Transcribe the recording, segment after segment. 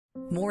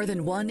More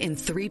than 1 in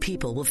 3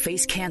 people will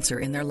face cancer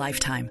in their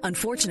lifetime.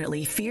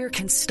 Unfortunately, fear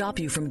can stop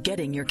you from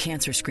getting your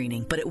cancer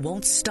screening, but it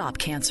won't stop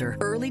cancer.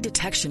 Early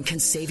detection can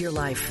save your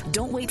life.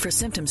 Don't wait for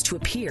symptoms to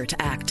appear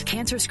to act.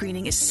 Cancer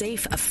screening is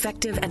safe,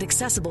 effective, and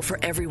accessible for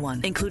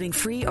everyone, including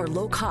free or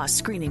low-cost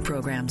screening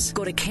programs.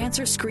 Go to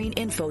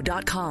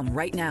cancerscreeninfo.com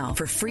right now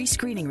for free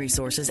screening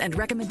resources and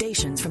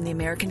recommendations from the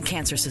American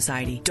Cancer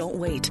Society. Don't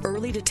wait.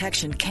 Early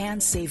detection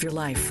can save your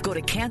life. Go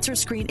to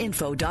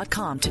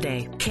cancerscreeninfo.com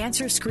today.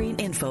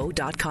 Cancerscreeninfo.com.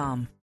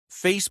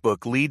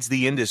 Facebook leads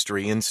the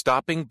industry in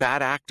stopping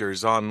bad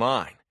actors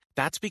online.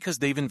 That's because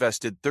they've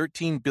invested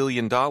 $13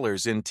 billion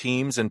in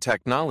teams and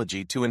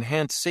technology to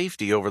enhance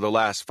safety over the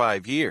last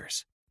 5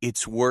 years.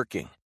 It's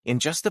working. In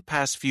just the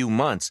past few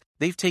months,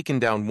 they've taken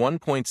down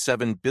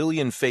 1.7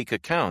 billion fake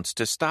accounts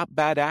to stop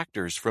bad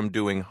actors from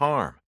doing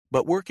harm.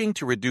 But working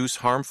to reduce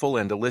harmful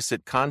and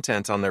illicit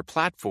content on their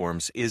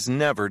platforms is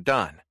never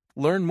done.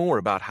 Learn more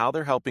about how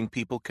they're helping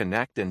people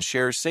connect and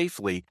share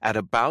safely at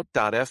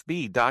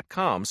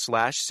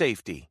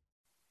about.fb.com/safety.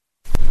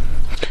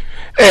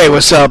 Hey,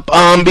 what's up?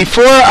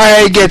 Before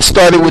I get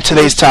started with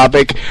today's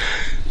topic,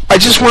 I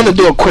just want to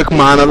do a quick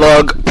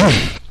monologue.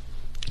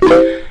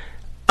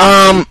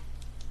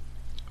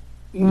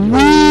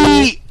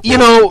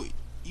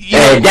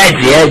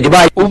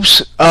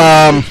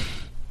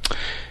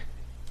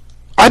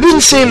 I've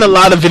been seeing a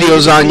lot of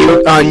videos on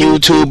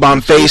YouTube,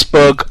 on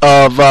Facebook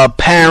of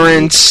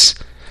parents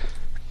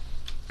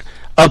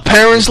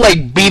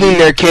like beating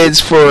their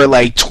kids for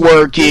like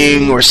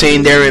twerking or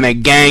saying they're in a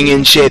gang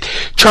and shit,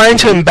 trying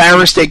to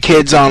embarrass their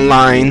kids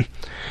online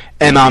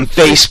and on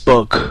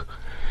Facebook.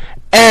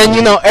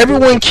 And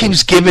everyone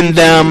keeps giving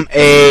them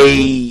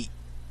a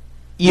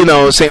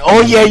saying,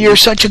 oh yeah, you're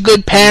such a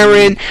good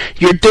parent,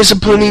 you're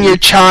disciplining your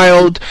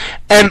child.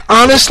 And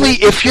honestly,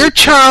 if your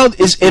child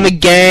is in a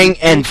gang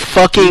and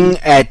fucking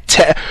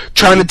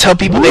trying to tell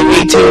people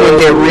they're 18 when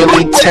they're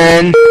really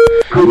 10,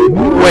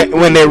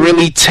 when they're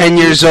really 10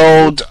 years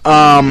old,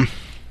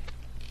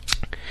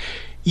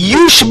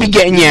 you should be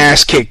getting your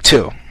ass kicked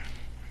too.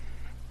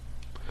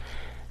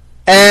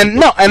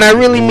 And I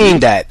really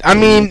mean that. I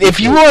mean, if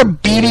you are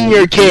beating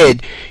your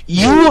kid,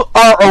 you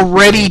are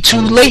already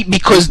too late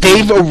because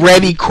they've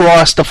already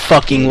crossed the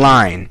fucking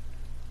line.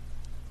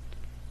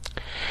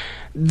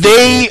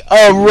 They've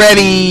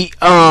already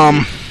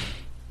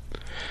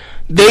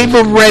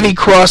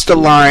crossed the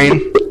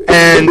line,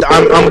 and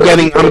I'm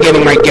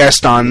getting my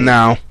guest on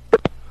now.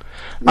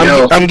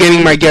 I'm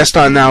getting my guest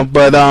on now,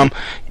 but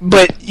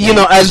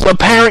as a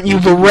parent,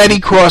 you've already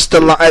crossed the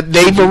line.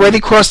 They've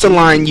already crossed the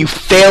line. You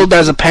failed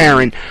as a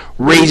parent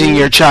raising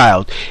your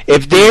child.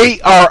 If they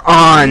are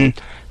on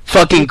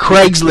fucking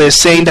Craigslist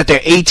saying that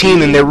they're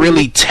 18 and they're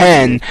really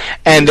 10,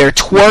 and they're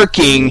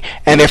twerking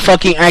and they're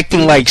fucking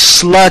acting like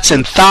sluts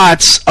and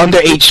thoughts,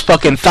 underage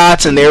fucking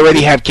thoughts, and they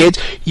already have kids,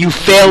 you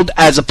failed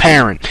as a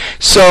parent.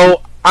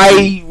 So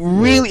it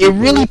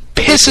really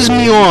pisses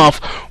me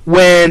off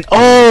when,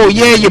 oh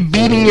yeah, you're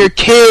beating your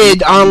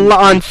kid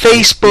on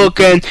Facebook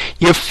and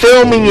you're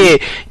filming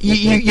it.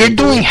 You're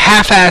doing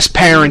half-ass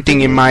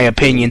parenting, in my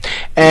opinion.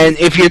 And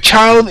if your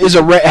child has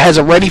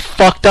already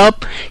fucked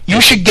up, you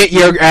should get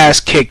your ass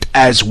kicked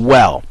as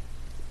well.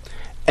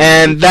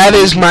 And that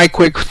is my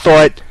quick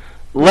thought.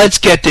 Let's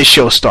get this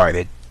show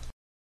started.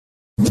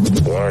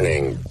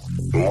 Warning.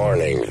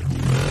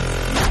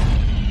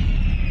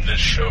 This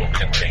show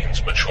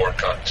contains mature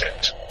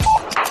content.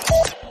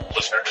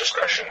 Listener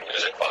discretion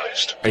is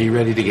advised. Are you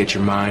ready to get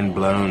your mind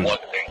blown? One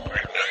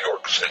angry New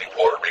York City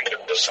Puerto Rican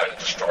decided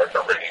to start a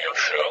radio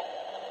show.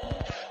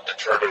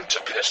 Determined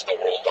to piss the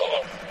world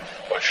off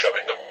by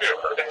shoving a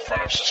mirror in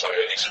front of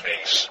society's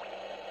face,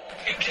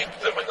 he kicked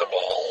them in the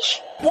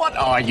balls. What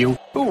are you?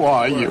 Who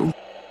are you?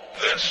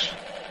 This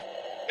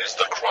is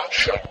the Crotch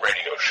Shot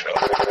Radio Show.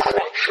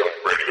 Crotch Shot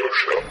Radio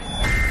Show.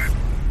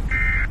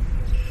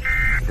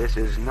 This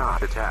is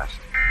not a test.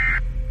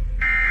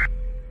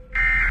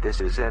 This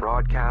is a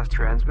broadcast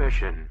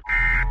transmission.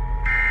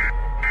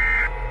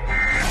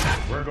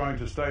 We're going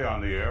to stay on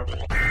the air. And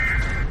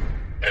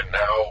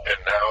now, the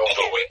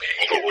Whippy.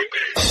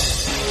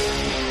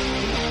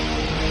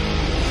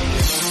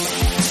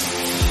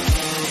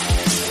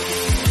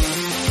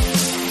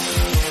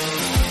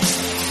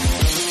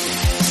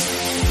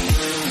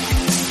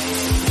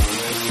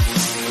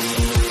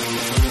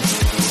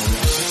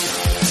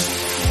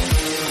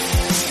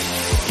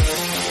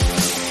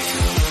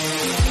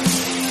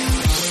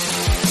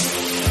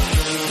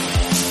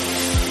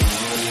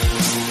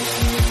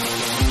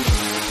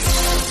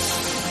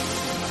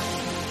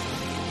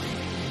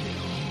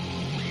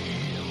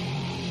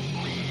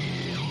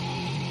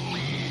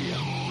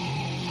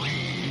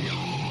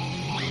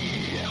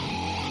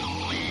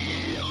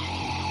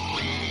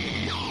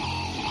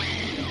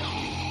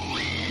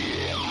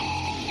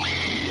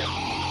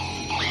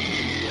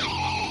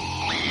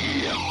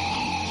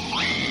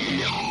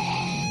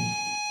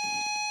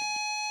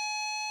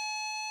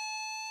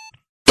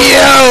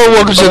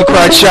 Welcome to the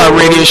Crotch Shot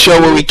Radio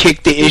Show, where we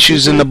kick the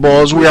issues in the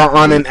balls. We are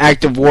on an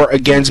active war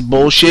against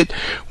bullshit.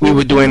 We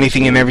would do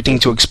anything and everything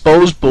to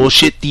expose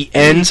bullshit. The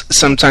ends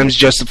sometimes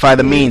justify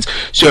the means.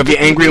 So if you're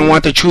angry and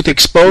want the truth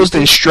exposed,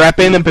 then strap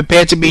in and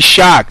prepare to be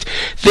shocked.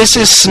 This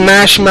is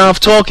Smash Mouth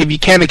Talk. If you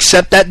can't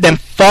accept that, then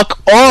fuck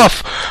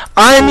off.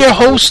 I'm your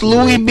host,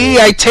 Louis B.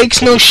 I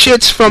takes no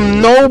shits from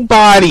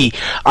nobody.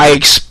 I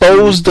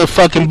expose the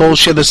fucking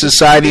bullshit of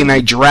society and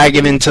I drag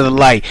it into the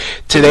light.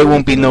 Today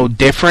won't be no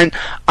different.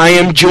 I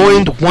am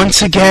joined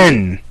once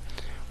again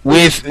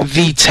with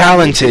the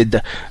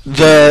talented,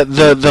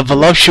 the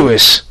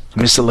voluptuous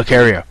Mr.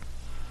 Lucario.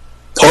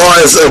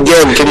 Pause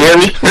again. Can you hear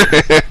me?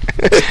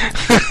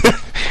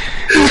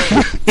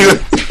 You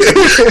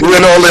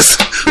and all this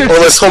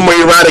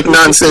homoerotic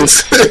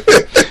nonsense.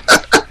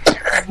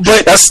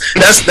 But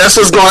that's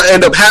what's going to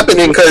end up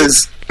happening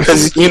because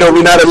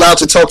we're not allowed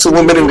to talk to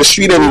women in the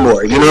street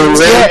anymore. You know what I'm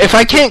saying? Yeah. If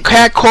I can't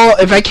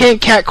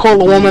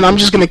catcall a woman, I'm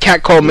just gonna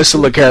catcall Mr.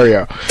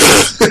 Lucario.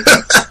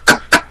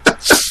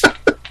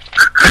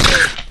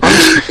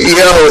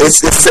 Yo,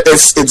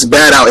 it's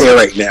bad out here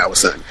right now,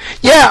 son.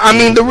 Yeah, I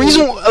mean the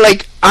reason,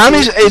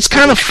 it's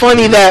kind of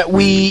funny that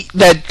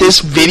this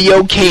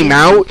video came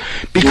out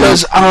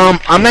because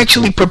I'm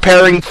actually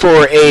preparing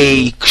for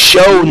a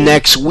show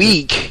next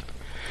week,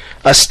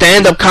 a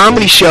stand-up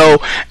comedy show,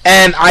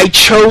 and I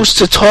chose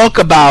to talk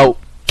about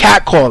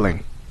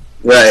catcalling.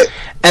 Right.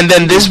 And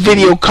then this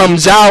video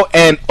comes out,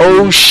 and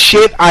oh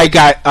shit, I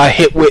got a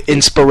hit with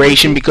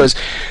inspiration because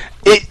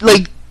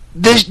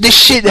this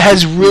shit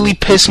has really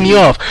pissed me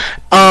off.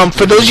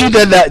 For those of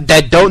you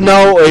that don't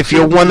know, if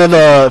you're one of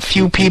the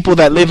few people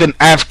that live in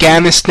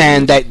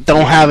Afghanistan that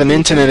don't have an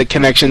internet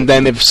connection,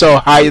 then if so,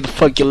 how the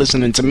fuck you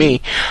listening to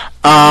me?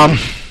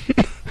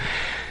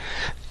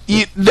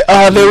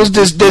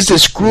 There's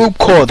this group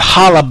called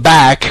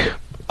Hollaback,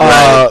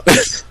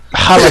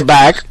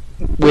 Hollaback,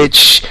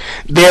 which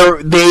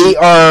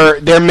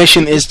their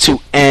mission is to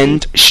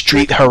end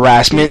street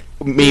harassment,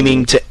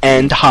 meaning to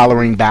end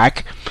hollering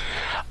back.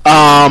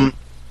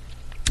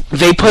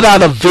 They put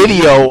out a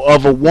video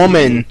of a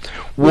woman.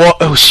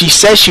 She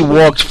says she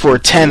walked for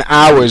 10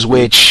 hours,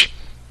 which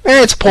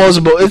it's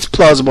plausible. It's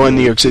plausible in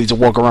New York City to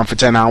walk around for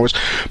 10 hours,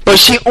 but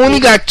she only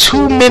got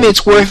 2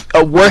 minutes worth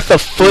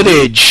of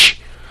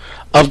footage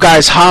of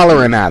guys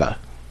hollering at her.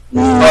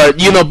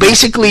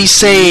 Basically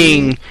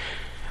saying,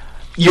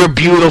 "You're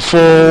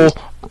beautiful.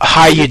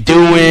 How you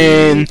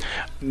doing?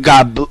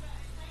 God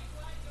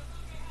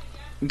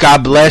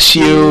bless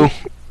you."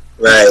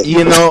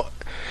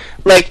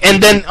 Right.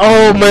 And then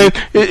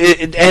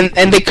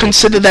and they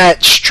consider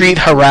that street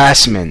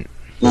harassment.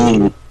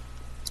 Mm.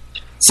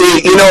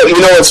 See,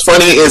 what's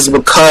funny is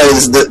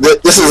because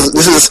this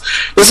is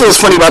what's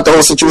funny about the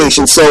whole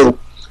situation. So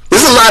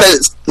there's a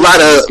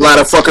lot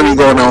of fuckery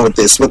going on with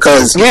this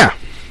because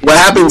what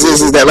happens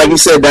is that, like you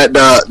said, that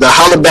the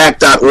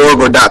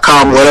hollaback.org or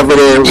 .com, whatever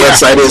their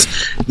website is,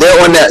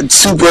 they're on that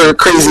super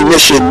crazy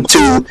mission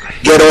to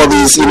get all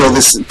these,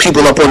 this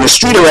people up on the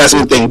street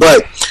harassment thing.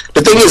 But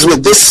the thing is,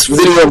 with this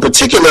video in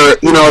particular,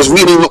 I was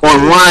reading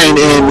online,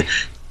 and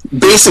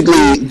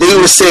basically they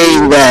were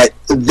saying that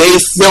they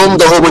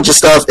filmed a whole bunch of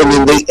stuff and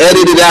then they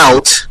edited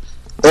out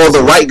all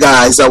the white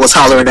guys that was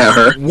hollering at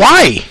her.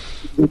 Why?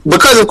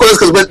 Because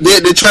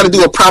they're trying to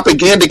do a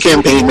propaganda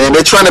campaign, man.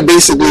 They're trying to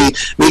basically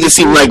make it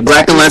seem like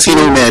black and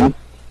Latino men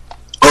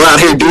are out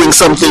here doing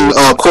something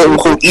quote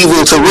unquote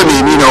evil to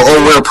women,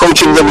 or we're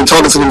approaching them and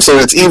talking to them so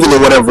it's evil or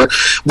whatever.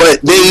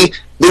 But they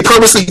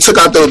purposely took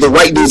out the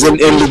white dudes, and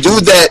the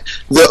dude that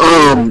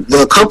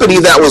the company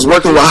that was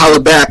working with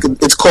Hollaback,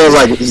 it's called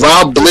like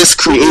Rob Bliss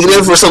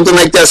Creative or something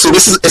like that. So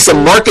it's a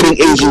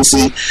marketing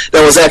agency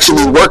that was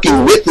actually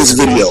working with this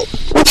video,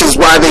 which is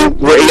why they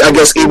were, I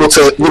guess, able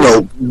to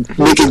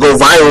make it go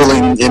viral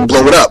and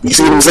blow it up. You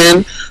see what I'm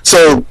saying?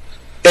 So.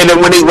 And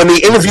then when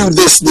they interviewed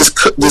this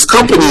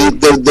company,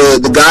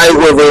 the guy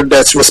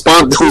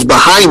who's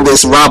behind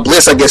this, Rob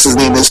Bliss, I guess his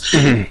name is,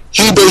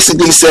 he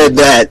basically said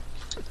that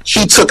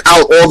he took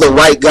out all the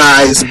white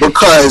guys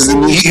because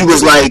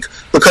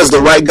the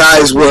white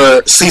guys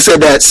he said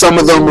that some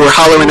of them were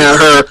hollering at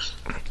her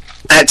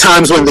at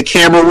times when the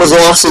camera was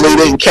off, so they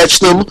didn't catch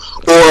them,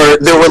 or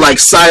there were like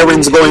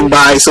sirens going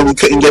by, so we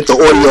couldn't get the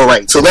audio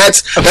right. So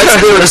that's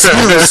their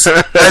excuse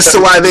as to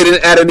why they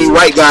didn't add any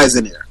white guys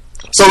in there.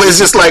 So it's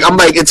just like, I'm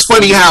like, it's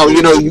funny how,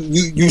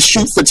 you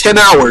shoot for 10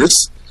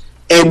 hours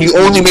and you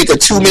only make a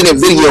 2-minute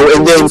video,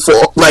 and then is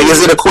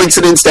it a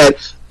coincidence that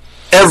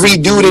every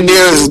dude in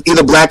there is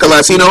either black or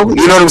Latino?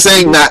 You know what I'm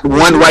saying? Not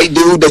one white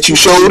dude that you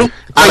showed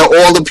out of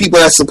all the people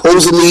that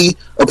supposedly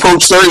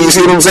approached her. You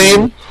see what I'm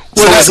saying?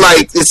 So it's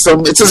like it's a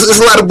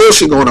lot of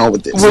bullshit going on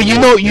with this. Well, you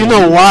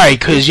know why?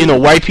 Because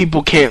white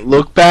people can't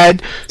look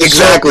bad.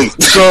 Exactly.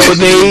 So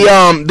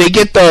they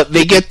get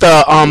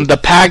the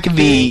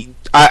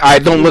I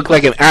don't look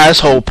like an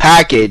asshole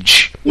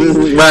package.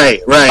 Mm-hmm. Right.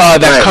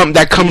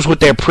 That comes with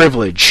their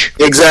privilege.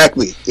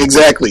 Exactly. You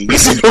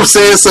see what I'm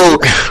saying? So,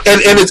 and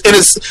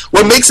it's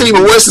what makes it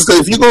even worse is because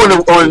if you go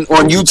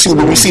on YouTube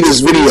and you see this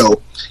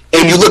video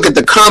and you look at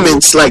the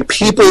comments, like,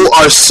 people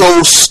are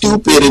so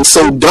stupid and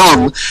so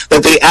dumb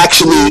that they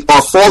actually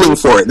are falling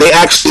for it. They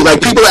actually,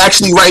 like, people are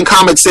actually writing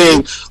comments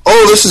saying,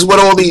 "Oh, this is what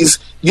all these,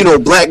 you know,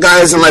 black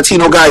guys and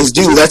Latino guys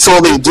do. That's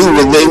all they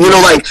do," and they, you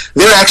know, like,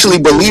 they're actually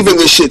believing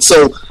this shit.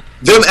 So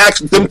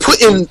them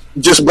putting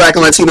just black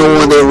and Latino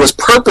on there was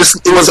purpose.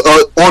 It was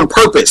on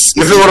purpose.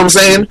 You feel what I'm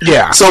saying?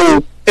 Yeah.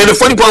 So, and the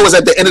funny part was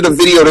at the end of the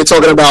video they're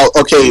talking about,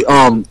 okay,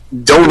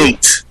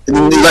 donate.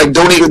 Like,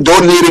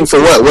 donating for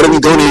what? What are we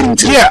donating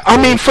to? Yeah, I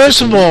mean,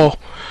 first of all,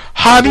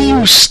 how do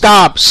you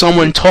stop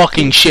someone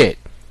talking shit?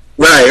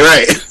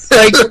 Right.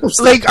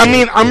 like I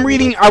mean,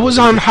 I was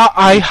on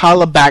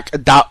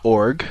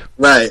ihollaback.org.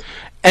 Right.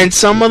 And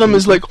some of them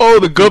is like, oh,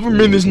 the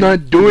government is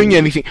not doing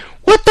anything.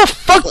 What the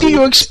fuck do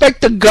you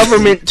expect the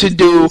government to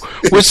do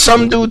with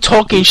some dude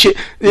talking shit?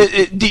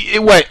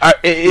 What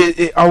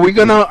are we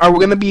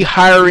gonna be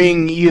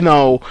hiring, you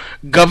know,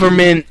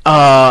 government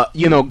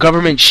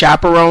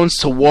chaperones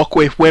to walk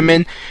with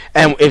women,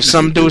 and if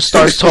some dude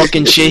starts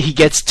talking shit, he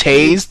gets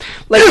tased?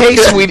 Like, hey,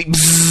 sweetie.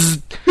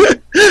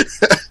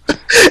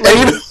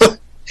 And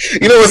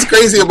you know what's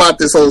crazy about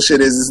this whole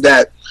shit is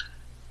that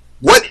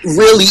what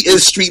really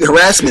is street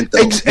harassment,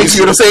 though? You see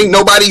what I'm saying?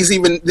 Nobody's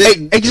even...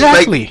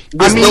 Exactly. Like,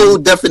 there's no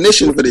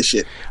definition for this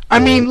shit. I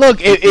mean, look,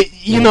 it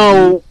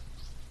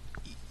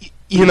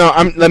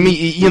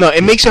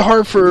makes it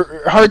hard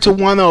to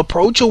want to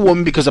approach a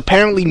woman, because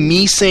apparently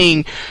me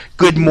saying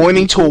good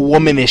morning to a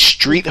woman is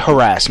street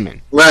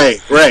harassment. Right.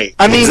 I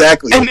mean,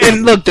 exactly.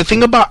 And look, the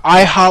thing about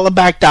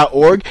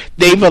ihollaback.org,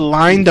 they've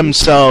aligned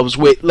themselves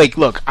with, like,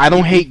 look, I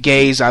don't hate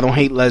gays, I don't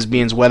hate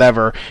lesbians,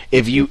 whatever.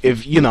 If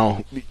you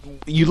know,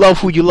 you love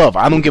who you love,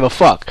 I don't give a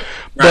fuck.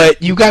 Right.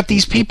 But you got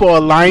these people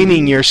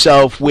aligning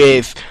themselves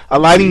with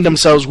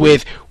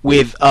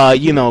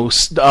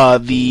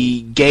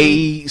the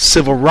gay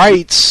civil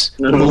rights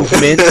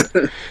movement.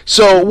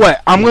 So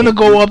what? I'm gonna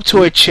go up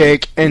to a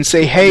chick and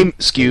say, "Hey,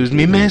 excuse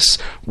me, miss,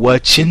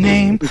 what's your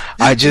name?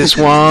 I just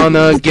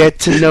wanna get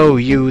to know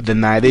you. The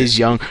night is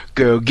young,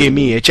 girl. Give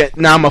me a check."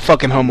 Now I'm a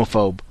fucking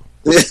homophobe.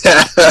 Yo,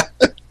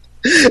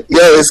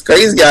 it's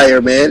crazy out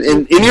here, man.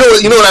 And you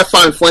know what I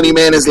find funny,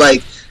 man, is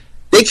like,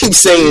 they keep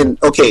saying,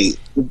 okay,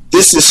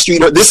 this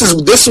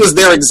was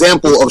their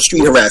example of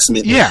street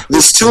harassment. Yeah.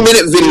 This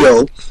 2-minute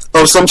video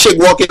of some chick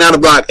walking down the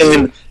block,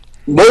 and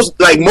most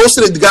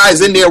of the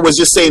guys in there was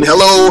just saying,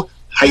 "Hello,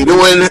 how you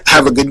doing?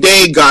 Have a good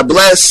day. God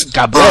bless.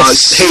 God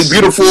bless. Hey,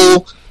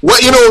 beautiful."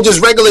 What, you know, just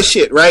regular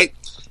shit, right?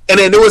 And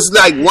then there was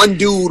like one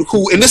dude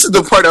who, and this is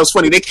the part that was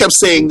funny, they kept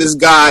saying this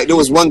guy, there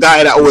was one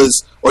guy that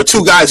was, or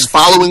two guys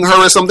following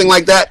her or something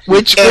like that.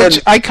 Which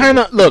I kind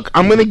of, look,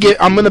 I'm going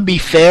to be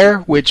fair,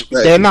 which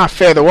right. They're not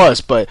fair to us,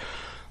 but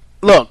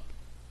look,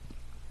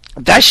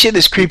 that shit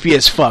is creepy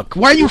as fuck.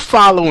 Why are you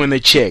following a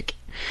chick?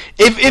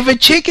 If a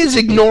chick is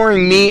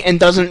ignoring me and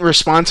doesn't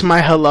respond to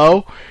my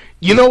hello,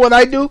 you know what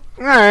I do?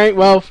 Alright,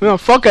 well, you know,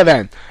 fuck her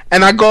then.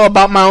 And I go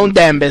about my own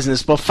damn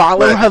business, but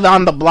following her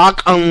on the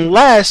block,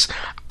 unless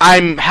I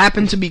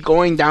happen to be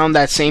going down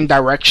that same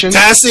direction.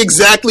 That's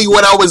exactly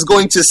what I was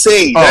going to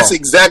say. That's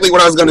exactly what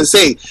I was going to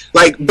say.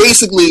 Like,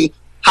 basically,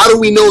 how do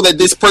we know that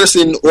this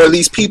person or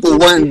these people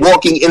weren't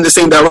walking in the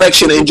same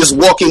direction and just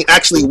walking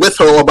actually with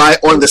her or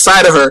on the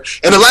side of her?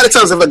 And a lot of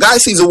times, if a guy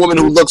sees a woman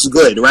who looks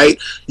good, right,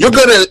 you're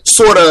going to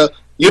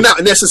you're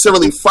not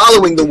necessarily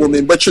following the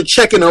woman, but you're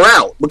checking her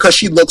out because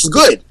she looks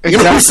good. You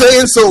know what I'm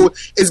saying? So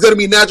it's going to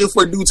be natural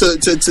for a dude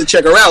to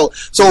check her out.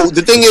 So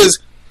the thing is,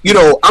 you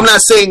know, I'm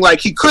not saying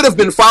like he could have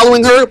been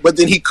following her, but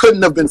then he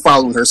couldn't have been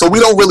following her. So we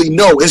don't really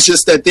know. It's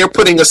just that they're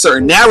putting a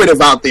certain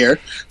narrative out there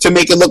to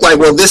make it look like,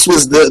 well, this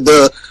was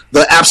the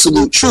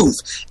absolute truth.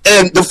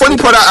 And the funny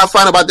part I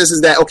find about this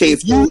is that, okay,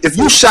 if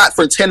you shot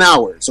for 10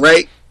 hours,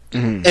 right?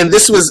 Mm-hmm. And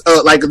this was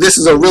this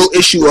is a real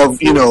issue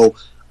of, you know,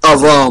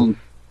 of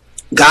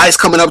guys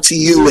coming up to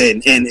you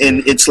and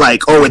it's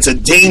like, oh, it's a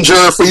danger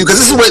for you, because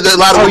this is what a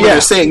lot of women are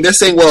saying. They're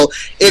saying, well,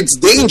 it's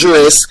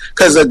dangerous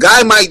because a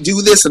guy might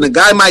do this and a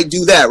guy might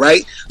do that,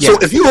 right? Yeah. So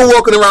if you were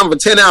walking around for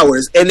 10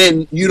 hours and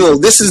then, you know,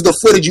 this is the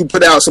footage you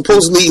put out,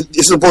 supposedly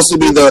it's supposed to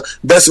be the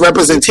best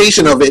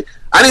representation of it.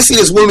 I didn't see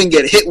this woman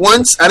get hit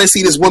once. I didn't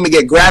see this woman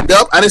get grabbed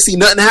up. I didn't see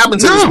nothing happen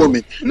to this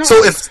woman. No.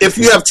 So if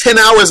you have 10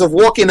 hours of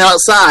walking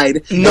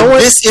outside,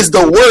 this is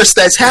the worst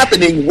that's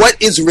happening, what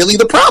is really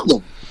the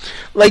problem?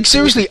 Like,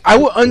 seriously, I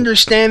would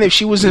understand if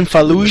she was in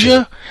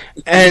Fallujah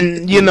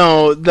and, you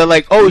know, they're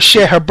like, oh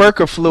shit, her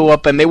burqa flew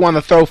up and they want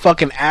to throw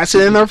fucking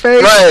acid in her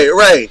face.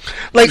 Right.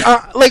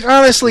 Like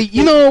honestly,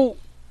 you know,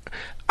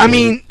 I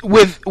mean,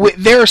 with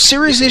there are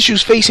serious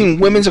issues facing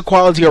women's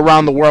equality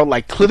around the world,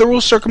 like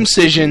clitoral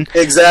circumcision,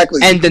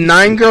 exactly, and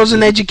denying girls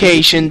an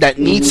education that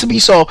needs to be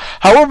solved.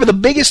 However, the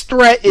biggest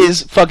threat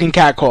is fucking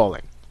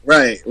catcalling.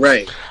 Right.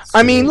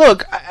 I mean,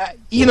 look,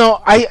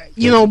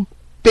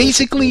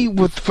 basically,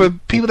 for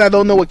people that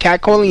don't know what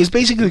catcalling is,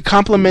 basically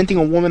complimenting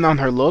a woman on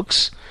her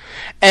looks.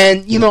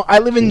 And, you know, I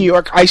live in New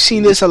York. I've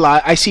seen this a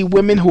lot. I see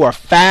women who are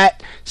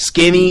fat,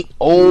 skinny,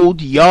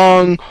 old,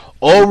 young,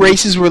 all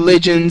races,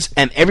 religions,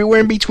 and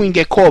everywhere in between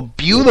get called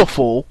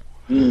beautiful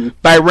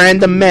by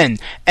random men.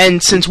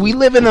 And since we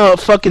live in a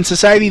fucking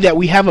society that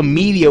we have a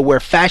media where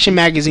fashion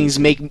magazines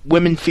make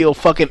women feel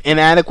fucking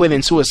inadequate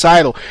and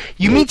suicidal,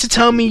 you mean to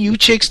tell me you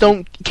chicks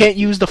can't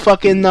use the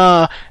fucking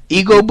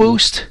ego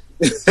boost?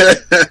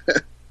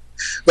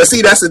 But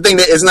see, that's the thing,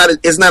 that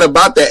it's not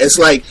about that. It's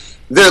like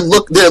they're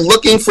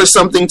looking for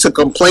something to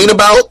complain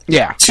about,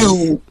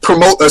 to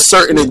promote a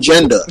certain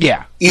agenda.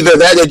 Yeah. Either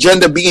that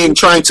agenda being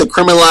trying to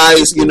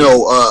criminalize, you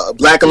know,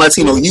 Black and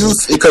Latino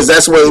youth, because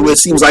that's what it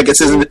seems like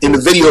it's in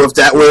the video, if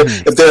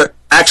they're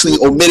actually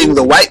omitting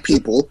the white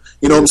people,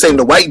 you know what I'm saying,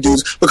 the white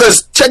dudes.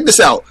 Because check this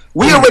out.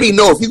 We already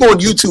know, if you go on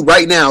YouTube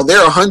right now,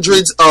 there are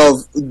hundreds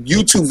of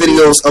YouTube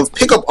videos of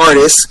pickup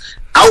artists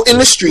out in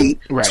the street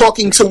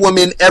talking to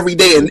women every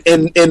day,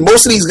 and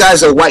most of these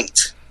guys are white.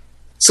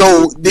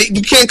 So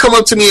you can't come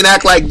up to me and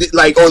act like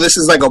oh, this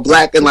is like a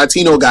Black and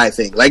Latino guy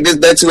thing. Like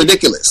that's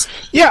ridiculous.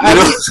 Yeah,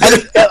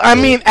 I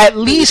mean, at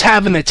least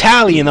have an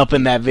Italian up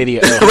in that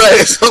video,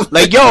 right?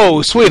 Like,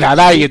 yo, sweetheart,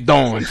 how you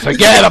doing?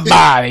 Forget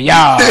about it, yo.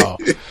 Al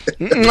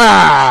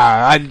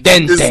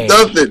dente. It's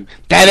nothing.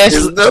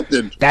 It's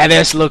nothing. That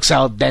ass looks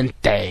al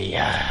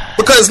dente.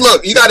 Because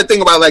look, you got to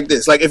think about it like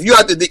this. Like, if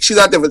she's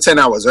out there for 10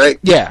 hours, right?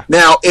 Yeah.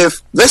 Now,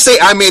 if let's say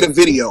I made a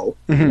video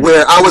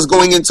where I was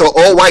going into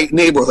all white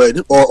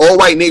neighborhood or all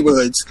white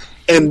neighborhoods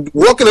and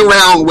walking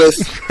around with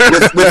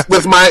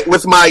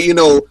my you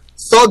know,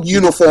 thug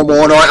uniform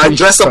on, or I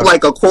dress up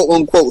like a quote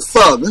unquote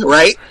thug,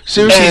 right?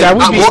 Seriously, and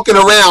I'm walking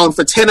around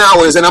for 10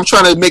 hours and I'm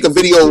trying to make a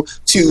video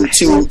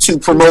to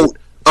promote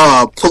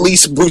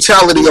police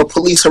brutality or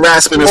police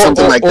harassment or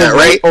something like that,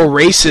 right? Or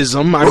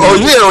racism.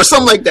 Or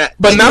something like that.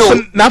 But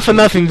not for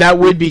nothing, that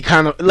would be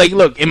kind of like,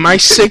 look, in my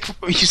sick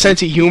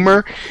sense of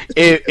humor,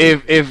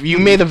 if you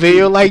made a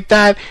video like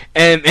that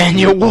and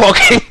you're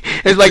walking,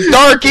 it's like,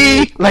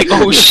 darky, like,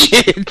 oh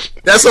shit.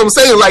 That's what I'm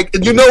saying. Like,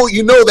 you know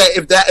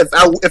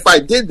that if I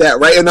did that,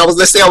 right, and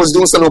let's say I was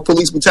doing something on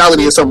police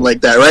brutality or something like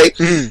that, right,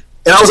 and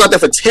I was out there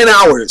for 10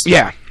 hours,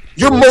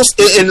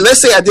 and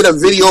let's say I did a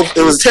video,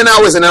 it was 10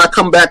 hours, and then I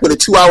come back with a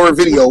 2-hour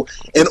video,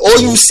 and all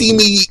you see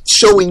me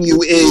showing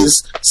you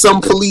is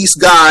some police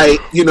guy,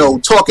 you know,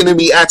 talking to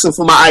me, asking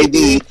for my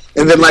ID,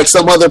 and then like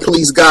some other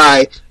police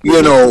guy,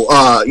 you know,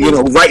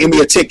 writing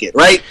me a ticket,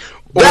 right?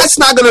 That's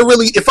not gonna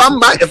really,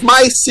 if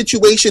my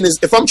situation is,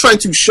 if I'm trying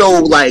to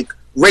show like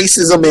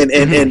racism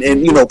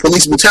and you know,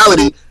 police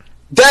brutality,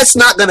 that's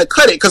not going to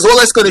cut it, because all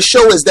that's going to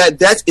show is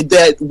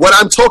that what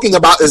I'm talking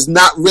about is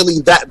not really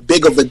that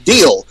big of a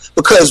deal,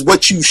 because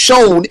what you've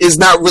shown is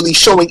not really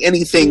showing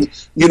anything,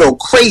 you know,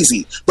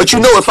 crazy. But you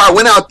know, if I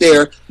went out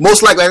there,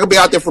 most likely I could be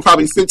out there for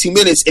probably 15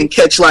 minutes and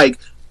catch like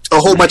a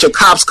whole bunch of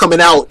cops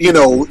coming out, you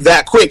know,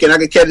 that quick, and I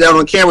could catch it out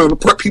on camera, and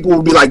people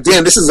would be like,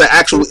 damn, this is an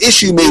actual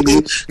issue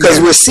maybe,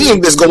 because we're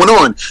seeing this going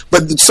on.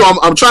 But so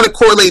I'm trying to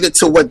correlate it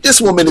to what this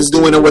woman is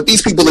doing and what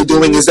these people are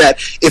doing, is that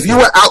if you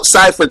were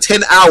outside for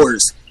 10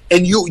 hours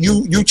and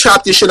you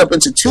chop this shit up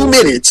into 2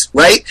 minutes,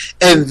 right?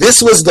 And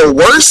this was the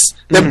worst,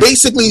 then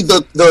basically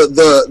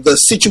the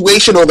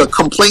situation or the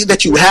complaint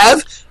that you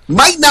have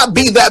might not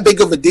be that big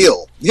of a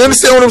deal. You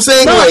understand what I'm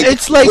saying? No, like,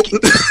 it's like,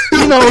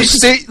 you know,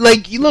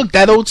 like, look,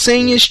 that old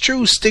saying is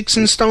true. Sticks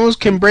and stones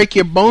can break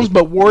your bones,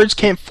 but words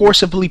can't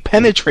forcibly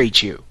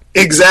penetrate you.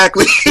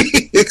 Exactly.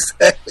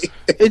 Exactly.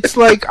 It's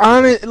like,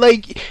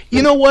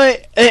 you know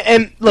what?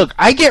 And look,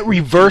 I get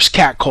reverse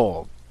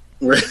catcalled.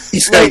 You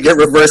say get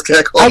reverse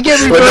catcalled? I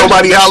get reverse. With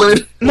nobody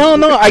hollering? No,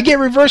 I get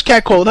reverse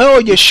catcalled. Oh,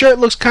 your shirt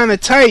looks kind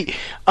of tight.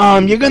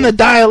 You're gonna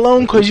die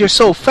alone because you're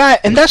so fat,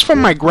 and that's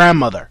from my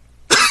grandmother.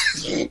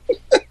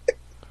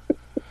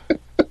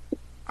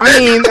 I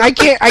mean, I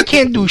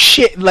can't do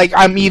shit. Like,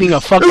 I'm eating a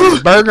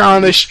fucking burger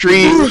on the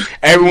street.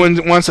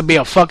 Everyone wants to be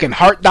a fucking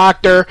heart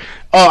doctor.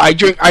 Oh, I'm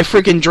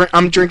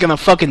drinking a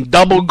fucking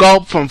double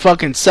gulp from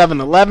fucking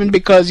 7-Eleven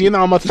because, you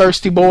know, I'm a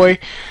thirsty boy.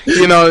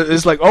 You know,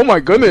 it's like, oh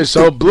my goodness,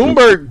 so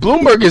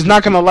Bloomberg is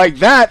not gonna like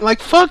that. Like,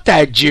 fuck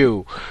that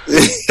Jew. Yo,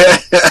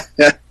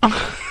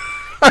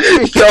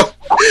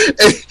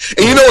 and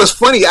you know what's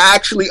funny? I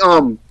actually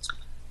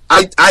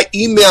I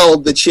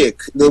emailed the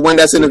chick, the one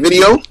that's in the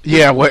video.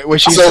 Yeah,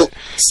 what she? So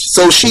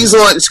she's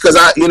on, because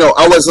I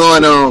was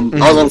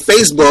on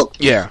Facebook.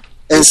 Yeah.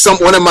 And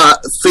one of my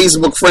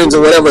Facebook friends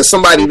or whatever,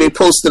 they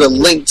posted a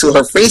link to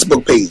her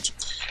Facebook page,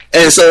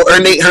 and so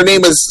her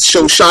name is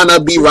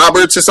Shoshana B.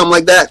 Roberts or something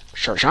like that.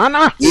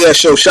 Shoshana? Yeah,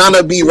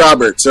 Shoshana B.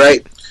 Roberts,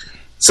 right?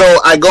 So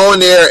I go in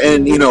there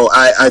and, you know,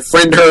 I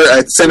friend her,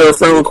 I send her a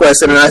friend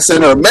request, and then I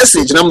send her a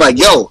message, and I'm like,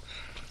 yo,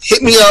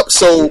 hit me up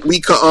so we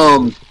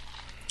can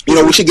you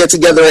know, we should get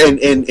together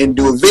and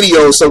do a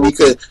video so we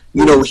could,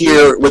 you know,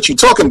 hear what you're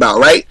talking about,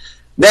 right?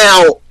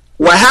 Now,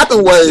 what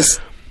happened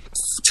was,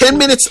 10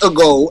 minutes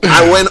ago,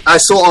 I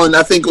saw on,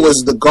 I think it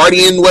was the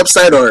Guardian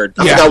website, or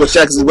I forgot what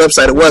Jackson's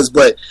website it was,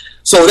 but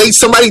So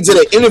somebody did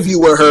an interview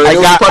with her. It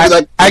was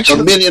probably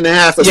a minute and a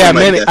half or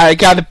something like that. I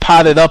got it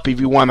potted up if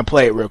you want to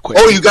play it real quick.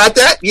 Oh, you got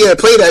that? Yeah,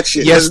 play that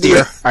shit. Yes,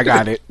 dear. I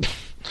got it.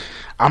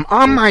 I'm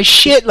on my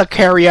shit,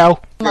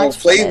 Lucario.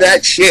 Play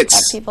that shit.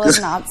 That people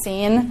have not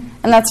seen,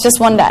 and that's just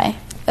one day.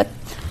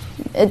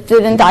 It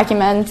didn't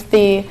document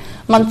the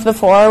month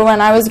before when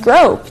I was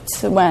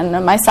groped,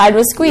 when my side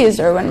was squeezed,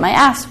 or when my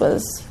ass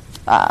was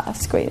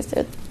squeezed.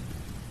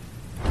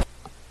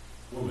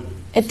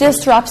 It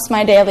disrupts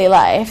my daily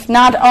life.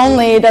 Not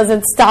only does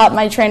it stop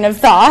my train of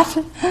thought,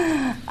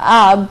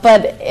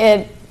 but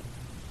it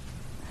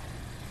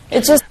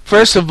just...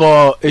 First of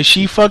all, is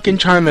she fucking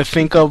trying to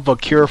think of a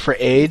cure for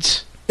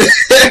AIDS?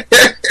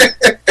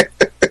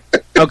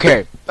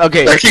 Okay.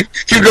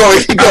 Keep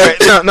going.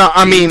 Right, no,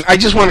 I mean, I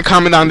just want to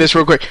comment on this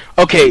real quick.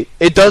 Okay,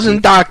 it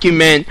doesn't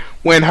document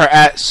when her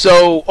ass...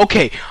 So,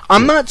 okay,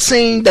 I'm not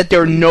saying that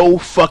there are no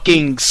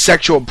fucking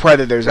sexual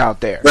predators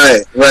out there.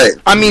 Right.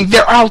 I mean,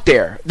 they're out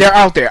there.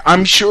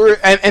 I'm sure,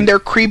 and there are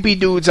creepy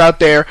dudes out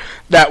there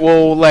that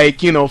will,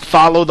 like, you know,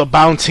 follow the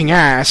bouncing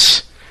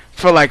ass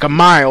for like a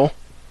mile.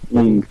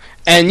 Mm.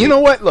 And you know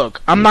what?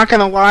 Look, I'm not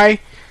gonna lie.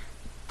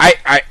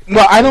 I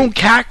don't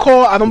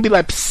catcall. I don't be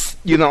like, psst,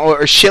 you know,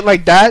 or shit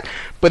like that.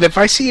 But if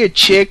I see a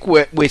chick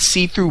with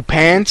see-through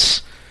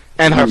pants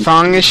and her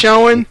thong is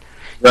showing,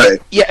 right?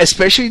 Yeah,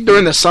 especially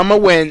during the summer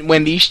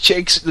when these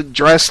chicks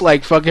dress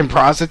like fucking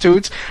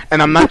prostitutes.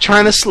 And I'm not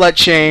trying to slut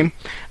shame.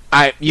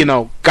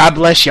 God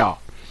bless y'all.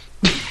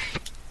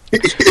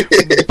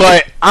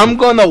 But I'm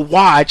gonna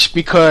watch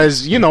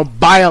because, you know,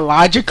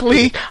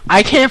 biologically,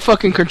 I can't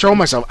fucking control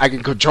myself. I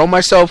can control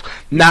myself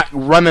not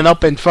running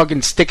up and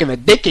fucking sticking a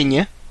dick in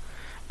you.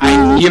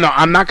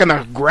 I'm not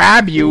gonna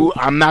grab you.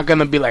 I'm not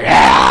gonna be like,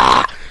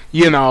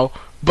 you know.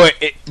 But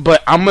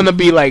I'm gonna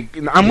be like,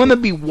 I'm gonna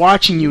be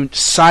watching you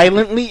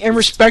silently and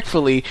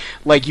respectfully,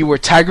 like you were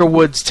Tiger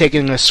Woods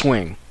taking a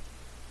swing.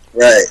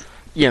 Right.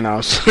 You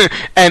know,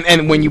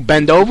 and when you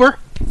bend over.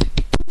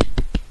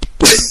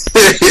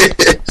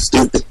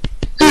 Stupid.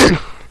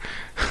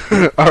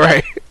 All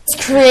right.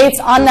 It creates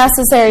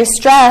unnecessary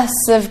stress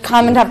of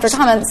comment after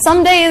comment.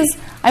 Some days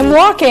I'm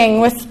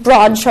walking with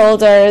broad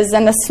shoulders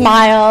and a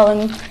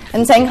smile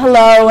and saying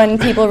hello,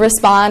 and people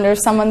respond, or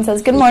someone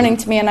says good morning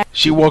to me, and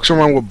she walks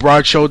around with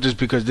broad shoulders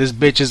because this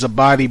bitch is a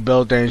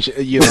bodybuilder, and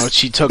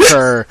she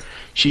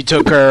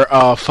took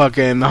her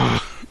fucking.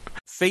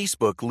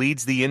 Facebook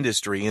leads the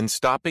industry in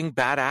stopping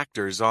bad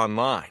actors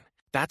online.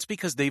 That's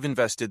because they've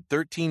invested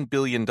 $13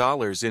 billion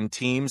in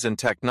teams and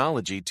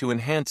technology to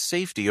enhance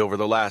safety over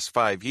the last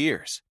 5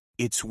 years.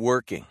 It's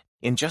working.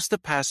 In just the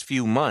past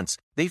few months,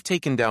 they've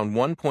taken down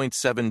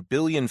 1.7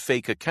 billion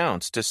fake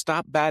accounts to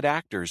stop bad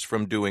actors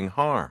from doing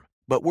harm.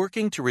 But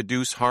working to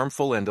reduce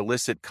harmful and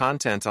illicit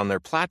content on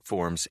their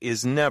platforms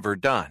is never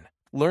done.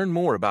 Learn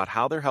more about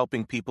how they're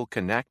helping people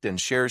connect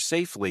and share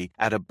safely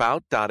at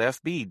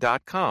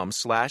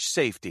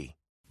about.fb.com/safety.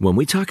 When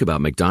we talk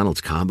about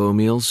McDonald's combo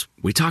meals,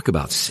 we talk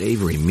about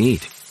savory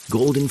meat,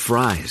 golden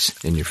fries,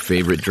 and your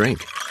favorite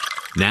drink.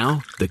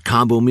 Now, the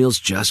combo meals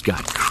just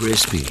got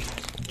crispy,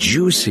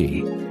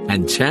 juicy,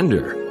 and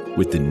tender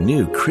with the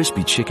new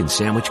Crispy Chicken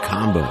Sandwich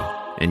Combo.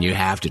 And you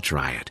have to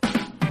try it.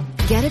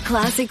 Get a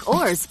classic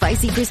or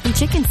spicy crispy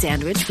chicken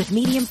sandwich with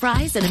medium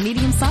fries and a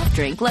medium soft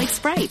drink like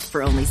Sprite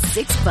for only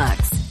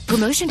 $6.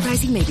 Promotion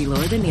pricing may be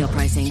lower than meal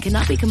pricing.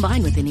 Cannot be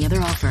combined with any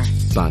other offer.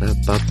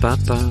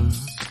 Ba-da-ba-ba-ba.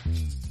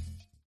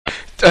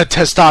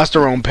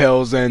 Testosterone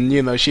pills, and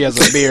you know she has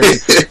a beard.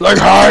 Like,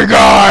 hi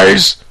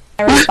guys.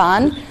 I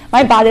respond.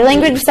 My body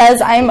language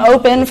says I'm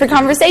open for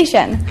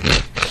conversation,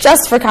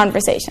 just for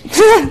conversation.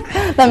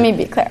 Let me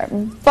be clear.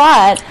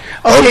 But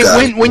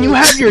okay, when you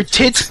have your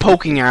tits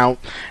poking out,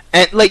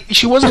 and like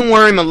she wasn't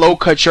wearing a low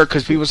cut shirt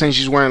because people saying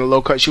she's wearing a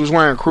low cut. She was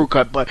wearing a crew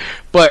cut, but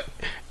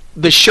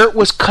the shirt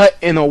was cut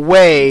in a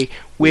way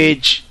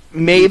which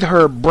made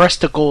her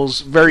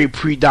breasticles very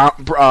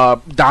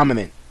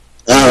dominant.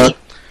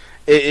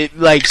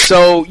 Like,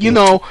 so, you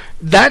know,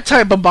 that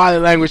type of body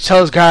language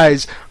tells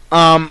guys,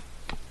 I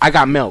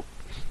got milk.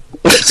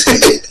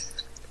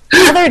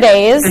 Other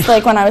days,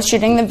 like when I was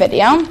shooting the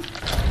video,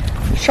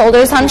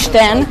 shoulders hunched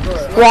in,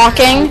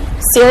 walking,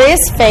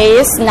 serious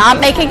face, not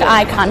making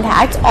eye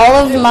contact,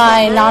 all of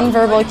my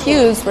nonverbal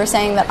cues were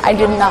saying that I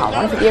did not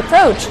want to be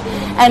approached.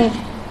 And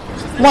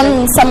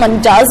when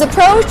someone does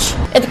approach,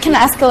 it can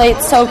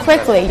escalate so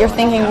quickly. You're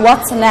thinking,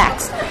 what's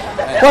next?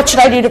 What should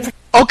I do to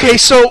okay,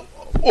 so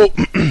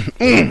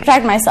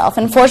protect myself?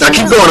 Unfortunately,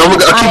 keep going. I'll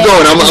keep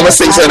going. I'm gonna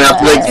say something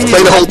after. Like,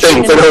 play the whole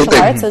thing. Play the whole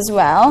thing. Arts as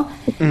well,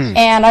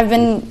 and I've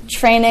been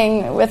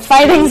training with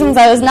fighting since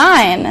I was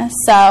 9.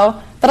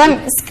 So, but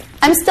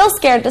I'm still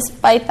scared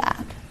despite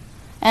that,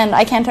 and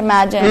I can't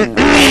imagine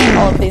what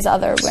all of these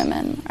other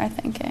women are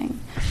thinking.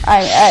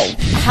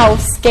 How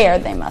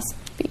scared they must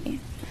be.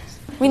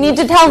 We need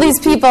to tell these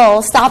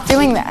people, stop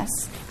doing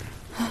this.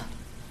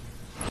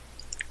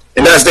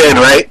 And that's the end,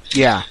 right?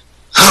 Yeah.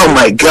 Oh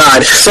my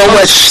God! So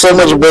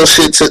much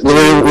bullshit.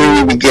 Let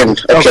me begin.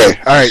 Okay.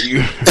 All right.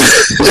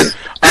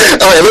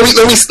 All right.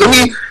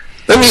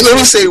 Let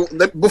me say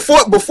that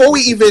before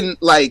we even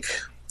like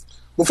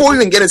before we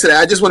even get into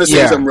that, I just want to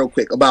say something real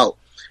quick about.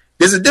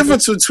 There's a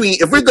difference between,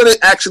 if we're going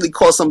to actually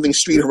call something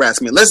street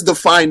harassment, let's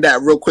define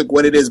that real quick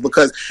what it is,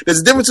 because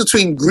there's a difference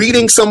between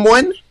greeting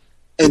someone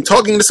and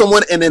talking to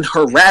someone and then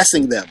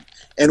harassing them.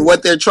 And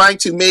what they're trying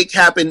to make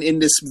happen in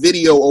this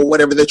video or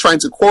whatever, they're trying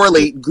to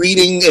correlate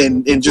greeting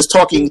and just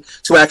talking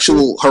to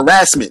actual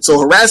harassment. So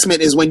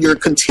harassment is when you're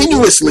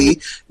continuously,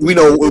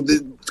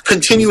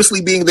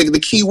 continuously being the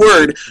key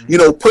word,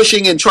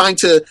 pushing and trying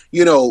to,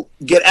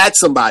 get at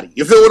somebody.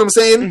 You feel what I'm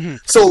saying? Mm-hmm.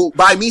 So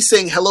by me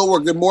saying hello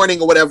or good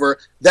morning or whatever,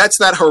 that's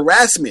not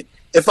harassment.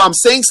 If I'm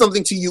saying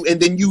something to you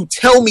and then you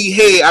tell me,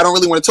 hey, I don't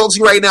really want to talk to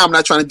you right now, I'm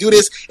not trying to do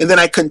this, and then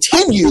I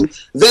continue,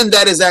 then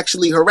that is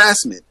actually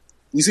harassment.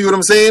 You see what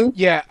I'm saying?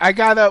 Yeah,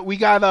 we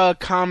got a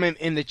comment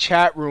in the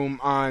chat room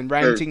on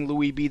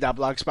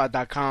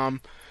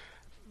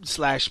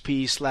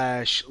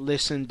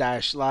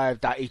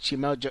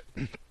rantinglouisb.blogspot.com/p/listen-live.html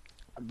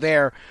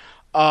there.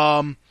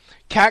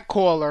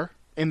 Catcaller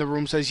in the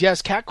room says,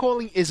 yes,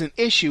 catcalling is an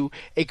issue,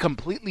 a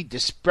completely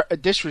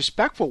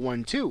disrespectful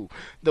one too.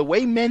 The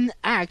way men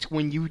act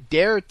when you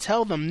dare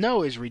tell them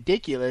no is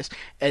ridiculous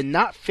and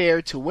not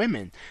fair to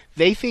women.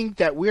 They think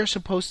that we're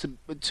supposed to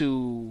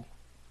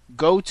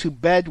go to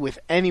bed with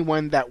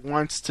anyone that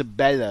wants to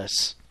bed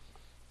us.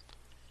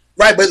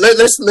 Right, but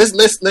let's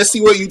see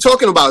what you're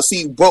talking about.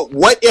 See, but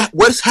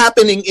what's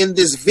happening in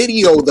this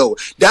video though?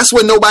 That's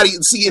what nobody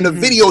see in the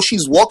video.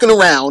 She's walking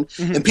around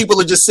and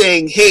people are just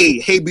saying,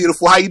 "Hey,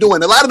 beautiful, how you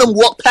doing?" A lot of them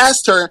walked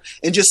past her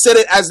and just said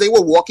it as they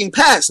were walking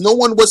past. No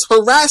one was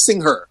harassing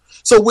her.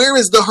 So where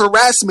is the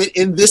harassment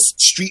in this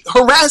street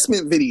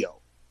harassment video?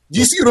 Do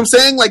you see what I'm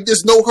saying? Like,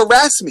 there's no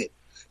harassment.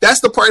 That's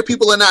the part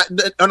people are not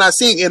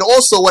seeing. And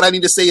also what I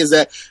need to say is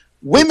that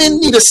women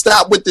need to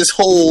stop with this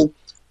whole,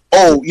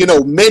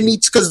 men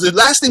need to, because the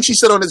last thing she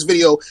said on this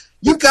video,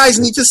 you guys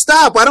need to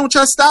stop. Why don't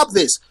y'all stop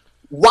this?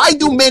 Why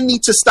do men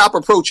need to stop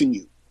approaching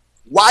you?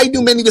 Why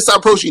do men need to stop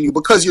approaching you?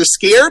 Because you're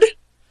scared?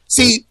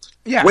 See,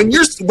 when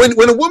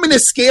a woman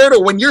is scared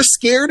or when you're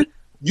scared,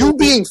 you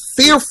being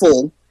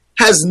fearful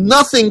has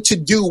nothing to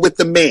do with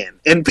the man.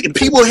 And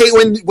people hate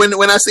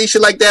when I say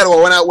shit like that,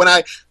 or when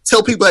I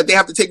tell people that they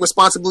have to take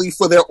responsibility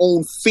for their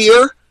own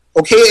fear.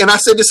 Okay, and I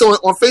said this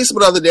on Facebook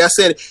the other day. I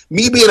said,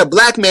 me being a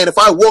black man, if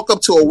I walk up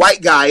to a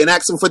white guy and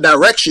ask him for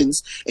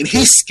directions and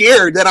he's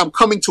scared that I'm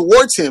coming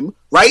towards him,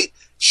 right?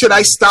 Should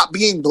I stop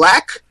being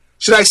black?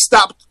 Should I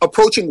stop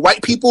approaching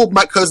white people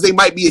because they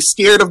might be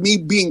scared of me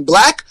being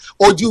black?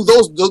 Or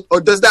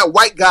does that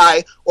white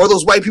guy or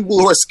those white people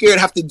who are scared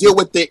have to deal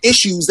with the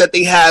issues that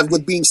they have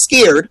with being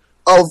scared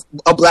of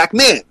a black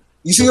man?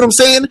 You see what I'm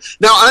saying?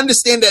 Now, I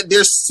understand that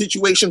there's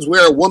situations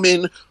where a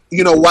woman,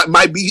 what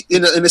might be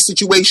in a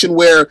situation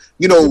where,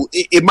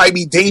 it might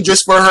be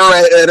dangerous for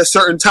her at a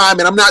certain time.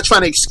 And I'm not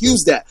trying to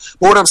excuse that.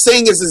 But what I'm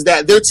saying is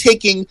that they're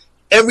taking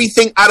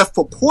everything out of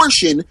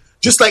proportion,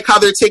 just like how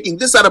they're taking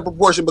this out of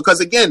proportion. Because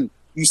again,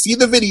 you see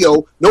the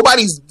video,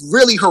 nobody's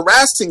really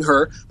harassing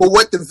her, but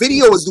what the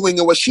video is doing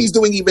and what she's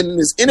doing even in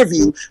this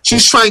interview,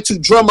 she's trying to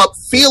drum up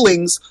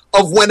feelings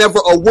of whenever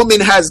a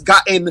woman has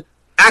gotten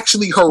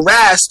actually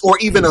harassed or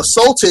even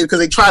assaulted, because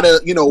they try to,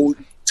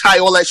 tie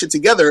all that shit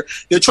together.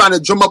 They're trying to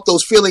drum up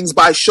those feelings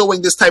by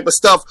showing this type of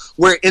stuff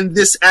where in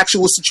this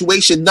actual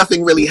situation,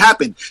 nothing really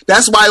happened.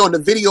 That's why on the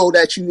video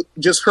that you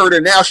just heard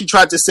her now, she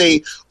tried to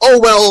say, oh,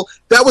 well,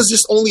 that was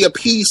just only a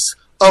piece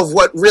of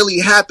what really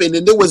happened,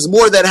 and there was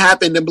more that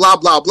happened, and blah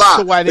blah blah.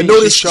 So why didn't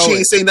notice she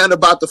ain't say nothing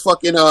about the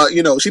fucking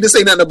she didn't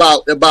say nothing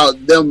about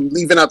them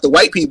leaving out the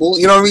white people.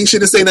 You know what I mean? She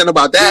didn't say nothing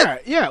about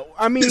that. Yeah.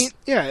 I mean,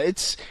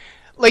 it's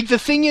like, the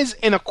thing is,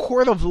 in a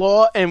court of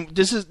law, and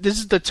this is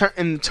the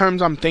in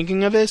terms I'm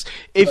thinking of this.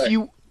 If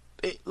you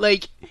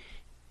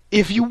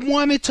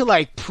wanted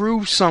to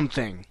prove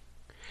something,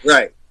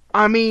 right?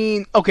 I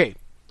mean, okay.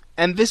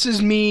 And this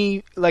is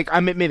me,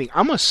 I'm admitting,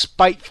 I'm a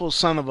spiteful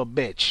son of a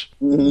bitch.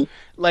 Mm-hmm.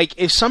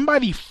 If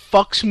somebody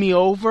fucks me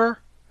over,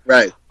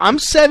 right, I'm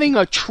setting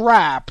a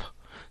trap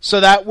so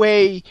that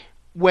way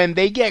when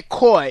they get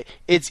caught,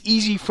 it's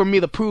easy for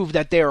me to prove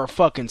that they're a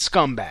fucking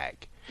scumbag.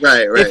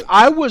 Right. If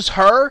I was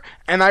her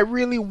and I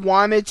really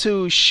wanted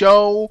to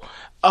show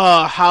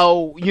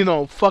how,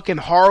 fucking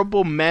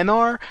horrible men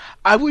are,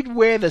 I would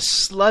wear the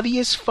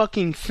sluttiest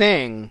fucking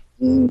thing.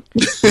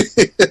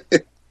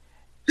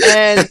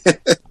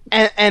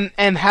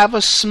 And have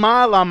a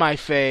smile on my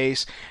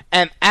face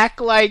and act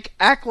like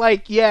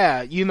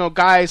yeah,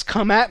 guys,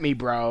 come at me,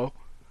 bro.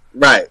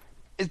 Right.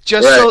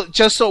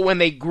 Just so when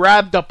they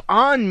grabbed up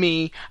on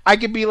me, I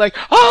could be like,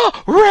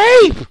 oh,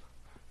 rape.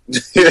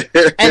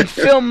 And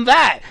film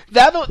that.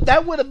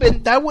 That would have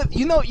been,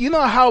 you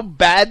know how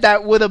bad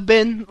that would have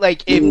been,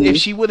 if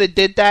she would have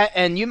did that.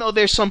 And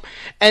there's some,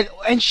 and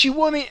she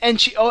wouldn't, and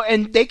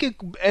they could,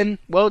 and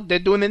well, they're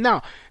doing it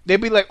now.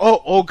 They'd be like,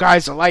 oh,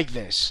 guys are like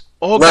this.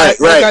 All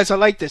guys are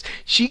like this.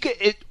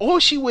 All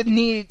she would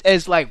need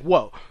is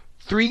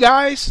three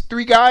guys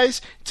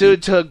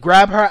to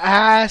grab her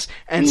ass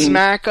and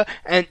smack her,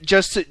 and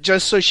just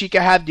so she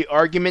could have the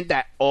argument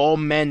that all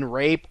men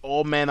rape,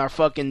 all men are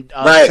fucking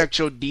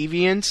sexual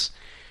deviants.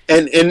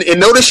 And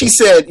notice she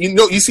said,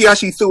 you see how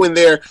she threw in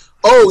there,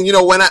 oh,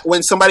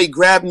 when somebody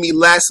grabbed me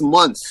last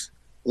month.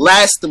 So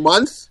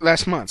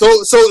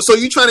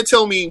you trying to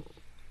tell me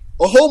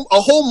a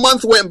whole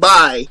month went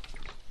by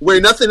where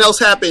nothing else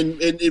happened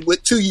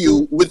to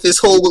you with this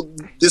whole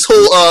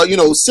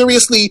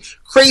seriously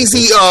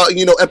crazy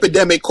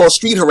epidemic called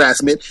street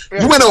harassment.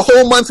 Yeah. You went a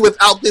whole month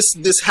without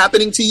this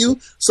happening to you.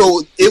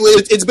 So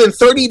it's been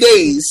 30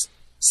 days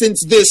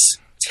since this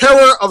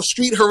terror of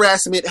street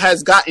harassment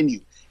has gotten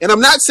you. And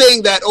I'm not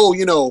saying that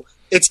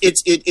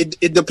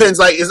it depends.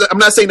 Like, I'm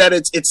not saying that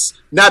it's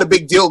not a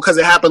big deal because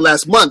it happened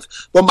last month.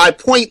 But my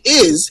point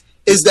is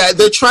that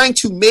they're trying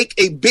to make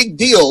a big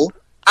deal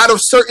out of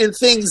certain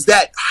things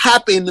that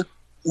happen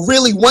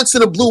really once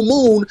in a blue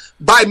moon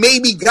by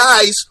maybe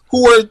guys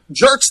who are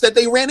jerks that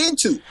they ran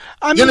into. You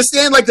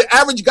understand? Like, the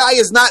average guy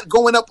is not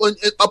going up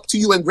to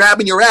you and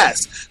grabbing your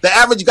ass. The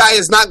average guy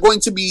is not going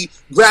to be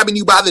grabbing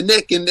you by the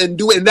neck and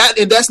doing that.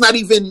 And that's not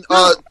even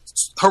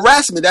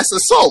harassment. That's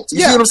assault.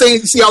 You see what I'm saying?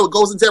 You see how it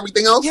goes into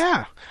everything else?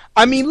 Yeah.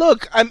 I mean,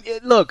 look. I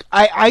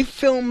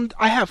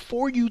have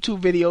 4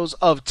 YouTube videos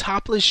of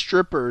topless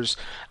strippers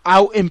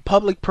out in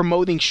public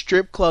promoting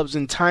strip clubs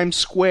in Times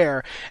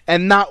Square,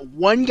 and not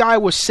one guy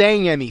was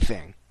saying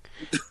anything.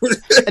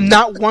 And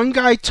not one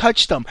guy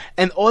touched them,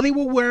 and all they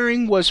were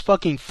wearing was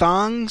fucking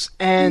thongs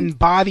and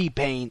body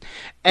paint.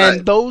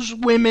 And those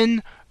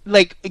women,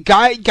 like,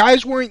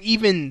 guys weren't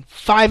even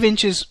 5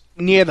 inches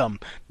near them.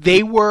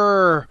 They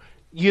were,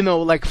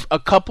 like a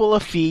couple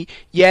of feet.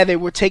 Yeah, they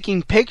were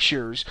taking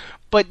pictures,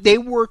 but they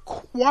were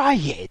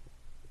quiet.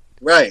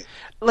 Right.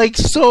 Like,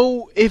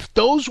 so if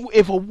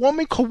a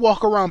woman could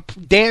walk around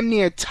damn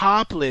near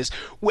topless,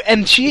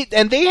 and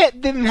they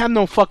didn't have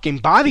no fucking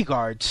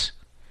bodyguards.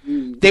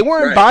 They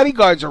weren't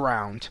bodyguards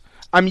around.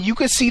 I mean, you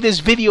could see this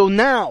video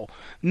now.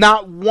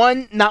 Not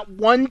one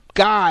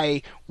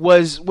guy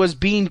was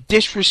being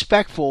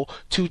disrespectful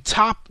to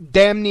top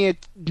damn near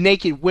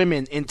naked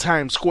women in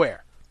Times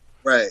Square.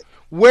 Right.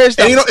 Where's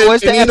the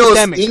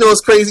epidemic?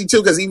 It's crazy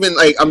too, because even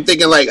like I'm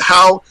thinking like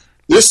how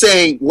you're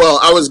saying, well,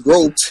 I was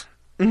groped,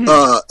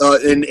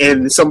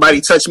 and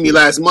somebody touched me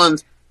last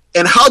month,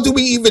 and how do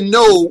we even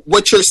know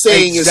what you're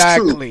saying is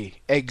true?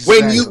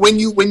 Exactly.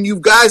 When you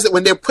guys,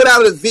 when they put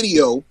out a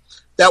video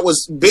that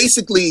was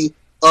basically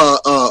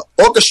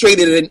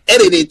orchestrated and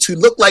edited to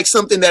look like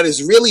something that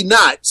is really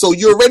not, so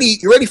you're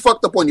already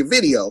fucked up on your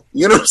video.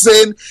 You know what I'm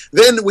saying?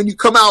 Then when you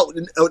come out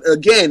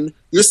again,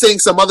 you're saying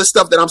some other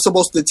stuff that I'm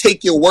supposed to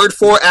take your word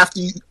for after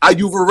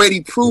you've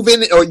already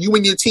proven, or you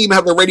and your team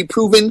have already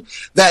proven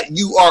that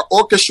you are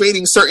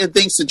orchestrating certain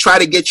things to try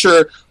to get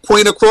your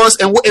point across.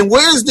 And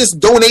where is this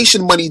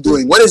donation money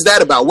doing? What is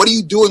that about? What are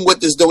you doing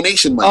with this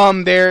donation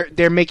money?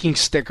 They're making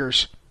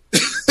stickers.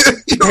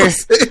 You know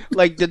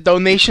like the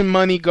donation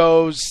money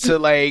goes to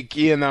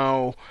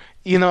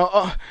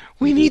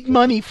we need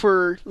money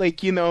for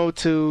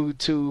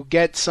to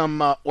get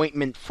some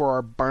ointment for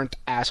our burnt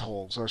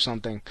assholes or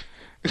something.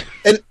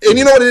 And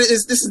you know what it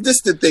is? This is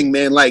the thing,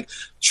 man. Like,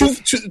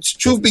 truth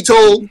be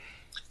told,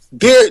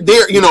 there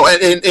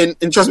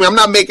and trust me, I'm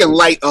not making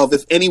light of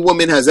if any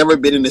woman has ever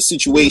been in a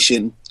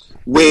situation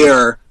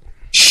where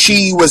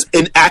she was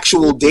in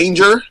actual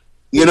danger,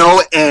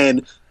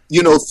 and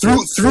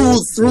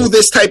through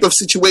this type of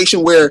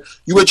situation where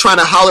you were trying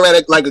to holler at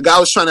it, like a guy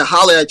was trying to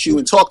holler at you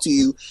and talk to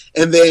you,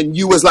 and then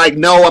you was like,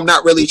 no, I'm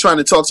not really trying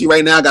to talk to you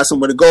right now, I got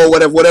somewhere to go,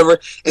 whatever.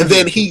 And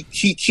then he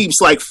keeps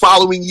like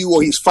following you,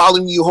 or he's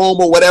following you home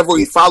or whatever,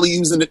 he follows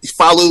you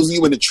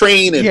in the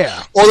train and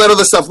all that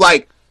other stuff.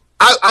 Like,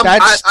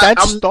 I'm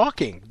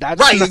stalking. That's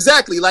right,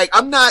 exactly. Like,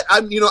 I'm not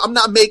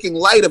making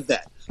light of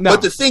that. No.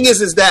 But the thing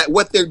is that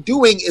what they're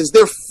doing is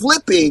they're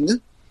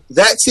flipping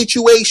that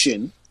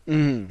situation,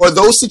 or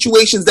those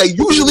situations that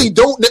usually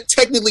don't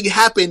technically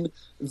happen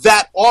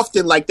that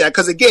often like that.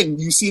 Because again,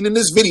 you've seen in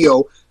this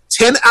video,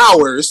 10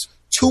 hours,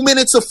 2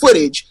 minutes of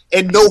footage,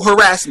 and no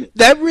harassment.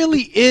 That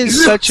really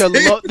is such a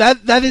low.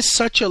 That is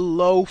such a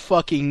low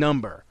fucking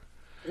number.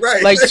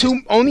 Right. Like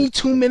only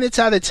 2 minutes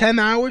out of 10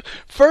 hours.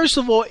 First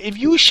of all, if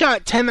you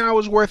shot 10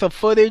 hours worth of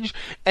footage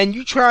and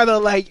you try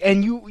to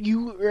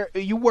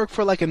you work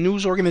for like a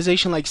news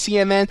organization like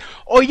CNN,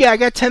 oh yeah, I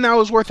got 10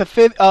 hours worth of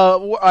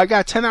I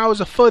got 10 hours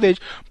of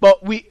footage,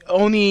 but we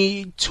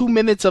only 2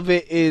 minutes of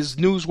it is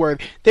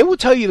newsworthy. They will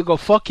tell you to go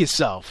fuck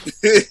yourself.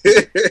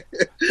 They'd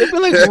be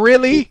like,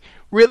 really,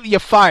 you're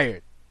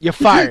fired. You're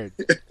fired.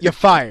 You're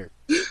fired.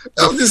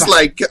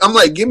 I'm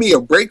like, give me a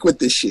break with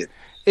this shit.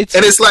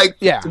 It's like,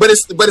 but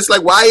it's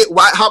like, why,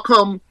 how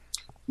come?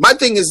 My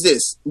thing is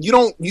this: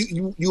 you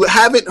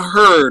haven't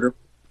heard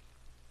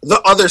the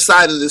other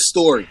side of this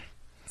story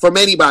from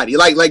anybody.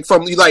 Like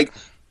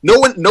no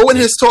one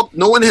has talked,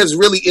 no one has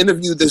really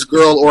interviewed this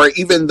girl, or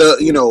even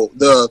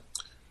the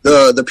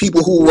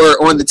people who were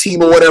on the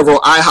team or whatever,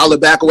 or I Holla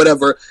Back or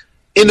whatever,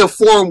 in a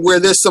forum where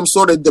there's some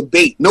sort of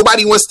debate.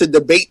 Nobody wants to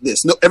debate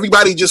this. No,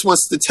 everybody just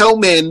wants to tell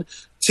men,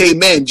 say,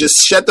 men, just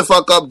shut the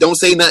fuck up, don't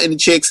say nothing to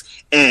chicks,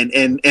 and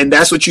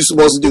that's what you're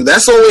supposed to do.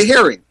 That's all we're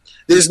hearing.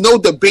 there's no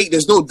debate,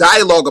 there's no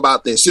dialogue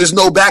about this. There's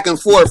no back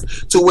and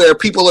forth to where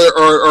people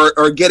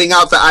are getting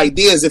out the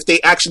ideas if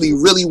they actually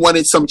really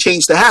wanted some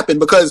change to happen.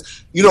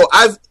 Because, you know,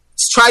 I've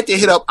tried to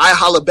hit up I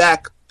Holla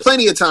Back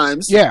plenty of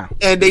times. Yeah.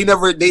 And they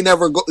never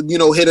go, you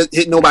know,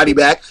 hit nobody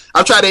back.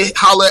 I've tried to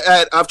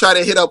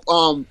hit up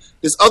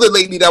this other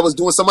lady that was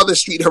doing some other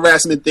street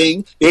harassment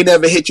thing. They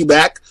never hit you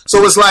back.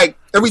 So it's like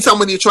every time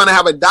when you're trying to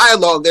have a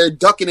dialogue, they're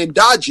ducking and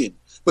dodging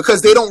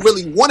because they don't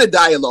really want a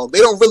dialogue. They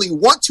don't really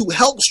want to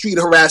help street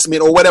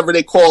harassment or whatever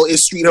they call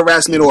is street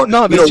harassment or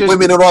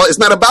women and all. It's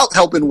not about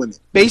helping women.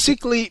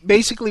 Basically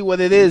what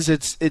it is,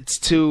 it's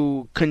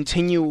to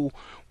continue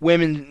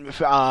women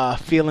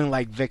feeling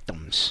like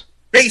victims.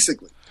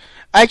 Basically.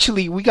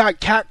 Actually, we got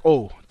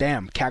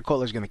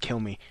Catcaller's gonna kill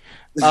me.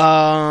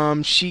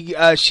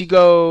 She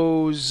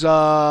goes,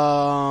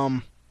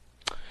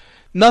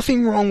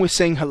 nothing wrong with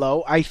saying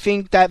hello. I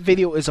think that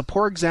video is a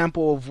poor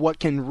example of what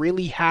can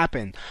really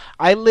happen.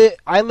 I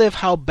live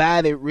how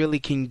bad it really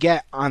can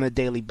get on a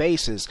daily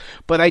basis,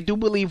 but I do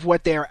believe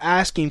what they are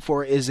asking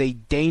for is a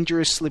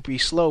dangerous slippery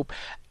slope,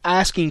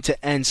 asking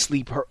to end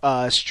street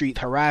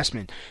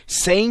harassment.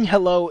 Saying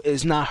hello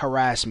is not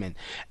harassment.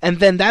 And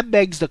then that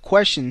begs the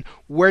question,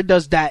 where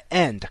does that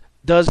end?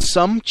 Does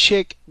some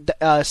chick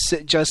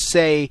just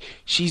say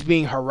she's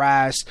being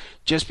harassed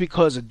just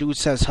because a dude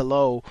says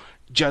hello,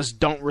 just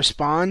don't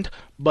respond?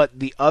 But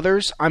the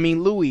others, I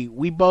mean, Louis,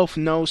 we both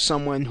know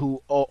someone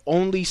who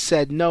only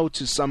said no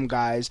to some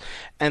guys,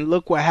 and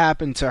look what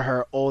happened to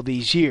her all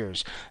these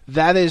years.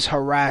 That is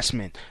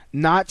harassment,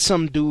 not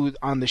some dude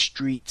on the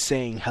street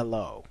saying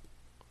hello.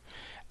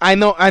 I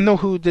know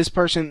who this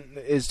person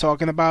is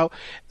talking about.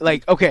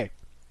 Like, okay,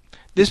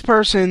 this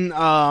person,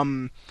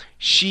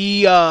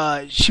 she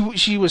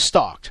was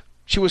stalked.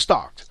 She was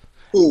stalked.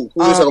 Who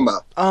are you talking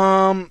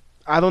about?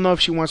 I don't know if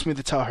she wants me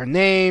to tell her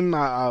name.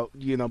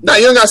 You know. No,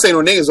 you don't gotta say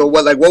no names or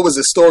what. Like, what was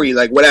the story?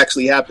 Like, what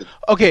actually happened?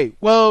 Okay,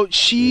 well,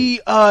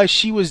 she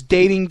was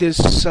dating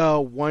this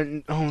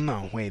one. Oh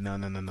no, wait,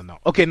 no.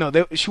 Okay, no,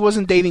 she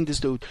wasn't dating this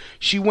dude.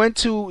 She went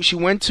to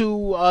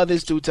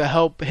this dude to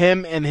help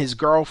him and his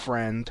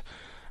girlfriend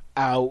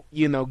out,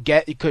 you know,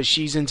 because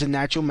she's into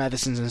natural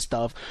medicines and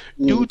stuff.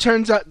 Dude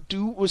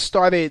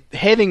started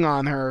hitting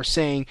on her,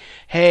 saying,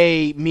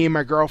 hey, me and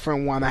my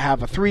girlfriend want to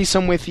have a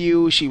threesome with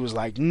you. She was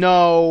like,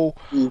 no.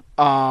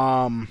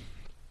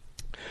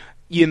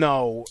 You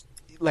know,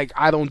 like,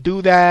 I don't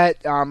do that.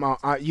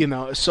 You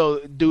know, so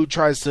dude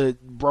tries to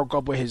broke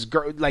up with his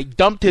girl, like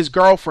dumped his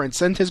girlfriend,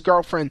 sent his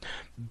girlfriend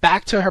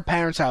back to her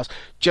parents' house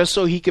just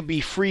so he could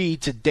be free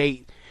to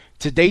date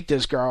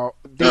this girl,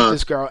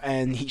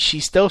 and she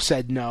still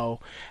said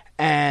no.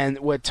 And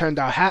what turned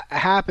out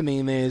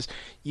happening is,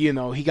 you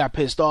know, he got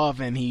pissed off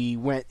and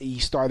he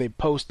started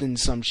posting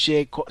some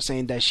shit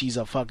saying that she's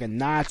a fucking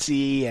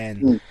Nazi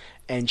and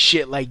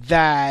shit like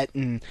that,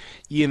 and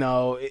you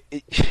know,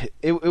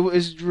 it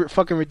was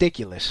fucking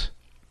ridiculous.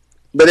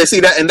 But they see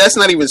that, and that's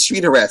not even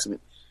street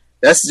harassment.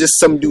 That's just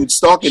some dude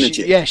stalking a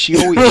chick. Yeah, she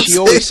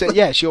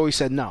always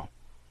said no.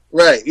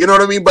 Right, you know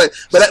what I mean? But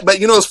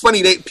you know, it's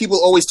funny. People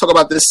always talk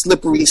about this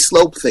slippery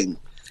slope thing.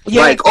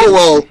 Yeah, like, oh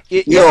well,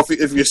 you know,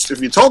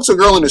 if you talk to a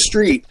girl in the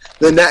street,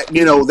 then that,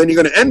 you know, then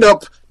you're gonna end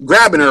up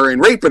grabbing her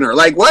and raping her.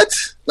 Like what?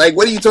 Like,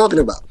 what are you talking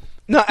about?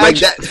 No,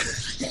 like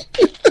actually,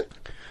 that.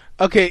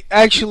 Okay,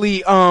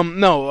 actually,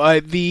 no,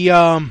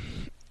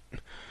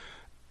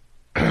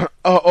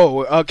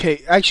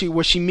 okay. Actually,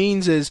 what she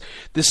means is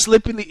the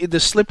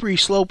slippery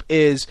slope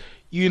is,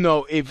 you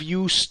know, if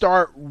you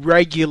start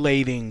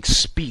regulating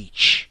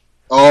speech.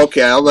 Oh,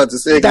 okay, I was about to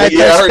say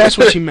that's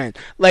what she meant.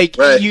 Like,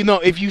 right. You know,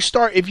 if you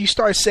start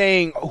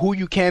saying who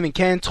you can and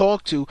can't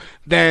talk to,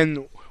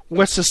 then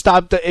what's to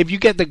stop if you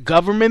get the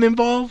government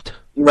involved?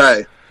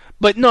 Right.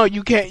 But no,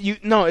 you can't.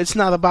 It's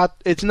not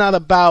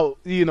about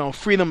you know,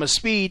 freedom of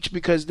speech,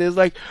 because there's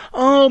like,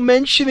 oh,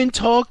 men shouldn't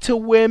talk to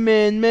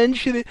women. Men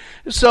shouldn't.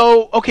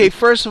 So okay,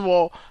 first of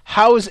all,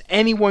 how is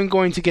anyone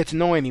going to get to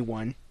know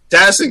anyone?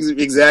 That's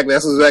exactly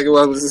what I was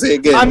going to say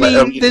again. I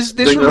mean,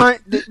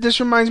 this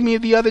reminds me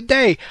of the other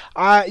day.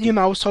 I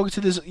was talking to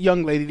this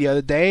young lady the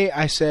other day.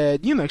 I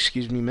said, you know,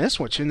 excuse me, miss,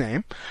 what's your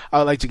name? I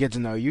would like to get to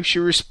know you. She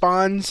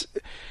responds,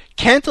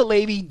 can't a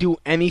lady do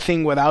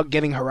anything without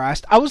getting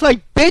harassed? I was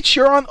like, bitch,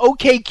 you're on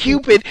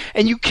OkCupid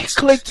and you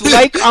clicked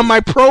like on my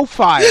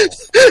profile.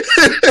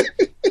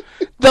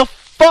 The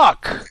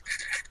fuck?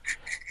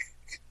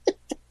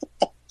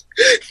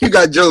 You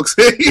got jokes.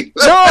 No,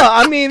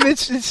 I mean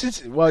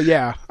it's well,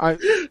 yeah, I'm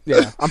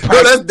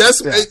proud.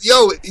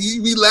 Yo,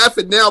 you be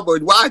laughing now,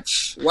 but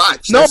watch.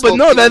 No, but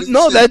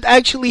that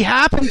actually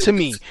happened to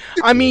me.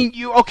 I mean,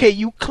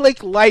 you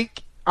click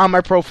like on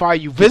my profile,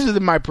 you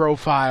visited my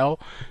profile.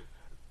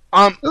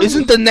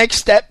 Isn't the next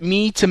step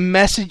me to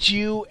message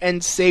you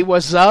and say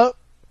what's up?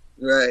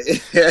 Right.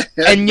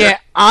 And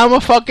yet I'm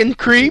a fucking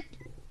creep.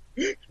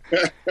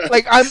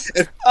 Like I'm.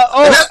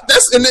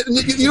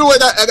 You know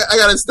what? I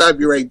gotta stop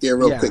you right there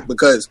real quick,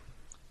 because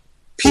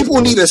people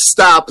need to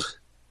stop.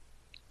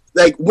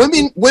 Like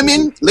women,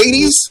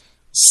 ladies,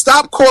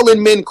 stop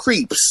calling men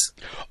creeps.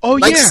 Oh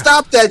like, yeah.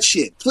 Stop that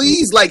shit,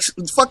 please. Like,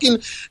 fucking.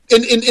 And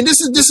this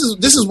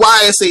is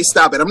why I say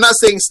stop it. I'm not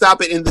saying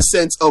stop it in the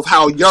sense of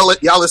how y'all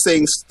are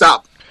saying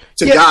stop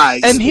to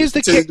guys. And here's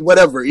the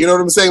whatever. You know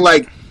what I'm saying?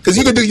 Like, because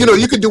you can do,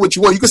 you can do what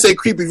you want. You can say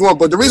creep if you want.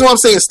 But the reason why I'm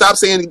saying stop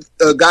saying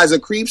guys are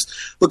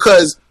creeps,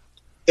 because,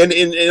 and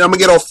I'm gonna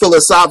get all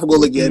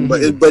philosophical again.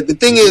 But the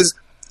thing is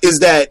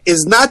that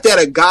it's not that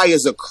a guy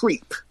is a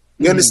creep.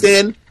 You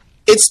understand?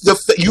 It's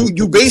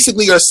you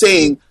basically are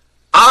saying,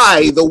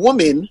 I, the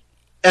woman,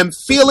 am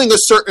feeling a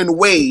certain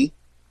way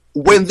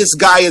when this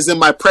guy is in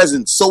my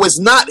presence. So it's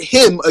not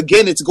him.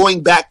 Again, it's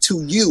going back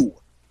to you.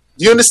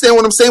 Do you understand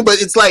what I'm saying?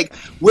 But it's like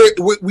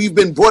we've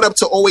been brought up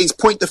to always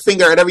point the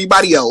finger at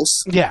everybody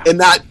else, and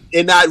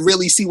not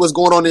really see what's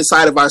going on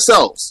inside of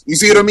ourselves. You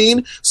see what I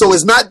mean? So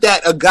it's not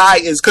that a guy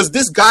is, because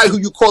this guy who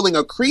you calling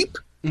a creep,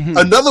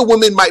 another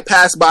woman might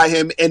pass by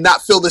him and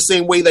not feel the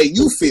same way that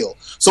you feel.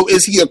 So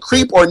is he a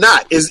creep or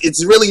not?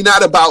 It's really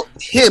not about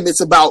him.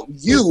 It's about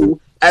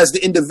you as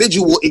the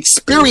individual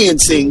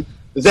experiencing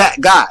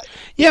that guy.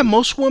 Yeah,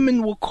 most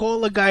women will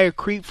call a guy a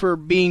creep for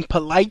being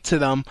polite to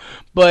them,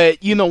 but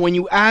when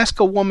you ask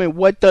a woman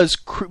what does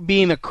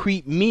being a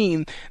creep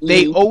mean,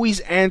 they always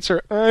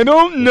answer, I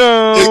don't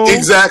know.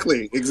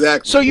 Exactly.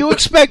 So you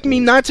expect me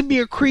not to be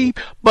a creep,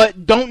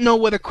 but don't know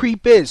what a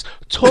creep is.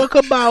 Talk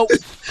about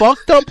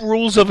fucked up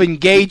rules of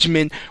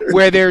engagement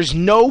where there's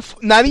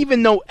not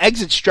even no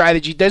exit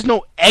strategy. There's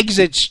no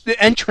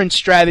entrance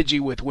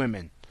strategy with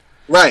women.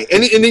 Right,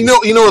 and you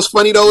know what's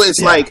funny though?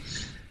 It's like,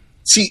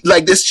 see,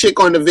 like this chick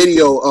on the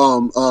video,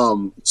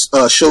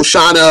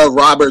 Shoshana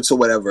Roberts or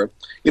whatever.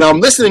 I'm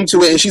listening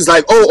to it, and she's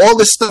like, "Oh, all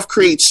this stuff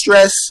creates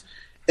stress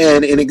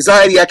and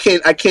anxiety. I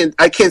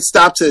can't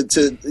stop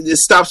it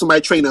stops my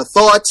train of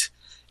thought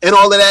and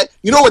all of that."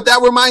 You know what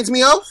that reminds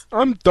me of?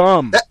 I'm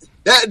dumb.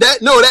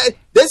 That's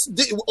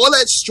all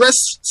that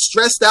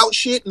stressed out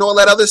shit and all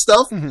that other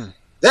stuff.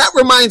 That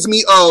reminds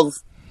me of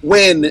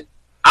when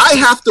I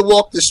have to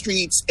walk the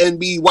streets and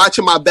be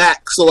watching my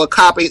back so a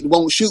cop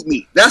won't shoot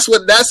me. That's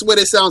what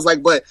it sounds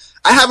like. But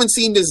I haven't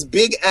seen this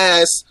big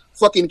ass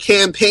fucking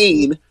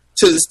campaign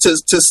to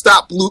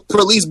stop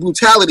police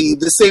brutality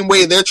the same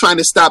way they're trying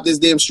to stop this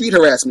damn street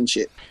harassment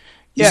shit.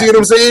 You see what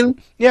I'm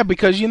saying? Yeah,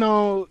 because because you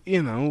know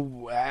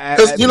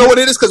what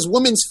it is. Because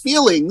women's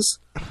feelings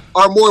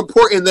are more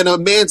important than a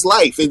man's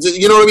life.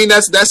 You know what I mean?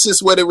 That's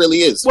just what it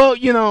really is. Well,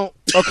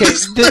 okay.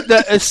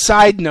 A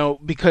side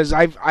note, because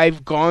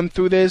I've gone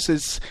through this,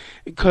 is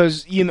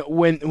because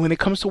when it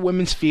comes to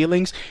women's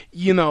feelings,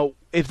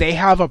 if they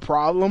have a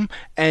problem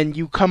and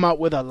you come out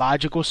with a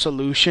logical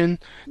solution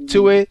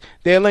to it,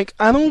 they're like,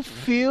 I don't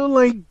feel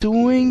like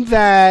doing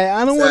that.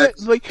 I don't want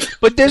to,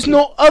 but there's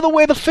no other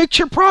way to fix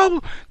your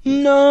problem.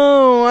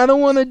 No, I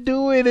don't want to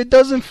do it. It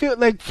doesn't feel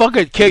like, fuck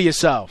it, kill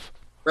yourself.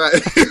 Right.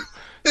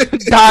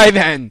 Die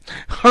then.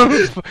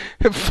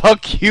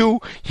 Fuck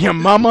you, your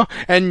mama,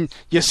 and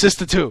your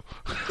sister too.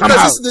 I'm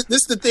out. This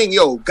is the thing,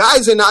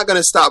 guys are not going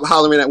to stop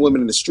hollering at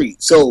women in the street.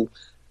 So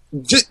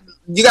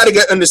you got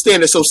to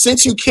understand it. So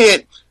since you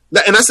can't,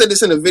 and I said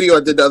this in a video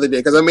I did the other day,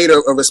 because I made a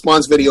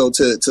response video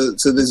to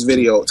this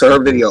video, to her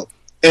video,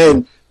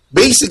 and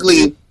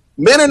basically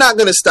men are not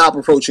going to stop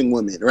approaching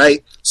women,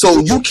 right? So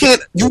you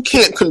can't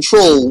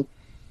control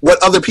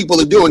what other people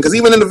are doing, because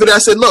even in the video I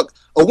said, look,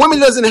 a woman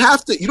doesn't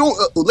have to,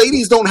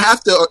 ladies don't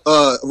have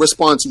to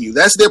respond to you.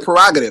 That's their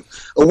prerogative.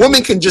 A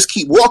woman can just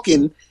keep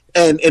walking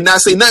and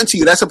not say nothing to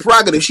you. That's a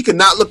prerogative. She could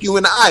not look you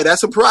in the eye.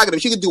 That's a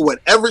prerogative. She could do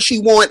whatever she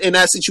want in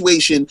that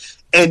situation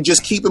and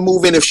just keep it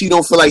moving if she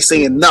don't feel like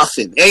saying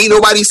nothing. Ain't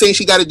nobody saying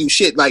she got to do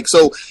shit. Like,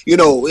 so,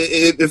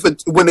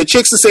 when the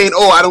chicks are saying,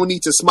 oh, I don't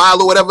need to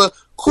smile or whatever,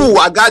 cool,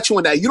 I got you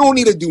on that. You don't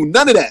need to do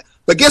none of that.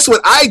 But guess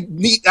what I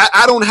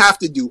don't have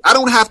to do? I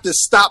don't have to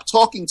stop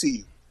talking to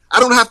you. I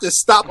don't have to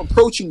stop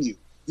approaching you.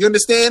 You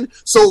understand?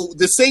 So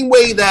the same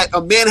way that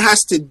a man has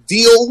to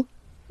deal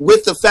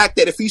with the fact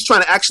that if he's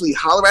trying to actually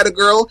holler at a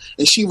girl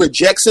and she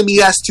rejects him, he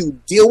has to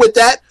deal with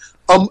that.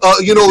 A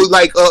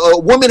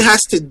woman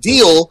has to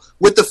deal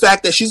with the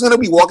fact that she's going to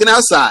be walking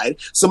outside.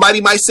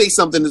 Somebody might say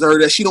something to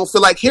her that she don't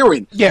feel like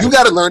hearing. Yeah. You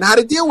got to learn how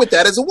to deal with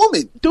that as a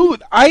woman.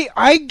 Dude,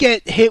 I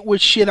get hit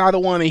with shit I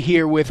don't want to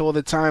hear with all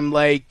the time.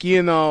 Like,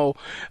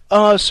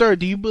 sir,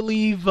 do you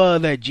believe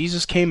that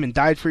Jesus came and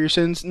died for your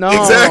sins? No.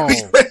 Exactly.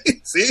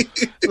 See?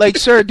 Like,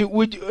 sir,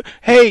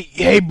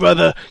 hey,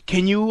 brother,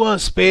 can you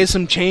spare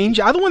some change?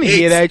 I don't want to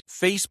hear that.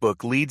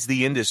 Facebook leads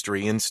the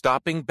industry in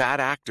stopping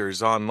bad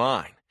actors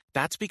online.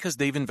 That's because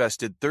they've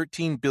invested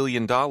 $13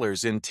 billion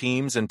in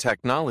teams and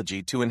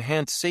technology to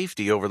enhance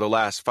safety over the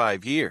last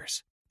 5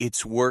 years.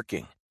 It's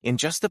working. In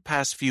just the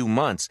past few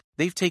months,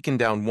 they've taken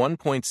down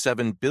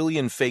 1.7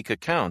 billion fake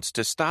accounts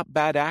to stop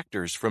bad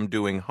actors from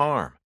doing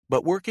harm.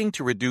 But working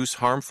to reduce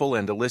harmful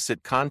and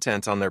illicit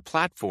content on their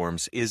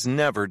platforms is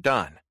never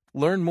done.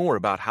 Learn more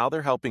about how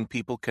they're helping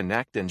people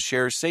connect and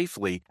share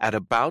safely at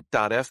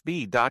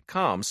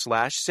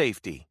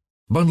about.fb.com/safety.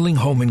 Bundling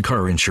home and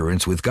car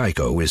insurance with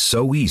Geico is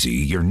so easy,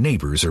 your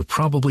neighbors are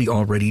probably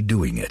already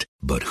doing it.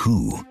 But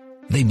who?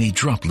 They may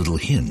drop little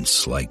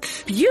hints like,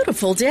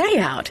 beautiful day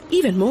out.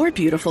 Even more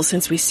beautiful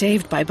since we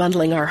saved by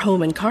bundling our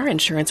home and car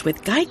insurance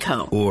with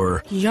Geico.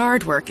 or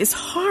Yard work is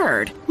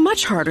hard.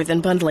 Much harder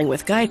than bundling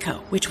with Geico,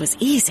 which was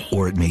easy.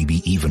 or it may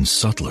be even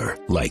subtler,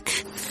 like,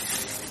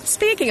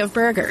 Speaking of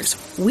burgers,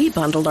 we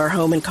bundled our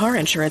home and car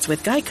insurance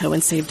with Geico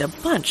and saved a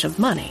bunch of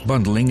money.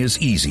 bundling is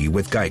easy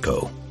with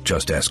Geico.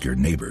 Just ask your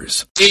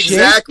neighbors.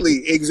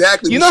 Exactly.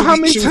 You know how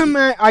many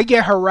times I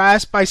get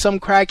harassed by some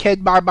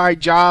crackhead by my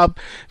job?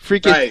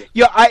 Freaking, Right.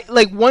 yo, I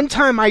like one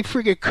time I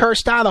freaking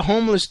cursed out a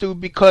homeless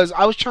dude because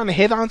I was trying to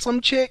hit on some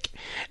chick,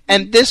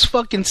 and this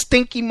fucking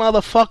stinky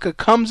motherfucker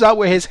comes out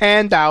with his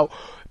hand out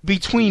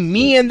between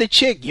me and the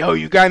chick. Yo,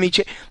 you got any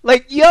chick?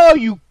 Like, yo,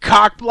 you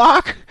cock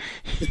block.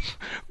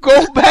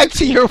 Go back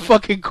to your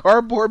fucking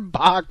cardboard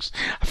box.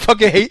 I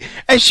fucking hate.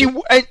 And she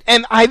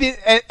and I did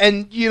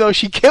and you know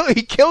he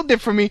killed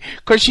it for me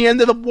because she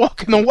ended up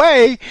walking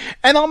away.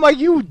 And I'm like,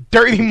 you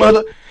dirty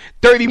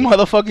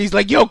motherfucker. He's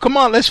like, yo, come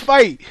on, let's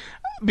fight.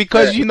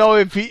 Because you know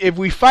if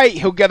we fight,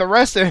 he'll get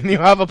arrested and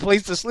he'll have a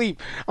place to sleep.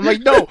 I'm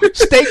like, no,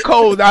 stay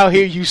cold out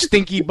here, you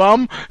stinky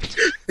bum.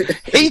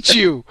 Hate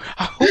you.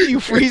 I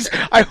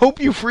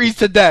hope you freeze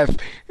to death.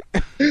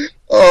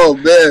 Oh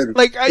man!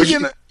 Like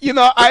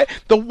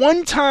the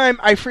one time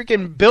I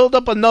freaking build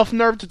up enough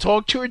nerve to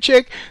talk to a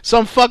chick,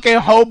 some fucking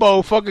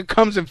hobo fucking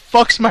comes and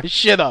fucks my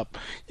shit up.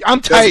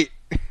 I'm tight.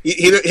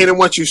 He didn't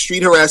want you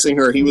street harassing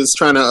her. He was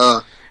trying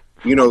to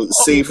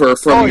save her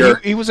from your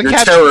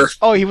terror.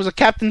 Oh, he was a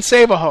Captain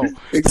Save-A-Ho.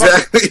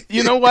 Exactly.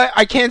 You know what?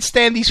 I can't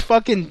stand these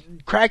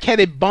fucking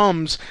crackheaded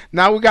bums.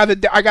 Now I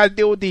gotta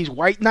deal with these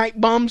white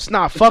knight bums.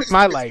 Nah, fuck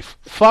my life.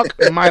 Fuck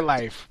my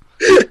life.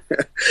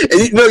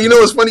 And you know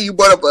what's funny? You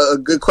brought up a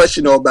good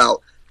question though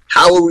about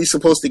how are we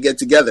supposed to get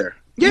together?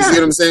 You see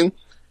what I'm saying?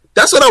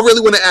 That's what I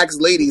really want to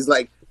ask ladies.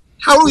 Like,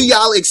 how do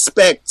y'all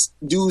expect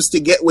dudes to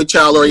get with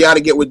y'all or y'all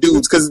to get with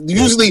dudes? Because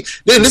usually,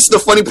 then this is the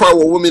funny part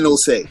what women will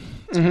say.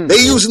 Mm-hmm. They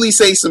usually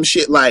say some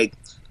shit like,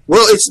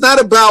 well, it's not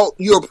about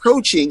you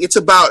approaching, it's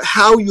about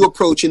how you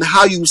approach and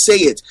how you say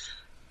it.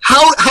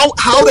 How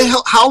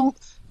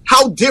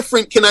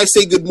different can I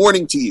say good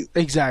morning to you?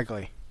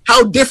 Exactly.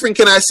 How different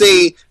can I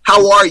say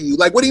how are you?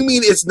 Like, what do you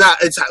mean it's not?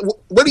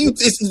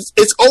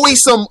 It's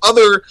always some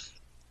other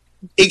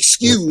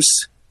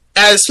excuse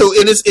as to,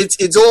 and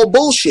it's all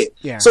bullshit.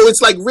 Yeah. So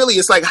it's like, really,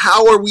 it's like,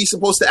 how are we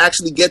supposed to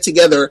actually get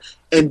together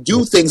and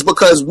do things?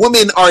 Because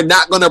women are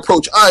not going to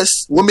approach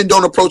us. Women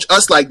don't approach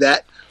us like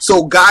that.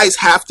 So guys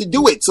have to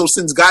do it. So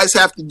since guys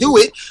have to do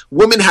it,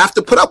 women have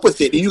to put up with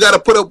it. And you got to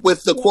put up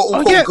with the quote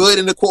unquote good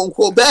and the quote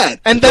unquote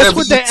bad. And that's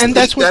what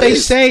they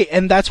say,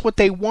 and that's what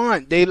they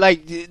want. They're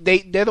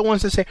the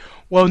ones that say,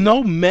 well,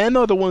 no, men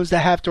are the ones that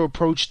have to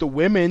approach the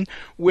women.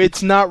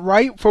 It's not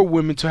right for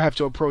women to have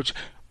to approach.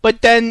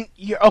 But then,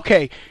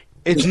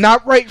 it's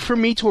not right for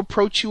me to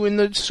approach you in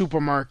the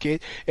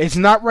supermarket. It's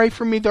not right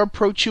for me to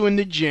approach you in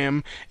the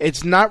gym.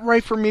 It's not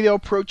right for me to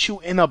approach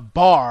you in a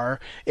bar.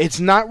 It's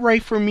not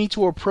right for me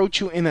to approach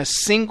you in a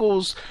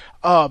singles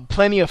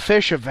Plenty of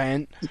Fish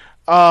event.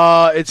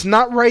 It's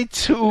not right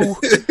to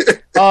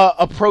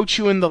approach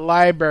you in the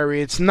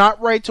library. It's not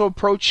right to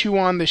approach you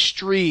on the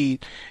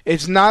street.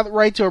 It's not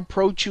right to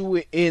approach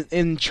you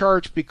in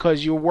church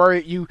because you're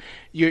worried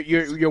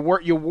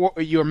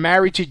you're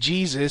married to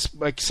Jesus,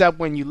 except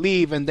when you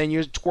leave and then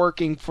you're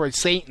twerking for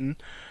Satan.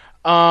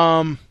 You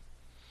know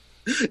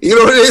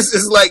what it is?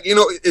 It's like,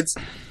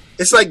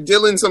 it's like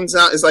Dylan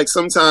sometimes. It's like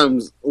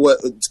sometimes what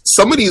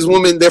some of these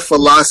women, their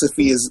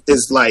philosophy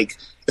is like,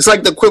 it's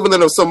like the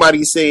equivalent of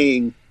somebody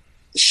saying,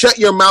 shut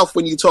your mouth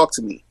when you talk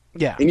to me.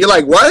 Yeah. And you're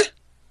like, what?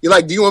 You're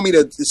like, do you want me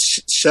to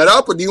shut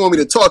up or do you want me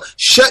to talk?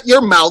 Shut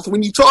your mouth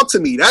when you talk to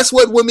me. That's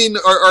what women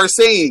are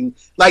saying.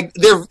 Like,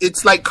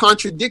 it's like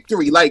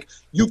contradictory. Like,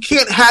 you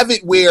can't have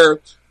it where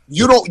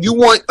you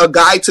want a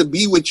guy to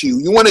be with you.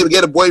 You want to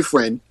get a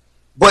boyfriend,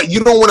 but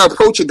you don't want to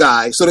approach a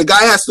guy. So the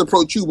guy has to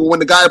approach you. But when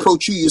the guy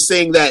approaches you, you're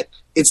saying that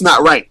it's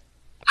not right.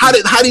 How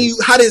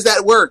does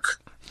that work?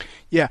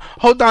 Yeah,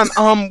 hold on.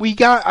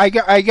 I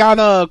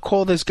gotta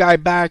call this guy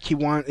back.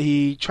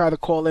 He tried to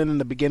call in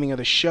the beginning of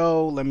the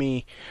show. Let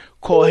me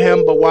call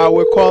him. But while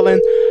we're calling,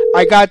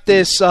 I got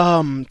this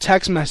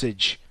text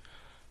message.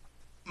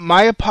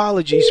 My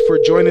apologies for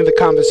joining the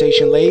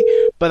conversation late,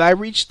 but I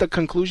reached the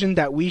conclusion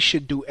that we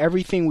should do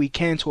everything we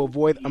can to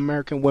avoid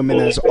American women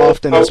as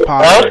often as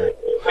possible.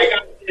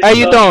 How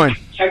you doing?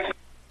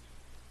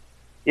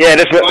 Yeah,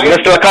 this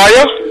Mr.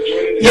 Lacayo?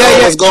 Yeah.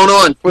 What's going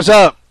on? What's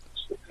up?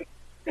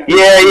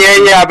 Yeah.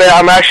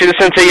 I'm actually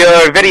listening to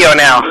your video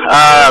now.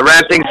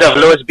 Rantings of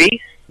Louis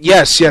B.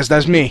 Yes,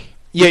 that's me.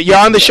 Yeah, you're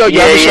on the show.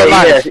 You're on the show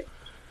live.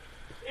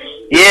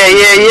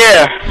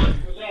 Yeah.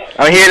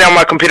 I'm hearing it on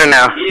my computer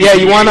now. Yeah,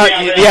 you wanna?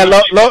 Yeah,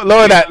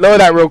 lower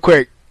that real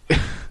quick. Yes.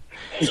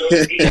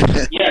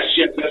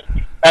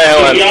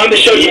 Alright, you're on the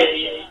show.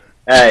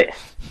 Alright.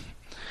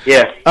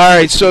 Yeah. All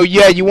right. So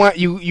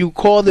you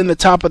called in the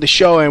top of the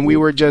show and we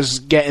were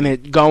just getting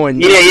it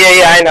going. Yeah.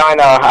 I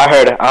know. I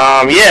heard it.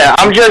 Yeah.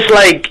 I'm just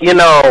like,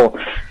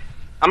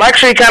 I'm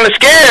actually kind of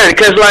scared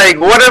because, like,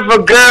 what if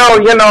a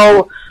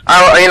girl,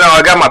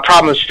 I got my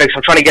problems fixed.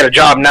 I'm trying to get a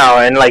job now,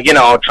 and like,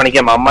 trying to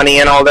get my money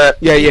and all that.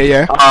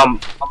 Yeah.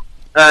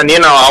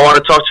 And I want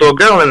to talk to a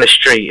girl in the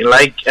street,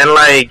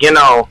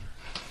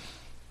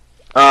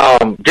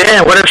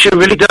 damn, what if she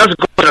really does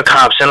go to the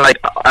cops? And like,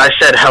 I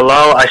said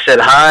hello, I said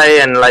hi,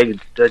 and like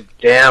the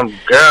damn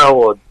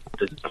girl.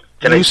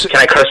 Can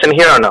I curse in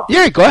here or no?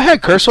 Yeah, go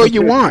ahead, curse all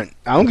you want.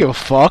 I don't give a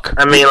fuck.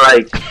 I mean,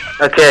 like,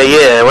 okay,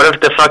 yeah. What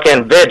if the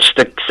fucking bitch,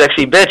 the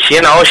sexy bitch, she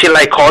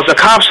like calls the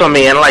cops on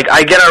me, and like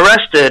I get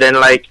arrested, and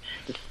like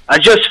I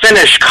just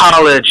finished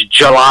college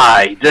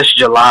this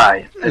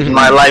July. Is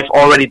my life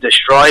already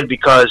destroyed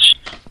because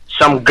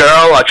some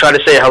girl I try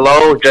to say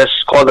hello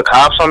just called the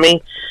cops on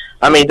me?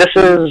 I mean, this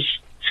is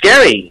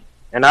scary,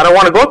 and I don't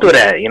want to go through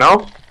that,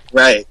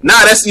 Right.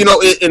 Nah, that's,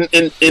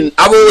 and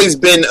I've always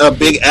been a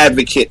big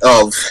advocate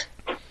of,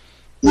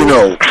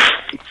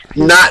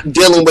 not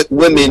dealing with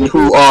women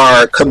who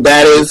are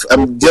combative.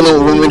 I'm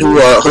dealing with women who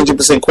are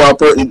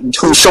 100%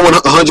 who's showing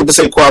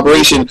 100%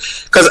 cooperation.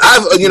 Because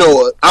I've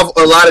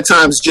a lot of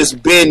times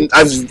just been,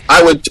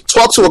 I would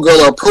talk to a girl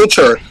or approach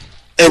her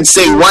and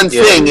say one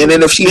thing, and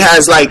then if she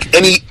has like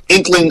any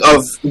inkling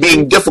of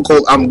being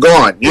difficult, I'm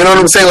gone. You know what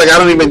I'm saying? Like, I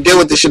don't even deal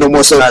with this shit no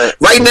more. So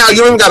right now, you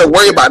don't even got to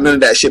worry about none of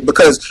that shit,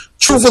 because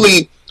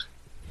truthfully,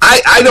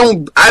 I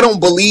don't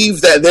believe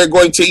that they're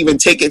going to even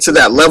take it to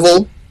that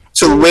level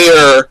to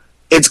where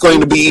it's going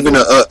to be even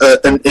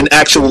an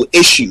actual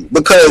issue,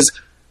 because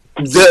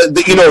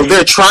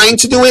they're trying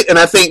to do it, and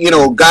I think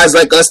guys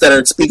like us that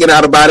are speaking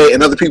out about it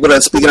and other people that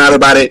are speaking out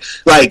about it,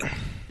 like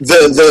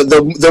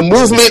the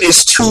movement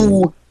is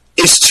too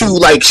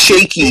like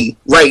shaky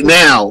right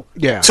now,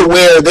 to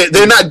where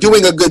they're not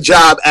doing a good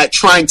job at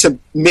trying to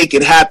make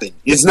it happen.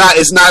 It's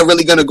not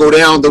really going to go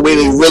down the way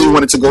they really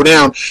want it to go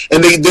down,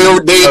 and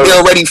they're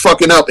already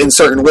fucking up in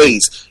certain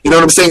ways. You know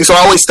what I'm saying? So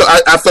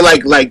I feel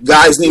like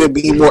guys need to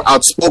be more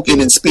outspoken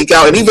and speak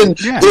out, and even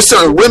there's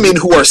certain women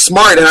who are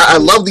smart, and I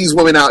love these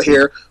women out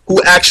here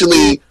who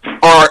actually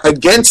are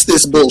against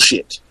this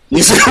bullshit.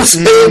 You see what I'm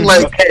saying?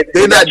 Like,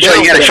 they're not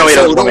down for that,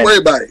 so don't worry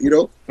about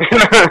it.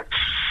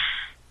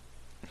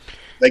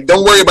 Like,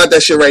 don't worry about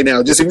that shit right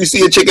now. Just if you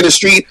see a chick in the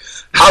street,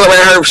 holler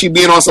at her if she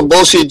being on some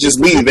bullshit, just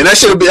leave. And that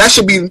should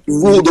be the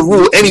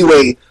rule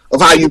anyway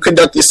of how you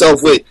conduct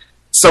yourself with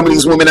some of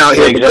these women out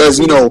here. Because,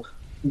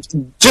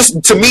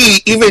 just to me,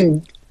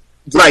 even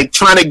like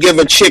trying to give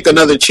a chick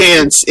another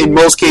chance in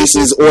most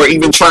cases, or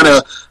even trying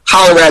to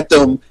holler at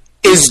them,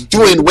 is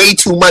doing way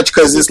too much,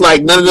 because it's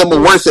like none of them are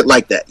worth it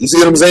like that. You see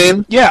what I'm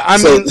saying? Yeah, I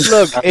mean,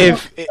 look,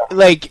 if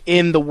like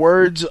in the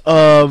words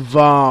of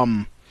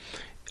Tom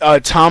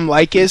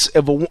Likas,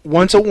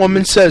 once a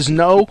woman says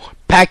no,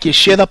 pack your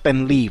shit up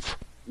and leave.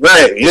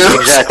 Right,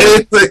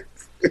 exactly.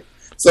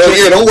 So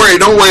yeah, don't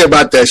worry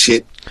about that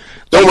shit.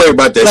 Don't worry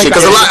about that shit,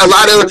 because a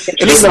lot of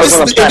and this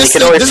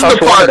is the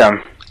part.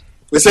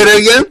 Let's say that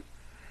again.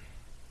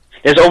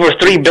 There's over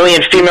 3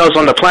 billion females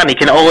on the planet. You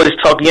can always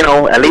talk,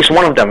 at least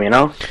one of them,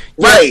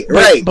 Right.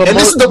 But and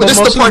this is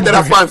the part that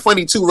I find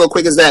funny too, real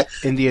quick, is that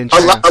a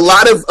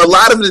lot of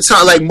the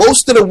time, like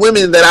most of the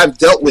women that I've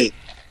dealt with,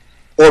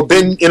 or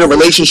been in a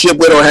relationship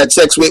with, or had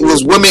sex with, were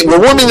women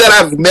that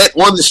I've met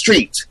on the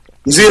street.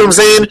 You see what I'm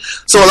saying?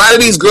 So a lot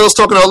of these girls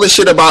talking all this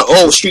shit about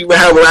street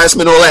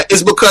harassment, all that,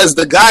 is because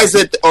the guys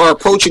that are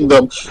approaching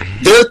them,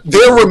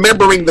 they're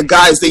remembering the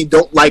guys they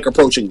don't like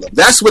approaching them.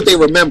 That's what they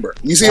remember.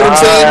 You see what I'm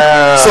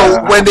saying?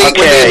 So when they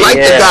like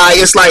the guy,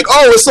 it's like,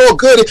 it's all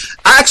good.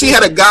 I actually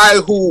had a guy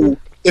who,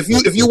 if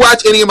you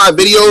watch any of my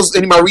videos,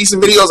 any of my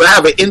recent videos, I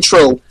have an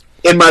intro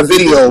in my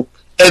video.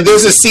 And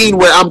there's a scene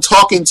where I'm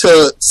talking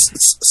to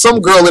some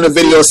girl in a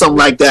video or something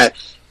like that,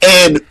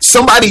 and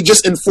somebody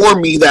just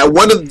informed me that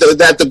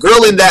that the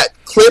girl in that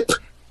clip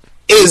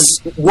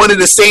is one of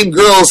the same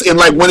girls in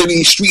like one of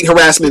these street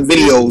harassment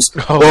videos,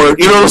 or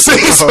you know what I'm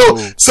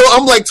saying. So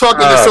I'm like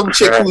talking to some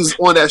chick who's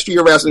on that street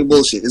harassment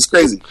bullshit. It's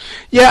crazy.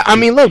 Yeah, I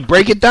mean, look,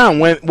 break it down.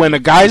 When a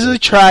guy's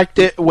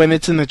attracted, when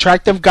it's an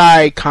attractive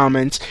guy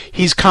comments,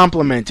 he's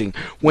complimenting.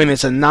 When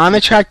it's a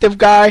non-attractive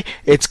guy,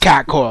 it's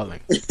catcalling.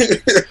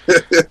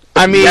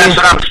 I mean, that's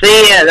what I'm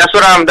saying. That's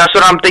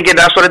what I'm thinking.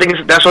 That's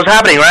what's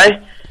happening,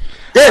 right?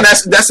 Yeah, and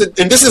that's it.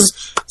 And this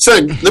is,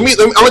 son. Let me.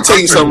 I'm gonna tell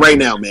you something right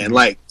now, man.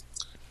 Like,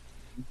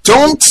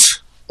 don't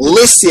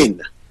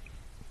listen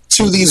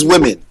to these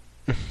women.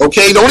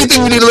 Okay, the only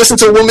thing you need to listen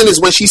to a woman is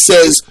when she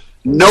says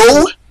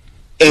no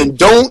and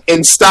don't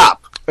and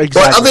stop.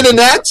 Exactly. But other than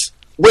that,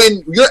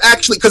 when you're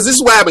actually, because this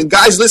is what happened,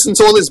 guys listen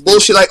to all this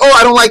bullshit like,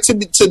 I don't like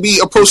to be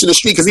approaching the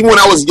street, because even when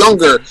I was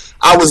younger,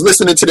 I was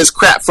listening to this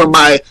crap from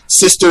my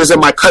sisters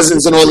and my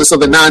cousins and all this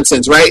other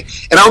nonsense, right?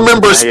 And I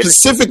remember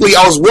specifically,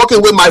 I was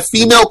walking with my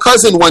female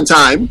cousin one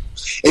time,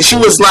 and she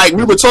was like,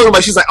 we were talking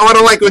about, she's like, I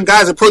don't like when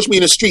guys approach me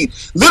in the street.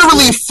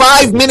 Literally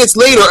 5 minutes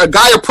later, a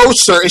guy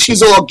approached her, and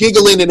she's all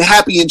giggling and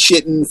happy and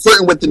shit and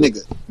flirting with the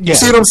nigga. Yeah. You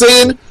see what I'm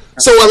saying?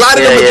 So a lot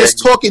of them are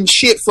just talking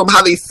shit from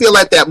how they feel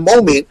at that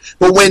moment.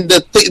 But when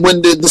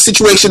the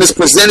situation is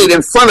presented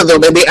in front of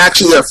them and they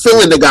actually are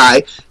feeling the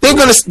guy,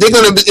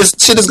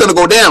 shit is gonna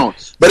go down.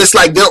 But it's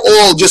like they're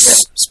all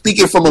just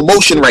speaking from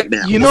emotion right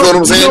now. You know what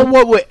I'm saying? You know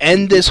what would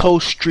end this whole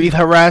street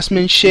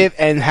harassment shit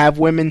and have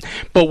women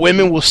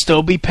will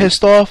still be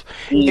pissed off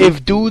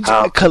if dudes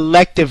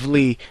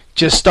collectively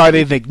just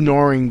started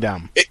ignoring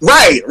them.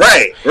 Right.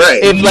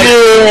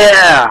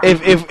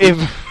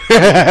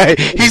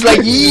 If he's like,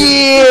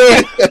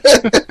 yeah.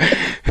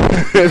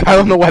 I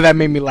don't know why that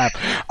made me laugh.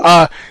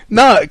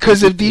 No,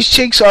 because if these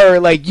chicks are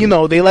like,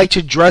 they like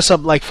to dress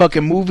up like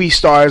fucking movie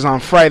stars on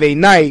Friday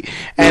night,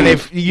 and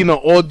if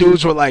all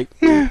dudes were like,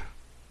 like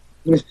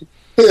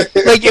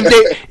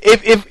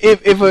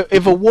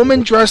if a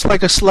woman dressed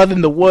like a slut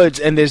in the woods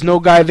and there's no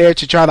guy there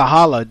to try to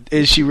holler,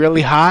 is she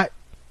really hot?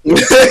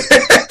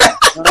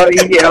 Oh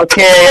yeah,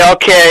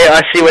 okay.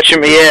 I see what you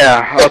mean.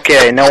 Yeah,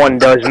 okay. No one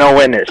does. No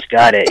witness.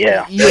 Got it.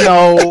 Yeah.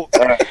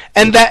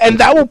 And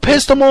that will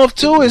piss them off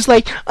too. It's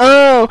like,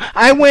 oh,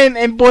 I went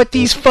and bought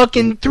these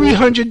fucking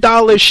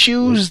 $300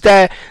 shoes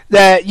that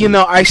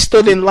I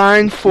stood in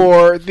line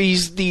for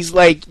these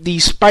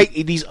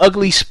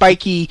ugly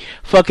spiky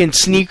fucking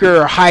sneaker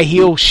or high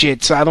heel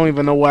shits. I don't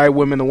even know why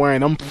women are wearing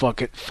them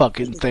fucking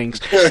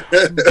things.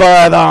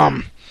 But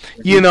I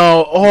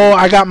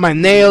got my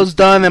nails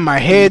done and my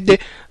hair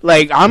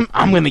like I'm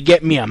gonna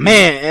get me a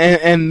man,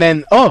 and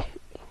then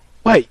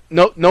wait,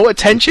 no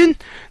attention,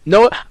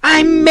 no,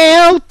 I'm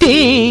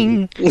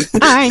melting,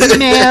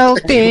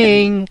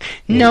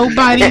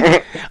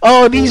 nobody,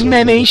 these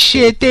men ain't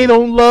shit, they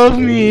don't love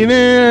me,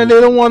 they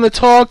don't want to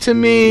talk to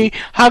me,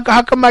 how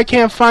come I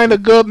can't find a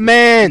good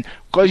man?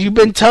 Because you've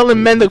been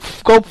telling men to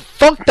go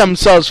fuck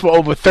themselves for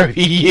over 30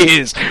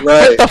 years.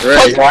 Right,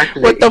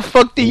 what the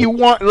fuck do you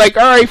want? Like,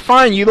 all right,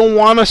 fine, you don't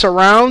want us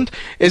around.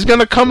 It's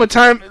gonna come a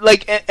time,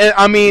 like,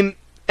 I mean,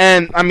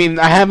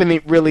 I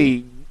haven't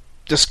really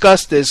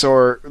discussed this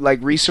or like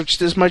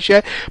researched this much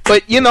yet.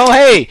 But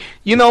hey,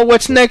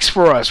 what's next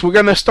for us? We're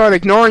gonna start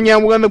ignoring you.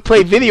 And we're gonna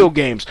play video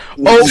games.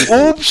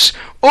 Oh, oops!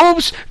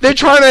 They're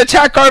trying to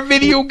attack our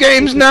video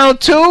games now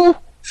too.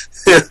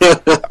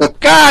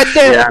 God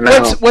damn!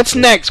 What's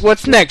next? I'm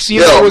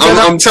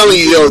telling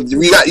you,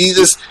 you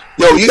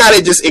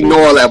gotta just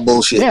ignore all that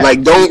bullshit. Yeah.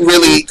 Like, don't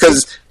really,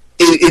 because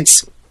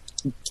this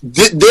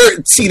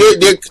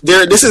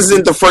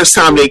isn't the first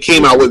time they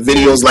came out with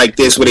videos like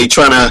this where they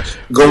trying to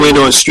go in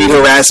on street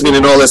harassment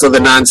and all this other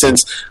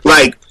nonsense.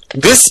 Like,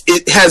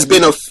 it has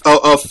been a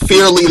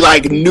fairly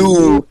like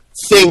new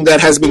thing that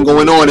has been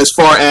going on as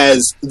far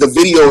as the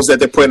videos that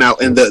they're putting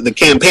out in the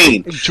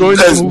campaign,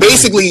 because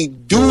basically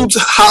dudes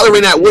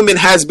hollering at women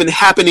has been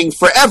happening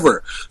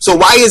forever. So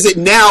why is it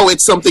now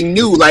it's something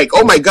new? Like,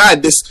 oh my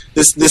god, this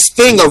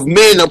thing of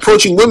men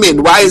approaching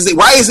women, why is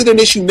it an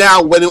issue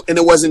now when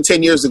it wasn't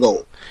 10 years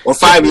ago or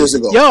 5 years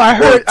ago? I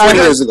heard 20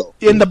 years ago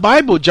in the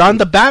Bible, John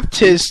the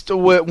Baptist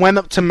went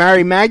up to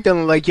Mary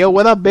Magdalene like, yo,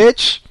 what up,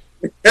 bitch?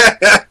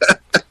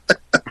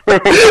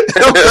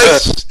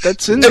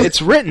 That's in there.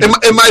 It's written.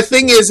 And my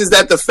thing is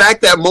that the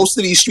fact that most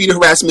of these street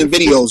harassment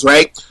videos,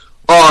 right,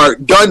 are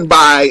done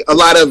by a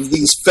lot of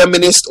these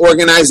feminist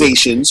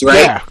organizations,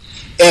 right? Yeah.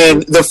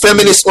 And the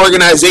feminist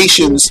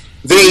organizations,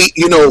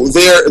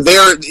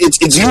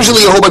 it's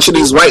usually a whole bunch of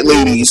these white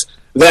ladies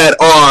that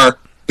are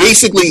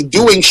basically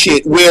doing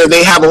shit where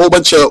they have a whole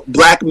bunch of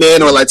black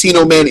men or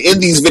Latino men in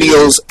these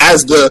videos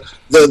as the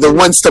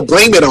ones to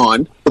blame it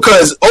on,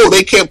 because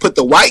they can't put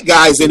the white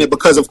guys in it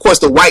because of course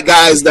the white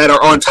guys that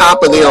are on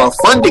top of there are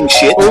funding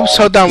shit. Oops,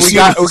 hold on,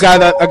 I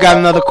got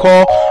another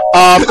call.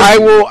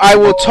 I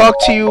will talk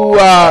to you.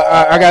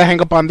 I gotta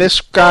hang up on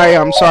this guy.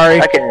 I'm sorry.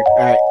 Okay. All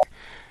right.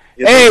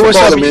 Hey, what's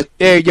up, man?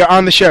 Yeah, you're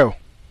on the show.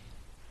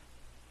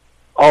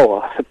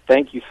 Oh,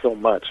 thank you so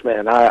much,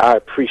 man. I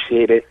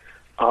appreciate it.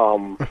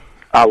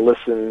 I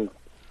listened.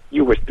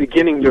 You were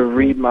beginning to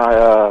read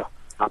my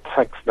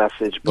text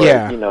message,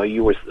 but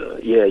you were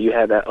you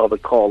had that other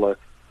caller.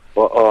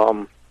 But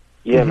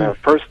man.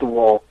 First of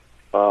all,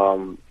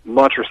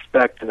 much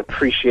respect and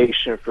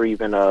appreciation for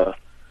even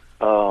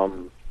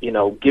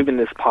giving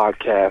this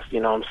podcast. You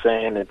know what I'm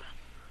saying? It's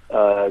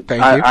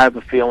I have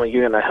a feeling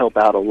you're going to help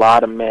out a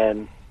lot of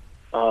men,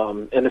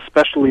 and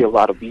especially a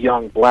lot of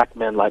young black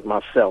men like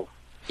myself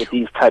with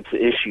these types of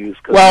issues.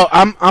 Well,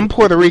 I'm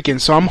Puerto Rican,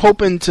 so I'm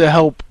hoping to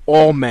help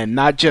all men,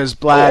 not just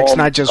blacks,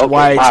 not just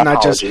whites,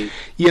 not just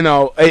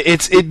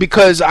it's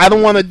because I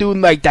don't want to do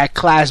like that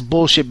class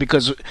bullshit,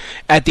 because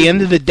at the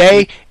end of the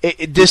day,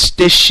 this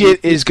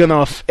shit is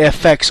gonna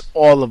affect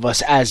all of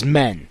us as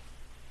men.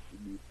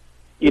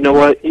 You know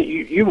what?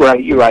 You're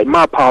right.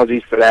 My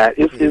apologies for that.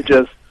 It's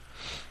just,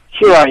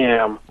 here I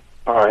am.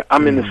 All right,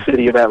 I'm in the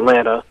city of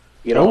Atlanta.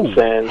 You know what I'm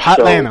saying? Hot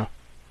Atlanta.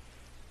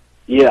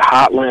 Yeah,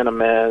 hot Atlanta,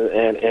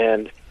 man,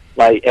 and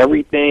like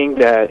everything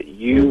that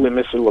you and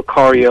Mr.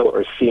 Lucario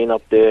are seeing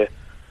up there,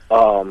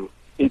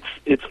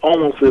 it's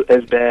almost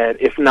as bad,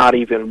 if not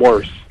even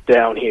worse,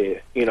 down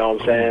here. You know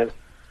what I'm saying?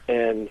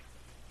 And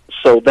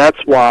so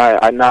that's why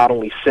I not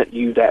only sent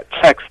you that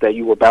text that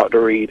you were about to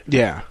read,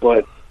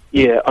 but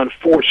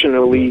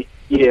unfortunately,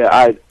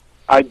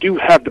 I do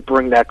have to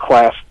bring that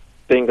class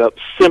thing up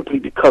simply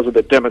because of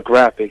the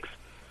demographics,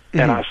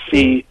 and I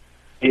see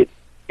it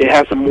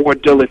has a more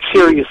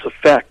deleterious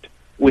effect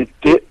with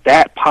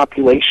that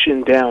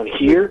population down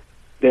here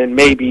than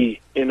maybe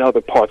in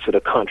other parts of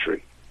the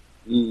country.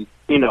 You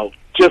know,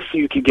 just so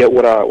you can get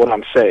what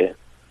I'm saying.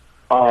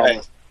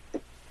 Right.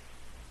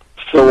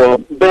 So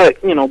back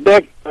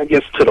I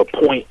guess to the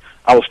point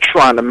I was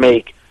trying to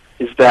make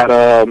is that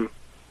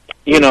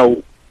you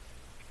know,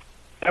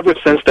 ever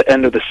since the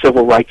end of the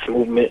civil rights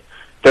movement,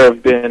 there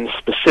have been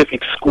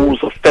specific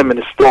schools of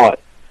feminist thought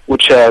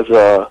which has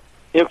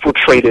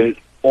infiltrated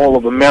all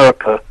of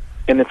America,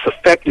 and it's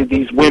affected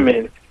these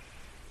women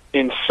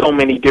in so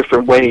many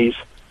different ways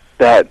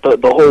that the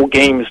whole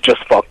game is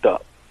just fucked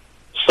up.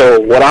 So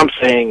what I'm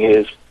saying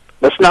is,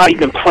 let's not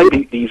even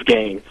play these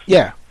games.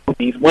 Yeah. With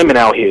these women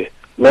out here.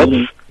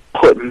 Let's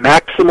put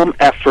maximum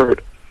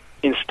effort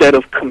instead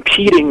of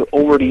competing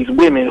over these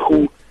women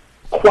who,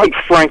 quite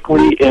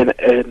frankly, and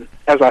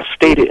as I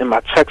stated in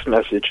my text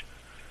message,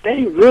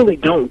 they really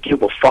don't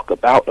give a fuck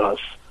about us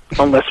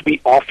unless we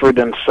offer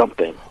them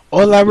something.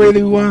 All I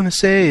really want to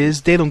say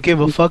is they don't give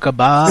a fuck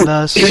about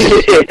us.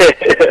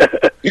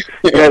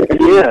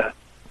 Yeah.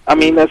 I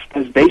mean, that's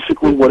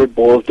basically what it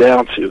boils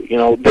down to. You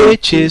know,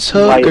 bitches,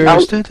 hookers.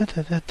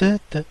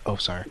 Oh,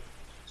 sorry.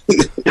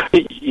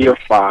 You're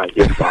fine.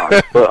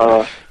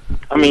 But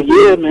I mean,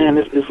 yeah, man,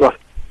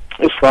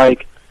 it's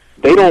like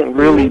they don't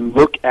really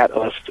look at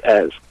us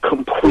as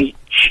complete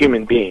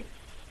human beings.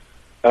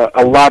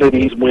 A lot of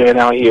these women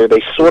out here,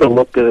 they sort of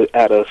look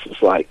at us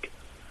as like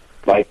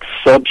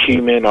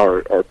subhuman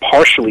or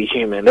partially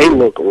human. They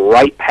look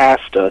right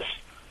past us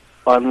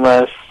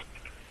unless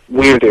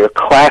we're their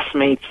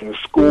classmates in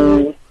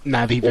school.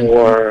 Not even.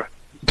 Or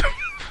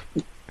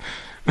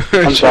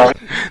I'm sorry.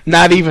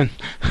 Not even.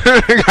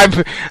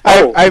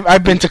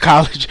 I've been to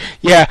college.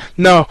 Yeah,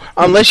 no.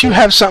 Unless you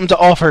have something to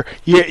offer,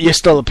 you're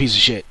still a piece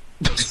of shit.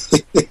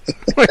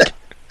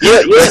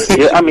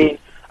 Yeah. I mean,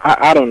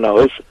 I don't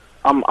know.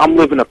 I'm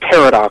living a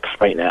paradox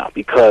right now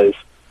because,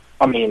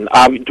 I mean,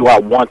 do I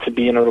want to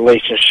be in a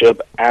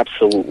relationship?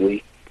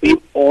 Absolutely.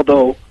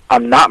 Although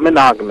I'm not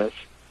monogamous,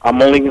 I'm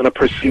only going to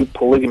pursue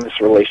polygamous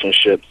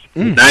relationships.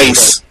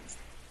 Nice.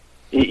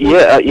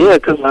 Yeah,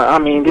 because I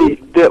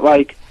mean, they're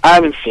like, I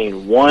haven't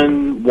seen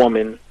one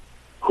woman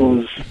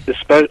who's,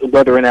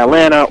 whether in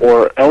Atlanta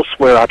or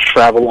elsewhere I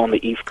travel on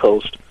the East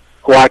Coast,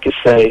 who I could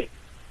say,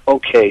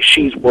 okay,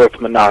 she's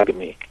worth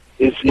monogamy.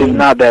 It's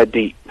not that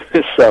deep.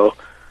 So,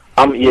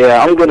 I'm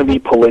going to be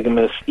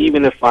polygamous,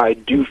 even if I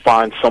do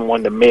find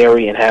someone to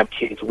marry and have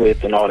kids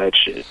with and all that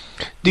shit.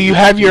 Do you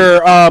have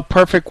your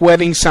perfect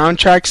wedding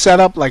soundtrack set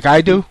up like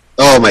I do?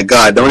 Oh my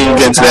God! Don't even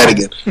get into that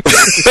again.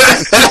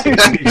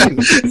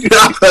 You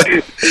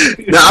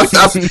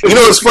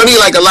know, it's funny.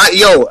 Like a lot.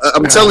 Yo,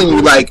 I'm telling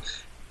you, like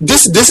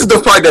this is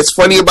the part that's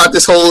funny about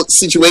this whole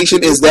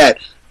situation is that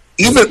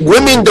even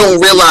women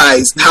don't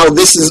realize how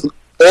this is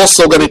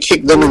also going to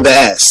kick them in the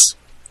ass.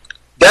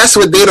 That's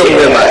what they don't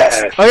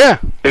realize. Oh yeah,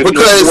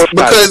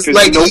 because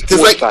like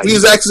we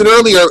was asking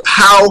earlier,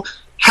 how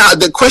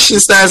the question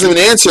hasn't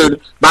been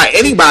answered by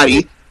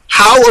anybody.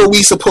 How are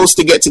we supposed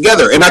to get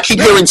together? And I keep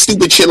hearing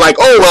stupid shit like,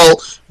 oh,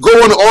 well, go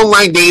on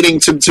online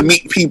dating to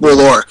meet people,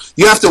 or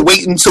you have to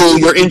wait until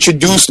you're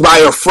introduced by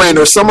a friend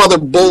or some other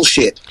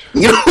bullshit.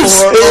 You know what I'm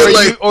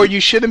saying? Or you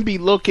shouldn't be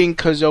looking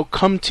because they'll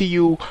come to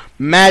you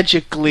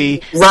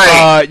magically.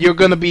 Right. You're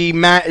going to be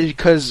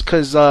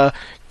because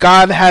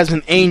God has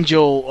an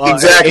angel.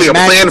 Exactly, a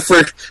plan for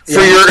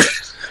your...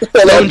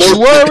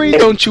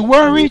 Don't you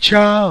worry,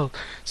 child.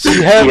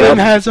 See, heaven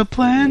has a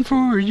plan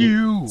for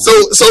you. So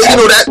you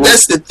know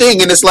that's the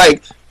thing, and it's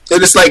like,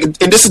 and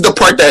this is the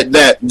part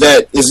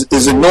that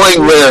is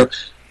annoying. Where,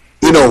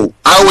 you know,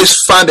 I always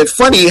find it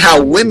funny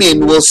how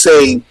women will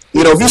say,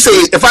 you know,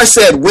 if I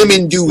said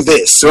women do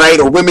this, right,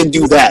 or women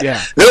do that,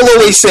 they'll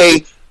always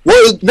say,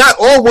 well, not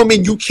all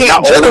women. You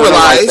can't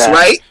generalize,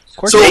 right?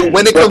 So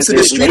when it comes to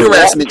the street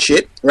harassment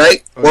shit,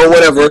 right, or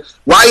whatever,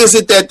 why is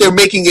it that they're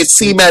making it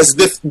seem as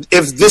if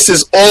this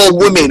is all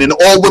women and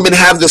all women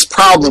have this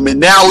problem, and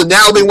now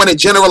they want to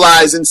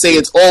generalize and say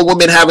it's all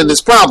women having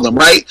this problem,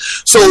 right?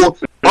 So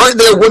aren't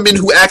there women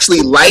who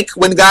actually like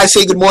when guys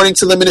say good morning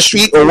to them in the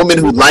street, or women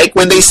who like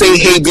when they say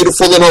hey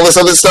beautiful and all this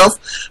other stuff?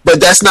 But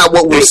that's not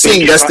what we're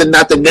seeing. That's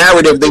not the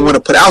narrative they want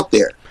to put out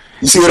there.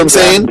 You see what I'm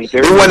saying?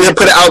 They want to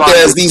put it out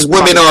there as these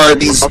women are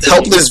these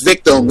helpless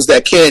victims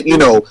that can't, you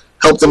know,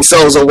 help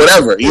themselves or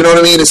whatever. You know what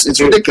I mean?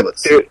 It's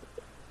ridiculous.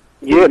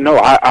 Yeah,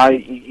 no,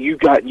 you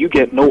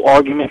get no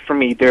argument from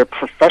me. They're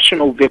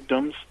professional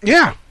victims.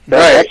 Yeah,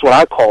 that's what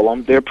I call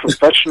them. They're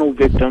professional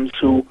victims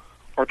who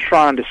are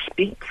trying to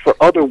speak for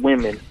other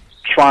women,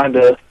 trying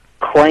to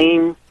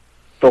claim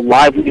the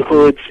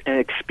livelihoods and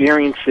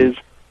experiences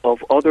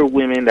of other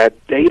women that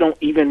they don't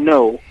even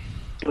know.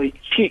 But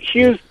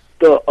here's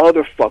the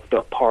other fucked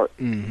up part.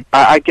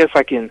 I guess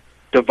I can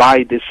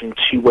divide this in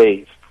two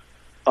ways.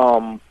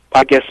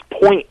 I guess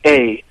point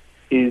A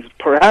is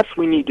perhaps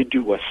we need to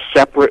do a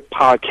separate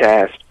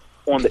podcast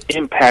on the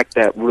impact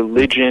that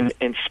religion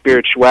and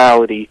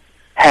spirituality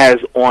has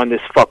on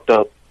this fucked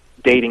up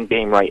dating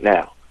game right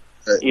now.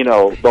 You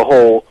know, the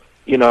whole,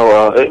 you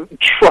know,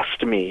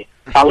 trust me,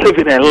 I live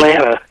in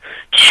Atlanta,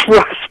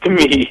 trust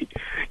me,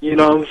 you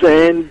know what I'm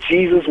saying?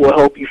 Jesus will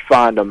help you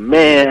find a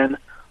man,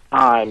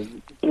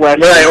 I'm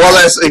blessed. Right, all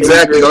that's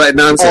exactly, all that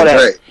nonsense, all that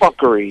right.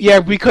 fuckery. Yeah,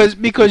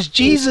 because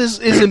Jesus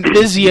isn't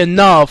busy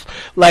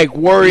enough, like,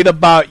 worried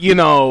about, you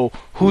know,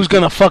 who's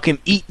gonna fucking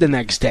eat the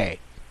next day.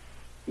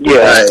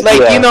 Yeah,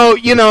 like yeah. you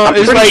know, I'm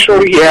it's pretty like,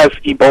 sure he has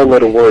Ebola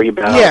to worry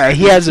about. Yeah,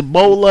 he has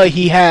Ebola.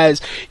 He has,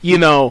 you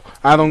know,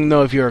 I don't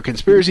know if you're a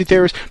conspiracy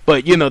theorist,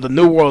 but you know, the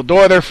New World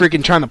Order,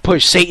 freaking trying to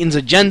push Satan's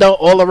agenda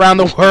all around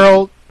the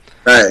world.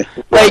 Right.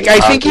 Like, I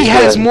think he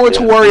has more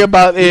to worry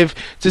about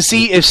to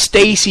see if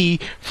Stacy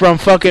from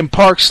fucking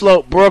Park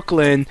Slope,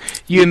 Brooklyn,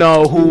 you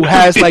know, who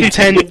has like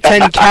 10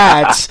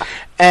 cats,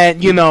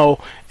 and you know,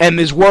 and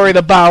is worried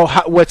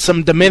about what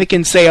some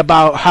Dominicans say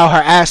about how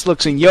her ass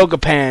looks in yoga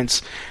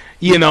pants.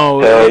 You know,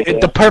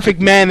 the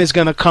perfect man is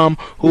gonna come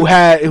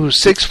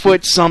who's 6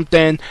 foot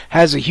something,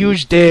 has a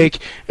huge dick,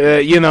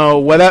 you know,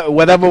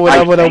 whatever.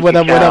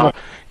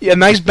 Yeah,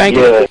 nice bank.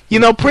 Yeah. You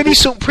know, pretty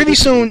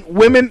soon,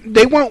 women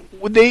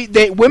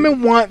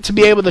women want to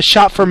be able to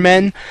shop for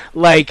men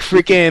like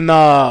freaking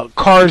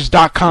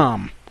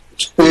cars.com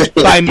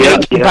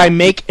by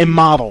make and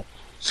model.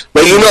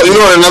 But you know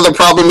what another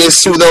problem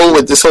is too, though,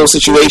 with this whole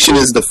situation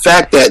is the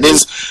fact that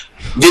there's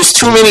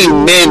too many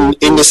men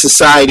in the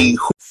society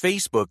who...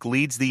 Facebook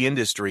leads the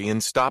industry in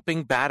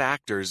stopping bad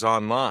actors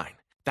online.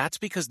 That's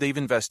because they've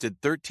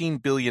invested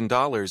 $13 billion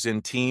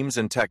in teams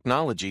and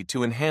technology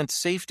to enhance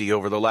safety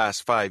over the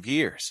last 5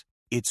 years.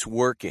 It's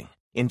working.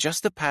 In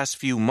just the past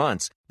few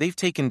months, they've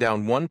taken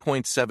down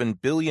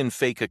 1.7 billion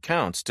fake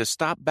accounts to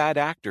stop bad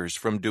actors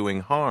from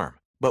doing harm.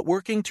 But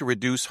working to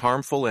reduce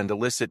harmful and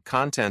illicit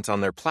content on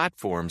their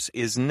platforms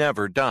is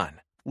never done.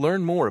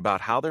 Learn more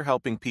about how they're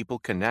helping people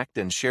connect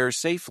and share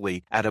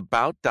safely at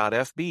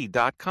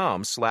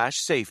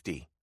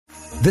about.fb.com/safety.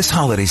 This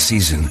holiday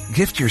season,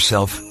 gift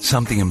yourself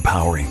something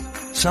empowering,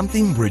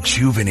 something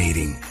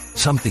rejuvenating,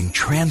 something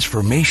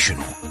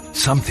transformational,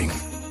 something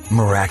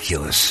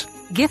miraculous.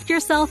 Gift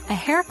yourself a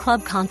hair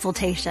club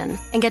consultation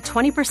and get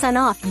 20%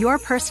 off your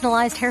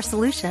personalized hair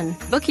solution.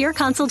 Book your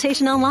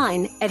consultation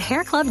online at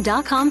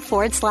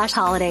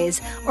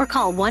hairclub.com/holidays or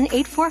call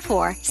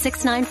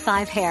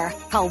 1-844-695-HAIR.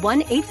 Call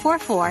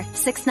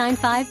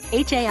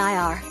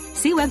 1-844-695-HAIR.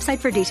 See website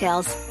for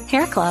details.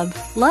 Hair Club.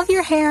 Love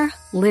your hair.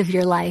 Live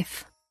your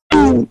life.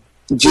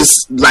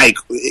 Just like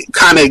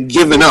kind of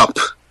giving up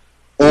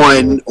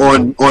on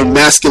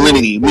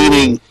masculinity,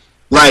 meaning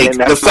like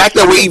the fact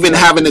that we're even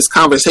having this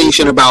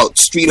conversation about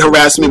street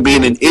harassment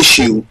being an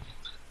issue.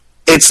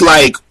 It's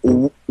like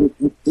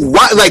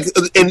why, like,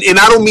 and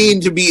I don't mean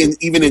to be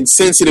even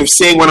insensitive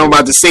saying what I'm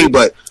about to say,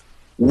 but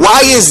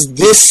why is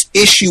this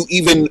issue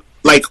even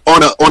like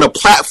on a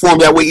platform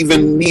that we're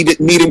even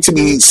needing to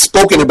be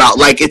spoken about?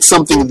 Like it's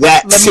something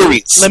that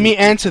serious. Let me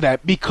answer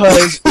that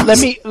because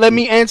let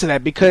me answer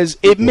that because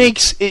it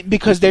makes it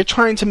because they're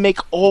trying to make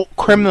all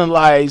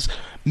criminalize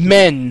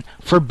men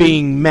for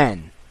being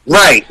men.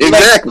 Right,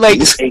 exactly.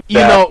 Like you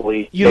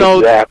know,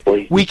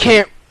 exactly. We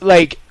can't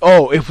like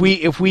if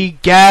we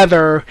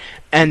gather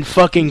and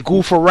fucking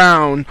goof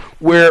around,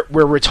 we're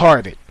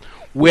retarded.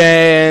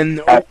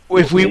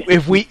 If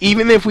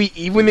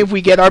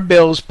we get our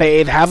bills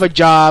paid, have a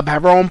job,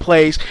 have our own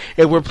place,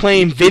 if we're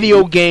playing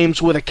video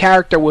games with a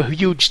character with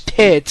huge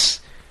tits,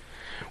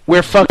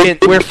 we're fucking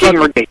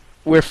ridiculous.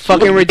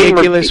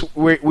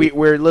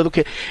 We're little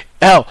kids.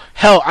 Hell,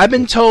 I've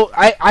been told.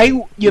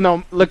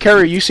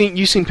 LaCarrie, you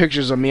seen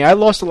pictures of me. I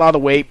lost a lot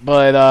of weight,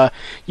 but I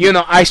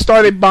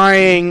started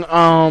buying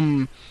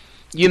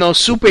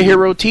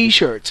superhero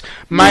T-shirts.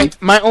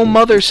 My own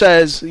mother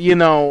says, you're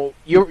no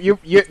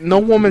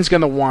woman's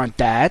gonna want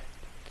that.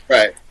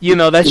 Right.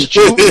 That's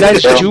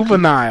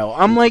juvenile.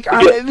 I'm like,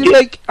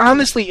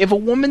 honestly, if a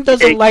woman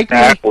doesn't like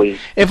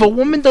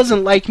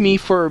me,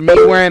 for me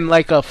wearing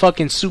like a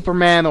fucking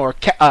Superman or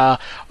a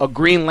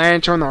Green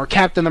Lantern or a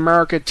Captain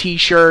America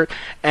T-shirt,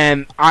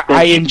 and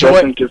I enjoy,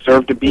 doesn't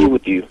deserve to be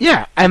with you.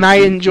 Yeah, and I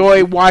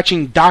enjoy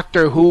watching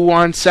Doctor Who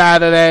on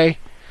Saturday.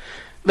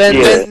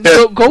 Then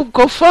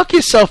go fuck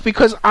yourself,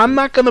 because I'm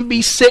not gonna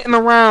be sitting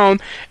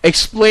around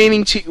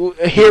explaining to you,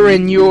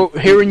 hearing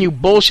you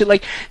bullshit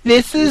like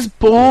this is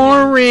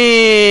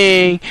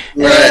boring.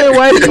 Hey,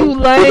 why do you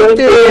like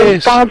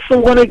this? Find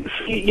someone. That's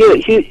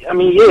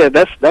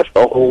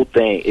the whole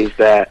thing. Is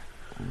that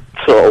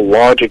to a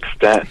large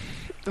extent,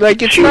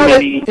 like it's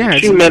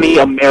too many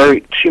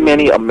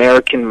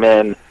American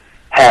men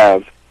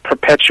have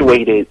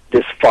perpetuated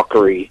this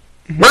fuckery.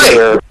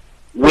 Right.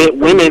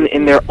 Women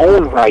in their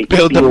own right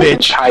feel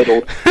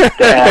entitled to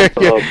have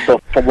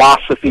the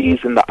philosophies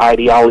and the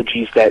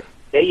ideologies that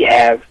they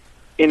have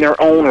in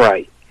their own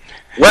right.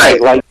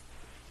 Right. Like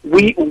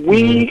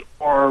we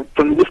are,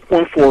 from this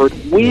point forward,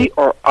 we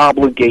are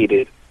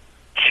obligated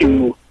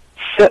to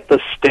set the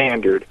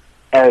standard.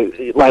 As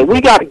like, we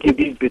got to give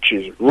these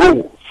bitches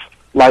rules.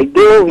 Like,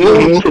 there are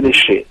rules to this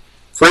shit.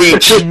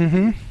 Preach.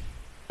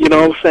 You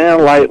know what I'm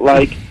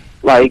saying?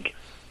 Like,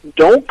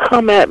 don't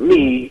come at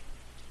me,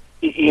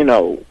 you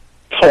know,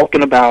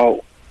 talking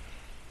about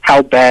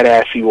how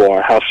badass you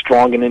are, how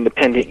strong and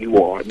independent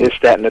you are, this,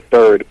 that, and the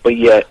third, but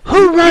yet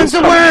who runs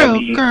the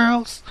world,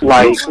 girls?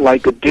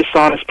 Like a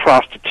dishonest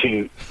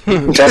prostitute.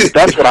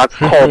 That's what I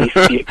call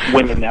these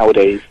women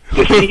nowadays.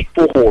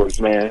 Deceitful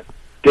whores, man.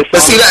 But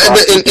see,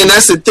 and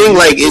that's the thing.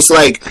 Like, it's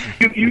like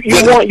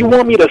you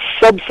want me to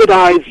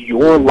subsidize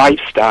your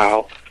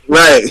lifestyle,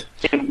 right?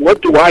 And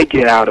what do I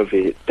get out of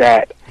it?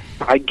 That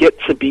I get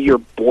to be your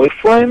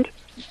boyfriend?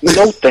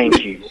 No,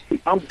 thank you.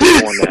 I'm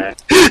doing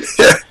that.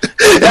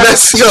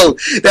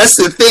 That's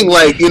the thing.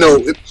 Like, you know,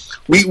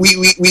 we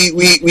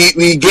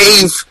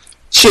gave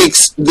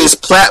chicks this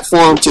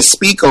platform to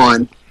speak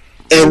on,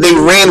 and they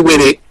ran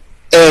with it,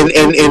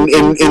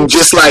 and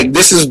just like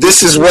this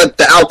is what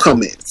the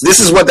outcome is. This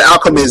is what the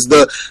outcome is.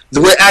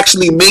 We're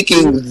actually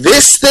making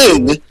this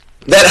thing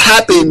that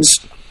happens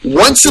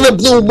once in a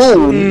blue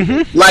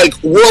moon, like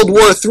World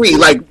War III.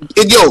 Like,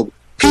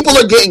 people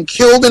are getting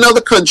killed in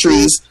other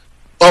countries.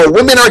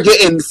 Women are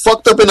getting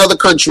fucked up in other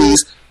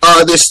countries.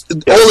 There's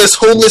all this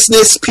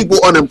homelessness, people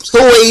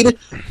unemployed.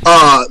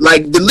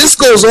 Like, the list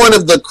goes on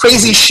of the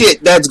crazy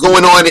shit that's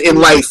going on in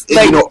life,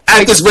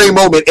 at this very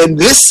moment. And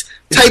this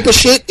type of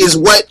shit is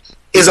what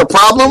is a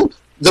problem.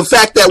 The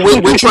fact that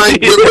we're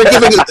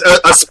giving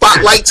a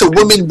spotlight to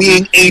women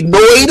being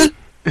annoyed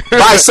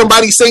by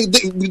somebody saying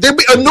they're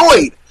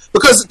annoyed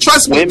because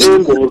trust me,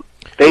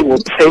 they will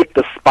take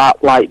the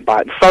spotlight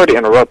by. Sorry to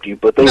interrupt you,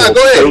 but they will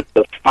take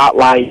the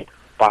spotlight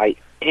by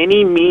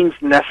any means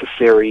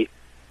necessary,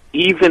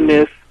 even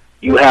if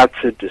you have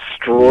to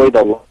destroy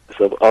the lives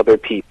of other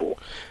people.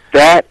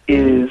 That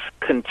is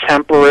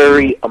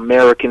contemporary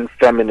American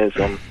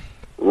feminism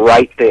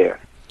right there.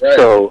 Right.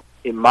 So,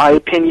 in my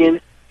opinion,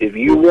 if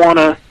you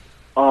wanna,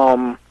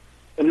 I'm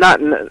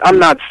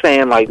not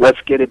saying like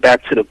let's get it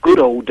back to the good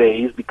old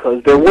days,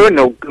 because there were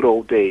no good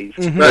old days.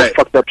 There's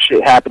fucked up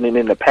shit happening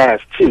in the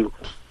past too.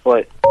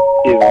 But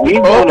if we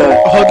wanna,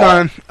 hold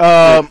on.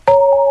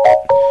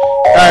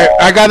 All right,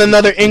 I got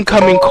another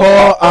incoming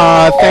call.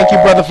 Thank you,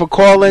 brother, for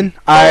calling.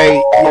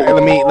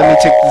 Let me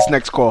take this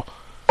next call.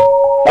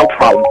 No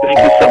problem. Thank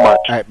you so much.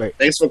 All right, bye.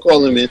 Thanks for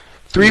calling, man.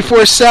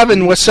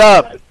 347. What's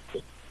up?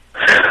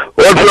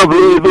 What's up,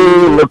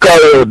 Lulu?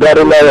 Lucario,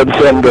 Daddy Lion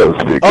Sanders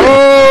speaking.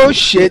 Oh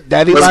shit,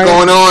 Daddy Lion. What's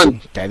going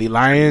on? Daddy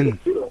Lion.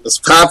 What's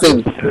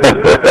popping?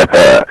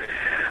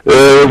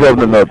 What's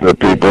happening out there,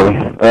 people?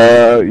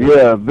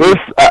 Yeah, this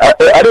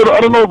I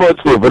don't know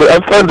about you, but I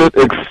find it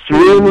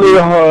extremely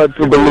hard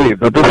to believe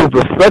that this is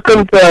the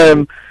second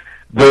time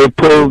they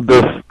pulled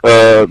this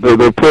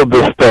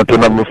stunt,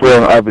 and I'm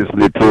referring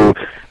obviously to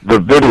the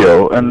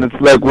video, and it's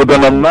like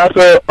within a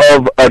matter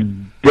of a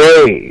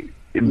day.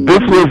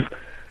 This was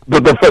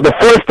the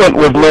first stunt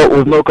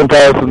was no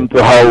comparison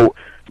to how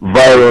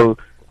viral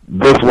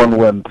this one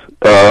went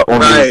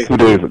only 2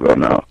 days ago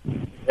now.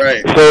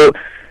 Right. So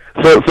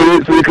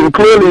you can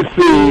clearly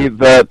see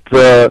that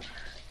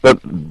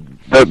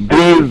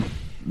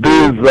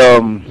these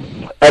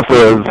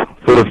efforts,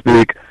 so to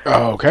speak,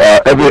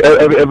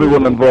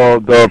 everyone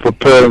involved are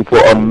preparing for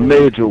a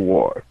major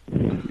war.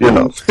 You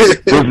know,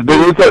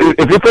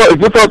 if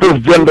you thought this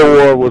gender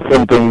war was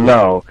something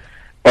now,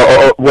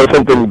 or was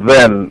something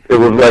then, it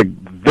was like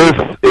this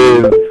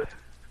is.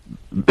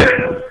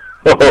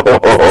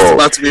 It's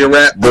about to be a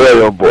wrap. Boy,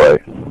 oh boy.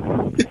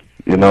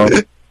 You know?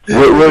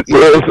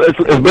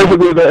 It's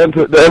basically they're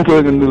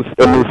entering a new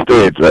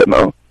stage right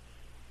now.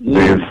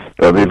 These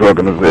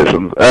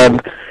organizations,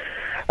 and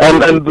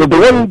the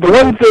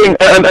one thing,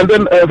 and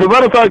then as a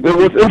matter of fact, it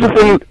was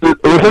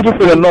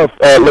interesting enough.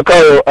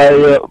 Lucario,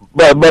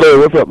 by the way,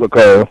 what's up,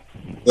 Lucario?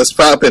 What's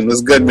poppin'?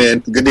 What's good, man?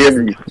 Good to hear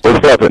from you. What's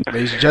poppin'?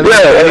 It's been a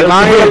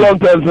long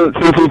time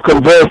since we've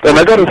conversed, and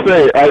I gotta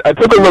say, I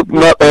took a look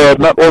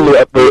not only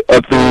at the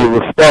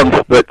response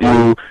that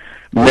you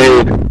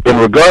made in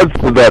regards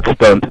to that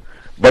stunt,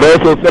 but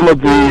also some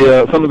of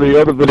the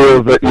other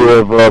videos that you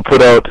have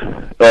put out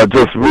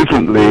just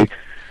recently,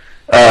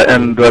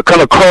 and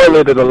kind of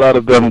correlated a lot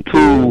of them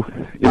to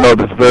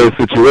this very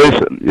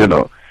situation. You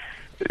know,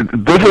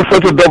 this is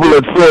such a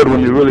double-edged sword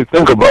when you really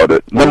think about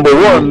it. Number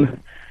one,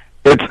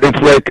 it's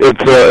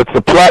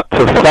a plot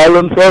to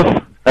silence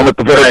us, and at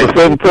the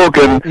same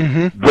token,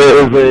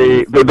 there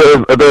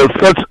is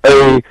such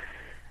a,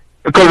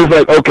 because it's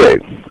like, okay,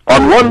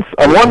 on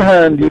one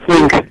hand you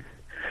think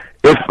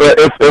if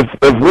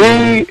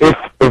we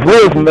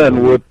as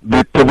men would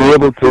to be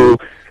able to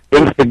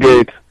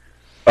instigate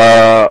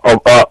a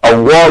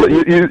wall,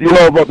 you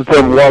know about the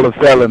term wall of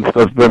silence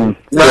that's been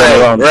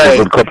going around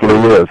for a couple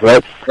of years,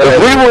 right? If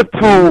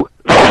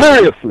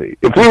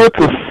we were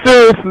to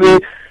seriously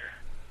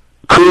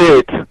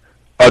create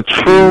a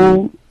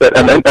true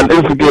and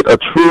instigate a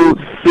true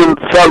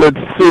solid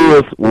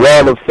serious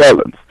wall of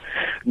silence,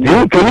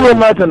 can you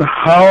imagine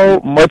how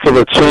much of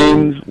a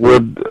change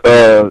would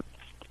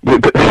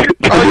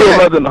can you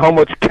imagine how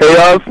much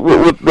chaos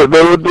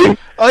there would be?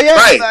 Oh yeah,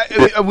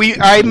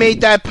 I made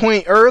that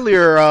point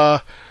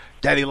earlier,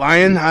 Daddy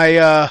Lion.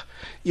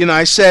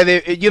 I said,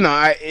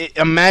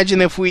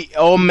 imagine if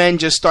all men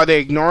just started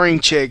ignoring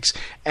chicks,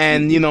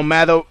 and no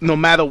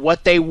matter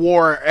what they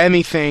wore or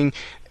anything,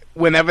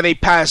 whenever they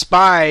passed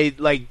by,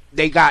 like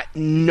they got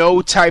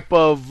no type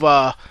of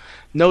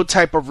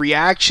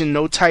reaction,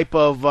 no type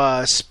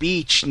of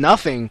speech,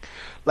 nothing.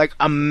 Like,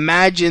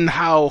 imagine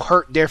how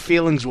hurt their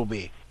feelings will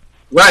be.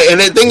 Right, and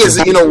the thing is,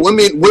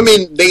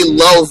 women, they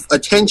love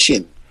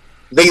attention.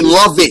 They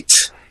love it.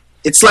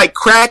 It's like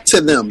crack to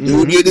them,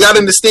 dude. Mm-hmm. You gotta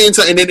understand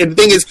something. And the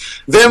thing is,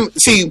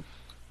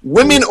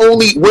 women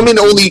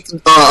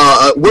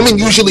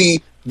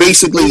usually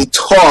basically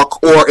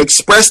talk or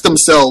express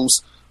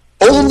themselves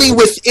only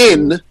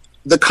within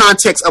the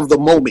context of the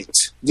moment.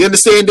 Do you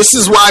understand? This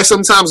is why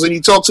sometimes when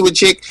you talk to a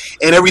chick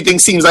and everything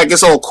seems like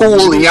it's all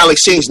cool and y'all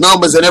exchange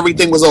numbers and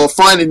everything was all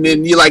fun, and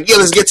then you're like, yeah,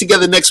 let's get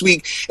together next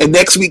week, and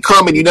next week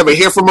come and you never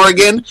hear from her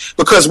again,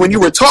 because when you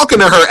were talking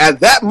to her at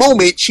that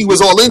moment, she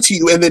was all into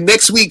you, and then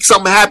next week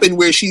something happened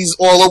where she's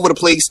all over the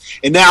place,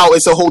 and now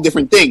it's a whole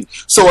different thing.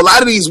 So a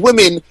lot of these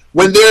women,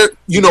 when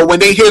when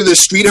they hear this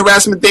street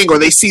harassment thing, or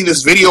they see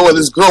this video of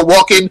this girl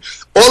walking,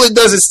 all it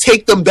does is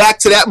take them back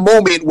to that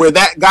moment where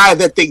that guy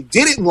that they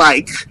didn't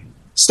like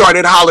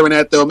started hollering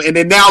at them, and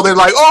then now they're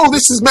like, oh,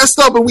 this is messed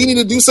up and we need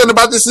to do something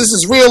about this, this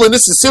is real and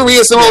this is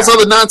serious and all this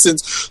other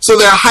nonsense. So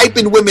they're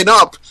hyping women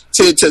up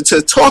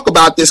to talk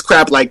about this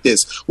crap like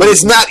this, when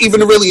it's not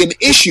even really an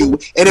issue.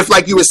 And if,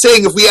 like you were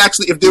saying,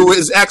 if there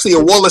was actually a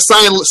wall of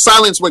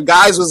silence where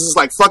guys was just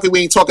like, fuck it,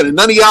 we ain't talking to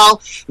none of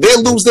y'all,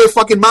 they'll lose their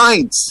fucking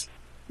minds.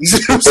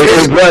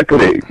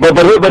 Exactly. But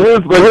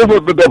here's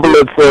what the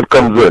double-edged sword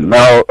comes in.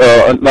 Now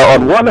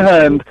on one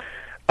hand,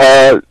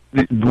 the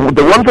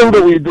one thing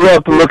that we do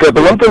have to look at,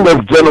 the one thing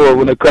that's general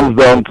when it comes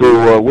down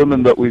to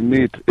women that we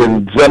meet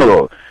in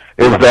general,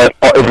 is that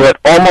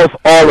almost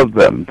all of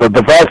them,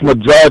 the vast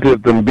majority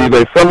of them, be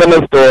they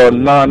feminist or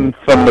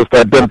non-feminist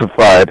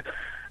identified,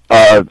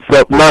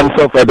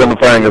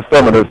 non-self-identifying as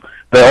feminists,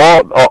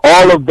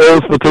 all of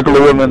those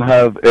particular women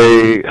have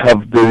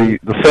the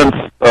sense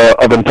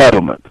of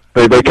entitlement.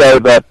 They carry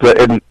that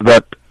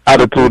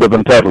attitude of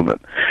entitlement.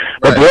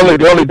 But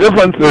the only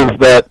difference is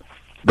that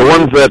the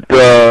ones that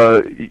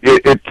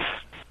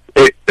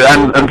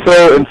and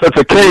so in such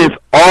a case,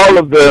 all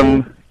of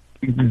them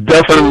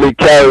definitely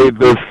carry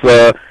this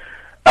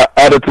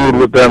attitude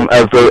with them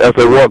as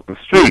they walk the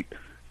street.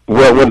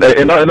 Well,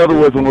 in other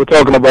words, when we're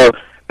talking about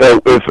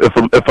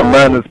if a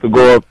man is to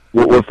go up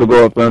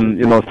and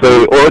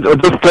say or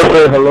just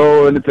say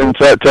hello or anything,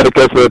 try to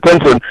catch their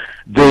attention,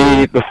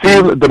 the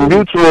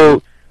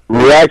mutual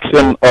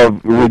reaction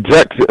of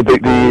rejection,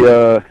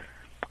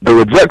 the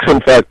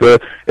rejection factor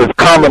is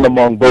common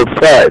among both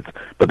sides.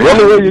 But the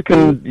only way you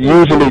can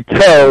usually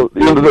tell,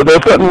 there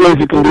are certain ways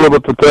you can be able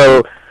to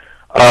tell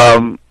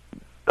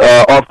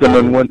often,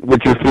 and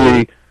what you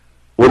see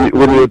when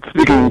you're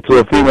speaking to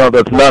a female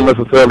that's not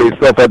necessarily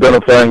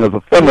self-identifying as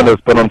a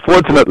feminist, but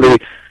unfortunately,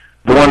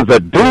 the ones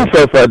that do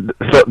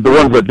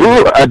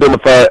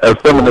identify as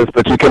feminists,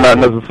 but you cannot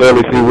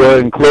necessarily see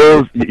wearing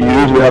clothes, you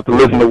usually have to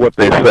listen to what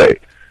they say.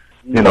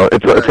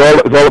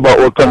 It's all about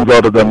what comes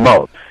out of their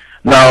mouth.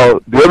 Now,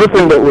 the other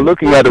thing that we're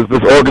looking at is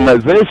this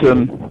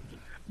organization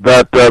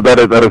that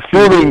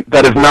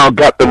has now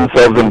got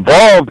themselves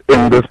involved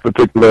in this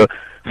particular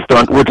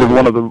stunt, which is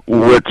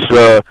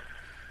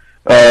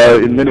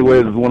in many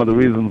ways is one of the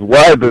reasons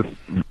why this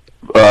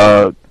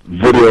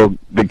video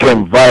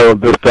became viral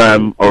this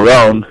time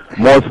around.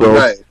 More so,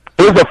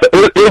 is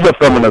a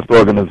feminist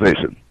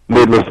organization,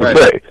 needless to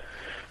say.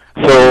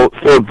 So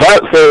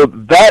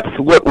that's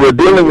what we're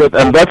dealing with,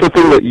 and that's the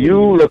thing that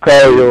you,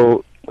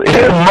 Lucario,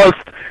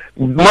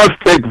 must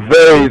take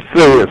very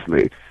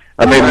seriously.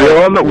 I mean,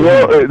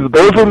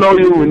 those who know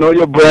you, we know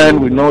your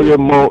brand, we know your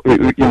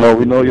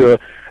we know your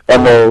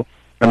MO,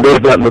 and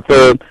there's that and the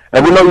third,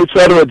 and we know you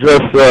try to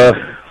address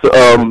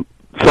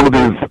some of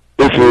these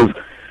issues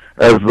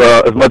as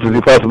much as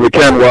you possibly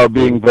can while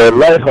being very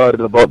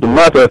lighthearted about the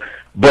matter.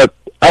 But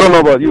I don't know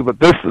about you, but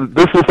this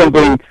is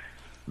something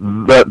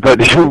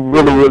that you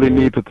really, really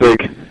need to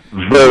take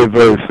very,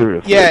 very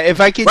seriously. Yeah,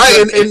 if I could.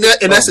 Right, and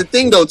that's the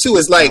thing though too.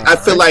 Is like I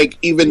feel like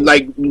even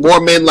like more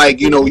men like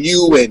you and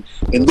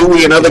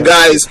Louis and other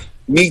guys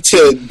need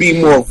to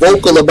be more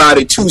vocal about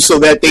it too, so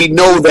that they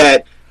know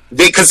that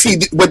because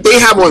what they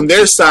have on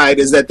their side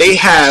is that they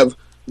have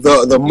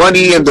the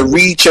money and the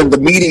reach and the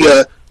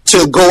media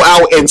to go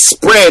out and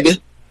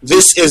spread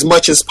this as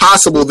much as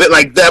possible. That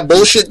like that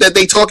bullshit that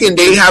they talking,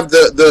 they have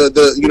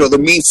the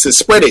means to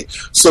spread it.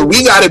 So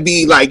we got to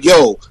be like,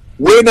 yo,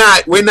 we're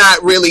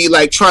not really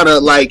like trying to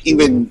like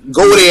even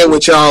go there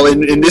with y'all,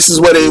 and this is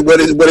what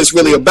it's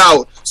really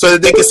about, so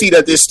that they can see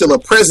that there's still a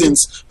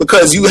presence,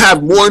 because you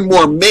have more and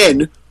more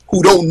men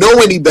who don't know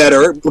any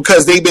better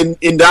because they've been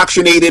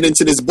indoctrinated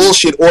into this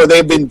bullshit, or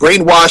they've been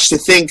brainwashed to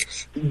think,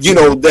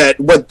 that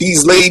what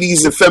these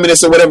ladies and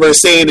feminists or whatever are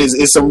saying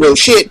is some real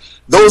shit.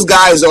 Those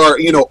guys are,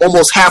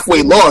 almost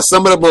halfway lost.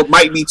 Some of them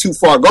might be too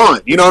far gone.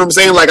 You know what I'm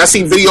saying? Like, I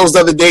seen videos the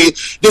other day.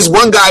 This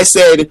one guy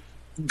said,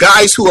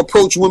 guys who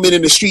approach women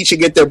in the street should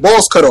get their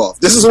balls cut off.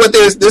 This is what I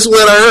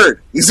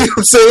heard. You see what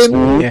I'm saying?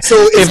 Yeah. So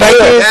it's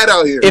bad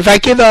out here. If I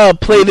could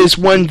play this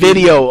one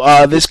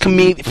video, this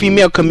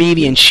female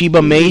comedian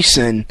Sheba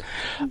Mason.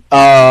 Don't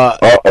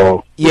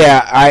worry.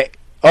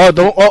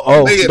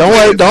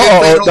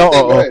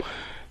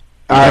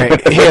 All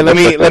right, here,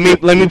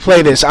 let me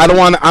play this.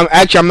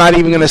 I'm not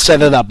even gonna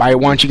set it up. I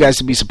want you guys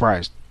to be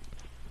surprised.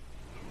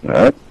 All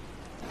right.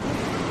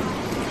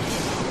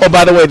 Oh,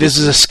 by the way, this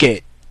is a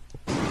skit.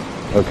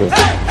 Okay.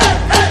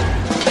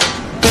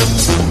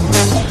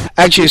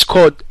 Actually, it's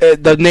called.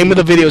 The name of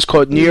the video is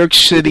called "New York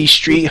City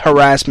Street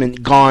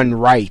Harassment Gone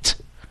Right."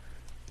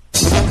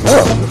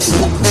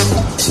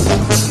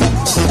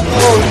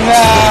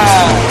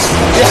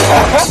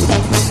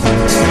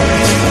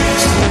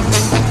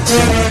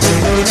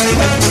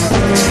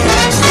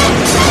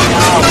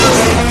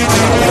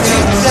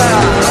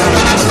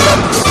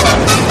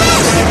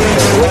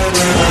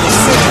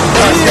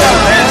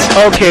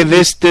 Okay,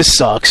 this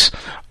sucks.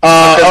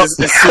 What's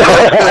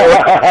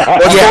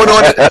going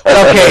on?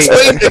 Okay,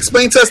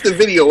 explain to us the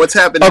video. What's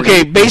happening?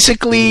 Okay,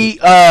 basically,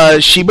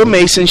 Sheba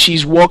Mason,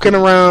 she's walking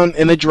around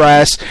in a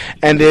dress,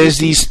 and there's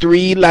these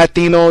 3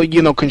 Latino,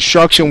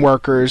 construction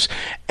workers,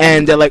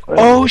 and they're like,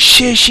 "Oh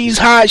shit, she's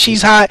hot,"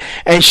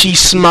 and she's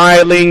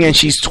smiling and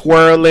she's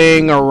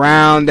twirling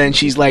around and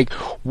she's like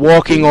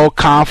walking all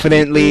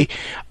confidently.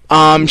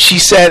 She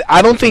said,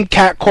 "I don't think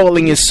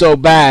catcalling is so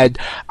bad.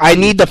 I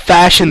need the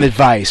fashion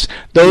advice.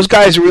 Those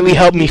guys really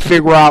help me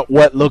figure out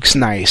what looks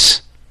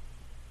nice."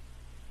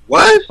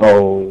 What?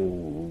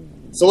 Oh.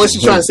 So what's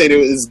she trying to say? There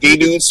is gay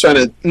dudes trying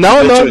to...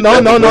 No.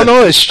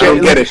 It's straight. I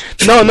don't get it.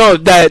 No.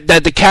 That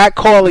the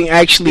catcalling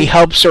actually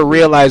helps her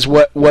realize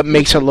what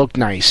makes her look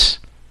nice.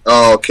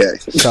 Oh, okay.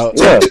 So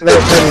yeah. and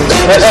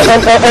as a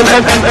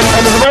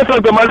matter of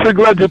fact, I'm actually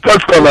glad you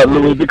touched on that,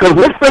 Louis, because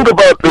let's think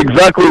about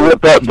exactly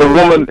what the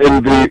woman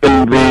in this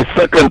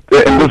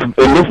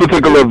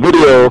particular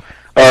video,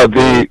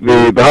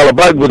 the Holla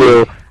Back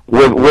video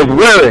was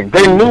wearing.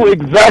 They knew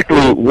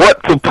exactly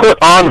what to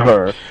put on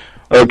her.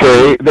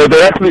 Okay,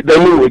 they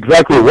knew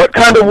exactly what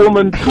kind of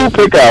woman to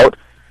pick out.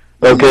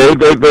 Okay,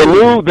 they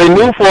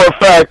knew for a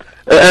fact.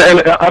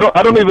 And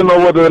I don't even know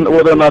whether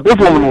or not this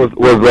woman was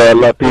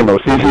Latino.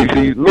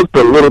 She looked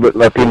a little bit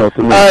Latino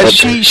to me.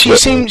 She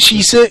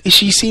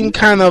seemed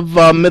kind of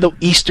Middle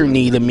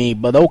Eastern-y to me,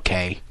 but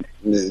okay.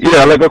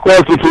 Yeah, like a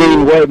cross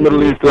between white,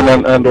 Middle Eastern,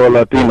 and or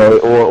Latino,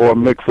 or a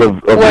mix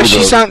of. Well,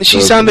 she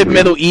sounded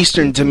Middle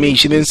Eastern to me.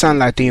 She didn't sound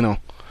Latino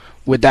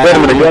with that. Wait a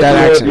minute,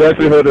 accent. You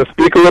actually heard her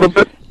speak a little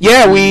bit?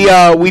 Yeah,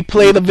 we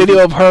played a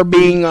video of her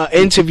being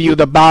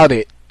interviewed about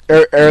it.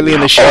 Early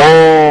in the show.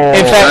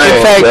 In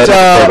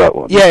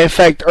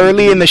fact,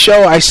 early in the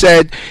show, I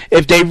said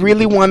if they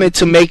really wanted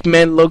to make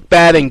men look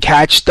bad and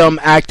catch them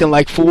acting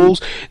like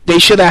fools, they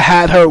should have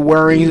had her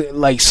wearing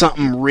like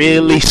something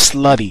really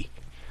slutty.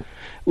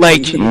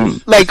 Like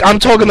I'm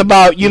talking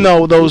about,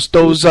 those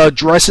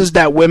dresses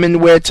that women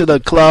wear to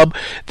the club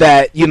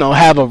that,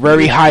 have a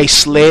very high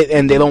slit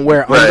and they don't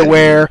wear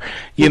underwear.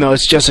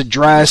 It's just a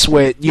dress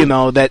with,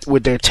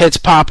 with their tits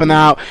popping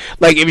out.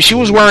 Like if she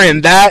was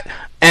wearing that,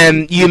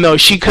 and see,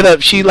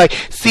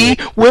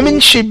 women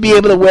should be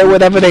able to wear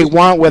whatever they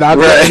want without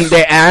getting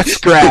their ass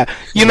grabbed.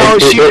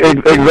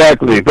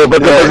 Exactly. But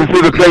you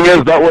see, the thing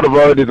is, that would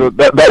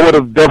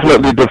have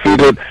definitely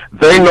defeated.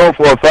 They know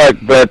for a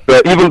fact that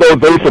even though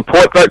they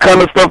support that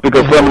kind of stuff,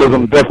 because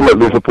feminism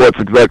definitely supports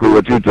exactly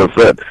what you just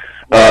said,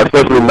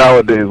 especially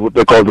nowadays, what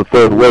they call the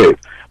third wave.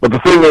 But the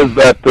thing is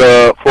that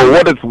for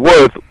what it's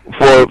worth,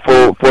 for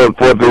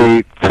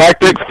the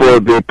tactics, for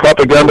the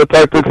propaganda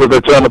tactics that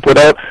they're trying to put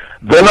out,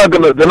 they're not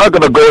gonna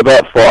go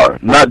that far.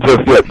 Not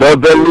just yet. They'll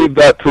leave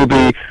that to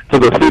the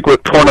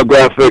secret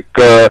pornographic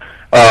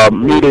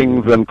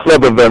meetings and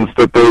club events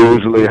that they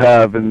usually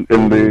have in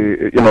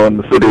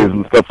the cities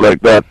and stuff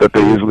like that they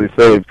usually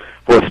save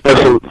for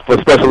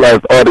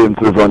specialized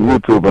audiences on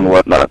YouTube and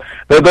whatnot.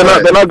 They're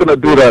not gonna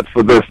do that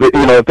for this.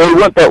 If they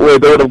went that way,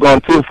 they would have gone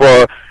too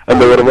far,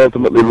 and they would have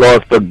ultimately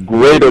lost a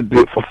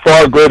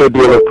far greater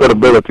deal of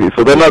credibility.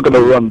 So they're not going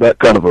to run that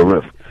kind of a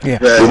risk. Yeah.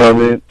 You know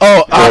what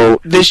I mean?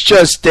 This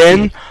just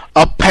in.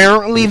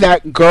 Apparently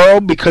that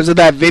girl, because of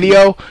that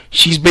video,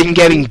 she's been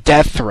getting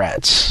death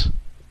threats.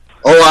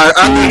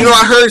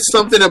 I heard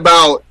something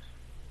about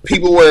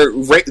people were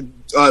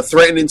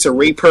threatening to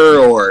rape her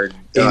or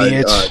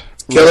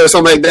kill her or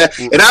something like that.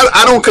 And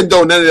I don't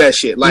condone none of that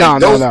shit.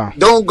 Like,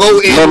 don't go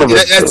in.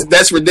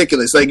 That's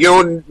ridiculous. Like,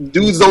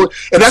 dudes don't.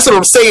 And that's what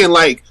I'm saying.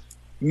 Like,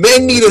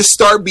 men need to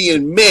start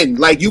being men.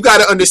 Like, you got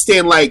to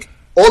understand, like,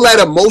 all that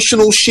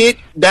emotional shit,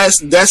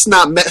 that's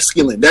not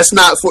masculine. That's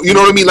not for, you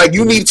know what I mean? Like,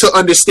 you need to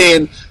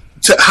understand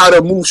how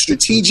to move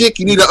strategic.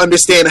 You need to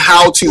understand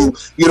how to,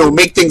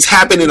 make things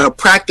happen in a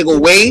practical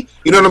way.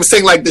 You know what I'm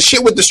saying? Like, the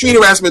shit with the street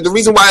harassment, the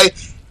reason why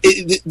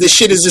the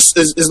shit is just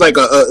is like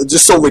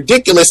just so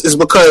ridiculous is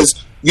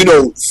because,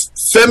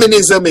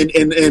 feminism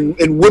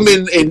and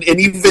women and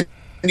even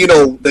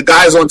the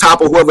guys on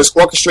top of whoever's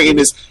orchestrating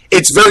this,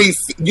 it's very,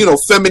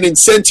 feminine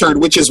centered,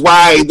 which is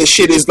why the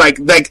shit is like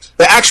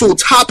the actual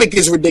topic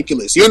is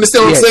ridiculous. You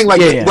understand what I'm saying?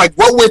 Like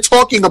what we're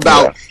talking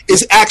about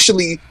is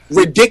actually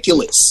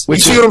ridiculous. You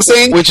see what I'm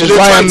saying? Which is they're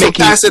why trying I'm to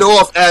making pass it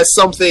off as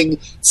something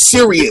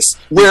serious,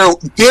 where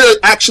there are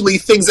actually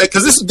things that,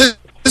 because this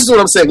is what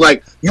I'm saying.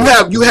 Like you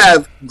have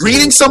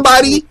greeting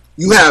somebody,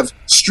 you have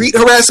street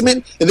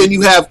harassment, and then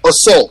you have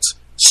assault.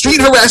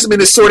 Street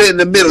harassment is sort of in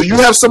the middle. You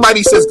have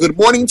somebody says good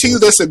morning to you,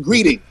 that's a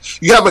greeting.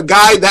 You have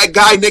that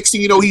guy next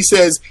thing you know, he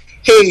says,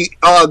 hey,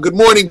 good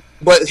morning,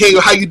 but hey,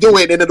 how you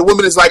doing? And then the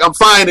woman is like, I'm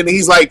fine. And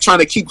he's like trying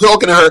to keep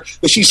talking to her,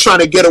 but she's trying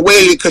to get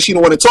away because she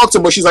don't want to talk to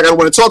him, but she's like, I don't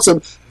want to talk to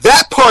him.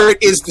 That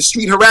part is the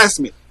street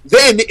harassment.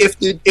 Then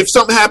if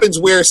something happens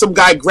where some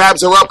guy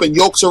grabs her up and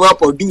yokes her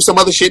up or do some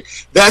other shit,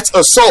 that's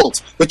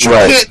assault. But you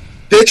can't,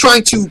 they're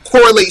trying to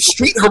correlate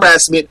street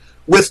harassment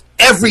with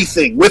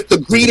everything, with the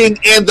greeting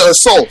and the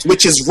assault,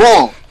 which is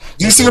wrong.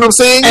 Do you see what I'm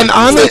saying? And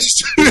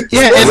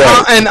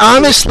and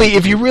honestly,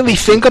 if you really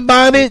think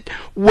about it,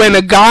 when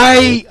a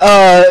guy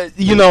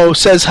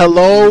says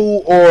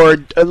hello or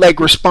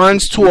like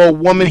responds to a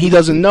woman he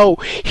doesn't know,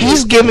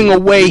 he's giving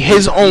away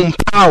his own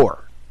power.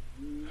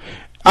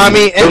 I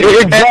mean,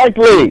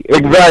 exactly.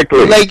 Like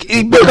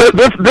this,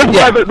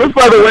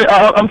 by the way,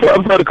 I'm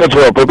sorry to cut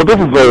you off, but this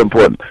is very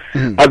important.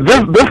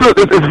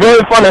 It's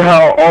very funny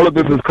how all of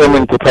this is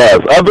coming to pass.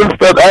 I've been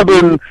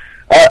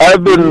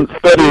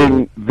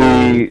studying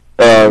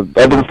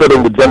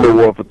the gender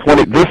war for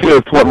 20. This year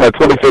is my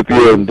 25th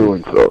year in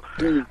doing so,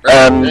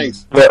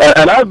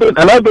 and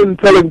I've been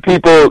telling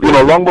people,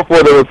 long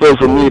before there was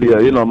social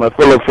media, my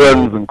fellow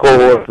friends and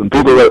cohorts and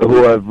people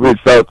who I've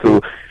reached out to.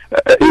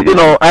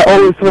 I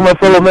always tell my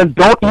fellow men,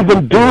 don't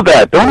even do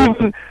that.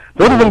 Don't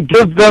even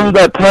give them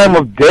that time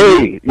of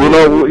day.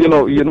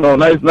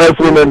 Nice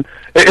women.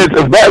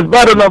 It's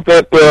bad enough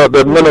that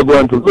men are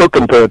going to look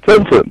and pay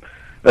attention.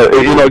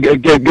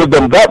 Give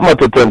them that much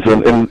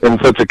attention in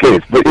such a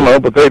case. But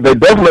they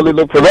definitely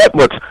look for that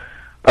much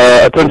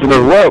attention as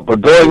well. But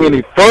going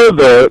any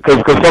further,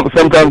 because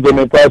sometimes they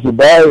may pass you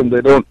by and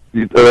they don't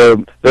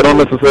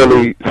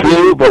necessarily see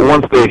you, but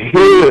once they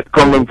hear it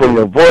coming from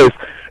your voice,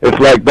 it's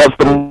like that's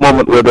the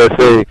moment where they're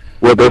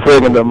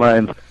saying in their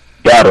minds,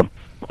 "Got him,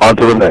 on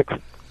to the next."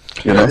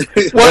 That's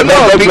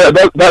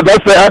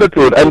the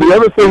attitude. And the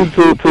other thing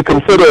to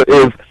consider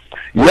is,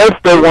 yes,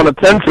 they want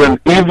attention,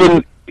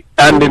 even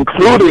and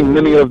including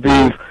many of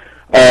these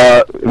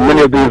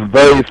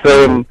very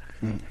same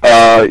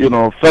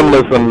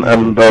feminists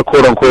and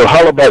quote unquote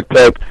hollaback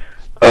type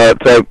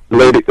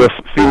lady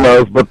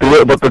females. But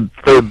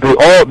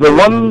the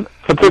one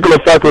particular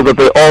factor that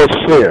they all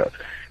share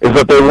is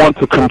that they want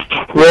to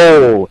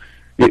control.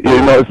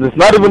 It's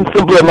not even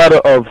simply a matter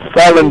of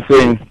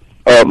silencing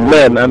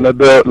men. And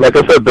like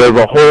I said, there's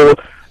a whole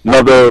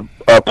another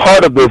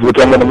part of this which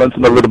I'm going to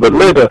mention a little bit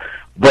later.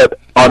 But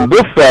on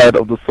this side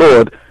of the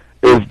sword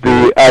is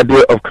the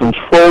idea of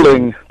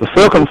controlling the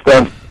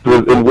circumstances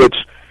in which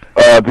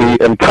the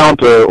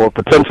encounter or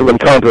potential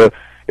encounter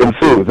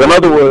ensues. In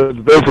other words,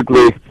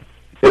 basically,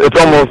 it's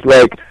almost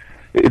like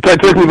it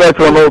takes me back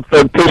to an old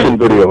Temptation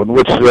video in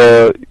which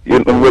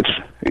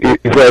he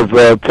says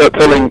trying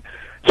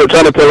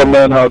to tell a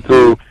man how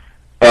to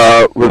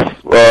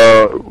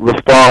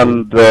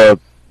respond.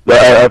 It's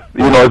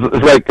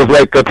like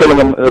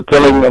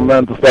telling a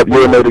man to stop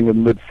urinating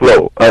in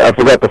mid-flow. I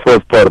forgot the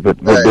first part of it.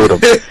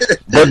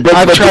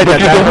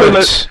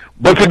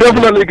 But you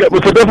definitely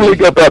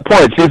get that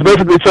point. She's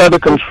basically trying to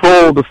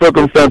control the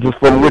circumstances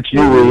from which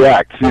you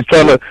react. She's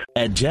trying to.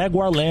 At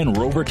Jaguar Land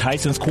Rover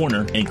Tyson's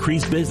Corner,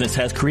 Increased Business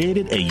has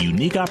created a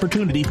unique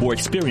opportunity for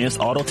experienced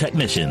auto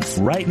technicians.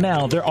 Right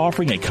now, they're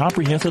offering a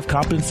comprehensive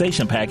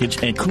compensation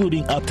package,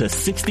 including up to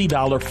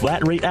 $60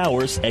 flat rate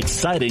hours,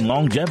 exciting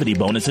longevity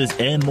bonuses,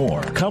 and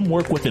more. Come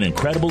work with an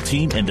incredible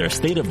team in their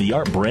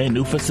state-of-the-art brand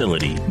new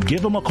facility.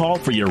 Give them a call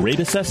for your rate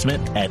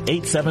assessment at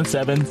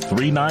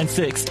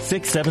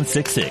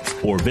 877-396-6766.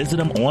 Or visit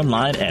them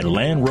online at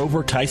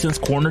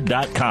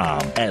LandRoverTysonsCorner.com.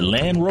 At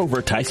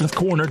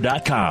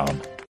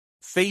LandRoverTysonsCorner.com.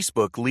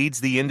 Facebook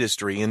leads the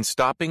industry in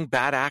stopping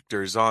bad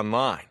actors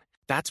online.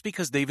 That's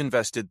because they've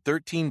invested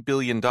 $13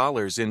 billion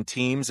in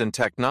teams and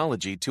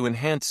technology to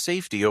enhance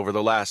safety over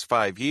the last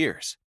 5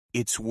 years.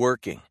 It's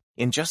working.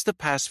 In just the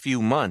past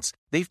few months,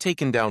 they've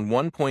taken down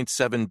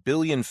 1.7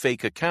 billion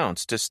fake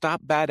accounts to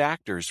stop bad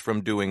actors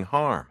from doing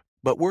harm.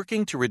 But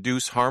working to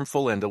reduce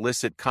harmful and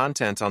illicit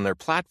content on their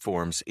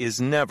platforms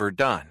is never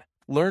done.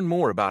 Learn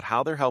more about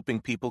how they're helping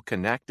people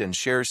connect and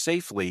share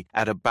safely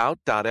at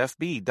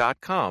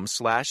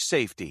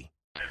about.fb.com/safety.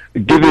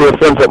 Give you a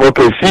sense of,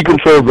 okay, she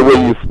controls the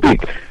way you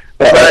speak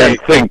and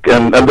think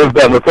and this,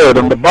 that, and the third.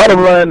 And the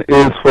bottom line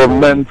is for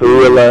men to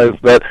realize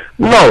that,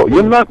 no,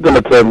 you're not going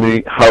to tell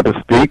me how to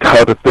speak,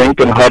 how to think,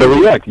 and how to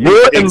react.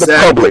 You're in the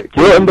public.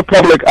 You're in the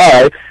public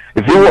eye.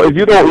 If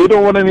you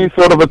don't want any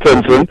sort of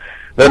attention,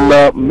 then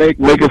make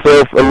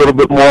yourself a little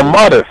bit more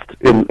modest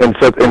in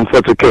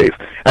such a case.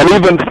 And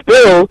even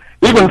still,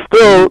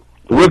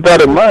 with that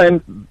in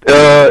mind,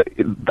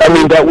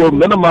 that will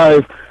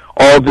minimize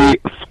all the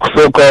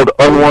so-called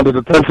unwanted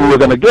attention we're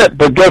going to get.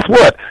 But guess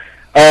what?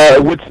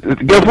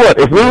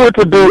 If we were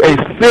to do a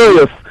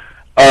serious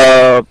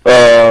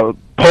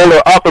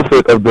polar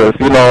opposite of this,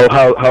 you know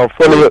how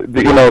funny,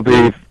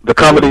 the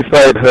comedy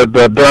site had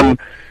done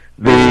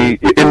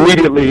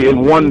immediately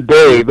in one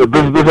day. This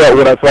is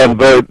what I find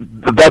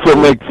that's what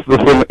makes this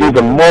one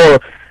even more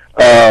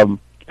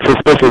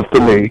suspicious to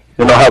me.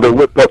 You know how they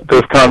whipped up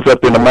this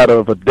concept in a matter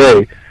of a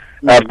day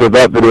after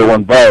that video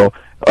went viral.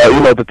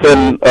 The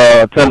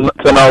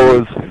 10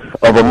 hours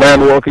of a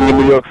man walking in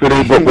New York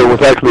City, but there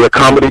was actually a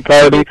comedy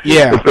parody.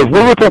 Yeah. If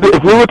we were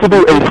to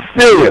do a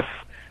serious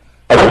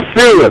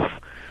 10-hour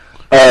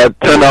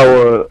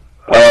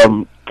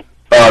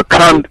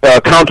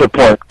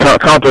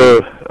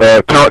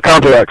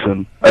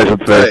counteraction, I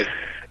should say,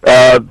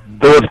 the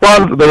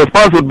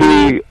response would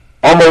be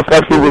almost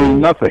absolutely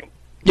nothing.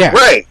 Yeah.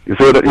 Right. You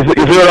see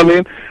what I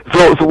mean?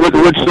 So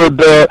which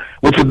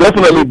should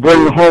definitely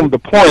bring home the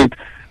point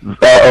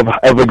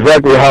of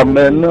exactly how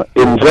men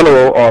in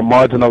general are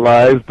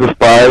marginalized,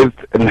 despised,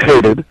 and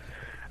hated,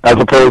 as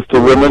opposed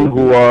to women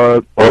who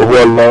are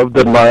loved,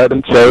 admired,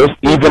 and cherished,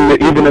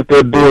 even if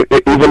they're doing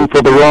even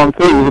for the wrong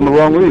things and the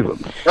wrong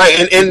reasons. Right,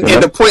 and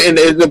the point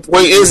is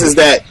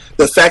that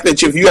the fact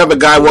that if you have a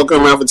guy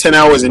walking around for 10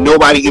 hours and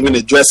nobody even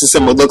addresses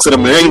him or looks at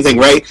him or anything,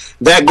 right,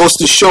 that goes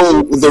to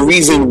show the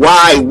reason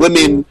why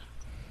women,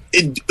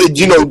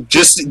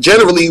 just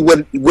generally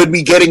would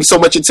be getting so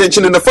much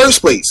attention in the first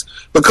place,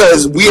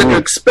 because we are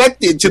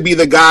expected to be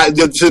the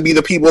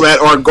people that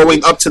are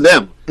going up to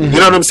them. Mm-hmm. You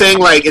know what I'm saying?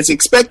 Like, it's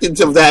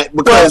expected of that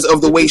because of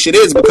the way shit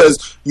is.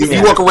 Because if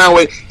you walk around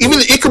with, even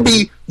it could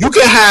be, you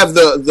can have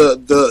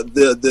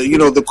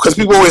because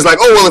people always like,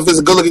 oh well, if there's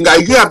a good looking guy,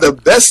 you can have the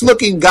best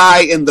looking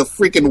guy in the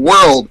freaking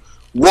world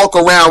walk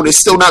around, it's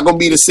still not going to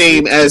be the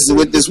same as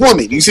with this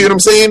woman. You see what I'm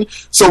saying?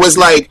 So it's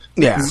like,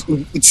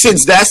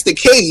 since that's the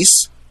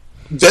case,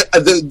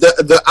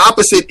 the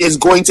opposite is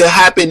going to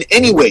happen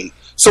anyway.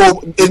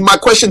 So my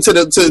question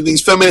to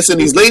these feminists and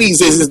these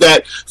ladies is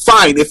that,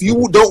 fine, if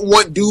you don't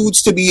want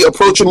dudes to be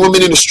approaching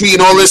women in the street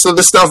and all this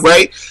other stuff,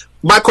 right?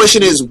 My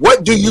question is,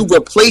 what do you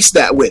replace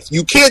that with?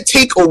 You can't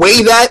take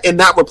away that and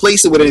not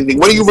replace it with anything.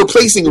 What are you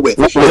replacing it with?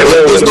 There's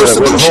no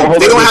solution.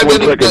 They don't have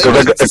anything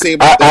to say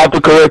about that. I have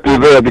to correct you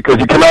there, because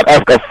you cannot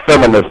ask a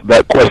feminist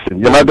that question.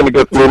 You're not going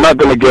to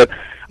get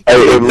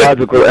a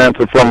logical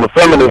answer from a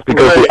feminist,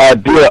 because the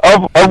idea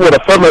of what a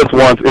feminist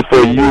wants is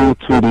for you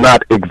to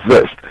not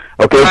exist.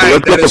 Okay, so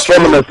let's get the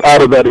feminists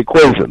out of that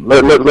equation.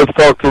 Let's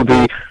talk to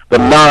the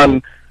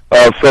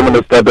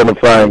non-feminist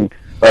identifying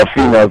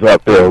females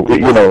out there,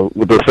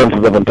 with their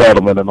senses of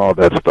entitlement and all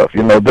that stuff.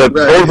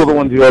 Those are the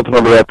ones you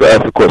ultimately have to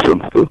ask the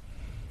questions to.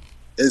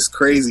 It's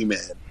crazy,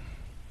 man.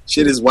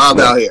 Shit is wild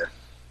out here.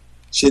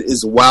 Shit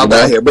is wild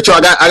out here. But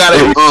I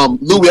gotta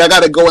Louis, I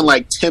gotta go in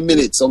like 10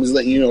 minutes, so I'm just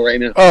letting you know right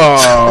now.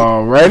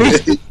 Oh, ready?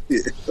 We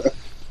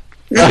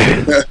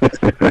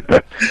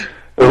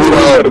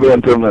gotta go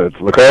in 10 minutes.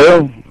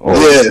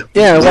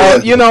 Yeah.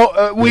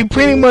 Well, we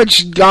pretty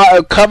much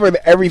covered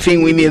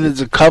everything we needed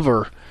to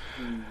cover.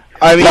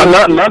 I mean,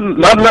 not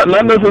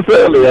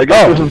necessarily. I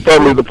guess this is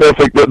probably the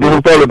perfect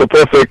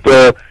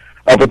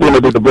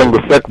opportunity to bring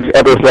the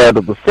other side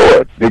of the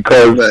sword,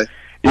 because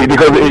you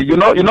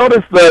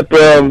notice that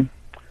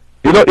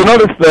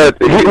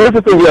here's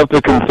the thing you have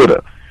to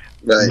consider.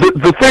 Right.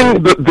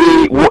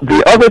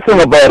 The other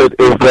thing about it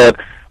is that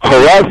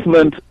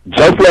harassment,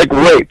 just like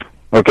rape,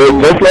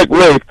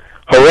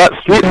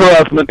 street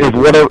harassment is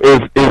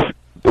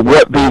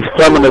what these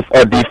feminists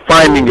are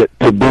defining it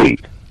to be.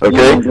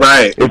 Okay,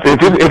 right. If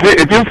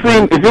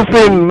you've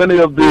seen many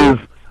of these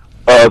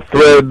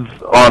threads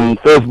on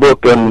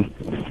Facebook and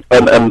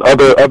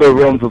other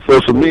realms of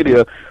social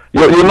media,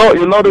 you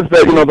notice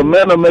that the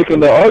men are making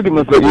the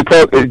arguments that you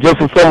talk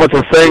just as so much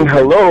as saying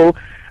hello,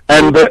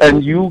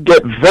 and you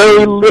get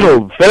very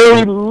little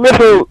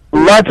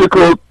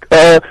logical.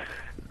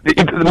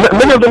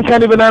 Many of them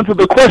can't even answer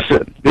the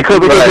question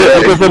because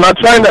they're not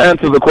trying to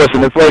answer the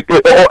question. It's like,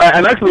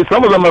 and actually,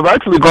 some of them have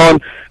actually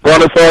gone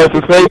as far as to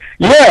say,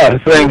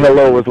 saying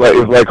hello is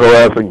like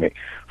harassing me.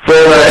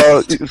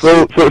 So you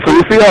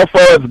see how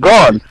far it's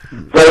gone.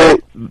 So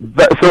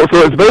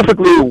it's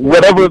basically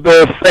whatever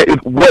they're saying.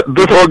 What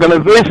this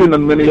organization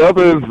and many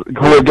others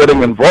who are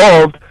getting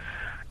involved,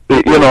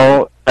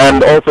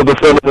 and also the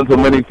sentiments of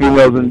many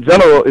females in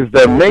general, is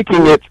they're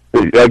making it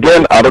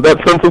again out of that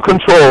sense of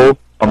control.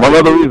 Among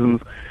other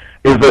reasons,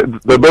 is that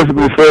they're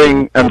basically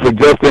saying and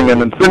suggesting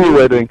and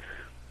insinuating,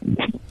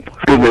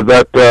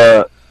 that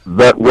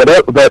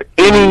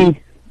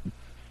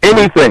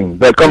anything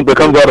that comes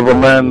out of a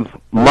man's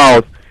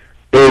mouth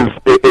is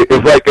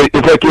like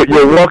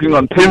you're walking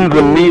on pins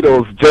and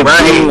needles just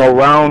being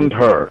around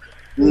her.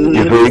 You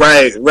see?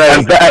 Right.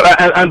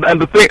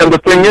 And the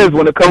thing is,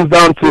 when it comes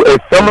down to a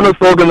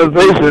feminist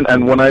organization,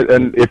 and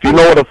if you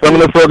know what a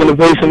feminist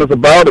organization is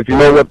about, if you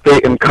know what they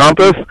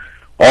encompass.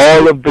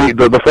 All of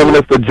the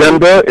feminist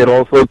agenda,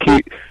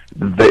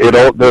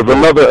 there's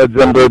another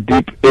agenda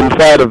deep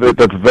inside of it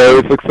that's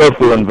very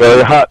successful and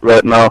very hot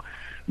right now.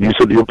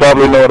 You'll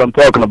probably know what I'm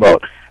talking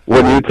about,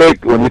 when you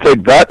take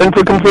that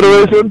into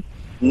consideration,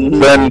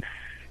 then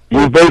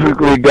you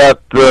basically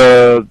got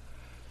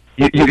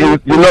you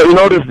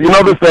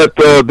notice that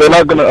they're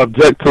not going to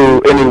object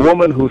to any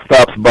woman who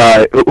stops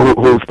by,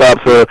 who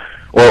stops her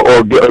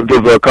or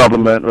gives her a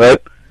compliment, right?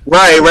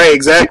 Right,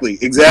 exactly.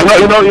 You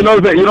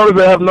notice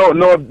they have no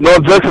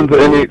objection to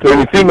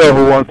any female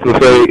who wants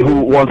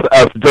to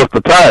ask just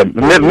the time.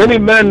 Many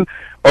men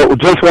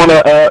just want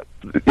to.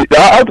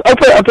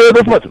 I'll tell you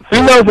this much: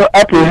 females are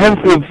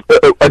apprehensive.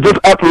 Just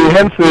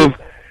apprehensive.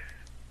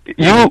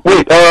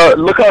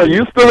 Look how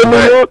you still in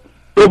New York.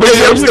 Yeah,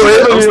 I'm still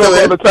here.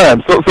 All the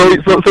time. So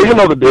you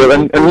know the deal,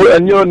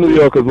 and you're in New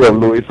York as well,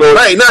 Louis. So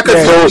right, not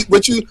because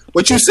what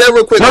you said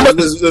real quick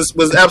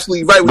was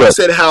absolutely right. When you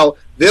said how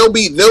they'll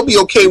be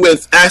okay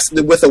with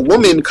a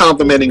woman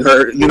complimenting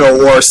her,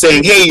 or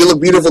saying, "Hey, you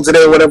look beautiful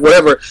today," or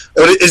whatever.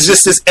 It's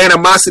just this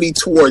animosity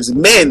towards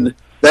men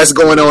that's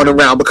going on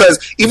around, because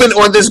even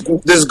on this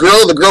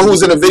girl, the girl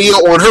who's in the video,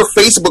 on her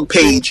Facebook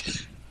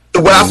page.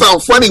 What I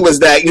found funny was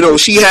that,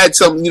 she had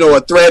some,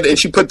 a thread, and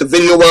she put the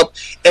video up,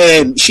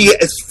 and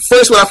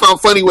what I found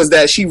funny was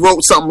that she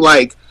wrote something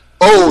like,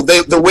 "Oh,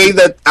 the way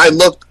that I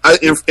looked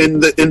in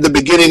the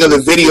beginning of the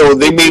video,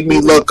 they made me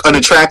look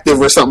unattractive,"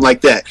 or something like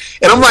that.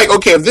 And I'm like,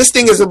 okay, if this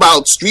thing is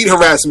about street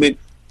harassment,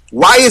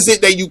 why is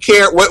it that you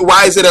care?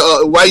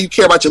 Why you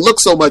care about your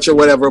look so much or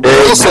whatever? But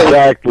also,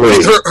 her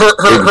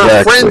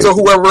friends or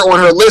whoever on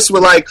her list were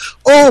like,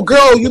 "Oh,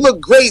 girl, you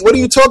look great. What are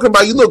you talking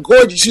about? You look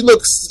gorgeous.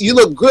 You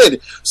look good."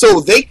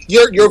 So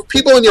your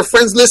people on your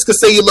friends list could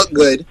say you look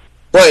good,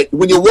 but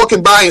when you're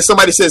walking by and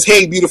somebody says,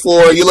 "Hey, beautiful,"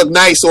 or "You look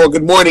nice," or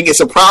 "Good morning," it's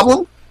a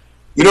problem.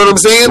 You know what I'm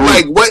saying?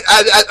 Like, what?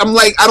 I'm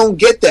like, I don't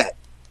get that.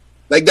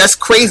 Like, that's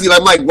crazy.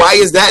 I'm like, why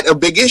is that a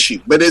big issue?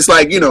 But it's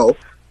like,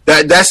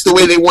 that's the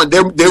way they want.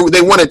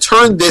 They want to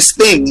turn this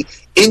thing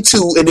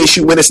into an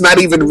issue when it's not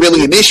even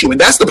really an issue, and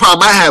that's the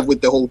problem I have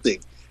with the whole thing.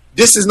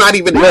 This is not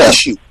even an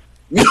issue.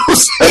 You know what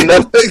I'm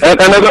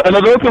saying? And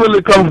it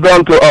ultimately comes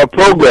down to our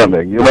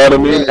programming. You know what I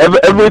mean? Yeah.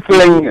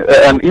 Everything,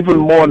 and even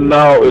more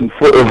now is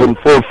in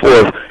full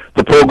force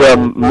to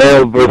program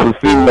male versus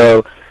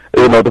female.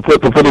 To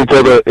put each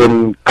other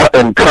in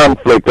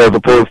conflict as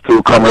opposed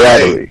to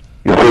camaraderie.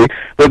 You see,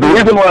 but the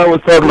reason why I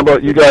was talking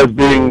about you guys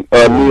being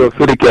New York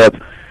City cats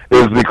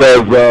is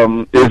because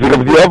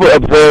if you ever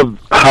observe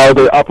how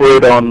they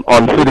operate on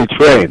city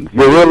trains,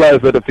 you realize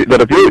that if you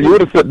were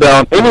to sit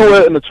down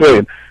anywhere in the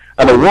train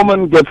and a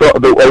woman gets on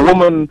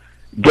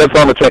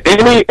the train,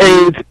 any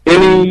age,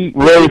 any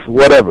race,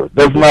 whatever,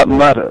 does not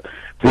matter.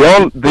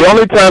 The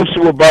only time she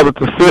will bother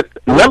to sit,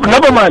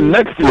 never mind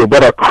next to you,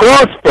 but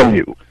across from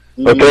you.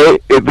 Okay,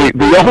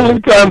 the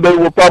only time they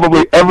will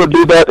probably ever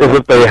do that is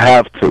if they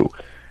have to.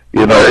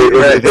 If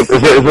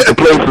the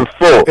place is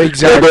full.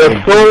 Exactly.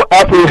 They're so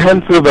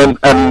apprehensive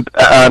and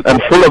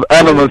full of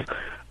animus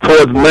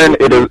towards men.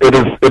 It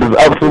is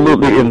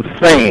absolutely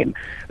insane.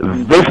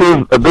 These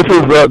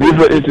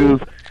are issues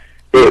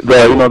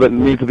that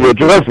need to be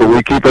addressed, but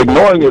we keep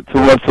ignoring it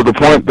too much to the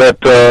point that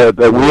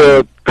we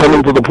are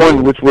coming to the point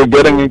in which we're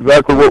getting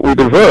exactly what we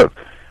deserve.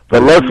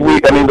 But there's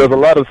a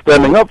lot of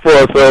standing up for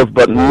ourselves,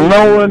 but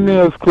nowhere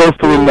near as close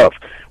to enough.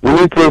 We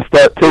need to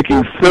start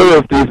taking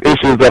serious these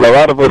issues that a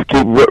lot of us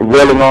keep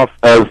railing off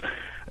as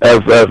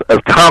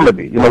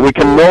comedy. We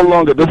can no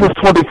longer. This is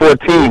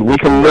 2014. We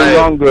can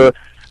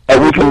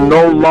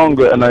no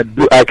longer, and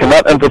I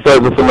cannot emphasize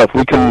this enough.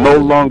 We can no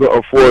longer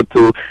afford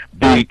to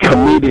be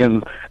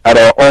comedians at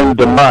our own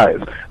demise.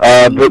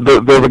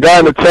 There's a guy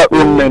in the chat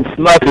room named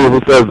Snotty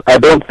who says, "I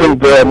don't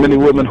think there are many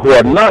women who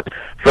are not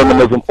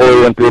feminism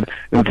oriented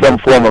in some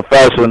form or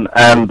fashion,"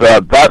 and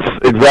that's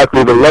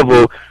exactly the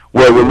level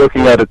where we're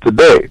looking at it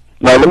today.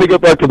 Now, let me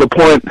get back to the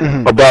point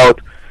about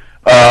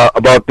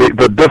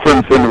the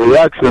difference in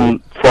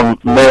reaction from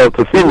male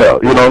to female.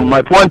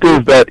 My point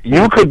is that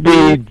you could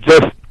be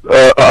just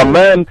a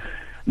man.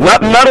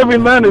 Not every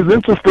man is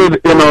interested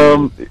in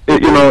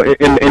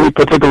any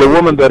particular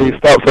woman that he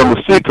stops on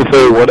the street to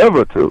say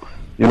whatever to.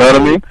 You know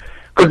what I mean?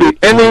 Could be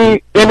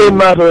any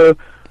matter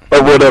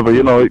of whatever.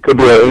 It could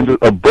be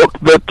a book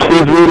that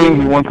she's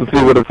reading. He wants to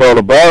see what it's all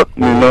about.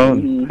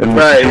 And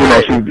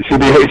she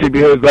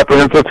behaves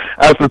apprehensive.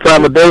 As the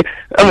time of day,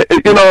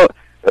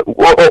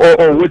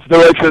 or which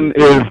direction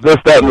is this,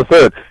 that, and the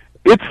third.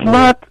 It's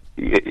not,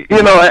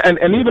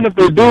 and even if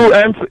they do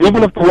answer,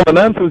 even if the woman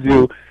answers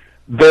you,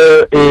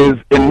 there is,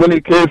 in many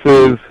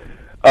cases,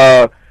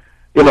 a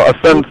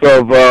sense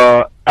of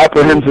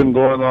apprehension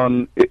going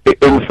on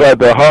inside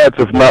their hearts,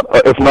 if not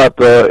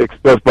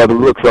expressed by the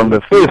looks on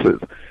their faces.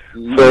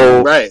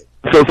 So,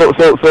 So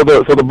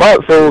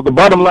the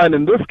bottom line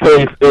in this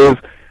case is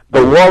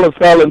the wall of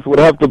silence would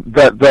have to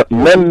that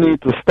men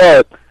need to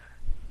start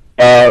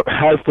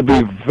has to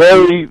be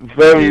very,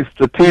 very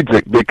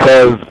strategic,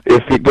 because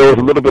if it goes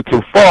a little bit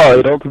too far,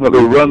 it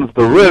ultimately runs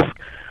the risk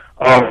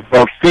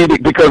of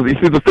feeding. Because you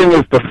see, the thing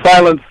is, the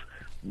silence.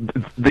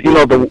 We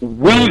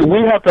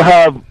have to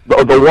have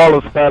the wall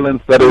of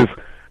silence that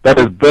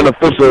is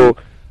beneficial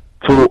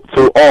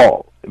to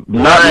all.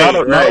 Not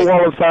a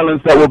wall of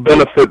silence that will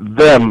benefit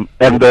them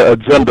and their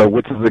agenda,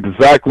 which is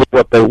exactly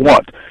what they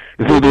want.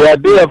 You see, the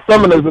idea of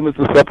feminism is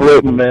to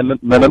separate men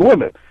and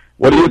women.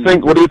 What do you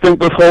think? What do you think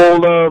this whole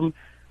the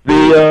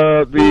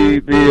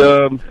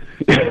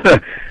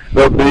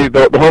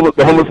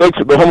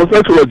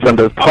homosexual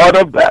agenda is part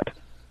of that?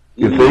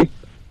 You see,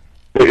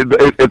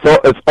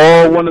 it's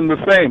all one and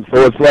the same.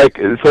 So it's like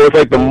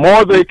the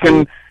more they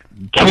can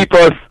keep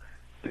us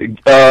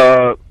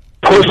the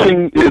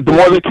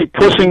more they keep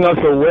pushing us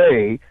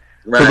away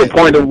to the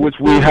point at which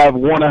we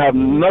want to have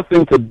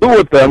nothing to do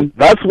with them.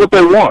 That's what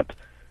they want.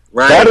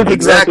 Right. That is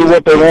exactly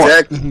what they want.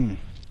 Exactly.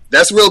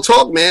 That's real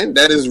talk, man.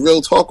 That is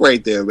real talk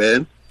right there,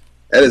 man.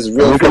 That is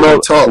real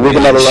talk. We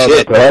cannot allow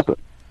that to happen,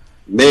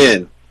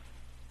 man.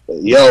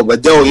 Yo,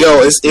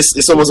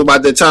 it's almost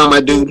about that time,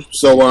 my dude.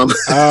 So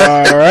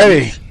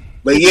alrighty.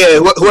 But yeah,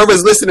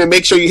 whoever's listening,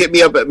 make sure you hit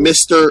me up at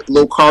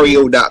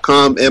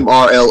MrLocario.com,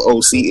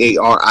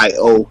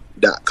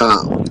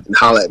 MrLocario.com, and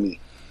holla at me.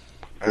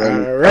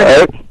 All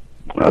right.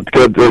 That's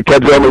good.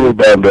 Catch you on the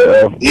rebound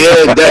there.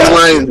 Yeah,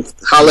 deadline.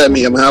 Holla at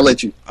me. I'm gonna holla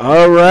at you.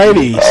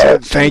 Alrighty. So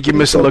thank you,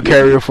 Mr.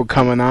 Locario, for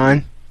coming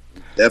on.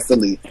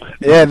 Definitely.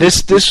 Yeah,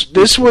 this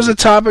was a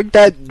topic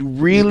that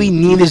really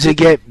needed to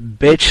get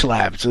bitch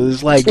slapped. So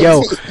it's like,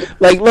 yo,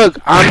 like, look,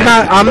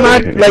 I'm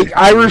not like,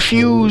 I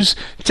refuse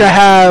to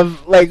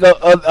have like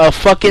a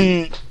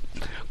fucking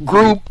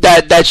group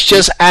that's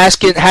just has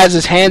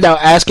his hand out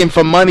asking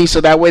for money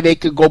so that way they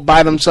could go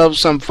buy themselves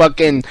some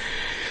fucking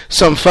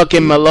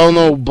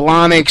Melono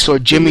Blahniks or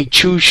Jimmy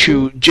Choo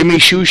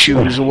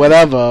shoes or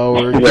whatever,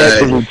 or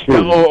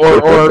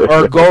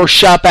go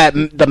shop at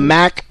the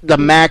Mac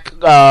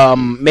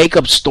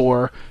makeup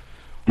store.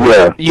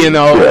 Yeah,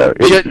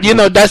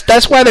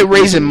 that's why they're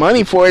raising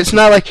money for it. It's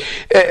not like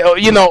they're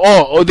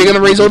gonna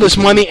raise all this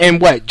money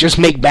and what? Just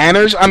make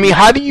banners? I mean,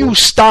 how do you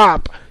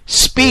stop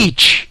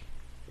speech?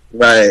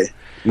 Right.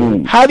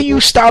 How do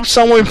you stop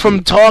someone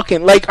from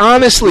talking? Like,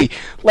 honestly,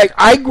 like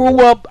I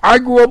grew up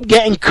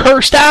getting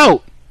cursed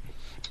out.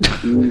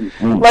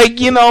 Like,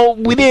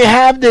 we didn't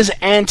have this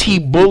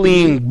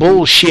anti-bullying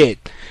bullshit.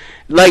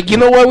 Like,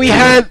 what we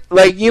had?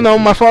 Like,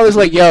 my father's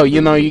like, yo,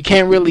 you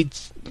can't really,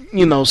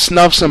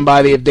 snuff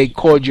somebody if they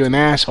called you an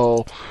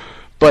asshole.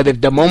 But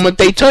if the moment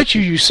they touch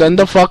you, you send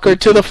the fucker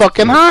to the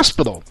fucking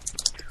hospital.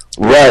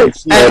 Right,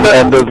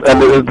 and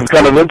it's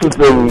kind of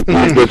interesting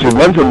that you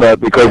mentioned that,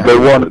 because they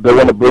want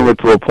to bring it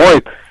to a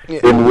point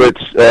in which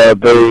that's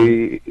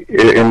the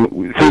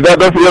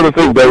other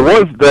thing.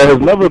 There has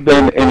never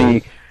been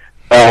any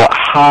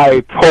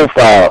high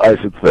profile, I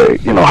should say,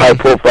 high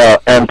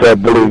profile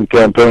anti-bullying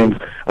campaigns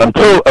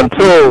until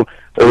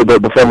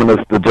the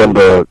feminist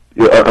agenda,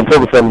 until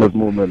the feminist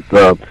movement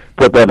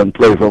put that in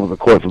place over the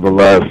course of the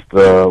last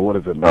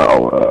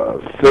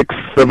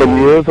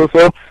 6-7 years or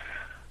so.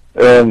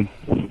 It's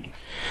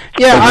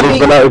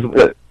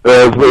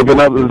been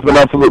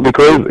absolutely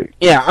crazy.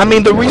 Yeah, I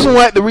mean the reason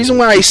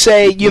why I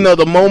say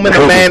the moment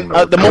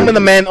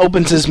a man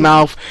opens his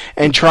mouth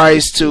and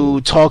tries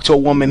to talk to a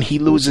woman, he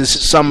loses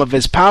some of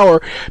his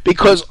power,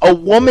 because a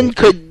woman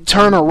could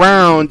turn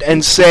around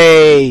and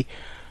say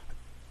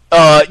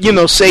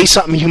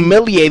something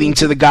humiliating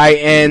to the guy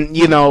and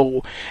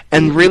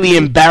really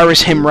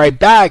embarrass him right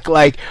back,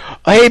 like,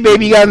 hey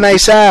baby, you got a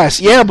nice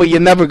ass. Yeah, but you're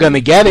never gonna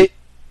get it.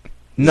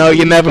 No,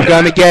 you're never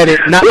gonna get it.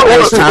 Not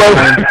this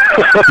time.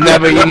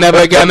 You're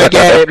never gonna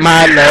get it,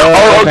 my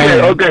love.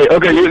 Okay.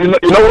 You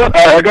know what?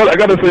 I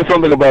gotta say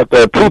something about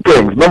that. Two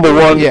things. Number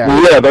one, okay.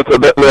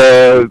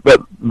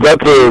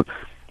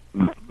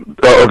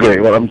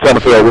 Well, I'm trying to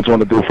figure out which one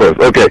to do first.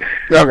 Okay.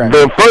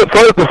 The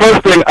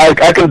first thing,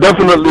 I can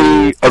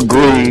definitely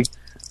agree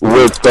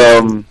with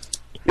while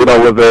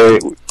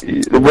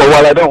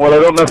I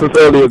don't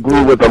necessarily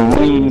agree with a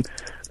mean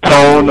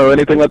tone or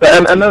anything like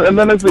that, and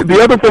then the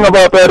other thing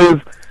about that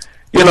is,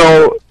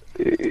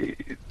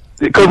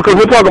 because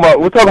we're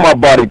talking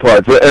about body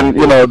parts, and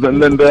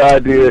then the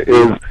idea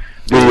is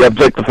the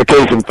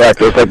objectification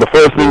factor. It's like the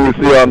first thing you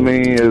see on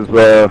me is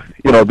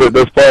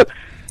this part.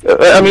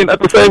 I mean, at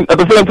the same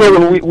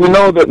time, we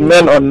know that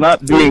men are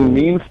not being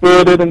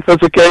mean-spirited in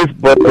such a case,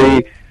 but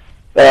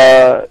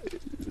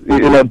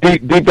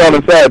deep down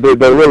inside,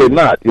 they're really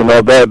not.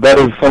 That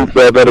is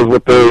something that is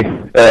what they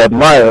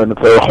admire, and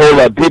it's a whole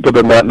lot deeper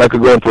than that. And I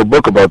could go into a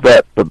book about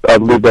that, but I'll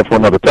leave that for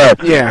another time.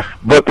 Yeah.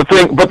 But the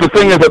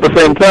thing is, at the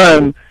same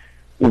time,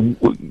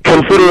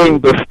 considering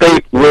the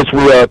state which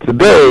we are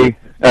today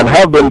and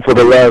have been for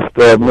the last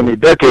many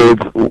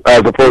decades, as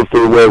opposed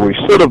to where we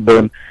should have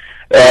been,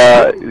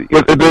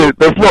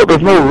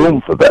 there's no room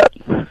for that.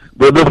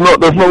 There's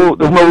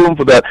no room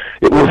for that.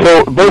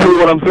 So basically,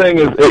 what I'm saying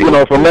is,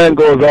 if a man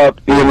goes out,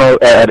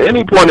 at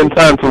any point in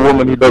time to a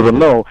woman he doesn't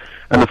know,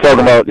 and is talking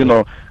about,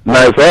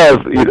 nice ass,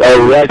 a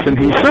reaction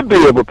he should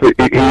be able to.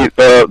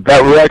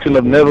 That reaction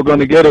of never going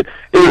to get it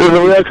is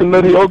a reaction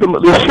that he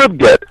ultimately should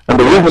get. And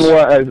the reason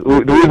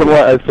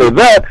why I say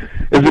that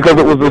is because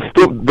it was this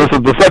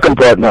is the second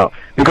part now.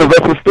 Because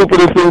that's the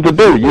stupidest thing to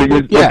do.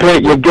 You're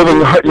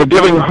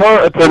giving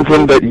her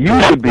attention that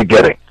you should be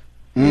getting.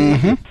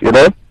 Mm-hmm. You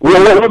know,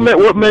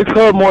 what makes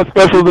her more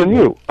special than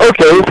you?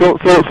 Okay, so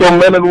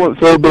men and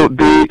so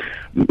the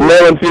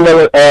male and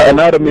female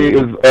anatomy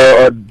is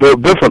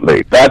built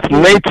differently. That's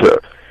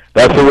nature.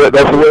 That's the way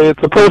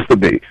it's supposed to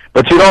be.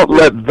 But you don't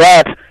let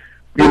that,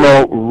 you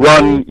know,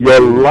 run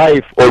your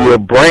life or your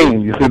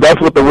brain. You see,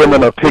 that's what the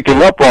women are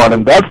picking up on,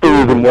 and that's the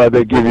reason why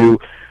they give you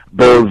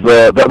those.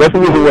 That's the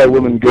reason why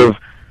women give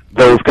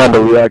those kind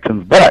of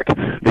reactions back,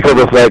 because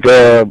it's like,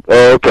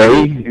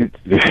 okay,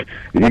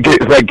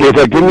 it's like give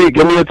me a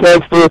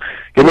chance to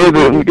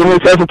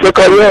check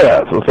out your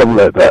ass or something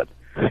like that,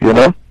 you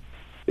know.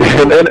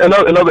 In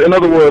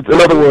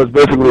other words,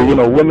 basically, you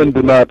know, women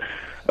do not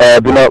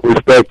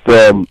respect,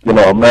 you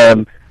know, a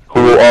man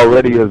who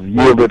already has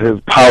yielded his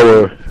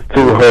power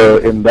to her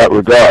in that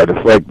regard.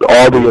 It's like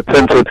all the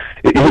attention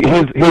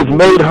he's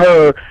made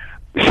her.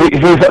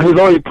 He's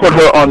already put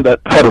her on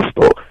that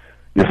pedestal.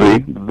 You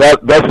see,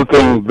 that's the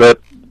thing that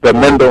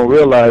men don't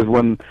realize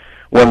when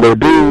they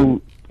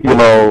do, you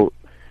know.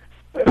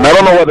 And I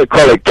don't know what they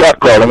call it,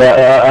 catcalling.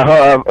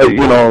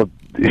 You know,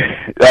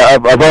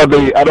 I've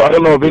hardly. I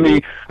don't know of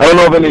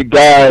any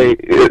guy,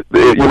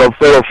 you know,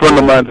 fellow friend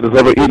of mine that has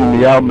ever eaten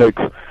meow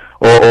mix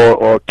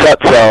or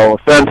cat chow or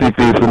fancy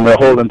feast in their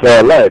whole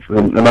entire life.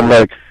 And I'm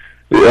like,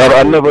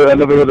 I never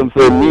heard them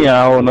say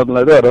meow or nothing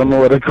like that. I don't know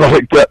what they call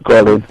it,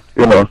 catcalling,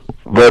 you know.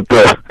 But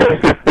but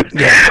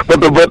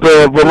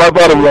my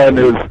bottom line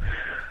is,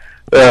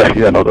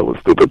 no, that was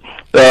stupid.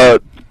 No,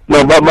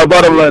 my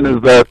bottom line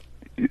is that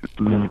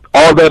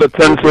all that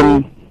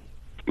attention,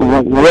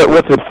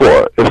 what's it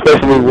for?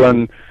 Especially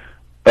when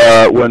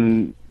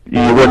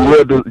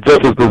you're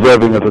just as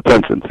deserving as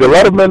attention. See, a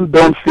lot of men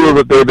don't feel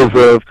that they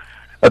deserve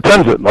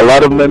attention. A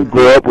lot of men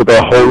grow up with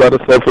a whole lot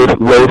of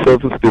low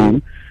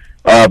self-esteem,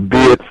 be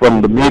it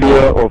from the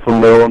media or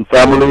from their own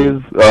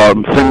families,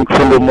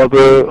 single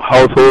mother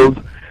households.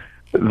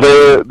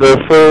 They're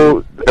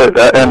so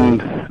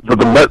and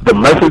the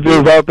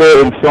messages out there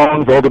in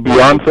songs, all the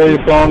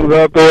Beyonce songs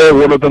out there.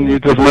 One of them you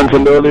just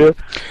mentioned earlier.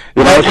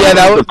 You know,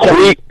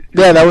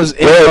 that was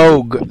in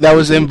vogue. That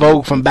was in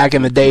vogue from back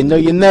in the day. No,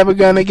 you're never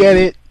gonna get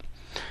it.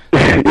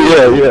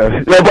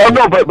 Yeah.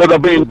 But I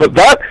mean, but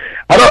that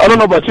I don't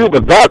know about you,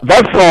 but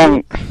that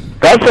song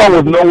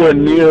was nowhere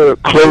near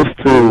close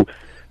to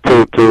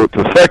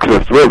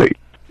sexist, really,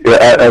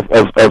 as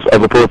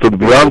opposed to the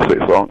Beyonce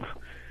songs.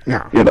 No.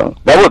 You know,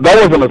 that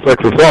wasn't a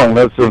sexist song.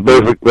 That's just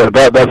basic.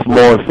 That's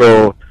more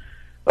so.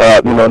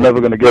 You know, never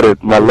gonna get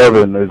it. My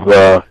lovin' is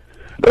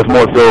that's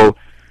more so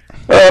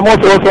a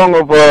song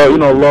of you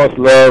know, lost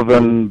love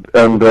and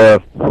you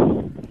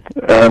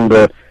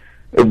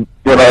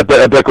know,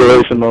 a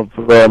declaration of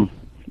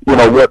you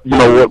know what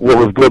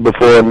was good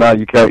before, and now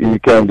you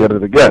can't get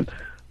it again.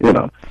 You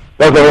know,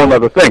 that's a whole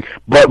other thing.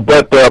 But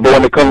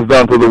when it comes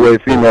down to the way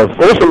females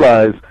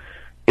socialize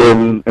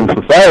in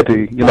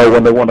society, you know,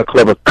 when they want a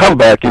clever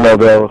comeback, you know,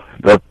 they'll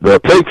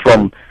take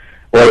from,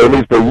 or at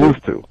least they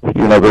used to,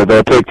 you know,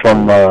 they'll take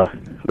from that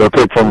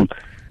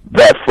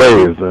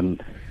phrase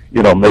and,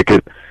 you know, make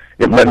it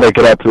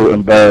out to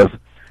embarrass,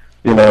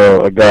 you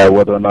know, a guy,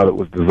 whether or not it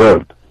was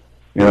deserved,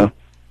 you know.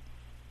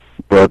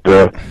 But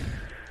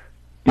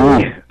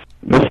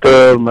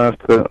Mr.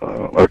 Master,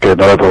 okay,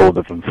 now that's a whole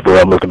different story.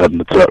 I'm looking at in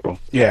the chat room.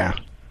 Yeah.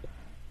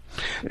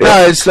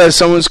 No, it's that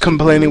someone's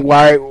complaining,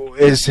 why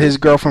is his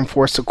girlfriend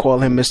forced to call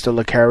him Mr.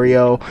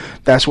 Lucario?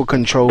 That's what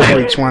control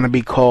freaks want to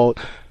be called.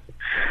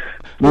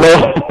 No.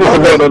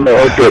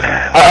 Okay,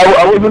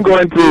 I was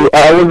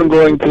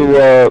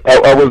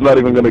not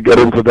even going to get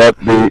into that.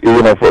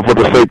 You know, for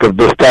the sake of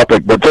this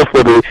topic, but just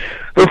for the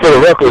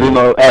record, you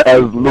know,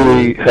 as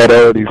Louis had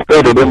already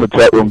stated in the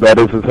chat room, that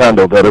is his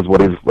handle. That is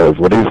what he's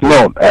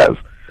known as.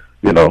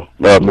 You know,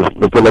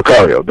 Mr.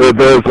 Lucario.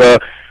 There's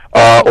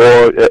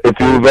or if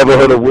you've ever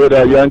heard of Weird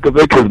Al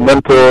Yankovic, his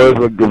mentor is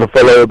a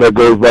fellow that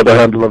goes by the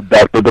handle of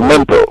Dr.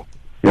 Demento.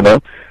 You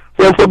know,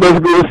 so for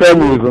basically the same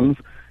reasons.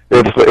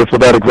 It's for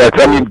that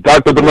exact. I mean,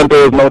 Dr.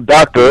 Demento is no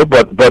doctor,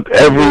 but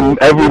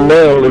every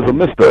male is a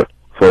Mister.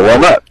 So why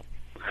not?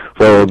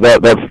 So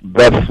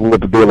that's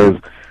what the deal is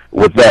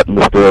with that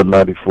Mr.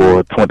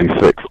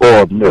 9426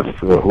 or Miss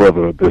or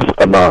whoever this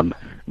Anon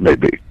may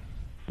be.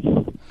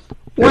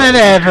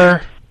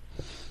 Whatever.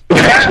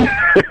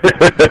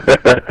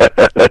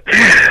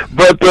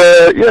 But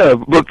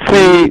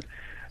see,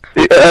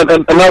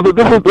 and now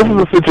this is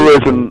a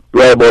situation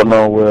right about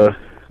now where,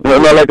 now,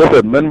 like I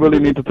said, men really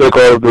need to take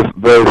all of this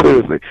very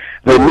seriously.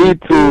 They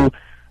need to,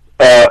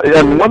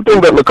 and one thing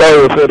that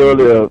Lucario said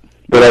earlier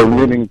that I was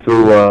meaning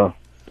to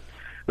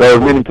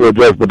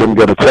address but didn't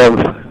get a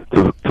chance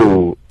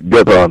to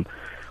get on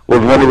was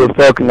when he was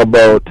talking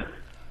about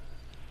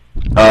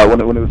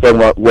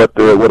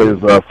what is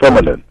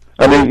feminine.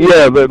 I mean,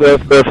 yeah,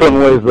 there's certain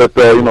ways that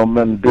you know,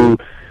 men do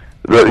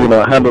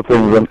handle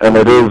things, and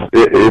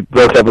it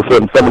does have a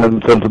certain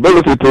feminine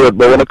sensibility to it.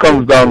 But when it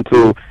comes down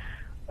to,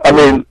 I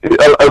mean,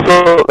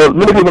 so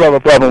many people have a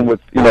problem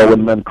with, you know,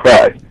 when men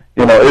cry.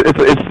 You know, it's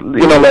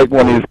you know, like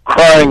when he's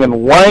crying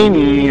and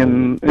whiny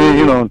and,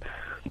 you know,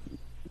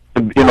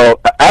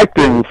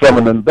 acting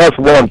feminine, that's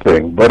one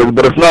thing, but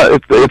it's not.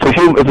 It's a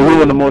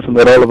human emotion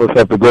that all of us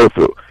have to go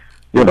through.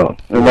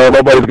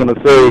 Nobody's going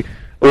to say,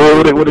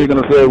 what are you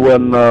going to say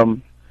when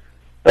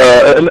what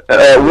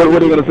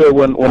are you going to say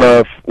when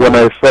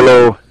a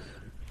fellow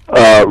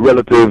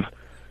relative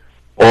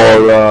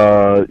or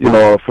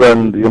a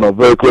friend,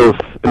 very close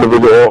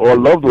individual or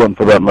loved one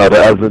for that matter,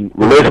 as in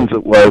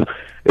relationship wise,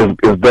 is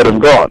dead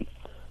and gone?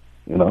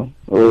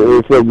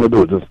 It's what we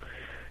do. Just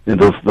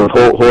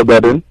hold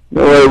that in.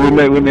 We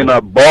may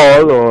not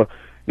bawl or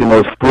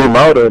scream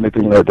out or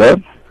anything like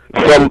that.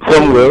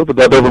 Some will, but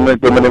that doesn't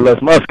make them any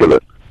less masculine.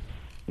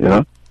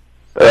 That's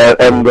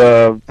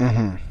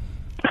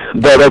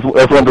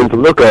one thing to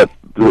look at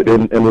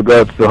in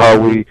regards to how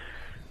we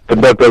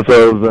conduct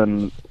ourselves,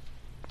 and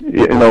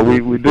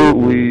we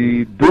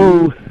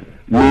do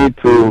need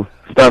to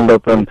stand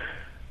up and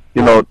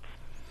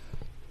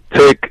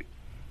take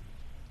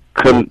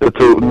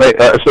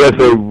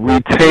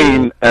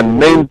retain and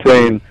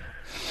maintain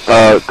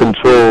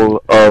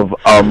control of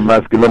our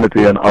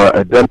masculinity and our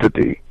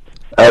identity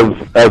as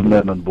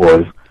men and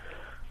boys,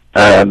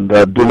 and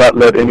do not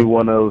let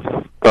anyone else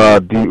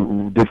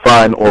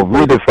define or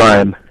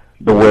redefine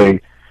the way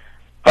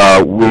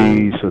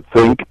we should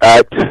think,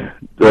 act,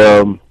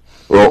 or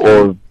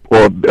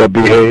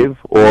behave,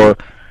 or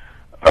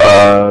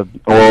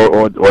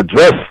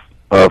dress,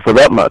 for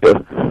that matter.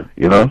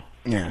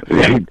 Yeah.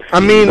 I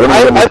mean, we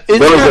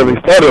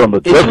started on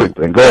the dressing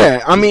thing. Go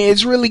ahead. I mean,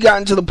 it's really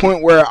gotten to the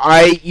point where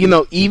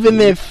even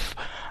if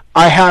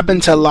I happen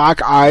to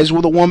lock eyes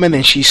with a woman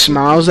and she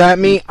smiles at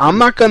me, I'm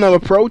not gonna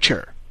approach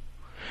her,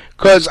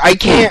 because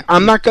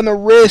I'm not gonna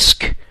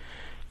risk,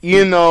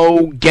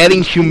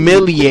 getting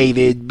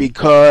humiliated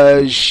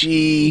because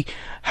she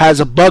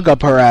has a bug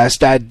up her ass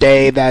that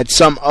day, that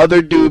some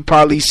other dude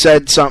probably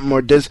said something,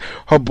 or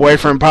her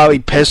boyfriend probably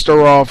pissed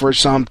her off or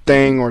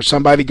something, or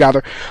somebody got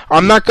her.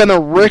 I'm not gonna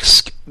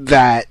risk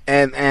that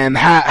and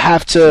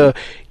have to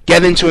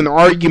get into an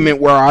argument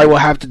where I will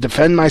have to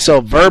defend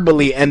myself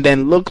verbally and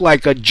then look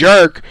like a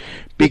jerk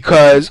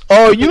because,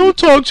 you don't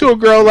talk to a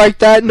girl like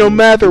that no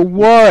matter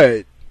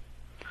what.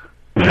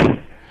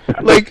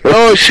 Like,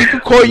 she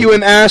could call you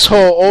an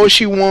asshole all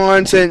she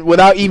wants, and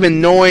without even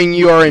knowing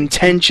your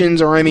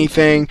intentions or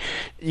anything.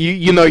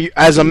 You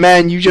as a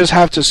man, you just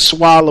have to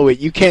swallow it.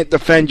 You can't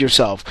defend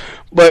yourself.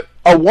 But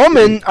a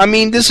woman, I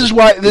mean, this is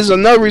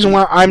another reason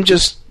why I'm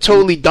just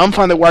totally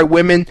dumbfounded why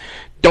women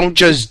don't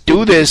just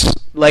do this.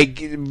 Like,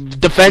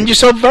 defend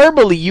yourself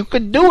verbally. You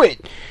could do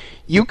it.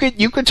 You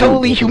could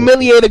totally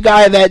humiliate a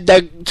guy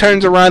that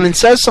turns around and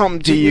says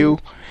something to you,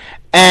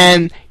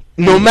 and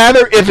no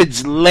matter if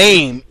it's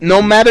lame,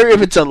 no matter if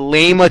it's a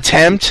lame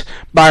attempt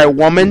by a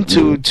woman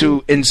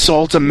to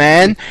insult a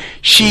man,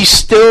 she's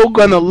still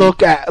gonna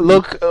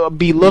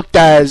be looked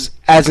as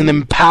an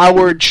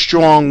empowered,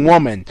 strong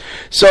woman.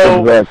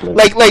 So, exactly.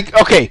 like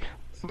okay,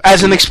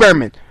 as an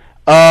experiment,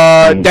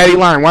 Daddy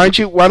Lion,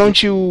 why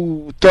don't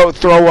you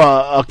throw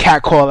a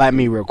cat call at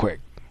me real quick?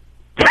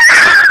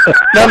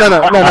 No.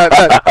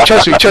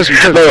 Trust me. No,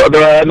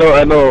 I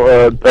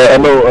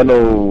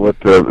know what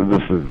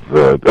this is.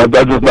 I've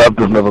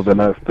just never been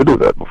asked to do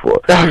that before.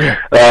 Okay.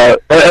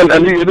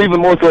 And even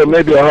more so, it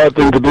may be a hard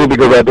thing to do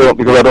because I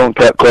don't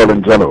catcall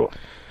in general.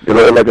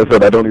 Like I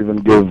said, I don't even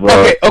give.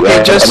 I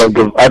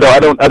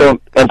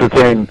don't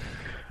entertain.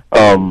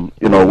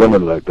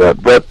 Women like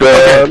that. But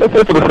let's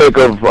say for the sake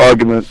of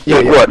argument,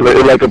 what?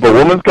 Like if a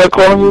woman's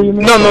catcalling you?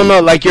 No.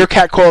 Like you're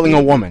catcalling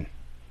a woman.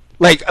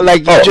 Like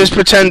you just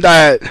pretend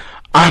that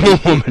I'm a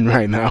woman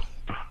right now.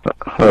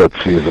 Oh,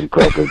 jeez, I'm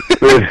crapping.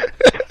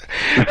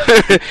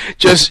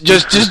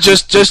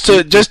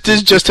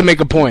 just to make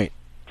a point.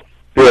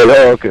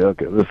 Yeah.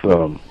 Okay. This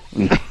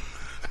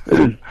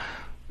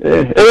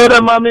Hey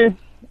there, mommy.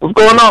 What's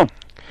going on?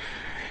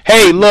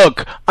 Hey,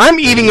 look, I'm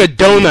eating a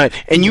donut,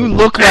 and you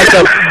look like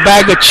a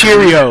bag of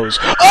Cheerios.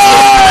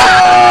 Oh!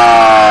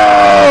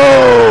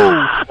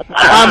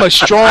 I'm a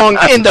strong,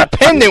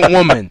 independent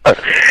woman. I'm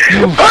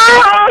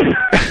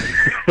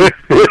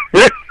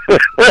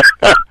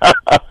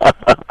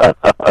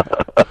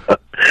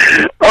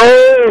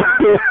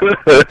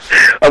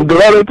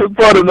glad I took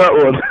part in that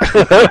one.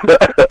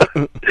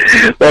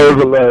 That was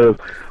hilarious.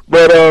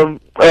 But I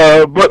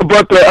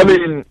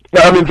mean,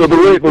 so the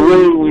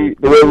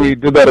way we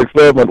did that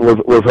experiment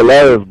was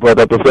hilarious. But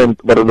at the same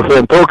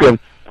token,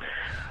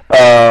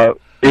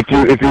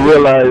 if you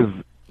realize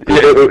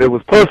it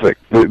was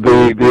perfect.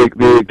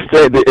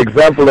 The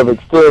example of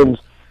exchange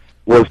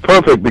was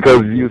perfect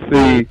because you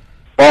see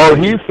all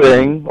he's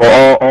saying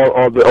or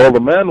all the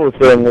man was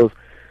saying was,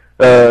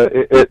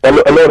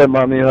 "Hello there,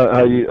 mommy,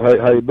 how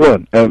you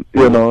doing?" And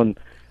and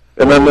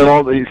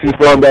then she's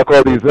throwing back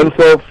all these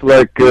insults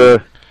like. So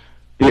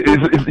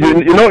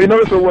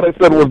what I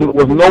said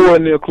was nowhere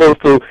near close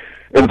to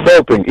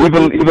insulting.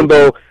 Even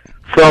though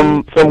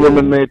some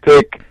women may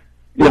take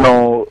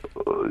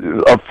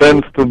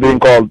offense to being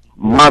called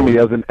mommy,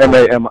 as in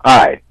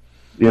MAMI.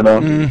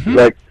 Mm-hmm.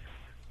 Like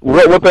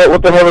what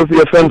the hell is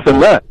the offense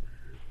in that?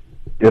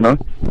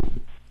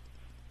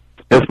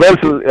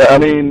 Especially, I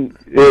mean,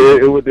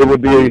 it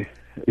would be.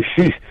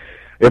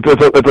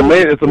 It's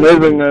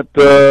amazing that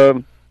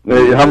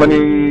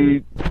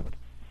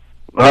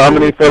how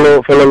many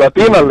fellow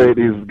Latina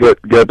ladies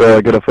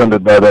get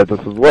offended by that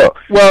as well.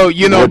 Well,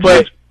 you know,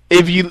 but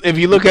if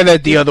you look at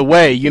it the other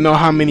way, you know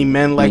how many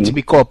men like to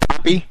be called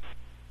papi?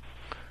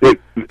 He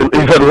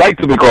said like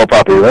to be called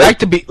papi, right? Like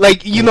to be,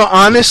 like, you know,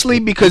 honestly,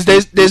 because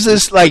there's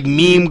this like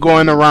meme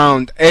going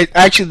around.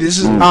 Actually, this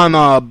is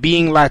on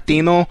Being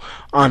Latino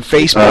on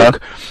Facebook.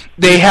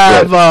 They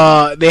have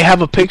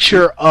a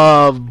picture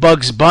of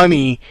Bugs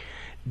Bunny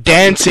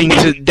dancing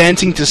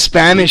to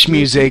Spanish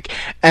music,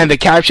 and the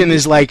caption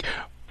is like,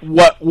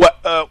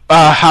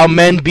 how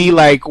men be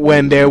like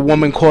when their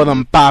woman call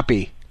them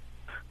papi.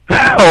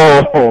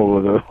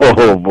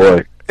 Oh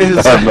boy.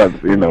 I've not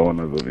seen one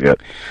of them yet.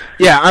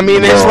 Yeah, I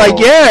mean, it's like,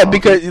 yeah,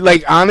 because,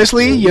 like,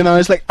 honestly, you know,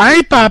 it's like,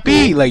 ay,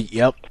 papi, like,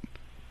 yep.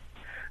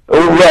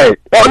 Right.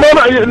 Oh no.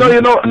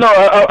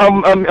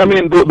 I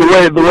mean, the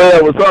way I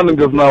was sounding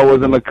just now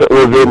was in the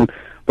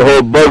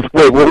whole buzz.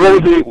 Wait, what was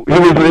he? He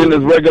was in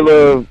his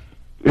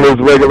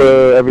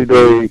regular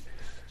everyday.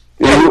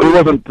 He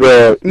wasn't.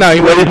 No, he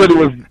wasn't. He said he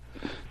was.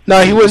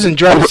 No, he wasn't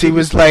dressed. He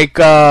was like,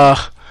 okay.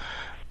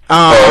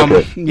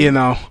 You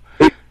know.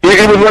 He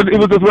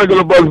was just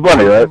regular Bugs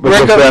Bunny, right? But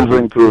just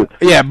dancing to.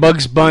 Yeah,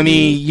 Bugs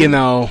Bunny, you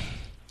know.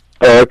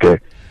 Oh, okay.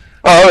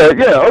 All right,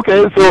 yeah,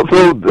 okay. So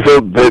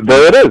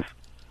there it is.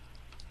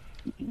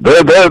 There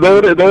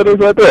it is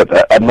right there.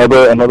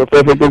 Another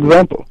perfect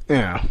example.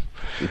 Yeah.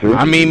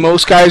 I mean,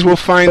 most guys will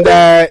find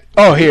that.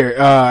 Oh, here.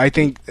 I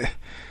think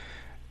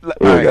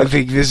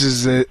this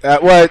is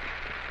what.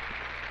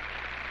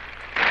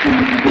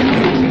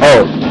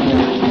 Oh.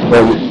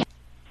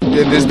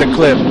 This is the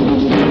clip.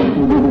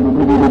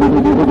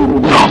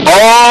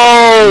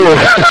 Oh!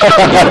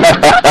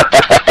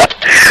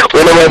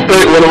 one of my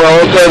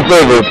all-time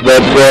favorites.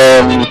 That's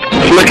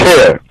Slick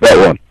Hair. That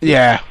one.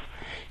 Yeah.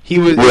 He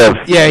was. Yes.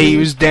 Yeah, he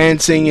was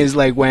dancing. Is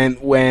like when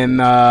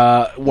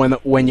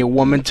your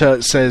woman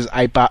says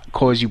I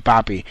calls you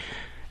papi,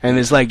 and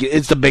it's like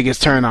it's the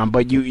biggest turn on.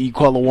 But you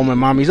call a woman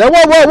mommy. He's like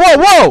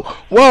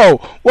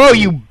whoa,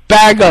 you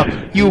bag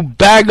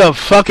of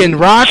fucking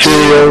rocks.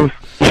 Cheerios.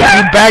 You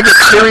bag of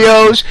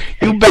Cheerios,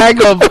 you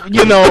bag of,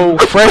 you know,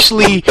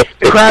 freshly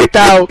cracked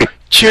out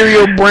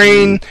Cheerio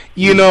brain,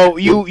 you know,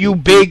 you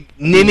big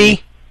ninny.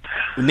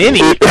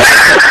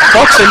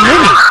 Fuck's a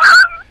ninny.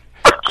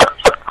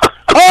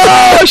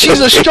 Oh,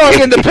 she's a strong,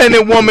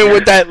 independent woman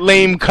with that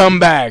lame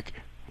comeback.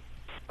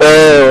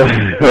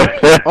 Don't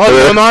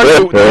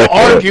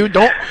argue.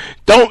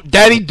 Don't,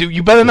 Daddy,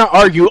 you better not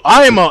argue.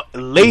 I am a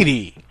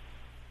lady.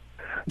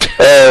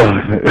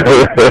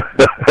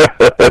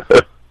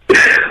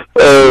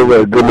 Oh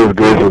my goodness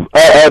gracious!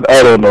 I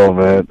don't know,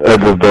 man. I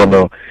just don't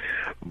know.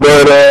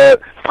 But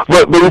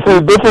you see,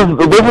 this is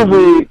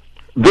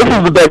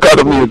the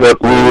dichotomy that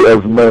we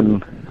as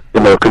men,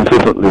 you know,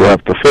 consistently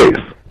have to face.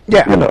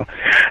 Yeah. You know,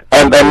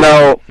 and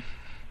now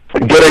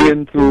getting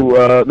into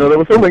no, there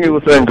was something you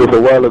were saying just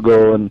a while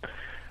ago, and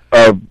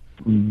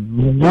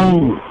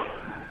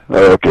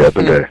okay, I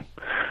think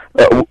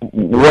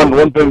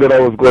one thing that I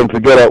was going to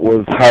get at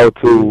was how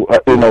to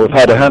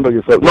how to handle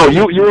yourself. No,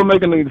 you were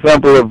making an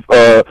example of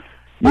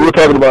you were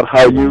talking about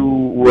how you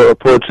were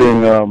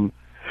approaching. No.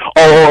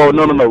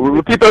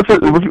 Repeat that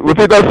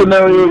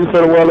scenario you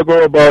said a while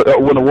ago about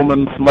when a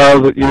woman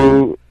smiles at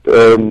you.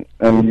 And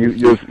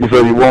you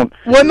said you won't.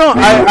 Well, no,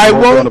 I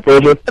won't.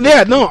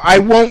 Yeah, no, I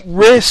won't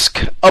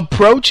risk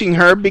approaching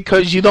her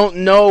because you don't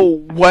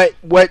know what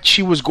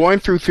she was going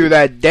through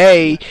that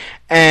day,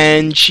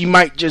 and she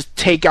might just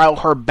take out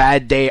her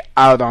bad day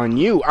out on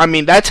you. I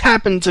mean, that's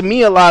happened to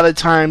me a lot of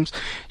times.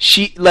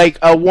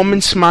 A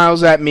woman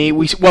smiles at me.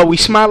 We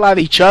smile at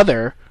each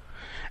other.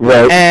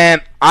 Right.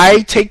 And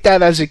I take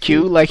that as a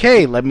cue, like,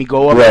 hey, let me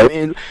go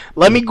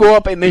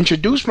up and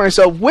introduce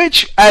myself.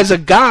 Which, as a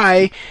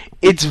guy,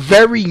 it's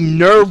very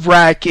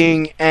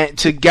nerve-wracking and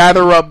to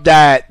gather up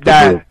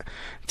to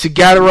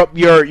gather up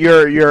your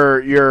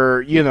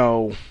you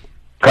know,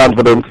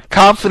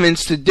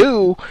 confidence to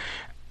do,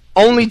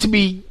 only to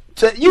be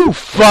you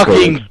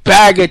fucking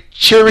bag of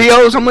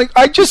Cheerios. I'm like,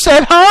 I just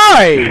said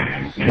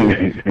hi.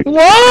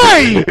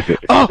 Why?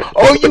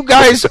 Oh,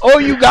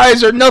 you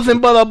guys are nothing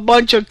but a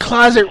bunch of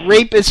closet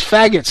rapist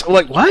faggots. I'm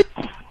like, what?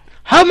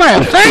 How am I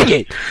a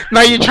faggot?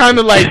 Now you're trying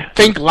to like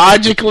think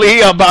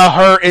logically about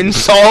her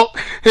insult.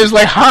 It's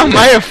like, how am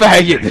I a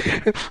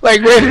faggot?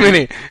 Like, wait a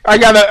minute. I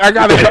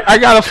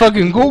gotta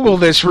fucking Google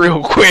this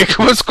real quick.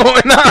 What's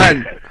going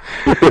on?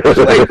 It's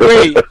like,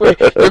 wait.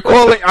 You're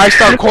calling. I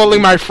start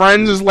calling my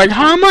friends. It's like,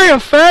 how am I a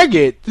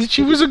faggot?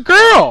 She was a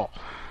girl.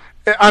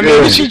 I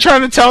mean, is she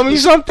trying to tell me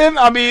something?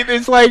 I mean,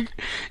 it's like,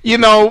 you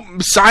know,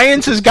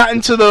 science has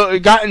gotten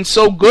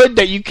so good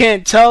that you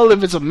can't tell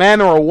if it's a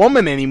man or a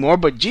woman anymore.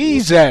 But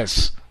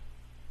Jesus.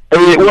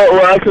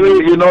 Well,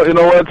 actually, you know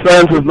what?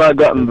 Science has not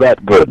gotten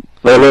that good.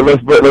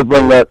 Let's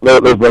bring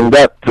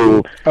that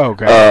to.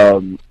 Okay.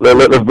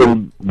 Let's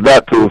bring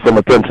that to some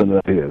attention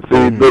right here.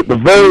 See, the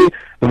very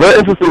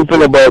interesting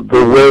thing about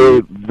the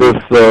way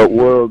this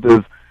world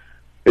is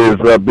is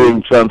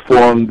being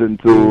transformed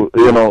into,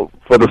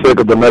 for the sake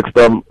of the next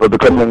the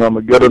coming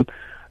Armageddon,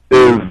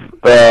 is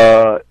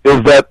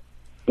that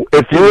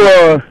if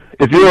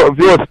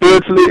you are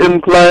spiritually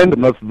inclined,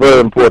 and that's very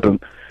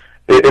important.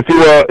 If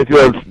you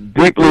are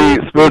deeply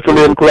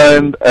spiritually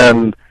inclined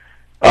and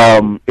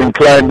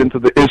inclined into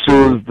the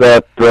issues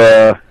that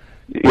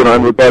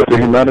in regards to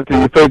humanity,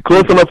 you pay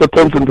close enough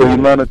attention to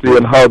humanity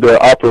and how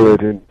they're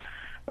operating,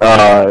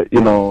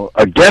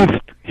 against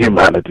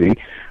humanity,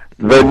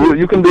 then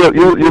you'll be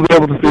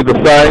able to see the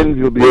signs.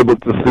 You'll be able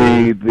to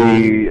see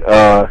the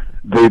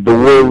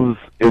wolves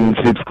in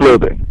sheep's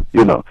clothing.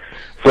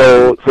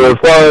 So as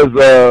far as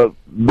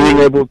being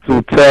able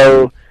to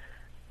tell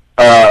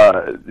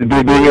first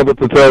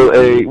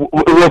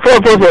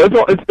of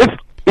all, it's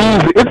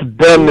easy. It's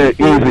damn near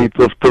easy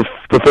to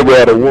figure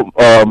out a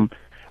woman.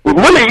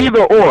 Really,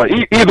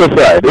 either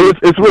side.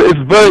 It's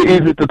very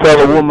easy to tell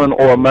a woman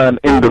or a man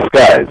in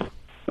disguise.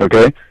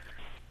 Okay,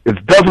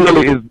 it's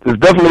definitely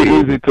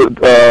easy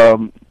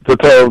to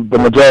tell the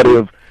majority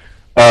of.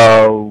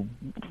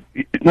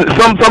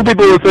 Some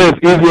people will say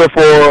it's easier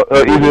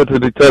to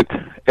detect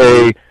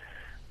a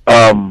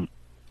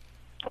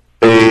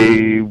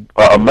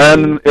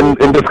man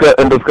in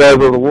disguise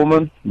as a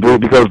woman,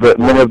 because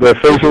many of their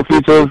facial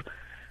features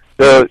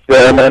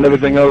and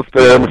everything else,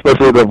 and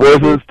especially their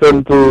voices,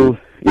 tend to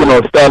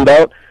stand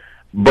out.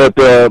 But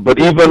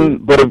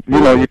if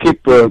you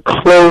keep a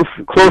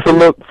closer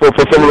look for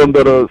some of them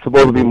that are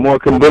supposed to be more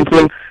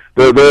convincing,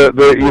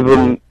 they're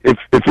even if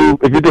you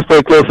just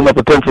pay close enough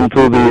attention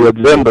to the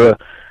agenda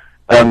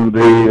and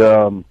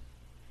the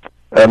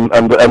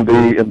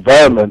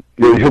environment,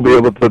 you'll be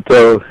able to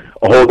tell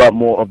a whole lot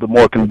more of the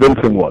more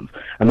convincing ones,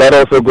 and that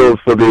also goes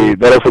for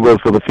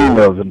the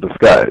females in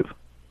disguise.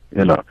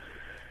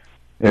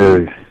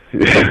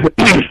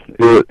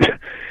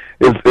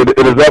 It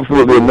is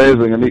absolutely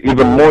amazing, and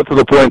even more to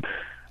the point.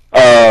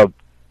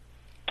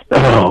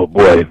 Oh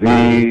boy,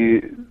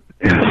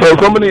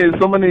 so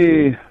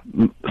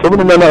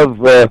many men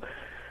have.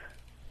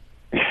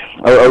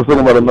 I was thinking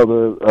about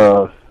another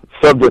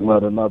subject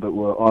matter now that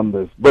we're on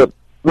this, but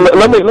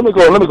let me go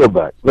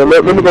back. Let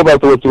me go back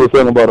to what you were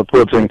saying about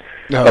approaching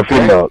a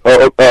female,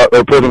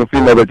 approaching a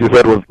female that you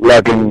said was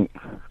lacking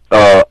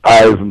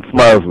eyes and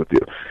smiles with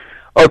you.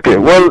 Okay,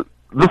 well.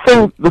 The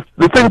thing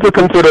to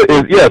consider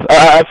is, yes,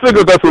 I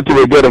figured that's what you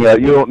were getting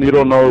at. You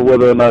don't know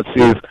whether or not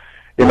she's,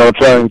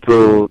 trying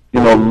to,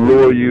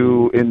 lure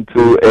you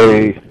into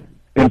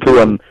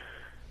an,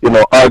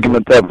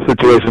 argument type of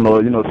situation,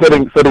 or,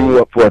 setting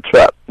you up for a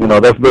trap.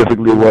 That's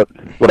basically what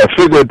I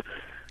figured,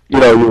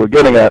 you were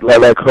getting at.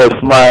 Like her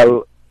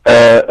smile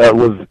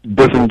was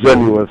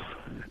disingenuous,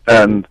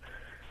 and,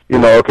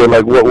 okay,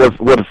 like what's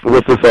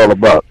this all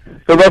about?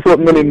 Because that's what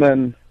many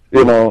men,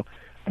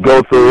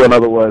 go through and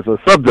otherwise are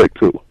subject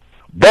to.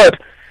 But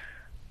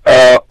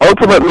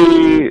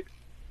ultimately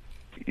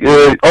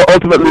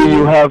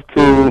you have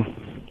to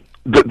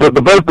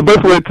the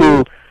best way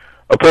to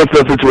approach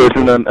that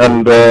situation,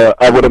 and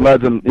I would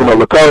imagine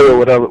Lucario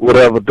would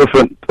have a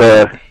different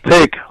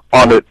take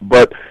on it,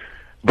 but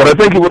I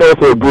think he would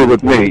also agree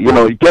with me.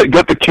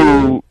 Get the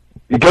cue,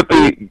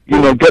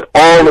 get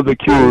all of the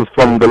cues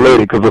from the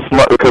lady,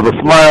 because a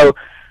smile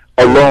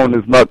alone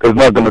is not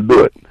going to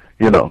do it.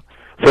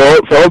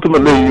 So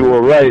ultimately, you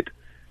were right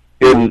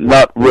in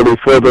not really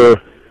further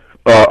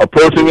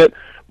approaching it.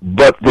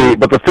 But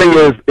the thing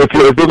is, if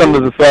you're going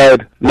to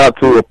decide not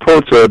to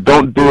approach her,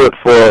 don't do it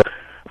for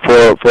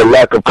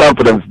lack of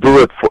confidence.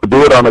 Do it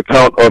on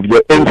account of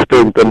your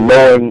instinct and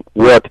knowing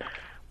what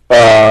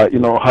how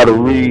to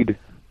read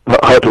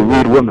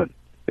women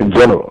in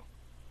general.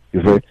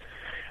 You see,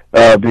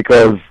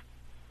 because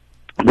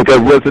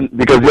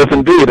yes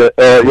indeed,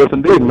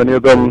 many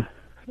of them,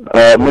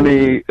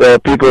 many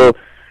people.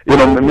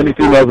 Many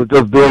females are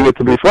just doing it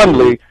to be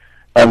friendly,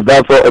 and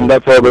that's all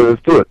there is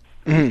to it.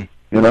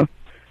 Mm-hmm.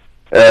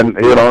 And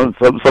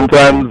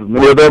sometimes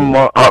many of them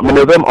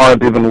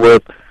aren't even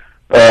worth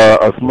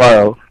a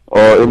smile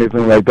or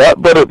anything like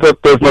that. But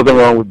there's nothing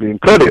wrong with being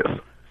courteous.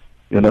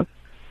 If a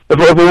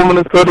woman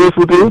is courteous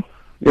with you,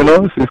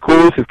 she's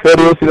cool, she's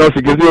courteous.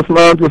 She gives you a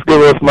smile, just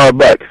give her a smile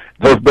back.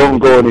 Just don't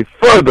go any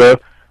further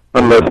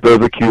unless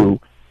there's a cue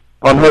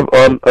coming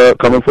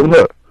from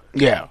her.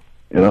 Yeah.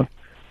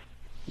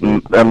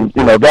 And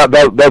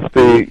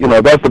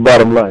that's the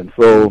bottom line.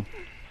 So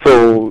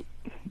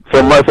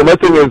my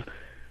thing is,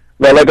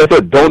 like I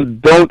said,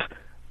 don't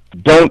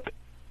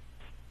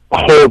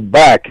hold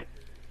back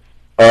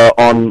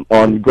on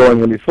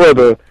going any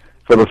further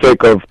for the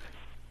sake of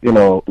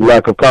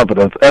lack of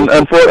confidence, and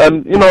of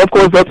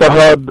course that's a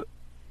hard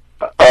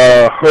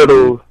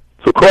hurdle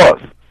to cross.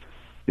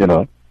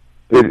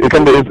 It's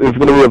going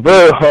to be a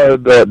very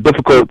hard,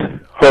 difficult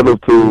hurdle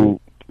to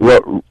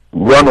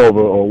run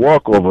over or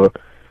walk over.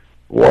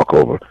 Or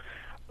to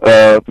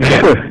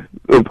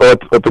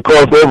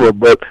cross over,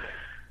 but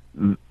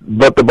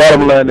the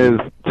bottom line is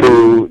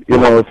to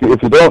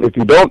if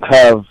you don't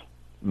have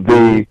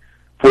the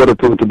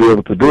fortitude to be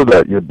able to do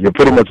that, you're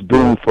pretty much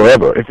doomed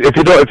forever. If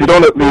you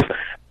don't at least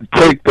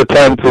take the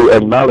time to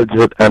acknowledge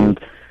it and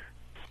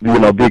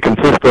be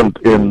consistent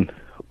in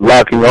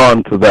locking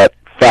on to that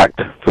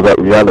fact, to that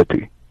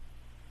reality.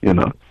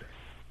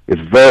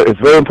 It's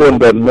very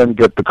important that men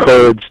get the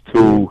courage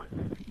to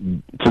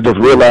just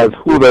realize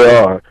who they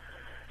are,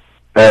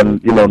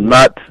 and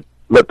not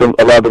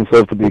allow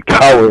themselves to be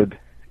cowed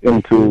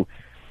into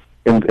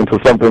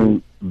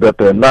something that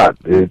they're not.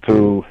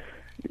 To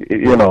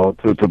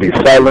be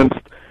silenced,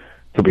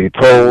 to be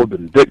told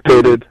and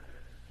dictated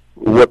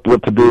what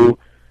to do,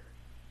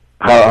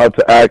 how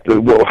to act,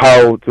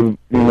 how to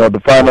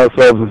define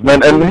ourselves as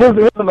men. And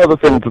here's another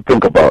thing to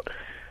think about: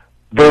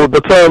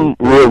 the term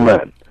 "real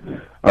man."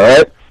 All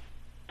right.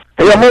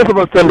 Yeah, most of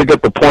us tend to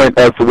get the point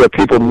as to what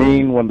people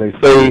mean when they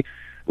say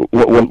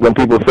when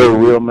people say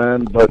 "real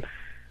man." But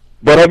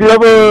have you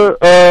ever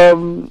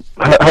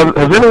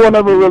has anyone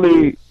ever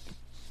really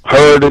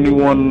heard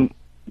anyone,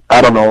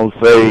 I don't know,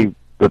 say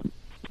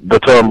the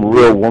term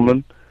 "real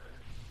woman"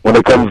 when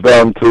it comes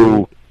down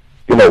to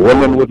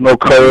women with no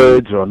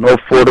courage or no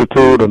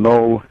fortitude or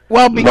no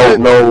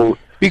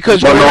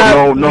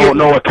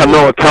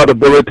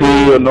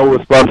accountability or no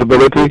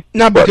responsibility?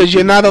 No, because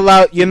you're not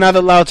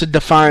allowed to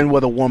define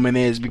what a woman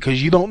is,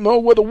 because you don't know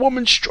what a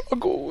woman's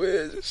struggle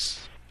is.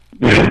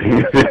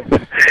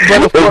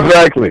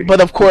 Exactly.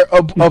 But of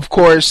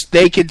course,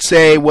 they could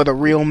say what a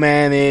real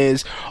man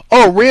is.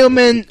 Oh, real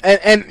men,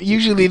 and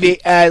usually they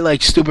add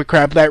like stupid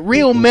crap like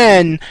real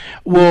men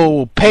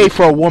will pay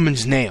for a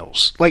woman's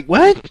nails. Like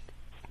what?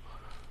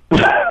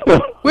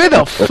 Where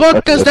the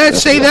fuck does that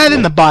say that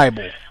in the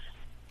Bible?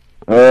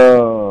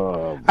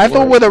 I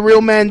thought what a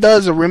real man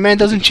does, a real man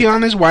doesn't cheat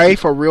on his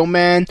wife. A real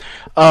man,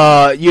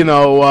 loves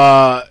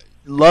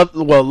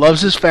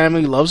his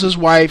family, loves his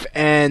wife,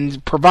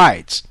 and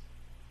provides,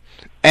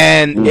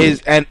 and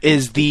is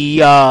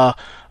the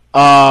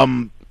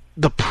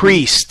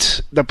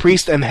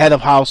priest and head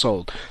of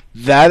household.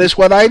 That is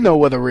what I know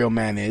what a real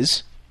man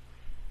is.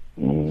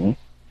 Mm-hmm.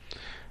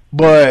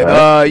 But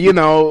all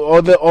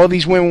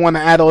these women want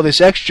to add all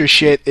this extra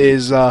shit.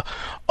 Is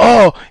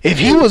if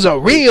he was a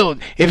real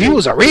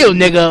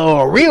nigga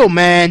or a real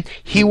man,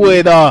 he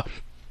would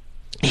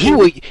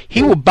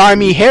buy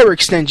me hair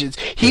extensions.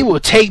 He will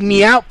take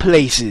me out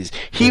places.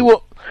 He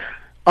will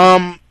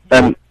in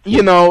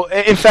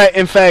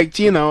fact,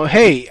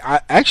 hey,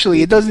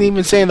 actually, it doesn't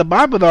even say in the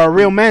Bible that a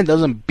real man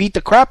doesn't beat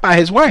the crap out of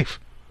his wife.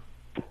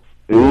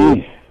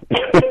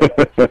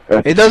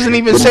 It doesn't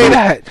even say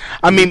that.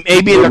 I mean,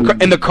 maybe in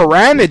the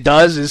Quran it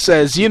does. It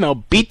says,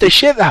 beat the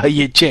shit out of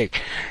your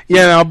chick.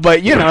 But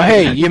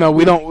hey,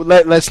 we don't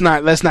let's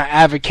not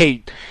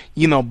advocate,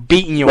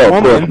 beating your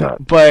woman.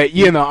 But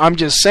I'm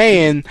just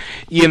saying,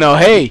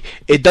 hey,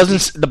 it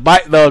doesn't.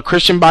 The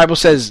Christian Bible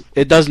says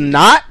it does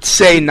not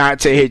say not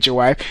to hit your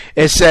wife.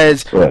 It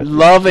says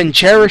love and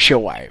cherish your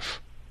wife.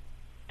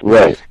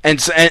 Right.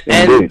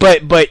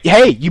 But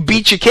hey, you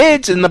beat your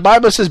kids, and the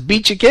Bible says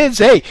beat your kids.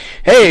 Hey,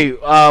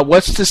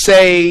 what's to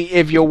say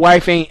if your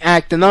wife ain't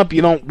acting up,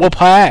 you don't whoop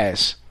her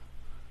ass?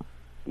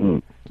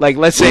 Like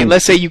let's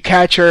say you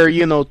catch her,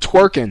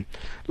 twerking.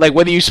 Like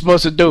what are you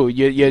supposed to do?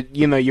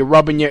 You're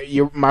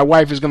rubbing my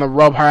wife is gonna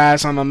rub her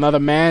ass on another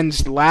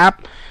man's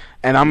lap,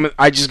 and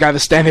I just gotta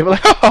stand there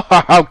like, oh,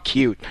 how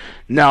cute.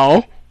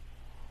 No.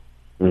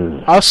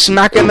 I'll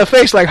smack her in the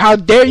face like, how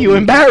dare you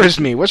embarrass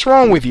me? What's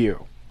wrong with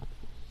you?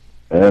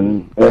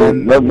 And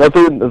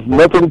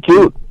nothing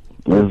cute.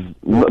 There's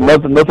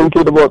nothing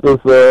cute about this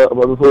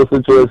whole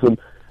situation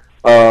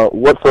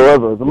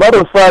whatsoever. As a matter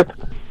of fact,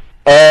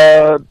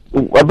 I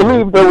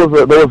believe there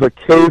was a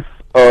case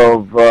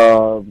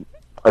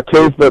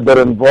that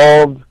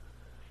involved.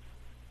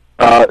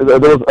 I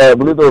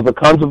believe there was a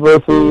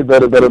controversy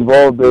that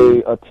involved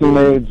a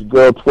teenage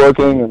girl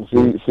twerking, and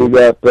she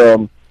got.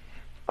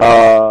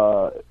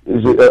 I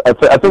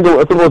think it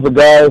was the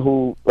guy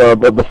who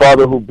the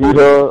father who beat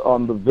her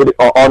on the video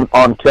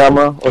on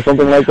camera or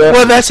something like that.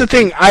 Well, that's the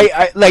thing.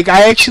 I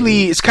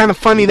actually, it's kind of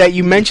funny that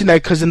you mentioned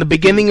that, because in the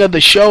beginning of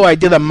the show I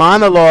did a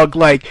monologue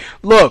like,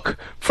 look,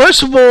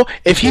 first of all,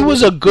 if he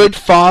was a good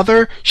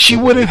father, she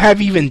wouldn't have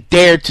even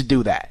dared to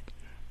do that.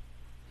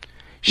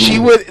 She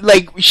would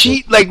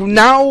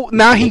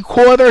now he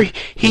caught her.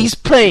 He's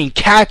playing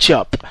catch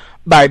up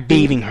by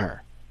beating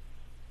her.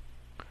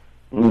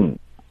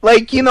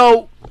 Like,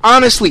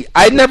 honestly,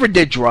 I never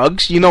did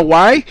drugs. You know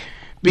why?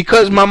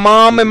 Because my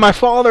mom and my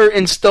father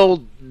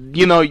instilled,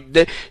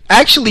 they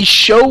actually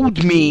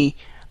showed me,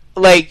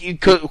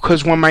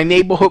 because when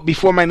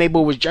before my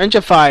neighborhood was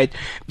gentrified,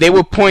 they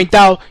would point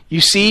out,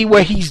 you see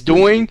what he's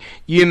doing?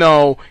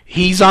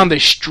 He's on the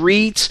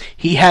streets.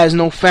 He has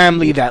no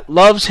family that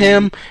loves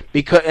him,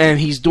 and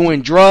he's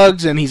doing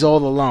drugs, and he's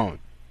all alone.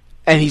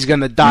 And he's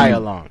going to die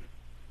alone.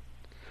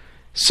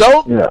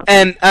 So, yeah.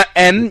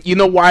 And you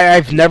know why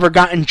I've never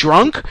gotten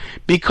drunk?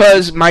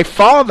 Because my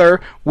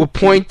father would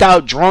point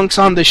out drunks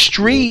on the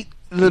street,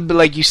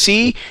 like, you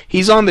see,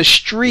 he's on the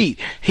street.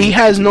 He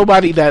has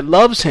nobody that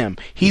loves him.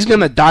 He's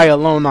gonna die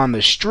alone on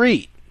the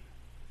street.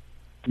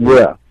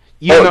 Yeah.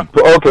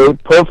 Okay,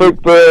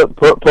 perfect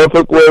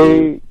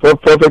parenting.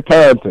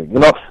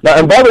 Now,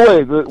 and by the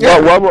way,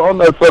 while we're on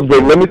that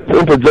subject, let me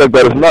interject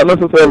that it's not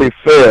necessarily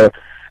fair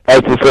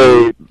as to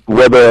say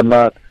whether or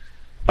not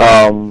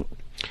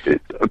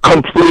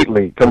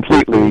completely as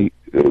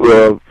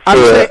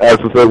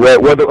to say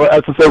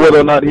whether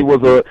or not he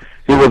was a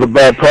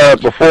bad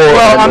parent before.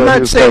 Well, I'm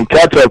not saying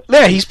catch up.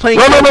 Yeah, he's playing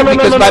catch up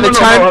because by the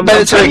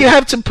time you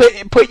have to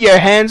put your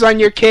hands on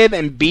your kid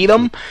and beat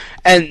him,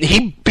 and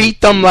he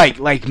beat them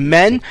like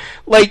men,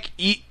 like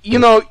you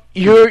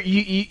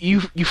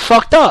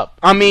fucked up.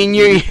 I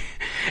mean,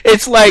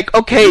 it's like,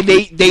 okay,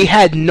 they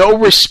had no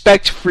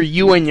respect for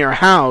you in your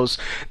house,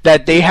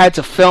 that they had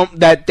to film,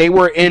 that they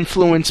were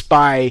influenced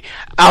by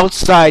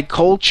outside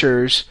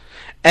cultures.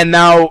 And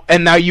now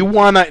you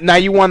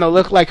wanna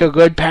look like a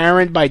good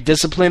parent by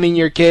disciplining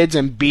your kids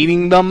and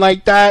beating them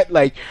like that.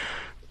 Like,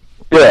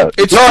 yeah,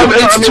 it's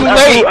too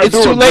late.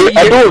 It's too late.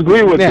 I do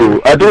agree with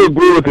you. I do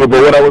agree with you.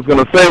 But what I was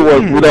gonna say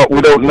was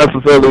we don't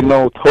necessarily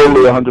know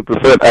totally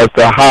 100% as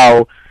to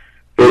how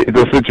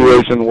the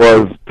situation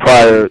was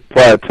prior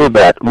to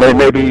that.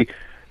 Maybe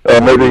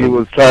he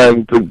was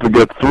trying to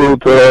get through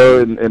to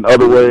her in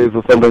other ways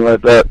or something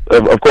like that.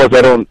 Of course,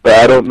 I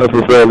don't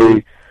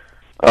necessarily.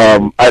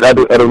 I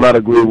do not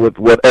agree with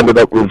what ended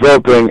up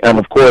resulting, and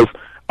of course,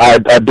 I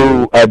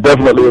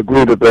definitely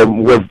agree that there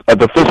was a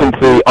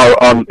deficiency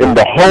in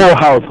the whole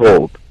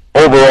household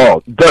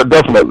overall.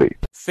 Definitely.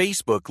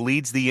 Facebook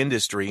leads the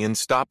industry in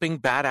stopping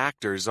bad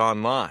actors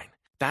online.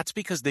 That's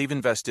because they've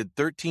invested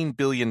 $13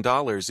 billion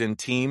in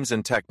teams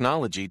and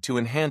technology to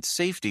enhance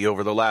safety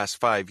over the last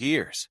 5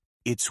 years.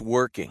 It's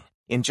working.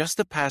 In just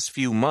the past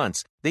few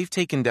months, they've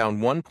taken down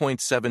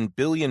 1.7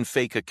 billion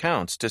fake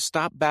accounts to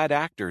stop bad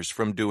actors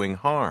from doing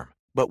harm.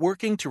 But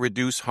working to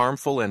reduce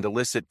harmful and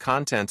illicit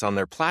content on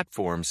their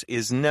platforms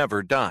is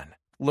never done.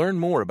 Learn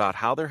more about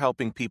how they're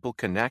helping people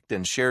connect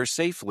and share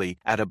safely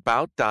at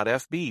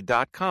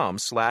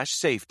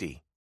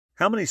about.fb.com/safety.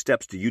 How many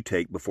steps do you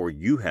take before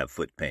you have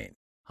foot pain?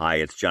 Hi,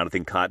 it's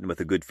Jonathan Cotton with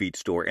the Good Feet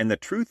Store, and the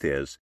truth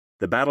is,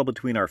 the battle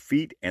between our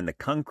feet and the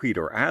concrete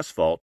or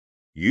asphalt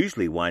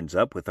usually winds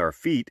up with our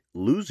feet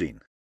losing.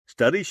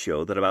 Studies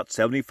show that about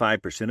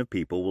 75% of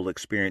people will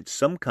experience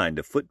some kind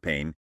of foot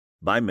pain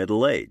by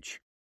middle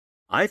age.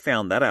 I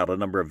found that out a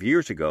number of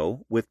years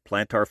ago with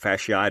plantar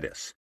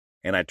fasciitis,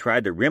 and I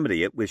tried to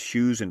remedy it with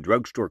shoes and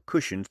drugstore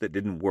cushions that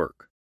didn't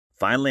work.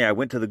 Finally, I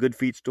went to the Good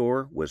Feet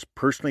Store, was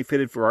personally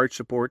fitted for arch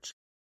supports,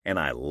 and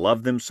I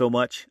loved them so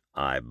much,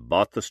 I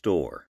bought the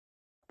store.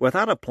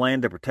 Without a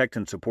plan to protect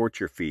and support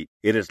your feet,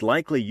 it is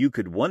likely you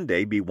could one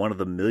day be one of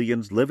the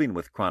millions living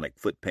with chronic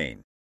foot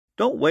pain.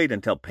 Don't wait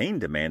until pain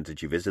demands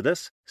that you visit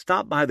us.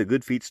 Stop by the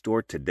Good Feet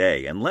Store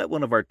today and let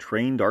one of our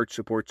trained arch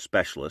support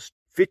specialists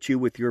fit you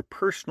with your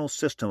personal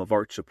system of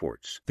arch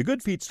supports. The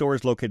Good Feet Store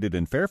is located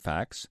in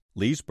Fairfax,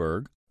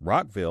 Leesburg,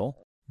 Rockville,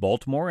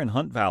 Baltimore and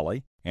Hunt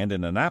Valley, and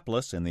in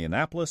Annapolis in the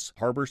Annapolis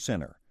Harbor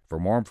Center. For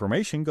more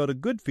information, go to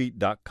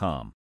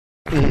goodfeet.com.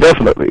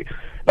 Definitely.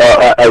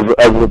 As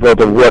a result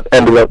of what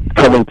ended up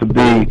coming to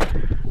be,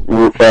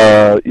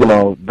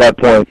 that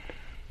point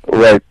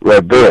right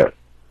there,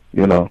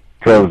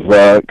 because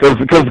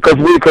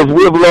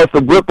we have lost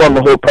the grip on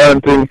the whole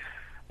parenting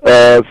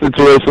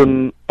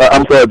situation.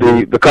 I'm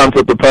sorry, the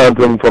concept of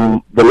parenting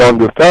from the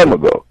longest time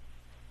ago.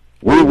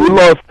 We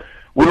lost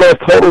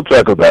total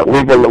track of that.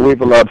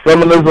 We've allowed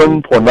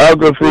feminism,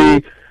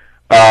 pornography,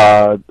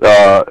 and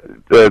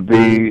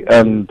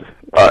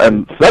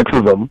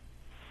sexism.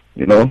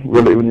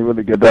 Really, when you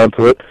really get down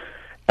to it,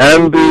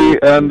 and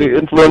the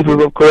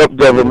influences of corrupt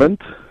government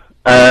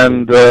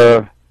and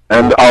our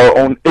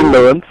own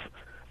ignorance,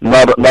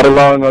 not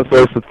allowing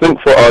ourselves to think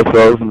for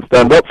ourselves and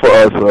stand up for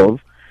ourselves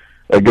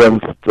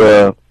against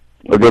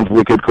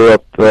wicked,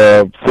 corrupt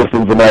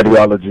systems and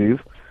ideologies.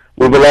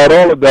 We've allowed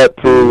all of that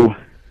to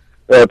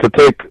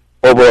take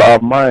over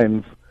our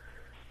minds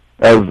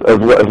as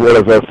well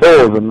as our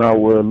souls, and now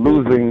we're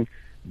losing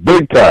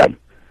big time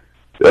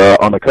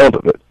on account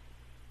of it.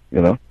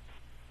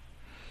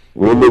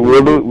 We're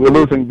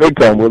losing big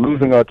time. We're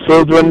losing our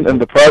children in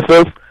the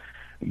process.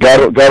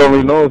 God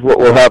only knows what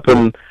will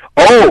happen.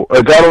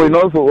 God only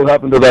knows what will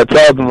happen to that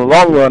child in the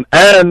long run,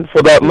 and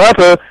for that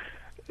matter,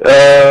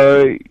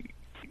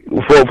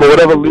 for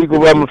whatever legal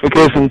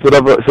ramifications should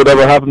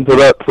ever happen to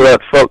that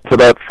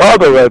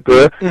father right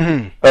there.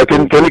 Mm-hmm.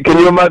 Can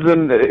you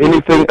imagine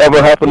anything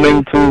ever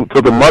happening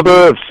to the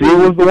mother if she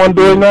was the one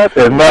doing that?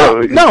 And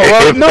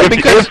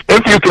because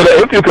if you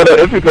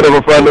could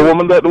ever find a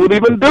woman that would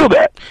even do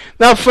that.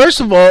 Now,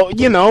 first of all,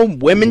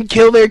 women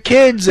kill their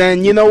kids,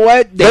 and you know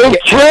what? They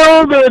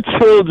kill their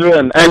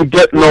children and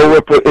get no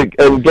repercussions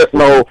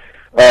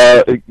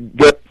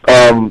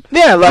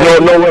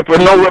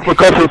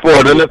for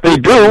it, and if they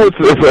do,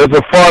 it's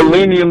a far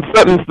lenient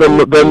sentence than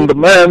the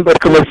man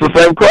that commits the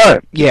same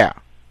crime. Yeah.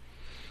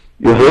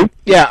 You see?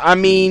 Yeah, I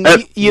mean,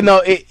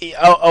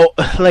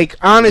 like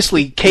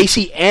honestly,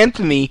 Casey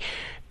Anthony,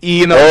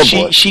 she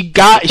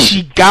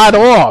got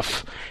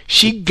off.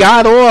 She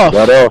got off.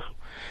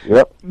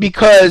 Yep.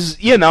 Because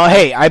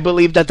hey, I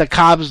believe that the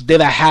cops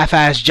did a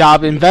half-ass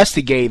job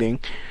investigating.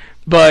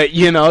 But,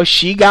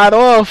 she got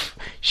off.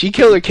 She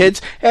killed her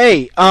kids.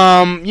 Hey,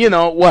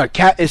 what?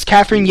 Is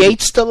Catherine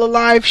Yates still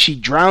alive? She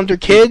drowned her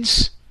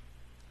kids?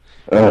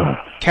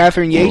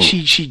 Catherine Yates,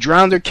 she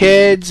drowned her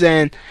kids,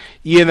 and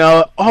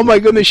oh my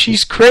goodness,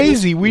 she's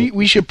crazy.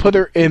 We should put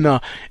her in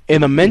a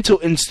mental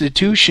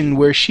institution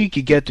where she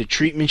could get the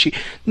treatment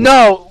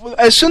No,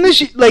 as soon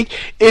as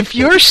if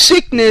your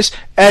sickness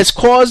has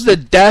caused the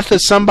death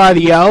of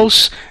somebody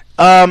else,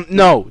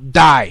 no,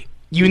 die.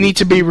 You need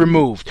to be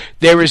removed.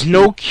 There is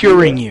no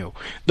curing you.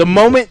 The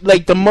moment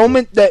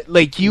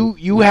that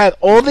you had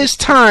all this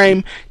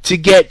time to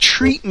get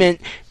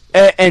treatment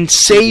and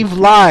save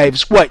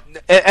lives. What?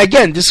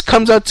 Again, this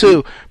comes out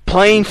to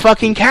playing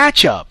fucking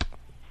catch up.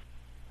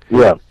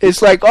 Yeah.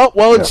 It's like, oh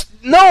well, it's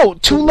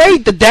too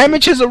late. The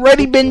damage has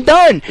already been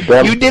done.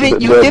 You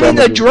didn't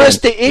address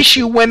the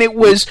issue when it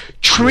was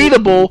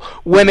treatable,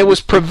 when it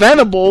was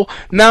preventable.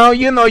 Now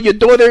your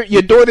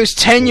daughter's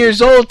 10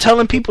 years old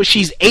telling people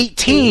she's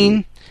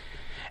 18.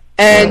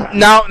 And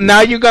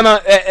now you're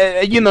gonna,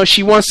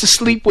 she wants to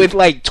sleep with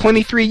like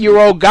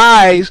 23-year-old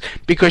guys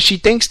because she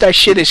thinks that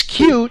shit is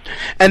cute.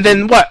 And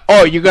then what?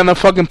 Oh, you're gonna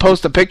fucking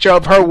post a picture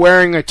of her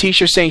wearing a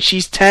t-shirt saying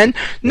she's 10?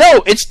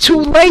 No, it's too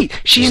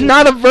late. She's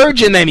not a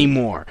virgin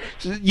anymore.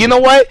 You know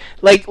what?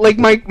 Like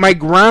my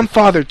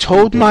grandfather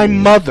told my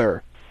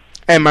mother,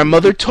 and my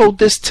mother told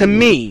this to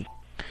me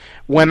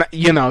when,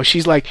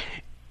 she's like,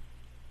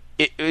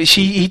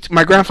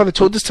 my grandfather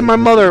told this to my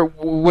mother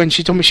when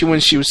she told me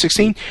when she was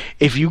 16.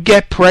 If you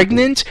get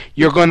pregnant,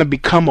 you're going to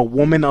become a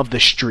woman of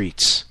the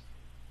streets.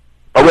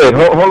 Oh wait,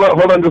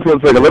 hold on just 1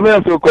 second. Let me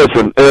ask you a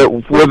question. Because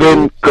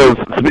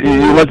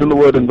you mentioned the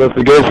word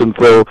investigation,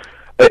 so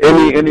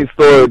any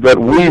story that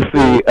we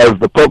see as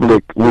the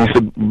public, we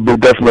should be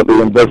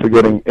definitely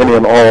investigating any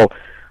and all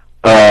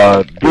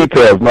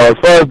details. Now, as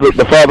far as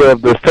the father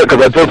of this, because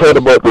I just heard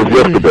about this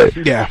yesterday.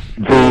 Yeah.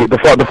 The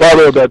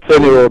father of that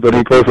 10-year-old that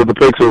he posted the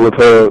picture with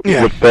her.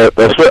 Yeah. With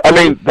that I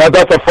mean,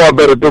 that's a far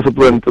better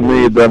discipline to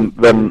me than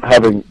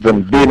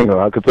beating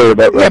her. I could tell you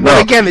that right now.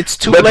 But again, it's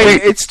too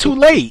late. It's too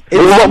late.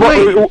 Hold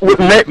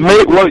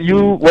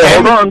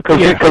on,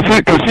 because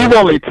she's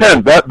only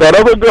 10. That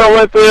other girl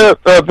right there,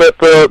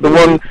 the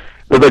one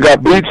that they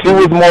got beat, she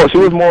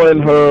was more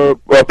in her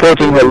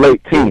approaching her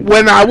late teens.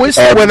 When I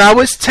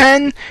was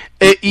 10,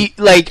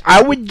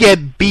 I would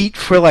get beat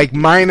for like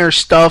minor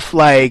stuff,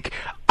 like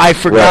I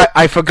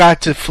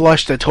forgot to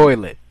flush the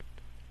toilet.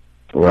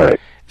 Right.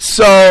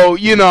 So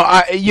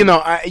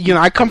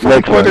I come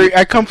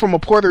from a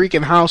Puerto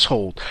Rican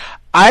household.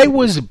 I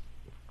was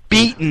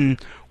beaten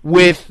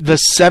with the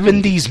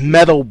 70s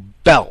metal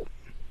belt.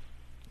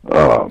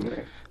 Oh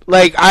man.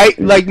 Like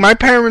my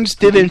parents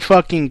didn't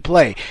fucking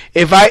play.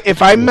 If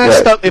I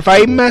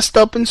messed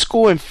up in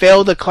school and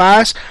failed a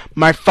class,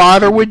 my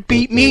father would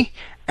beat me,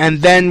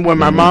 and then when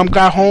my mom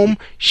got home,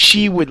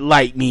 she would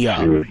light me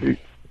up.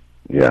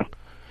 Yeah.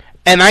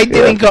 And I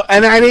didn't go,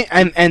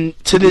 and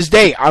to this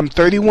day, I'm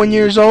 31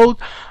 years old,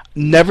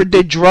 never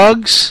did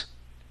drugs.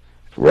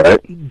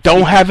 Right.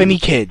 Don't have any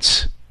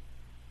kids.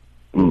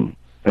 And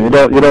you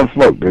don't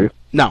smoke, do you?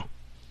 No.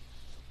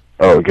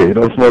 Oh, okay. You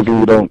don't smoke and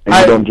you don't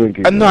drink.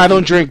 No, I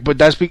don't drink, but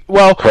that's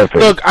perfect.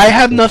 Look, I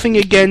have nothing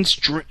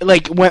against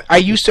when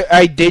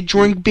I did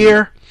drink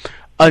beer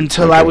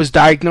until I was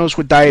diagnosed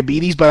with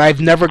diabetes, but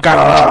I've never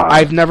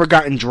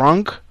gotten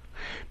drunk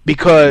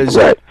because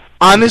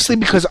honestly,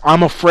 because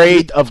I'm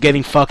afraid of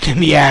getting fucked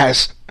in the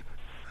ass.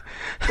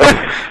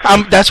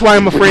 That's why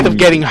I'm afraid of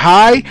getting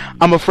high.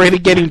 I'm afraid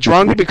of getting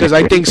drunk because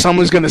I think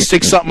someone's gonna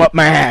stick something up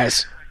my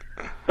ass.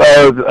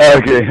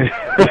 Okay.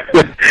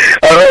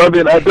 I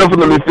mean, I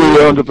definitely feel you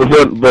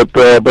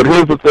 100%. But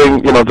here's the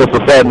thing, just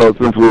a side note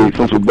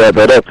since we brought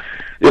that up.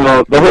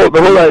 The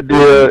whole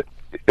idea.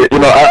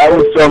 I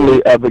would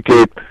strongly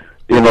advocate,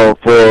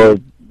 for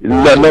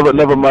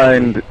never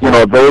mind,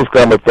 those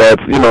kind of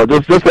thoughts.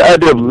 Just the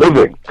idea of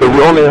living, because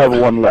we only have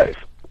one life.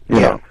 You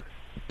know.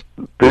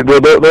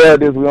 The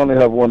idea is we only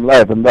have one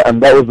life, and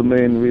that was the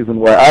main reason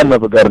why I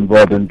never got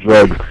involved in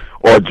drugs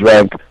or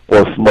drank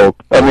or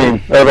smoked. I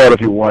mean, I've had a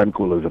few wine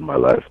coolers in my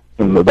life,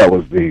 and that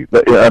was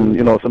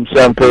and some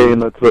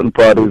champagne at certain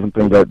parties and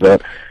things like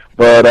that.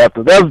 But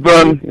after that's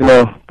done,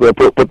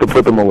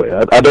 put them away.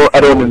 I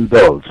don't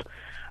indulge.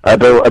 I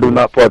do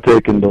not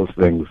partake in those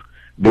things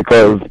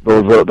because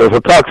those are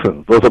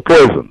toxins. Those are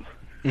poisons.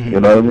 Mm-hmm. You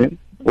know what I mean?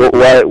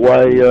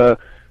 Why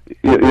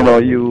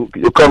you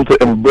come to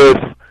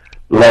embrace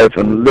life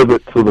and live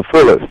it to the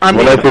fullest. I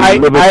mean,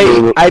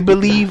 I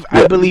believe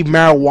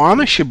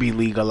marijuana should be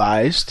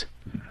legalized,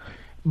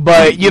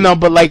 but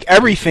like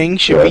everything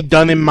should be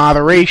done in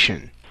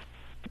moderation.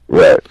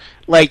 Right.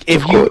 Like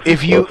if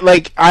you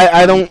like,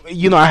 I don't,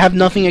 I have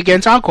nothing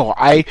against alcohol.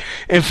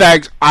 In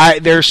fact,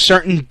 there's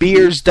certain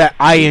beers that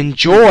I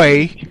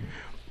enjoy,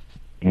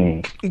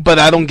 but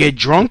I don't get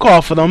drunk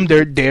off of them.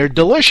 They're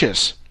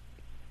delicious.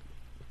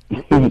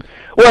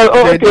 Well,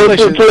 okay,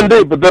 true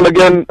indeed. But then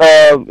again,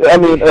 while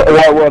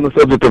we're on the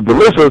subject of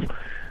delicious,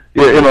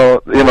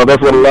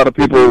 that's what a lot of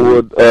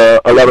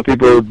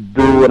people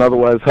do and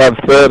otherwise have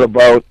said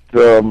about,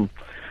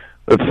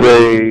 let's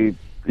say,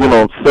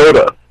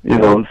 soda.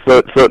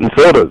 Certain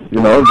sodas.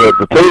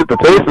 The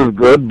taste is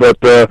good, but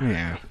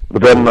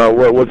But then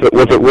what's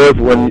it worth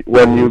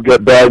when you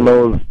get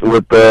diagnosed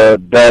with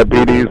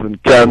diabetes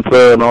and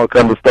cancer and all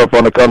kinds of stuff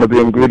on account of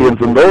the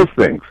ingredients in those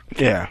things?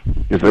 Yeah.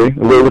 You see,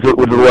 which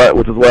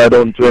is why I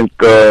don't drink,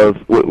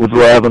 which is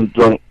why I haven't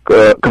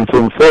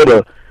consumed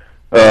soda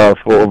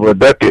for over a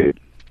decade.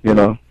 You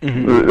know, I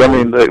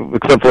mean,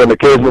 except for an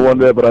occasional one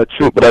there, but I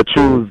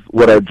choose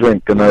what I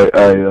drink, and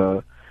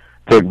I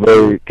take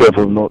very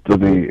careful note to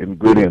the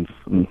ingredients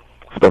and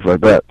stuff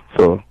like that.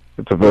 So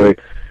it's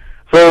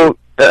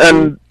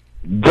and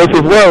just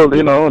as well,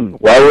 you know, and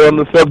while we're on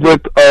the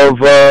subject of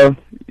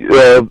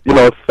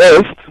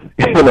thirst,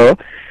 you know,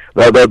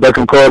 that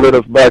can correlate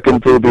us back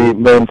into the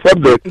main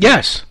subject.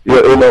 Yes.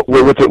 You know,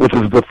 which is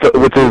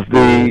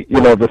the you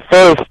know, the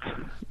thirst.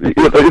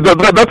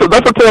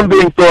 That's a term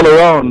being thrown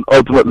around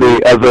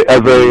ultimately as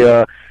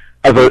a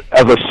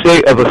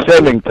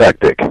shaming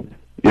tactic.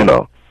 You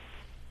know,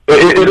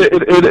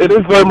 it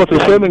is very much a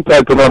shaming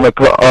tactic on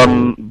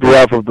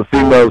behalf of the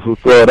females who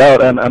throw it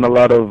out, and a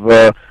lot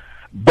of.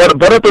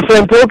 But at the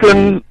same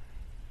token,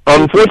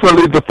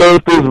 unfortunately, the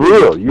thirst is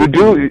real.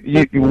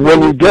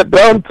 When you get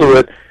down to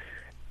it,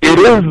 it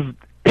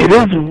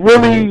is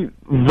really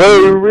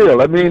very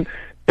real. I mean,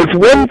 it's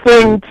one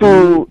thing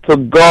to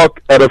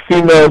gawk at a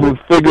female whose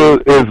figure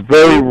is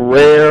very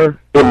rare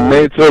in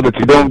nature that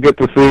you don't get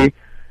to see,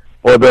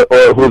 or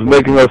who's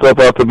making herself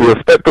out to be a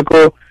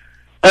spectacle,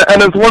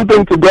 and it's one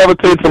thing to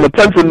gravitate some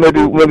attention,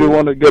 maybe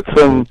want to get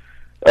some.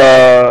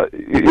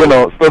 You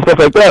know, stuff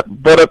like that.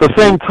 But at the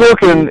same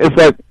token, it's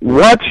like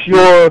watch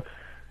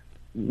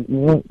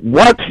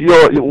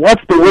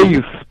the way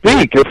you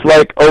speak. It's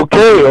like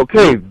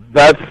okay,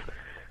 that's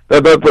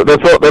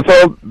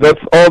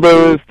all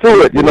there is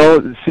to it. You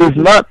know, she's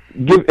not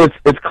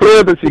it's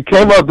clear that she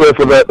came out there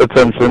for that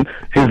attention.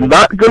 She's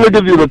not going to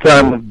give you the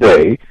time of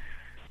day.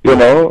 You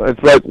know,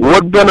 it's like,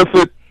 what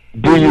benefit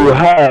do you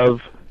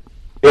have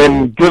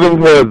in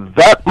giving her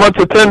that much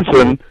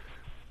attention?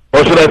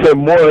 Or should I say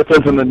more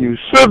attention than you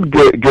should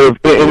give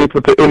any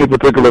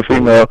particular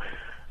female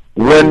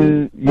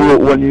when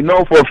you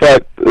know for a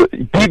fact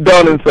deep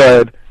down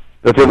inside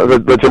that you're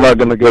not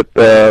going to get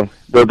that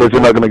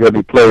you're not going to get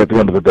any play at the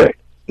end of the day.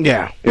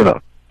 Yeah. You know,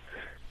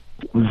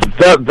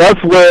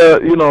 that's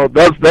where, you know,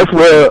 that's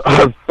where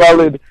a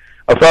solid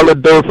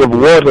dose of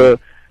water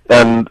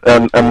and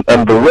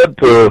the red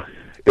pill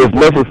is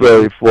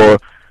necessary for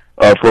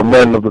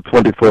men of the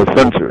 21st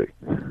century.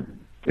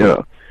 You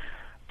know,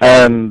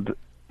 and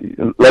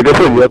like I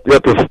said, you have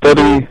to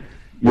study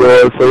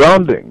your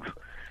surroundings.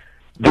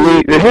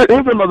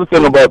 Here's another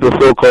thing about the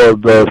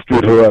so-called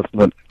street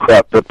harassment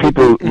crap that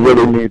people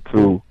really need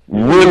to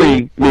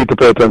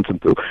pay attention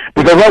to.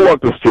 Because I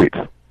walk the streets,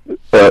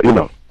 you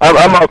know,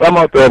 I'm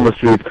out there on the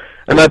streets,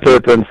 and I pay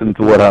attention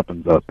to what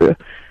happens out there.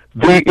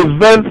 The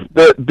events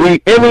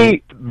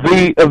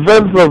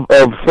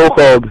of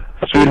so-called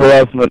street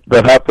harassment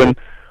that happen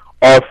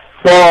are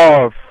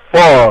far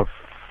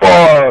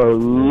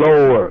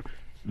lower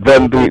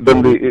than the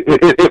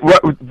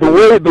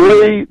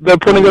way they're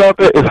putting it out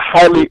there is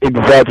highly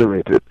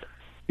exaggerated.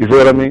 You see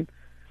what I mean?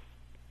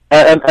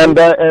 And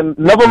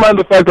never mind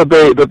the fact that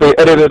they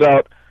edited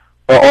out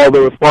all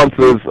the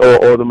responses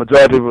or the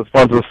majority of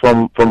responses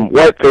from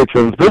white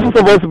patrons. This is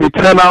supposed to be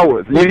 10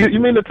 hours. You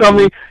mean to tell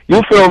me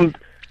you filmed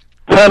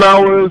 10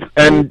 hours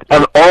and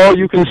all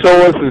you can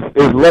show us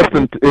is less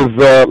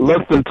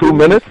than 2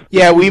 minutes?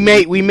 Yeah, we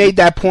made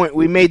that point.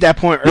 We made that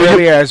point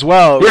earlier as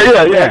well.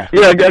 Yeah.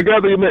 I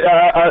gather you made.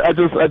 I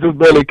just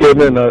barely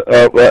came in at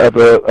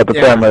the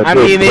time. I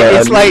mean,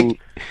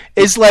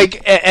 it's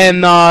like,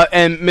 and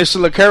Mr.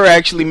 LaCura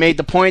actually made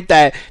the point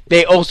that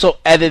they also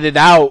edited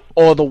out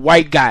all the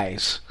white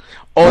guys.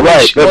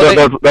 Right.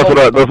 That's what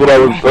I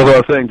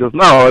was saying just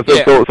now. I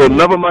said, so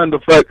never mind the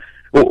fact.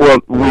 Well,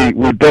 we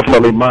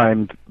definitely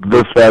mind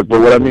this fact, but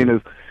what I mean is,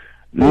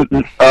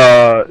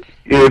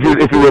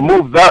 if you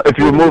remove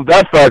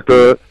that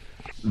factor,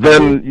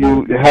 then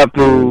you have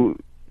to,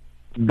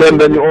 then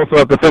you also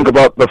have to think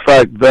about the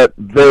fact that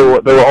they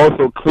were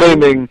also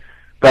claiming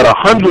that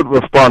 100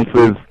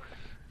 responses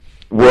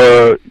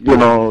were, you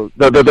know,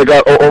 that they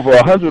got over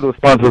 100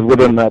 responses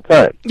within that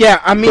time.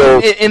 Yeah, I mean, so,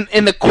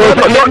 in the court.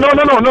 No.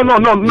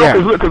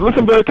 Because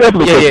listen very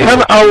carefully.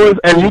 10 hours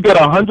and you get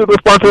 100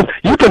 responses.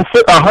 You can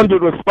fit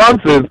 100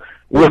 responses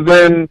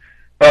within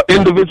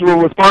individual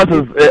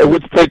responses,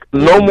 which take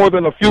no more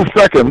than a few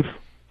seconds.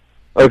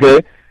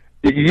 Okay,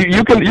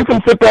 you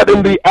can fit that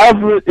in the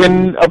average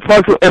in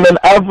an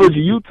average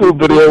YouTube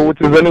video,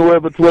 which is anywhere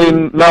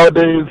between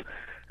nowadays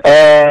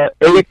 8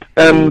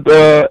 and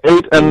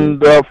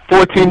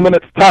 14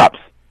 minutes tops.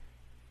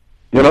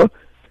 You know,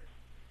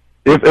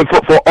 if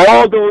for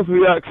all those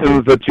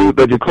reactions that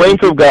you claim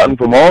to have gotten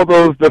from all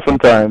those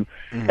different times,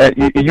 and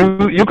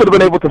you could have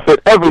been able to fit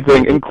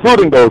everything,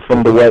 including those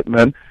from the white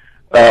men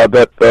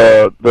that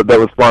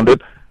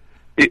responded,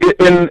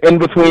 in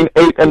between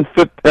 8 and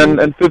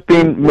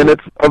 15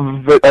 minutes of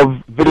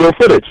video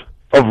footage,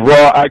 of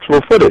raw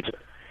actual footage.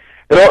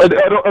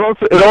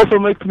 It also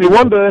makes me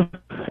wonder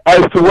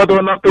as to whether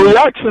or not the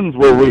reactions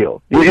were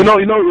real.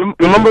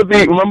 Remember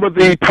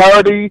the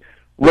parody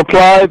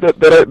reply that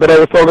I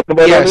was talking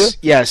about earlier?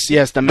 Yes.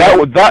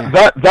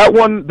 That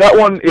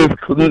one is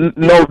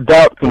no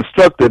doubt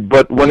constructed.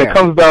 But when it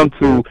comes down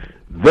to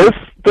this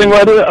thing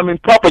right here, I mean,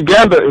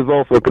 propaganda is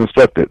also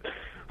constructed.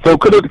 So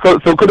could it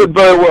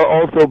very well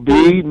also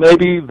be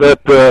maybe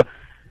that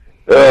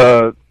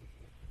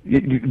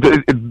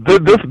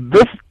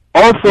this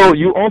also,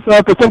 you also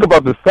have to think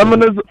about this.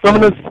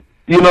 Feminists,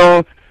 you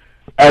know,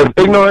 as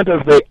ignorant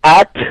as they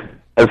act,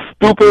 as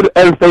stupid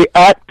as they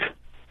act.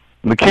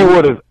 And the key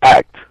word is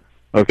act.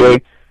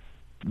 Okay,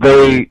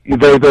 they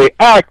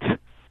act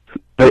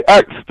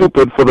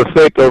stupid for the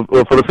sake of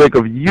you, for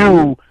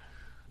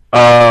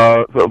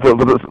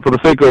the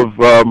sake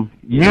of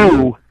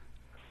you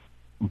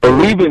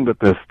believing that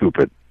they're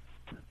stupid.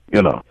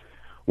 You know,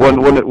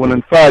 when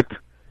in fact,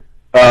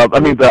 I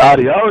mean, the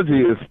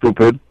ideology is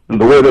stupid, and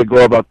the way they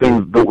go about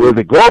things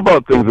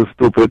is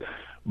stupid.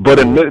 But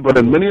in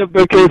many of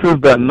their cases,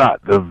 they're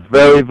not. They're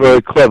very,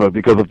 very clever,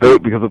 because if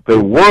they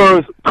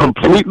were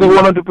completely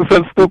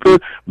 100%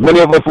 stupid, many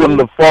of us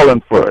wouldn't have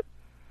fallen for it.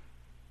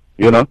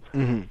 You know,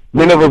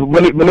 many of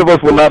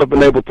us would not have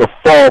been able to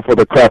fall for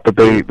the crap that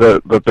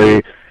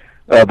they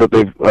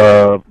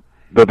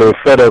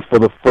fed us for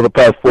the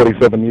past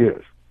 47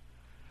 years.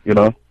 You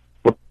know,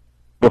 the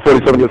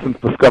 47 years since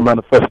the Scum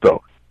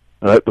Manifesto.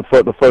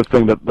 The first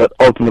thing that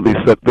ultimately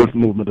set this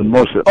movement in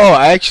motion. Oh,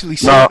 I actually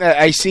seen that.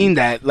 I seen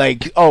that.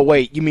 Like, oh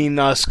wait, you mean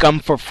Scum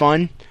for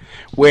Fun,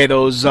 where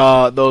those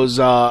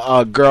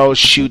girls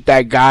shoot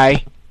that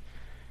guy?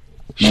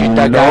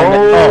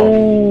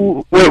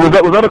 No. Wait, was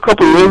that a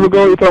couple of years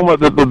ago? You're talking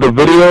about the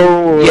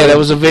video? Yeah, there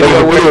was a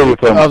video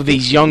of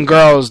these young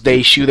girls.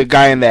 They shoot a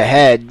guy in the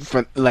head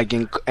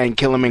and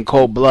kill him in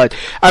cold blood.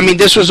 I mean,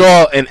 this was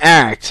all an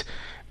act.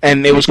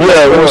 And it was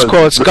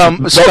called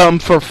Scum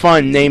for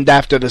Fun, named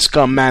after the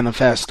Scum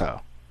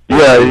Manifesto.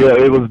 Yeah,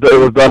 it was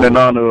done in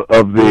honor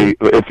of the,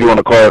 if you want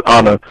to call it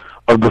honor,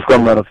 of the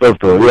Scum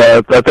Manifesto.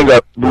 Yeah, I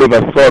believe I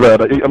saw that.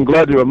 I'm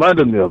glad you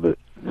reminded me of it.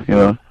 You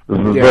know, this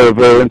is very,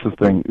 very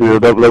interesting. Yeah,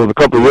 that was a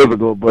couple of years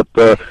ago, but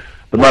the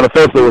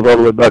manifesto was all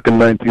the way back in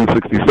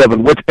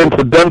 1967, which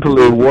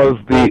incidentally was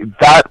the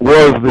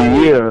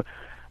year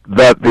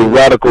that the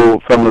radical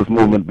feminist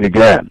movement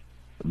began.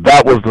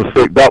 That was the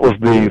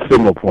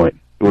signal point.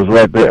 It was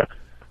right there,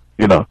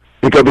 you know,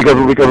 because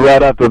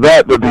right after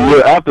that, the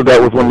year after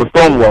that was when the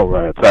Stonewall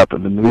riots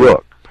happened in New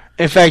York.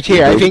 In fact,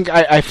 here I think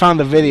I found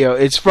the video.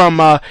 It's from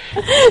it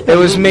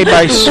was made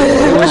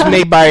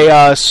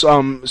by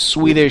some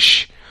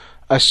Swedish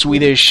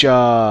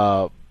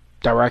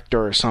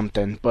director or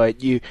something. But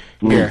here,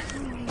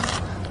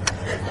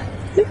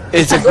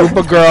 it's a group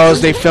of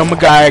girls. They film a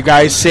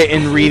guy's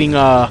sitting reading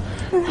a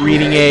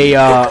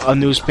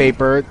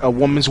newspaper. A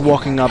woman's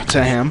walking up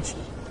to him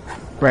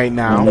right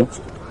now.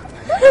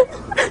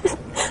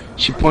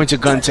 She points a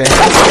gun to him,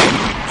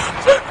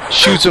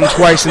 shoots him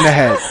twice in the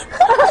head,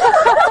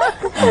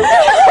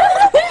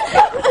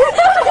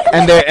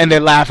 and they're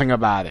laughing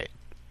about it.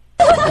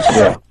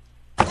 Yeah.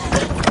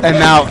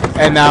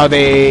 And now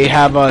they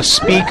have a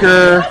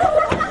speaker,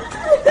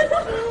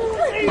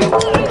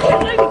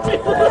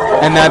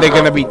 and now they're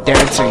gonna be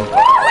dancing.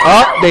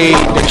 Oh, they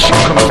shoot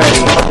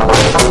confetti.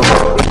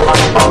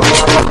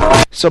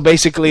 So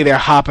basically, they're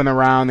hopping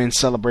around in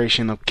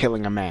celebration of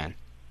killing a man.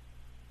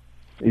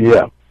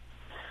 Yeah,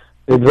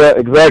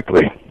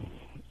 exactly,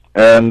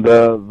 and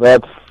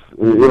that's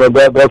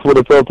what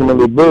it's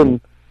ultimately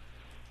been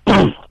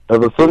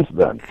ever since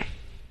then.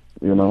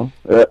 You know,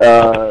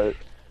 that's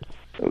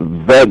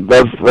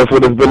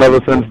what it's been ever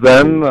since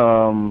then.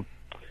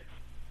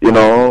 You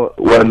know,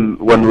 when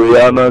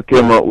Rihanna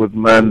came out with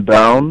 "Man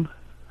Down,"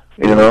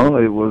 you know,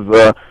 it was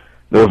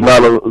there was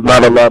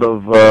not a lot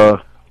of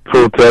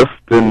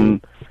protest in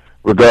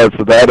regards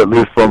to that, at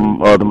least from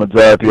the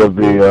majority of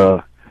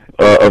the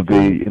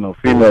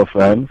female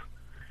fans,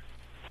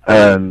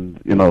 and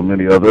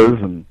many others,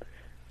 and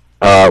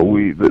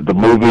the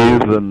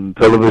movies and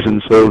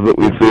television shows that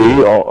we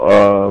see,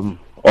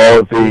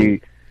 all the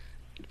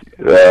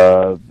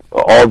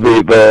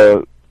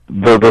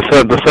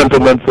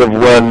sentiments of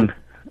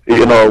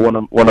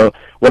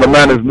when a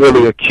man is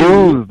merely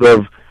accused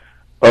of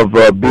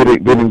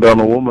beating down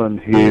a woman,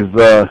 he's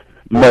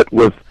met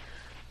with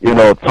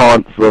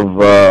taunts of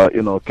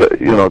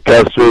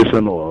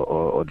castration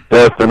or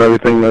death and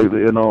everything.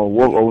 When a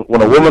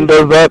woman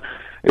does that,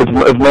 it's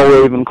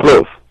nowhere even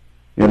close.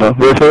 They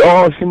say,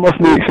 "Oh, she must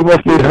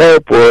need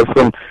help," or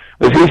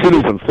she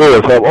needs some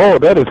serious help. Oh,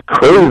 that is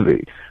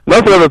crazy.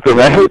 That's the other thing.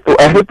 I hate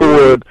the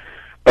word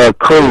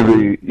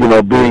crazy,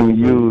 being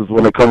used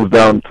when it comes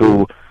down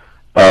to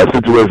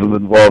situations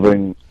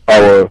involving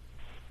our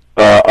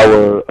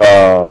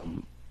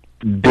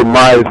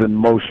demise in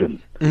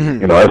motion.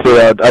 Mm-hmm. I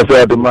say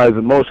our demise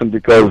in motion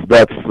because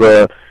that's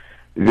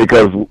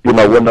because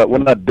we're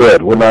not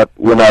dead. We're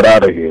not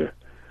out of here.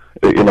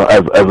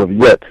 As of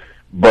yet.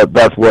 But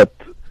that's what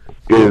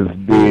is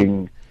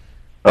being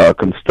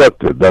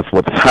constructed. That's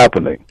what's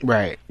happening.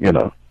 Right.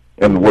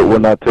 And we're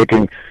not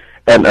taking,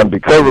 and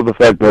because of the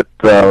fact that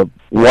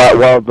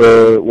while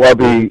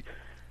the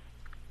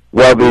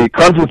while the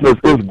consciousness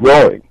is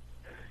growing,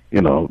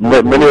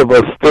 many of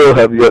us still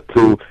have yet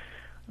to,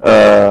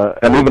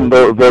 and even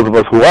those of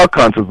us who are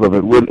conscious of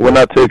it, we're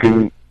not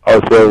taking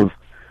ourselves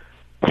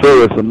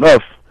serious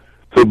enough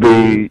to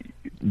be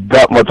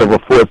that much of a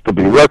force to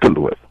be reckoned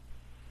with,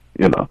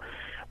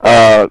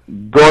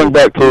 Going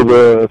back to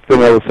the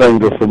thing I was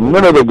saying just a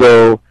minute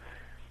ago,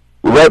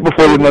 right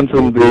before you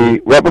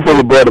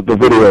brought up the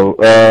video,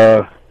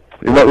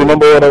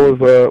 remember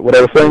what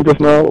I was saying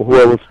just now?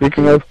 Who I was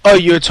speaking of? Oh,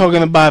 you're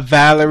talking about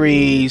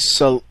Valerie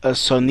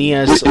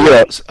Solanas.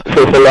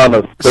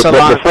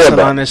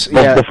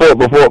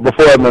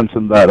 Before I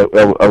mentioned that,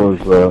 I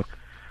was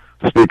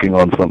speaking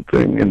on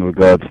something in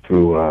regards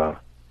to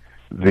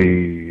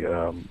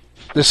the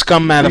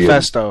Scum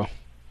Manifesto.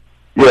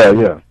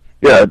 Yeah.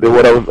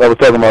 What I was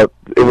talking about,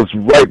 it was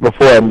right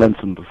before I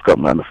mentioned the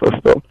Scum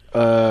Manifesto.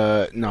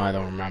 No, I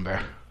don't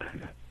remember.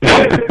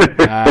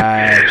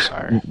 I'm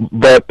sorry.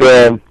 But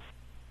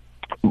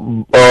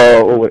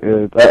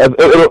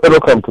it'll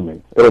come to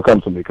me. It'll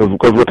come to me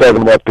because we're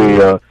talking about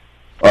the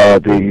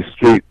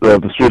street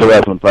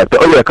harassment factor.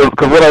 Oh yeah,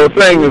 because what I was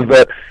saying is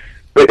that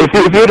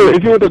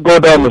if you were to go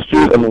down the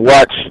street and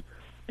watch,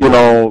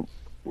 a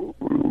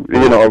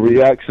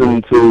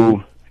reaction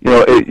to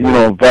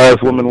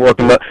various women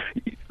walking up.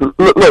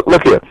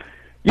 Look here.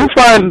 You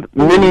find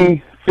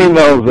many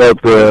females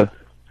out there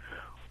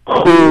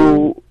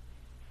who,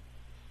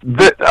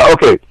 the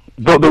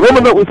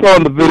woman that we saw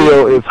in the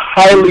video is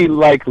highly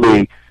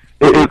likely,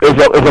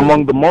 is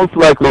among the most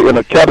likely in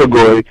a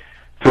category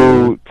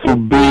to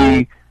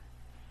be,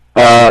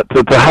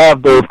 to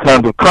have those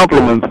kinds of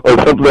compliments, or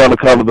simply on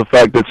account of the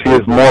fact that she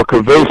is more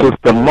curvaceous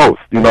than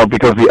most,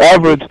 because the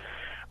average,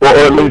 or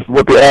at least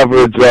what the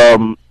average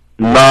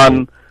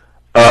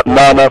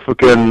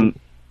non-African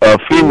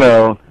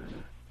female,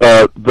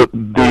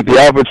 the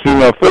average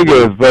female figure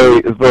is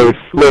very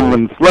slim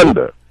and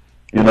slender,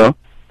 in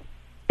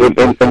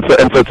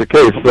such a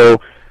case. So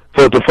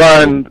to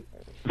find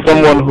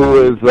someone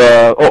who is,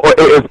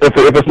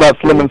 if it's not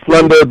slim and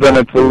slender, then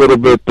it's a little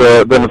bit,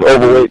 then it's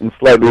overweight and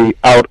slightly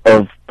out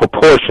of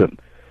proportion.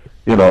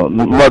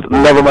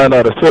 Never mind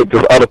out of shape,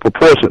 just out of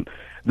proportion.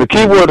 The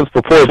key word is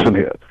proportion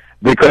here.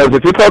 Because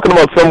if you're talking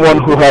about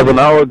someone who has an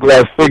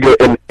hourglass figure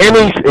in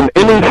any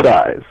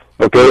size,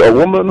 okay, a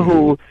woman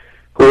who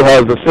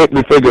has a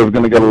shapely figure is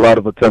going to get a lot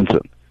of attention.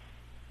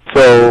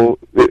 So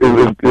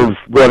is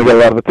going to get a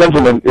lot of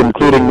attention,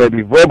 including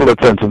maybe verbal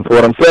attention. So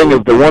what I'm saying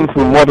is the ones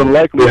who more than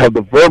likely have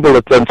the verbal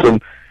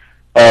attention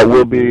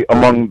will be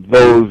among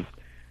those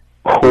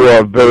who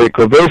are very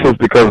curvaceous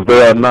because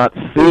they are not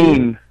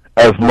seen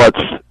as much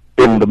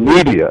in the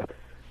media.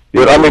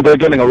 They're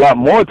getting a lot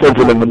more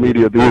attention in the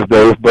media these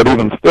days, but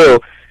even still,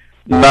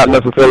 not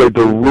necessarily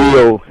the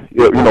real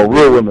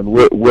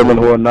women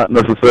who are not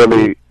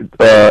necessarily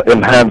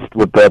enhanced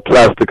with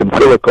plastic and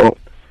silicone.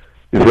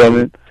 You see what I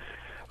mean?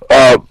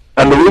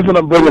 And the reason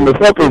I'm bringing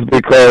this up is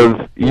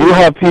because you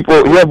have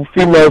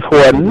females who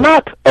are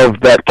not of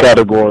that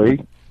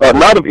category,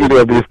 not of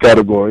either of these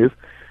categories,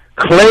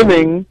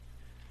 claiming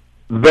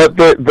that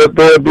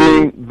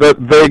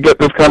they get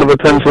this kind of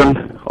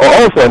attention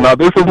also. Now,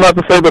 this is not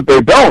to say that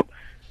they don't,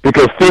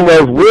 because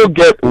females will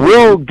get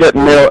male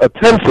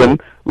attention,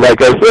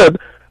 like I said,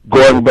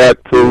 going back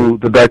to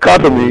the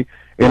dichotomy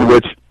in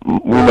which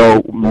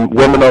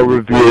women are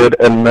revered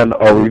and men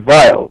are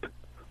reviled.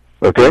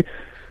 Okay,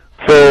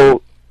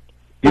 so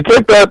you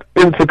take that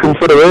into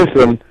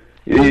consideration.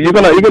 You're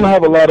gonna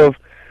have a lot of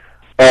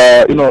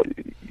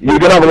you're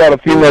gonna have a lot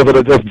of females that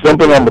are just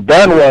jumping on the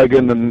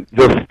bandwagon and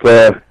just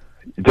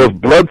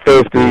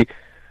bloodthirsty,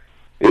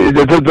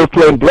 just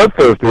plain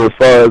bloodthirsty as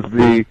far as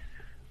the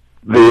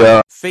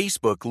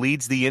Facebook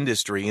leads the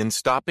industry in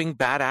stopping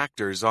bad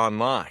actors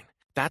online.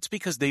 That's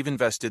because they've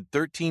invested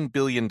 $13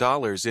 billion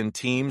in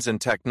teams and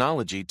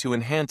technology to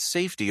enhance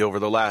safety over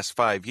the last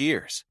 5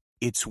 years.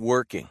 It's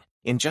working.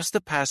 In just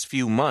the past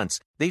few months,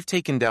 they've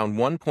taken down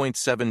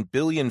 1.7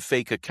 billion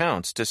fake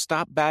accounts to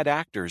stop bad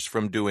actors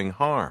from doing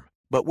harm.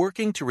 But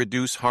working to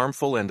reduce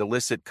harmful and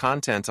illicit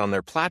content on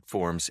their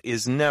platforms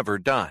is never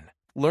done.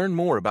 Learn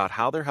more about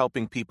how they're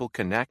helping people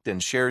connect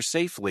and share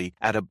safely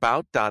at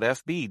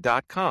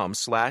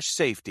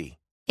about.fb.com/safety.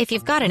 If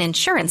you've got an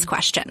insurance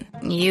question,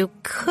 you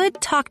could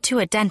talk to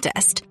a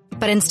dentist.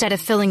 But instead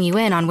of filling you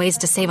in on ways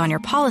to save on your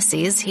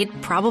policies,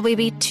 he'd probably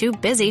be too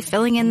busy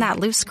filling in that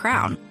loose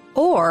crown.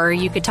 Or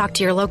you could talk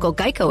to your local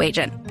Geico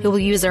agent, who will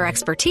use their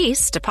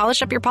expertise to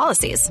polish up your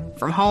policies,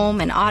 from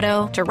home and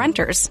auto to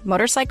renters,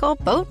 motorcycle,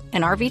 boat,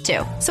 and RV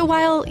too. So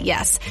while,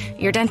 yes,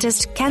 your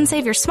dentist can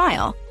save your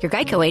smile, your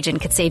Geico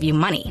agent could save you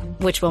money,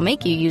 which will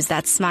make you use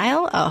that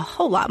smile a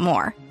whole lot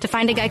more. To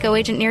find a Geico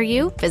agent near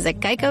you, visit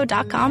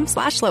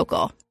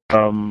geico.com/local.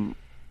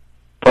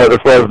 But as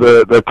far as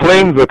the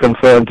claims are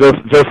concerned, just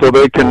so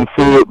they can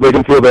feel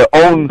their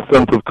own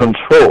sense of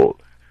control.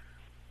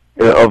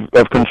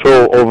 Of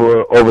control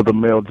over the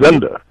male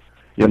gender,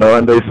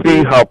 and they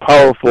see how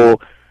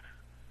powerful,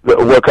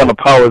 what kind of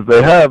powers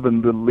they have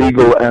in the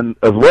legal and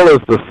as well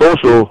as the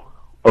social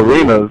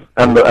arenas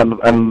and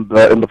in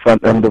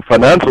the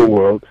financial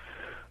world.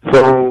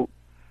 So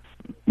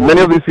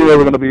many of these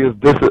females are going to be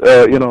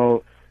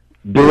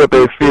do what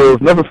they feel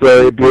is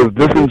necessary, be as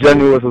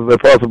disingenuous as they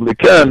possibly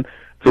can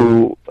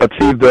to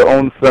achieve their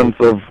own sense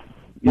of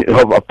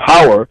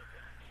power,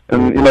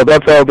 and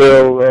that's how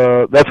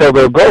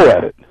they'll go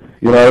at it.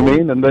 You know what I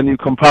mean? And then you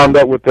compound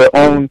that with their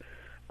own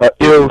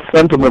ill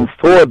sentiments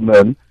toward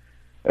men,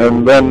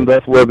 and then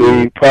that's where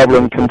the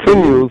problem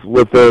continues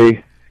with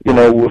a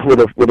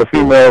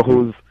female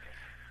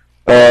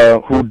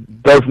who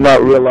does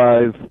not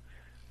realize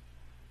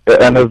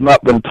and has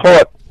not been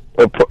taught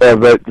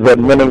that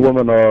men and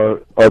women are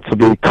to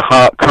be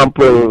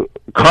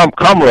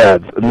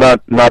comrades,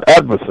 not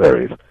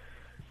adversaries.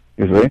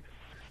 You see,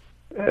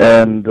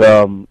 and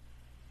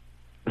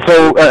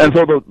so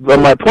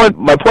my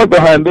point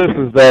behind this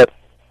is that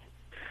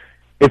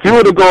if you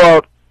were to go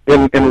out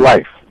in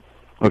life,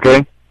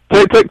 okay,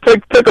 take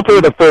a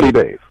period of 30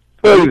 days,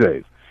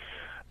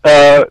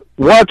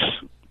 watch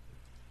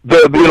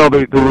the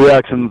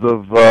reactions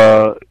of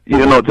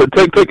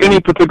take any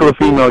particular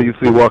female you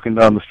see walking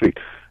down the street.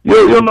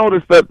 You'll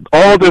notice that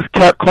all this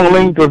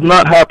catcalling does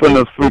not happen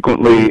as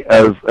frequently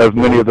as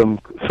many of them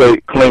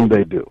claim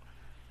they do.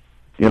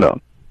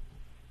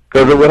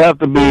 Because it would have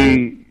to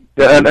be,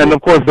 and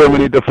of course there are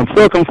many different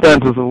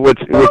circumstances in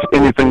which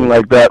anything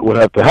like that would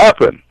have to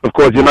happen. Of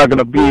course, you're not going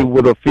to be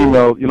with a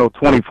female,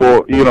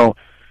 24,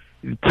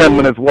 10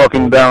 minutes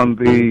walking down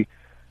the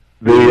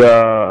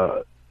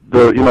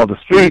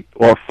street,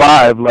 or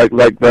 5 like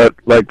they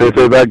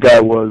say that guy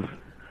was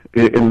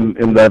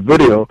in that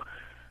video.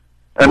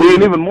 And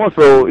even more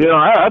so,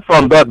 I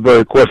found that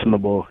very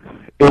questionable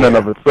in and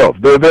of itself.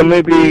 There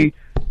may be,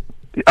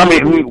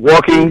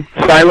 walking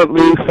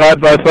silently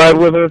side by side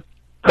with her.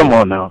 Come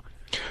on now.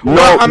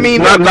 No, well,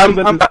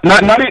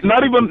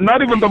 not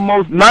even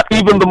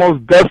the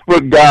most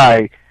desperate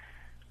guy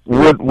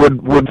would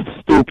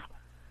stoop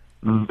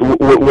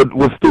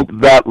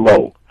that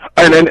low.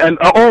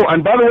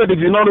 And by the way, did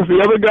you notice the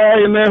other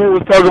guy in there who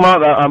was talking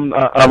about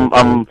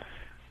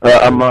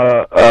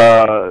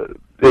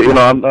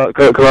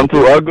because I'm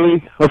too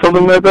ugly or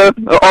something like that?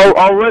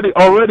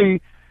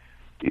 Already,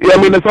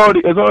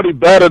 it's already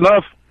bad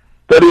enough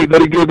that he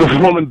gives this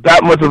woman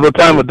that much of a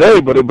time of day,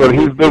 but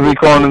he's busy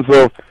calling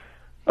himself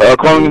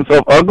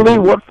ugly.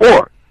 What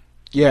for?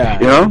 Yeah,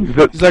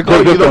 it's like,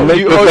 you don't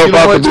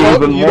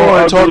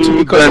want to talk to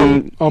me because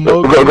I'm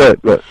ugly. Go ahead.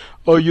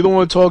 Oh, you don't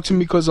want to talk to me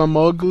because I'm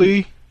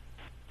ugly?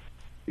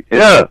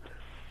 Yeah.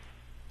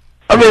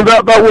 That's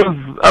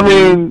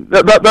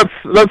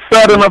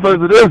sad enough as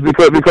it is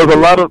because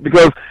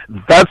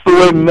that's the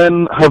way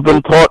men have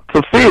been taught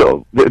to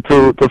feel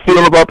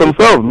about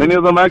themselves. Many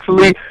of them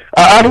actually,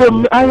 I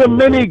hear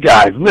many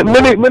guys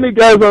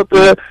out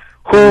there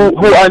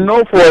who I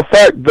know for a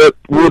fact that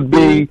would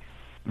be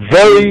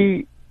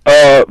very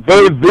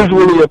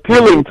visually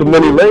appealing to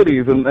many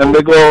ladies, and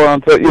they go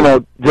around to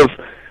just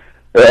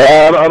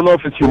I don't know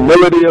if it's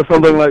humility or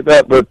something like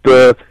that, but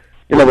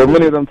but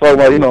many of them talk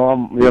about,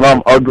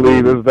 I'm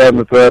ugly, this, that, and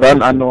the third.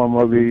 I know I'm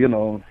ugly,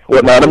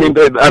 whatnot. I mean,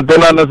 they're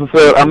not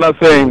necessarily. I'm not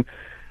saying,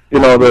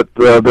 that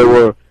they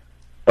were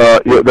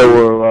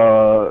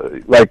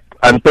like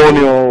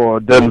Antonio or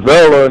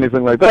Denzel or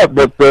anything like that.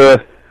 But they're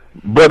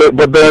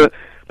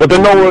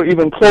nowhere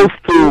even close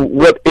to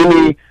what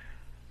any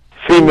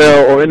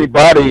female or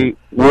anybody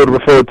would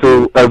refer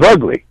to as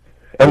ugly.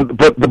 But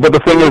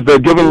the thing is, they're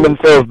giving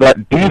themselves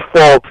that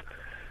default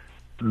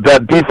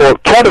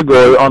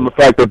category on the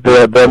fact that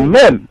they're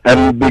men,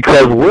 and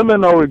because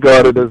women are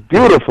regarded as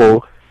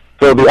beautiful,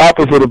 so the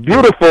opposite of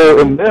beautiful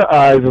in their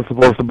eyes is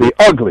supposed to be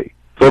ugly.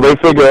 So they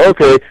figure,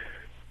 okay,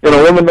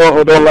 women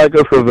don't like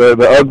us because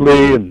they're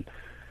ugly and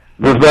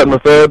this, that, and the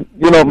third.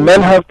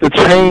 Men have to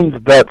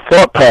change that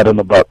thought pattern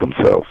about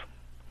themselves.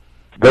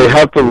 They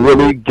have to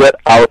really get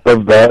out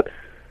of that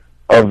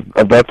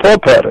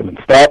thought pattern and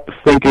stop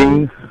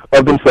thinking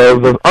of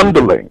themselves as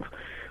underlings.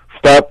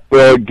 Stop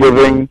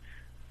giving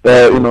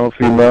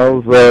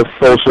females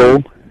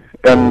social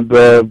and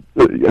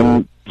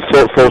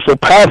social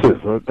passes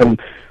and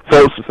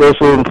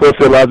social and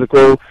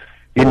sociological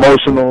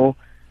emotional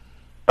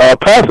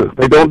passes.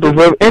 They don't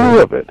deserve any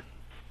of it,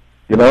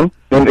 And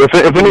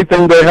if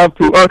anything, they have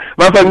to earn.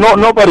 Matter of fact,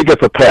 nobody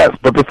gets a pass.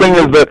 But the thing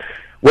is that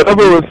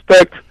whatever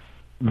respect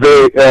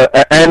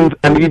and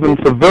even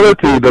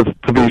civility that's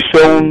to be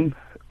shown,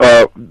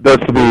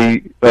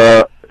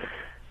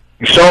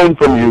 shown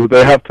from you,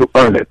 they have to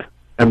earn it.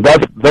 And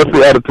that's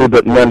the attitude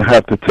that men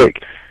have to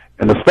take.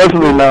 And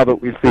especially now that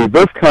we see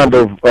this kind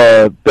of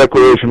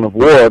declaration of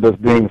war that's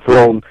being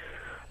thrown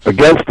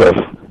against us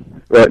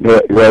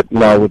right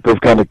now with this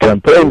kind of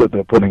campaign that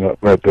they're putting up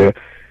right there,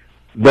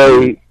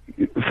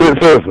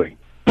 seriously,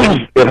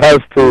 it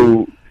has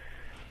to,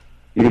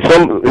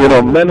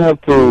 men have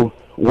to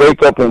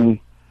wake up,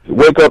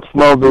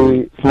 smell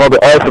the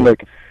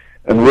arsenic,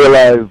 and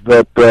realize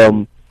that,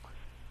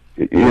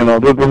 this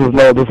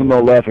is no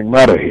laughing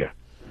matter here.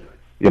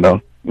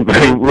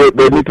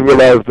 They need to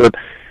realize that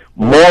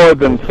more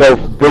than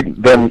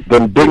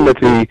than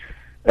dignity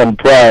and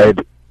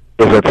pride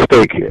is at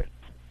stake here.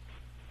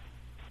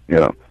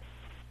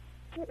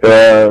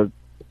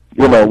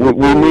 you know,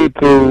 we need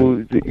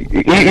to,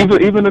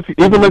 even if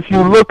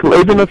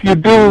you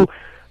do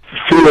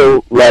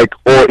feel like,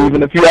 or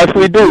even if you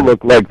actually do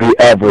look like the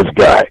average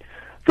guy,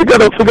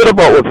 forget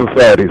about what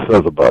society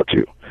says about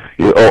you,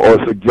 or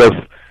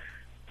suggests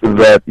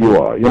that you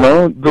are. You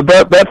know,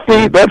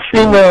 that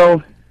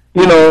female,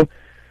 you know,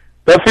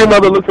 that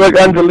female that looks like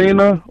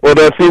Angelina, or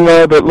that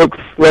female that looks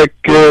like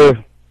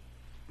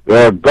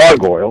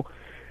Gargoyle,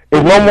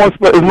 is no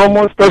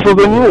more special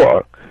than you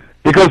are,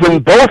 because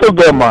in both of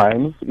their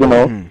minds, you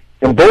know,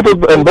 in both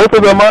of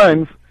their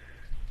minds,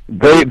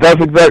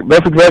 that's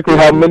exactly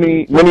how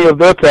many of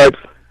their types,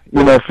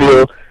 you know,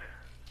 feel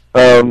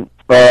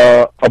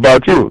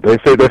about you. They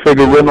figure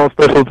you're no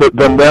special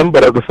than them,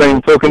 but at the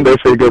same token, they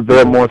figure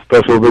they're more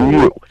special than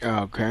you.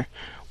 Okay.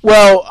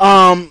 Well,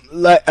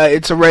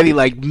 it's already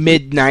like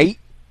midnight.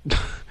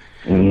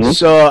 Mm-hmm.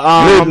 So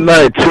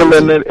midnight,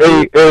 chilling at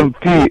AM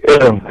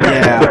PM.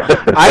 Yeah,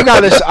 I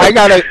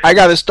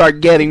gotta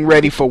start getting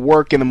ready for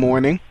work in the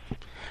morning.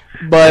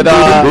 But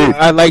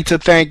I'd like to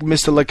thank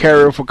Mr.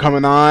 Lucario for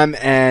coming on,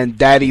 and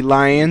Daddy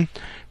Lion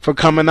for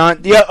coming on.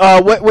 Yeah.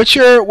 What's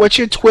your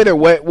Twitter?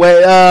 What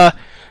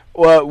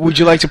would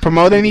you like to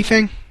promote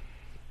anything?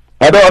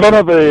 I don't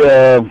have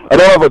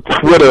a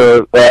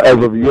Twitter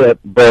as of yet,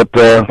 but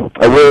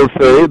I will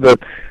say that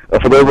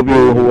for those of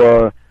you who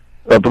are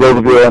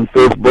on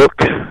Facebook,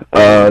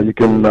 you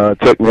can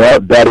check me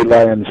out, Daddy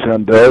Lion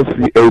Chandel,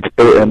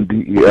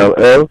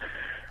 CHANDELL.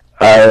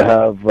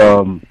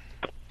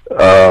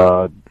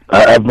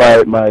 I have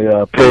my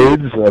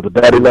page, the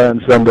Daddy Lion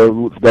Chandel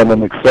Roots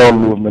Dynamic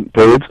Sound Movement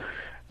page,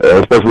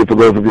 especially for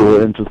those of you who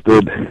are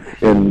interested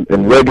in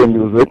reggae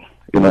music.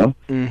 You know,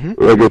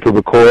 reggae to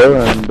the core,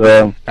 and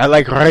I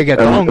like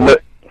reggaeton.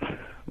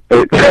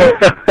 I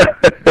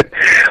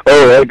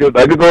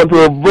could go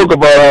into a book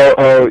about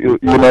how you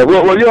know.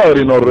 Well, you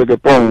already know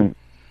reggaeton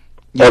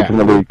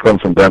ultimately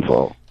comes from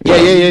dancehall.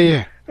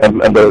 Yeah.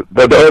 And the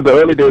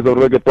early days of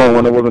reggaeton,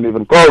 when it wasn't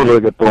even called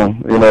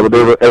reggaeton, you know, the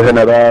days of El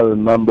General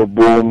and Mambo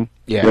Boom.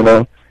 Yeah. You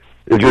know,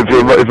 if you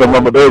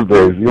remember those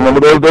days, you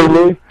remember those days,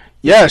 Louis?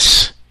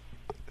 Yes.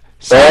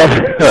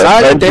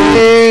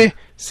 Salte.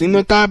 Si no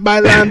estás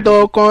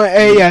bailando con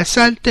ella,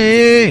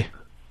 salte.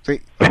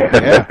 See?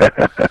 Yeah.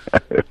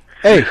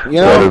 Hey, you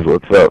know. That is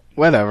what's up.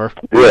 Whatever.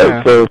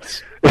 Yeah. So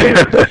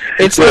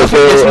it's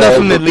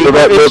nothing illegal.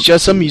 It's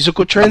just a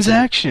musical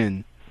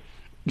transaction.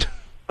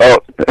 Oh.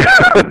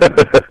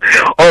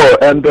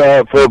 And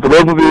for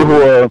those of you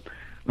who are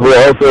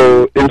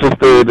also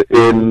interested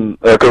in,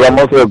 because I'm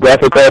also a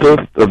graphic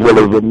artist as well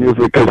as a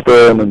music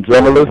historian and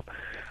journalist,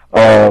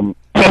 and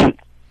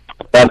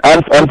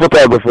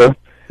photographer.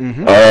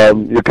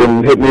 You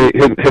can hit me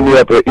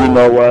up at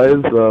email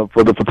wise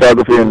for the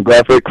photography and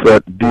graphics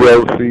at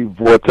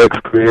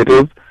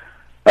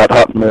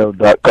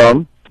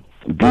dlcvortexcreative@hotmail.com.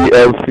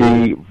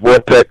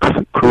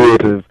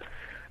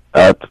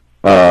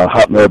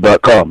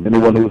 dlcvortexcreative@hotmail.com.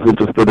 Anyone who's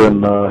interested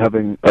in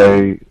having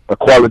a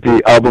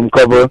quality album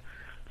cover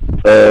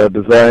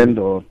designed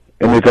or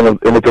anything of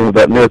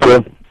that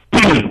nature,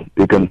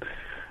 you can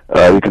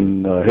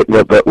hit me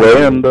up that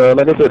way. And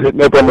like I said, hit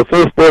me up on the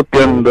Facebook,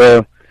 and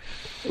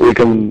we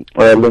can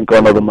link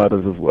on other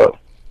matters as well.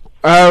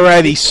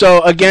 Alrighty.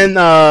 So again,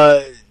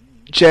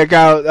 check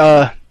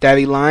out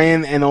Daddy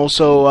Lion, and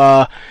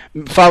also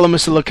follow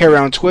Mr. Lucario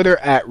on Twitter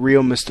at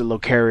Real Mr.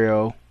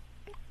 Lucario.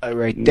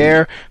 Right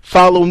there.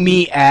 Follow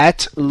me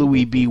at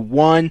Louis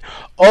B1.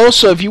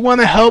 Also, if you want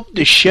to help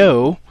the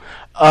show,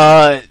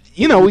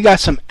 you know, we got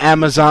some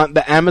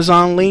the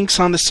Amazon links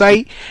on the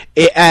site.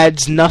 It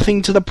adds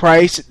nothing to the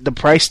price. The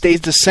price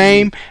stays the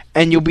same,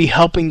 and you'll be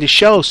helping the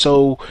show.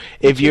 So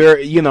if you're,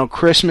 you know,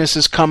 Christmas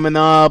is coming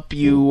up,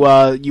 you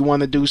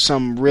want to do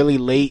some really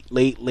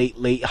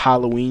late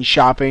Halloween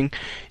shopping,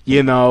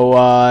 you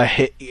know,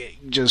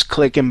 just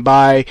click and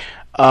buy.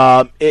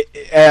 And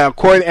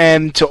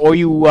to all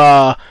you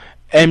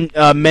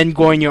men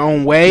going your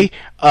own way,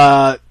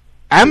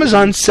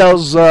 Amazon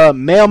sells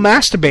male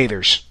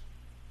masturbators.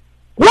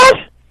 What?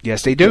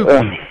 Yes, they do.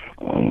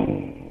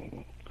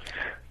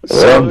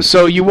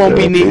 So you won't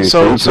be need.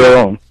 So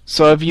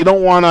if you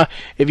don't wanna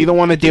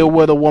deal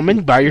with a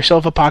woman, buy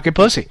yourself a pocket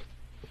pussy.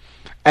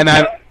 And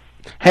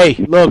hey,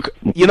 look,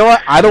 you know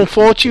what? I don't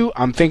fault you.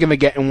 I'm thinking of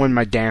getting one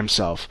my damn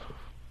self.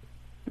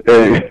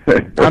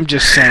 I'm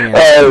just saying.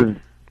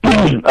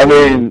 I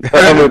mean,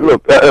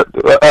 look.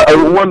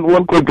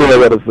 One quick thing I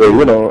gotta say.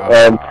 You know,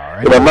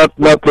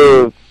 not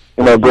to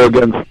go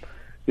against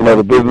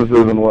the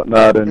businesses and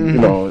whatnot,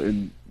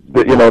 and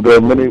there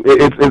are many.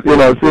 It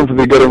seems to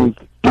be getting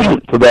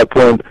to that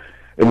point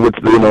in which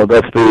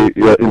that's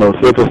the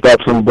safest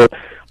option. But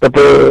at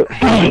the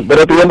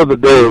end of the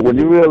day, when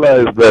you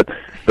realize that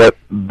there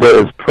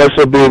is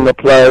pressure being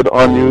applied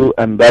on you,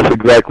 and that's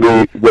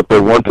exactly what they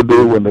want to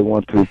do when they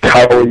want to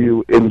cower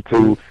you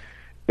into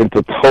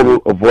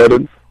total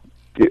avoidance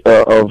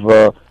of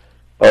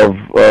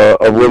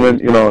women,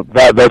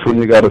 that's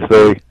when you got to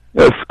say,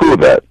 screw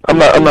that. I'm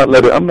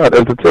not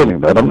entertaining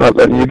that. I'm not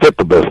letting you get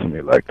the best of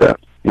me like that,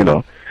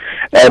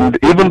 And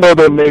even though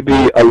there may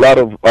be a lot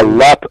of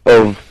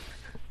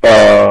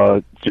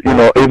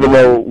even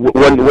though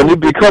when you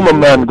become a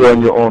man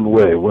going your own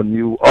way, when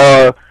you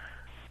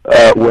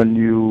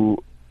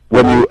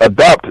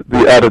adopt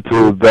the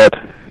attitude that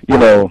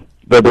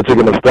that you're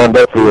going to stand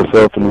up for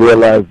yourself and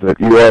realize that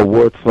you are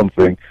worth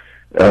something,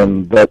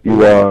 and that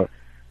you are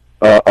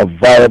a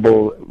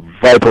viable,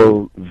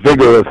 vital,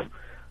 vigorous,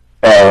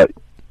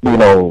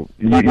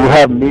 you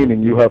have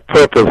meaning, you have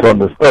purpose on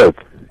this earth,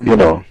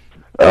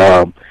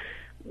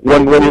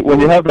 When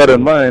you have that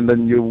in mind,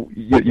 then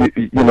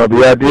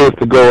the idea is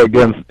to go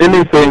against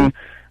anything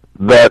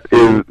that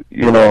is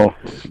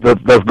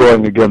that's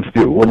going against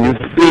you. When you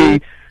see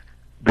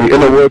the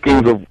inner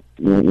workings of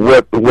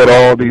what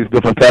all these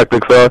different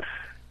tactics are,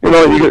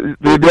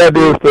 the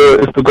idea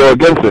is to go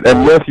against it.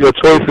 And yes, your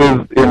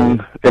choices in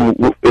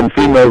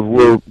females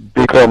will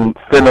become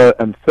thinner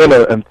and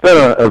thinner and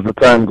thinner as the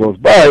time goes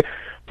by.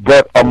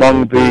 But at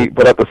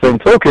the same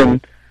token,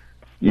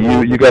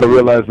 you got to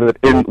realize that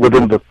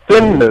within the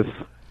thinness,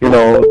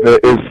 there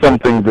is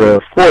something there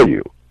for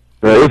you.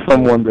 There is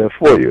someone there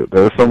for you.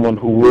 There is someone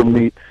who will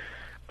meet,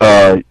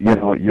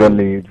 your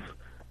needs.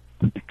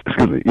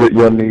 Excuse me,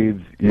 your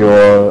needs,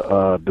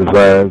 your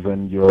desires,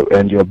 and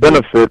your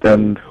benefit,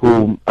 and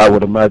whom I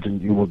would imagine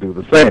you will do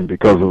the same,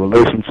 because a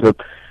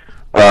relationship,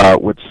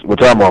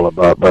 which I'm all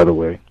about, by the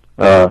way,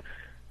 a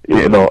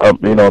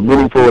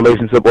meaningful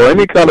relationship or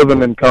any kind of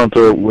an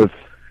encounter with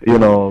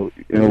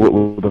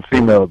with a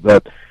female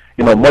that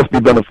must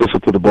be beneficial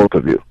to the both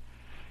of you,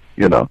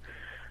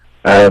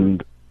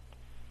 and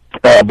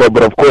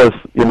but of course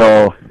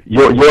your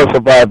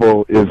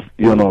survival is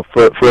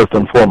first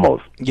and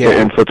foremost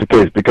in such a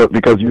case,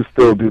 because you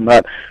still do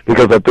not,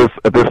 because at this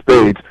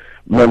stage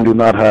men do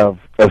not have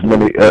as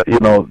many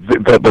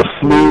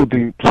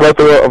the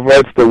plethora of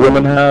rights that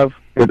women have,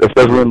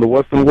 especially in the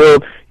Western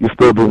world, you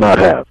still do not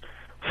have.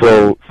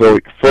 So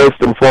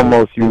first and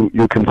foremost you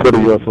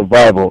consider your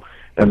survival,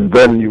 and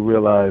then you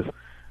realize,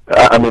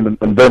 and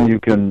then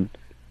you can,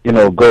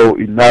 go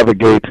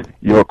navigate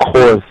your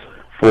course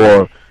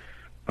for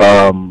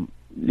the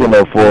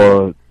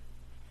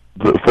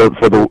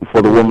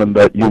woman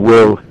that you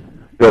will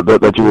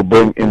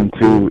bring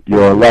into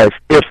your life,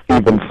 if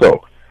even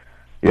so.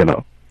 We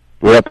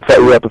have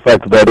to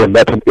factor that in.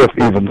 That's an if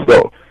even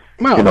so.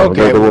 Well,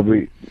 okay. There will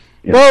be.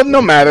 Well,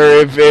 no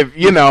matter if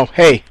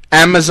hey,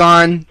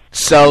 Amazon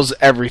sells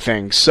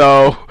everything.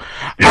 So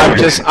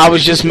I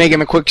was just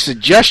making a quick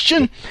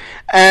suggestion.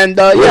 And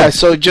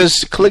so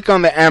just click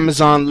on the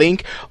Amazon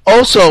link.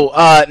 Also,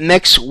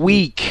 next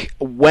week,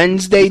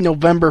 Wednesday,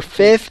 November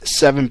 5th,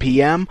 7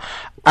 p.m.,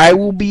 I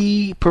will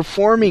be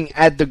performing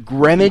at the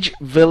Greenwich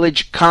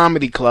Village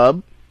Comedy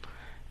Club.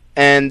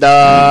 And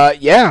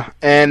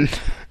and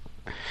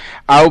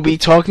I'll be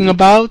talking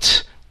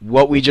about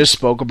what we just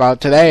spoke about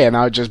today, and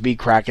I'll just be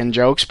cracking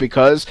jokes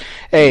because,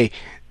 hey,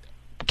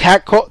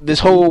 this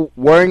whole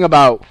worrying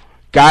about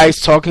guys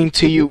talking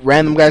to you,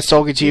 random guys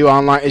talking to you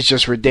online, is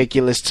just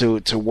ridiculous to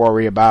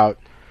worry about.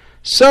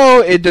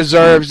 So it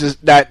deserves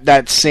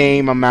that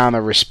same amount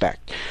of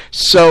respect.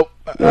 So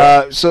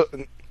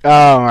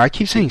I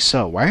keep saying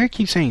so. Why do I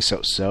keep saying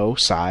so? So,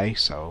 sigh,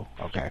 so,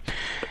 okay.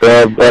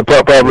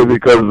 Probably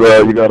because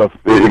you got a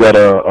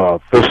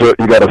Fisher,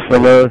 you got a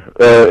singer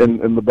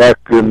in the back,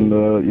 and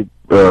you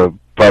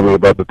probably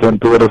about to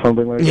tend to it or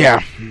something like that.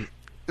 Yeah.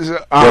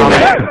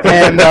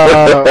 And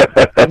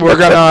we're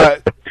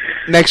gonna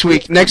next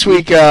week,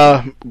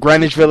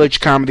 Greenwich Village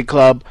Comedy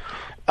Club.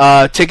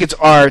 Tickets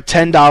are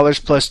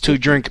 $10 plus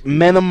 2-drink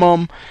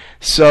minimum.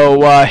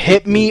 So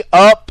hit me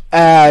up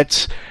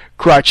at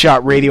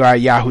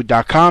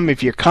crotchshotradio@yahoo.com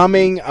if you're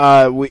coming.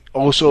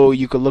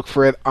 You can look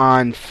for it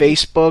on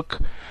Facebook.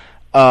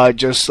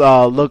 Just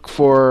look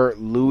for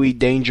Louis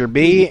Danger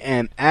B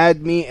and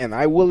add me, and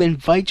I will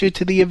invite you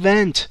to the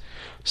event.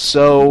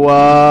 So,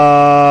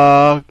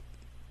 all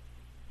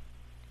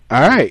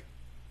right.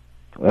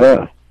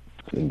 Yeah,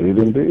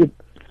 indeed.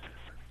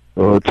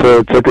 Well,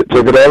 check it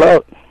all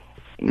out.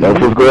 That's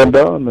what's going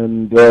down,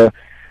 and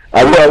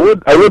I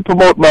would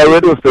promote my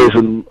radio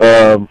station,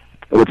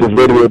 which is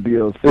Radio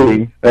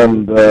DLC,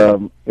 and I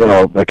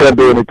can't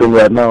do anything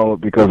right now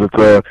because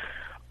it's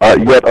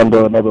yet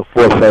under another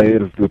forced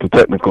hiatus due to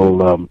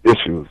technical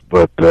issues.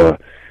 But if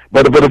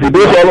you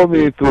do follow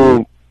me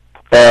through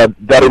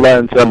Daddy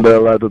Lion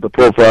Channel, either the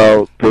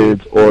profile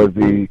page or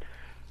the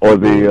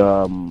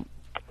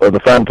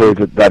fan page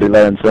at Daddy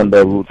Lion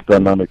Channel Roots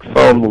Dynamic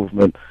Sound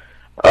Movement,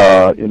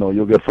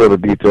 you'll get further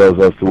details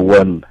as to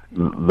when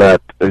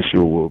that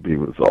issue will be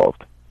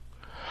resolved.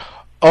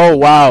 Oh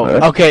wow!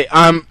 Okay,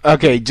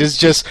 okay.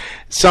 Just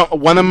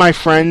one of my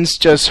friends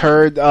just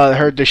heard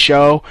the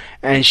show,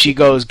 and she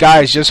goes,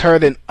 "Guys, just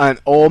heard an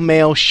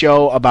all-male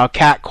show about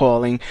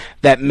catcalling,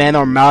 that men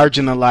are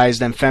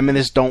marginalized and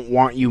feminists don't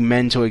want you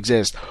men to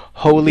exist.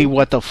 Holy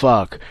what the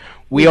fuck!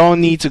 We all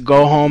need to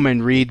go home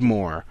and read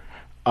more."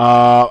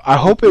 I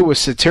hope it was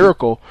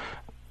satirical.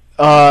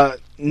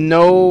 I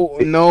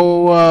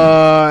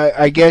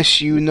guess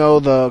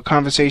the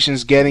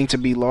conversation's getting to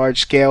be large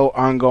scale,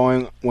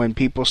 ongoing. When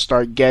people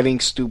start getting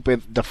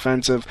stupid,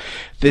 defensive,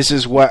 this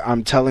is what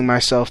I'm telling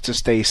myself to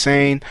stay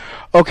sane.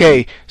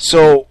 Okay,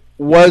 so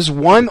was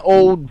one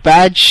old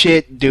bad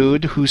shit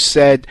dude who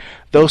said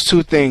those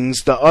two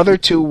things. The other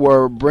two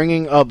were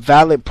bringing up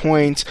valid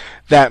points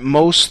that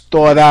most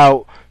thought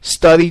out,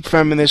 studied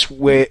feminists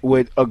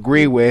would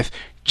agree with,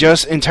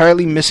 just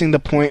entirely missing the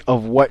point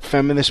of what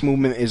feminist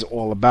movement is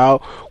all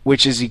about,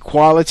 which is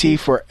equality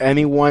for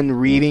anyone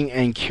reading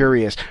and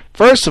curious.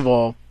 First of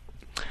all,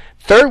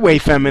 third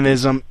wave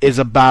feminism is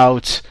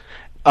about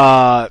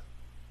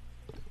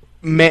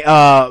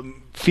female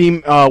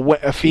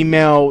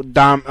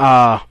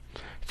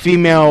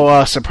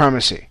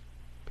supremacy,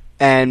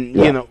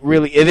 and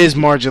really, it is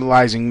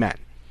marginalizing men.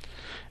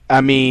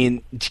 I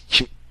mean,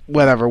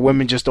 whatever.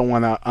 Women just don't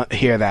want to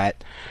hear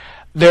that.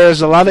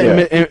 There's a lot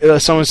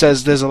of someone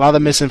says there's a lot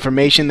of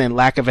misinformation and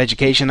lack of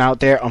education out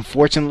there.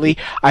 Unfortunately,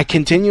 I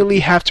continually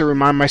have to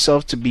remind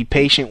myself to be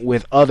patient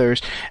with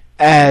others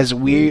as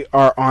we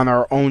are on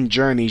our own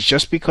journeys.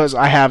 Just because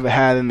I have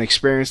had an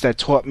experience that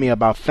taught me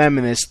about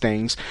feminist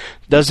things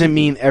doesn't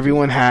mean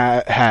everyone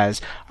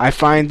has. I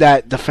find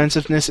that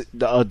defensiveness.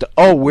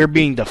 We're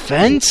being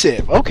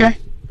defensive. Okay,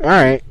 all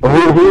right.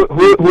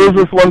 Who is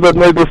this one that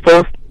made this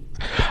post?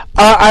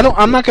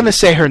 I'm not gonna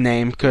say her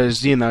name because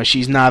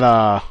she's not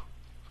a.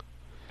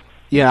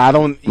 Yeah, I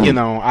don't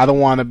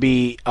want to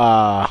be.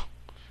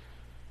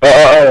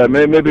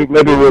 Maybe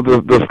we'll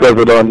just discuss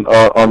it on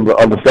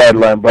the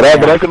sideline. But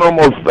I can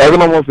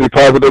almost be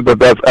positive that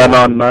that's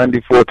Anon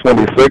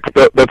 9426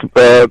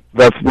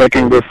 that's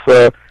making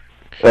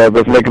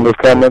this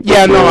comment.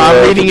 Yeah, no,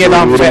 I'm reading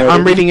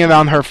it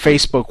on her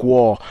Facebook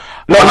wall.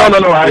 No.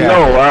 I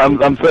know.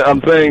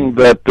 I'm saying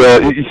that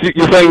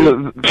you're saying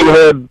that she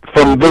heard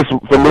from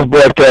this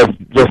broadcast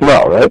just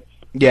now, right?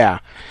 Yeah.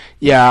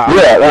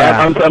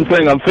 I'm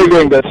saying I'm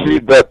figuring that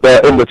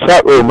that in the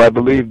chat room, I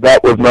believe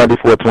that was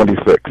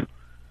 9426.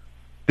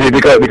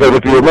 Because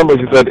if you remember,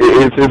 she said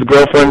his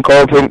girlfriend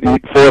called him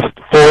forced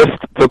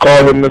to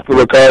call him Mr.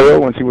 Lucario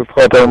when she was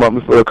talking about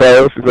Mr.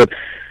 Lucario. She said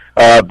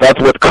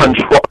that's what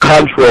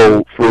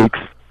control freaks,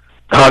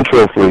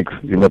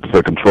 you meant to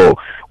say control,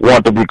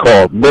 want to be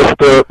called,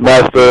 Mr.,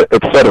 Master,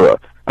 etc.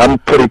 I'm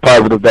pretty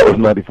positive that was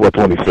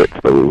 9426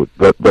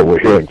 that we're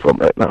hearing from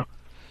right now.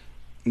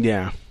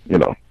 Yeah.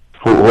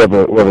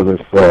 Whoever this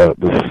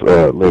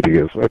lady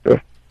is right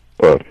there,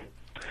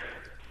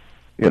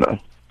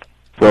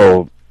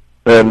 So,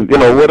 and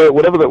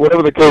whatever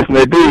the case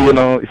may be, when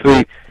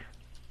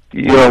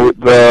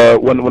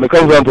it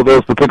comes down to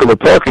those particular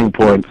talking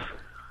points,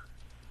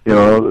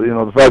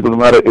 the fact of the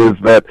matter is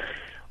that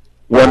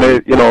when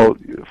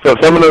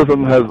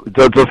feminism has,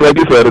 just like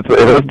you said, it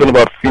has been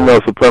about female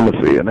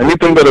supremacy, and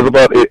anything that is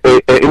about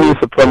any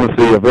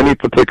supremacy of any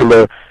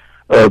particular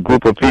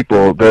group of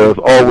people, there's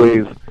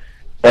always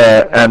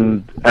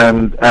and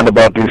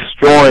about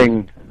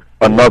destroying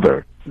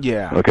another.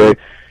 Yeah. Okay.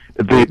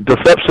 The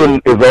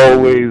deception is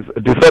always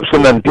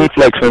deception and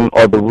deflection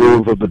are the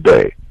rules of the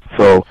day.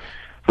 So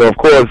of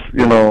course,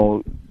 men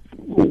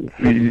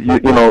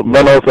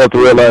also have to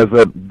realize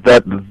that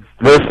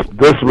this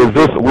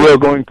we are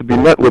going to be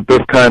met with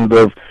this kind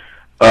of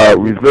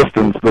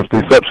resistance, this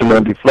deception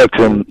and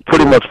deflection,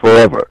 pretty much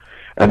forever.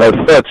 And as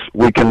such,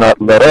 we cannot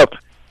let up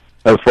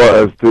as far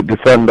as to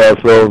defend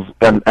ourselves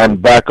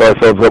and back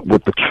ourselves up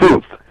with the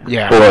truth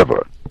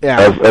forever.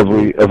 Yeah. As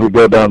we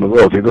go down the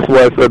road. See, this is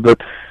why I said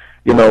that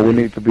we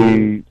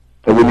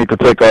need to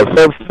take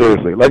ourselves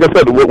seriously. Like I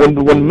said,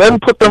 when men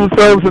put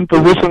themselves in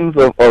positions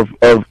of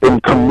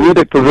in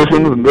comedic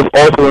positions, and this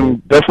also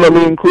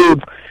definitely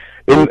includes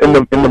in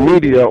the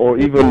media, or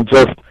even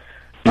just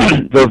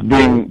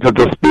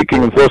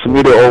speaking in social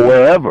media or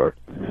wherever,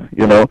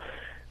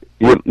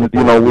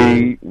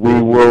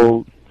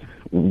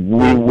 we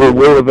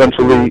will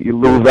eventually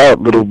lose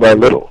out little by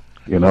little,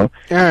 All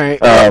right.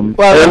 And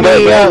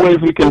there are ways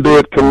we can do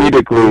it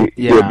comedically,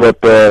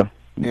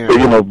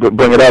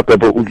 bring it out there.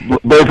 But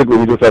basically,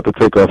 we just have to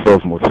take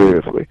ourselves more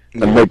seriously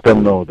and make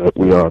them know that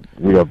we are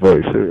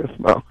very serious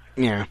now.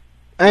 Yeah.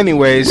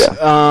 Anyways,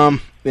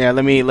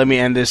 let me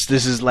end this.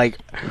 This is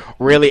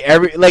really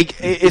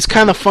it's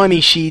kind of funny.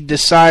 She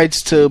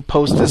decides to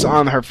post this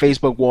on her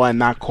Facebook wall and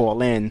not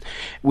call in.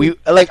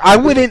 I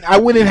wouldn't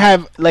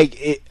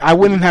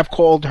have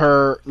called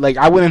her,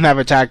 I wouldn't have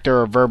attacked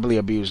her or verbally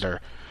abused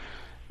her.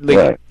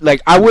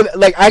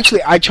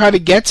 I try to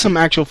get some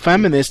actual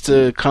feminists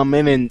to come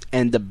in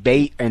and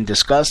debate and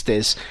discuss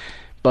this.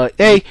 But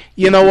hey,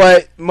 you know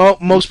what?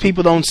 Most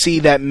people don't see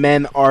that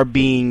men are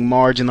being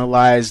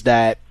marginalized,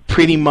 that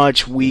pretty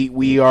much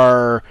we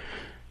are,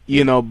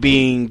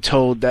 being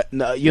told that,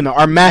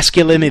 our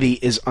masculinity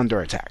is under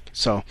attack.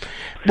 So,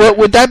 but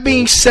with that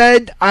being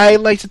said,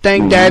 I'd like to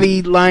thank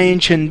Daddy Lion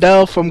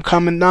Chandel for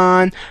coming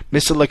on,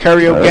 Mr.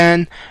 Lucario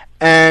again.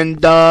 And,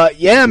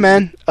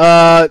 man,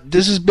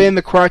 this has been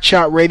the Crotch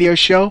Shot Radio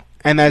Show.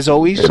 And as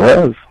always,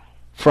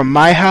 from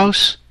my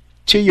house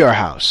to your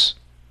house,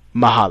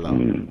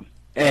 mahalo.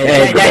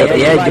 That's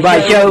the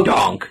Dubai Show.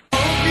 Donk.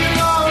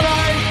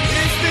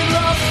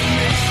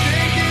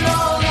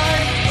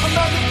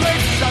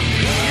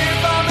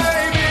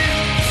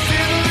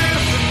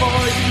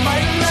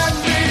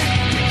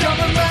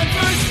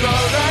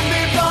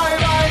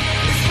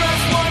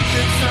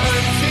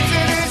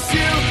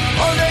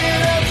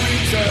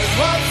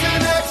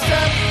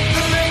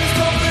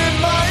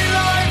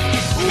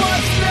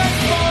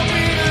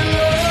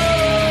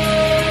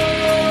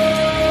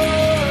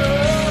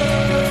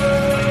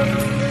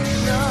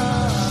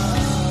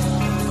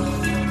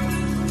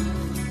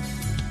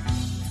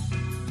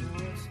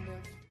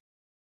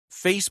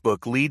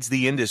 Facebook leads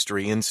the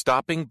industry in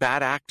stopping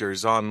bad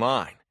actors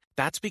online.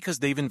 That's because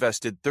they've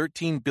invested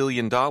 $13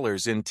 billion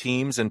in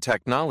teams and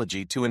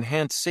technology to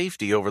enhance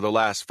safety over the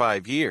last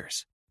 5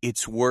 years.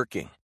 It's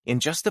working. In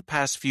just the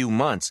past few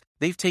months,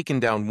 they've taken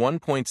down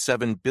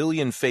 1.7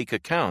 billion fake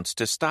accounts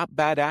to stop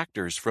bad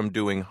actors from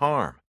doing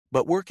harm.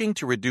 But working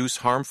to reduce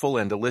harmful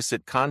and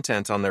illicit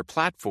content on their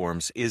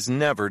platforms is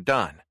never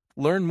done.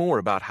 Learn more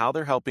about how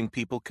they're helping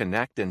people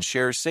connect and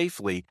share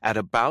safely at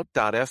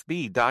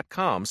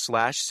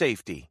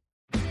about.fb.com/safety.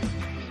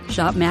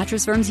 Shop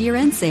Mattress Firm's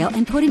year-end sale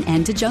and put an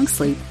end to junk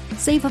sleep.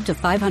 Save up to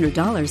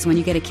 $500 when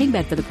you get a king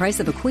bed for the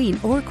price of a queen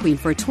or a queen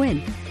for a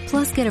twin.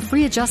 Plus, get a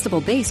free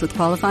adjustable base with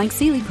qualifying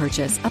Sealy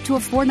purchase up to a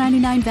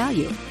 $499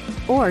 value.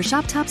 Or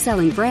shop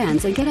top-selling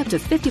brands and get up to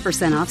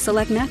 50% off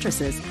select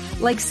mattresses,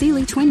 like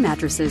Sealy Twin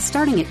mattresses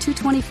starting at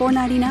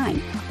 $224.99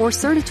 or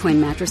Serta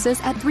Twin mattresses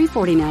at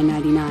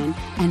 $349.99.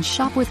 And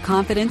shop with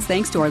confidence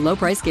thanks to our low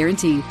price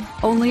guarantee.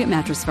 Only at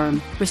Mattress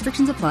Firm.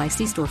 Restrictions apply.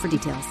 See store for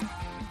details.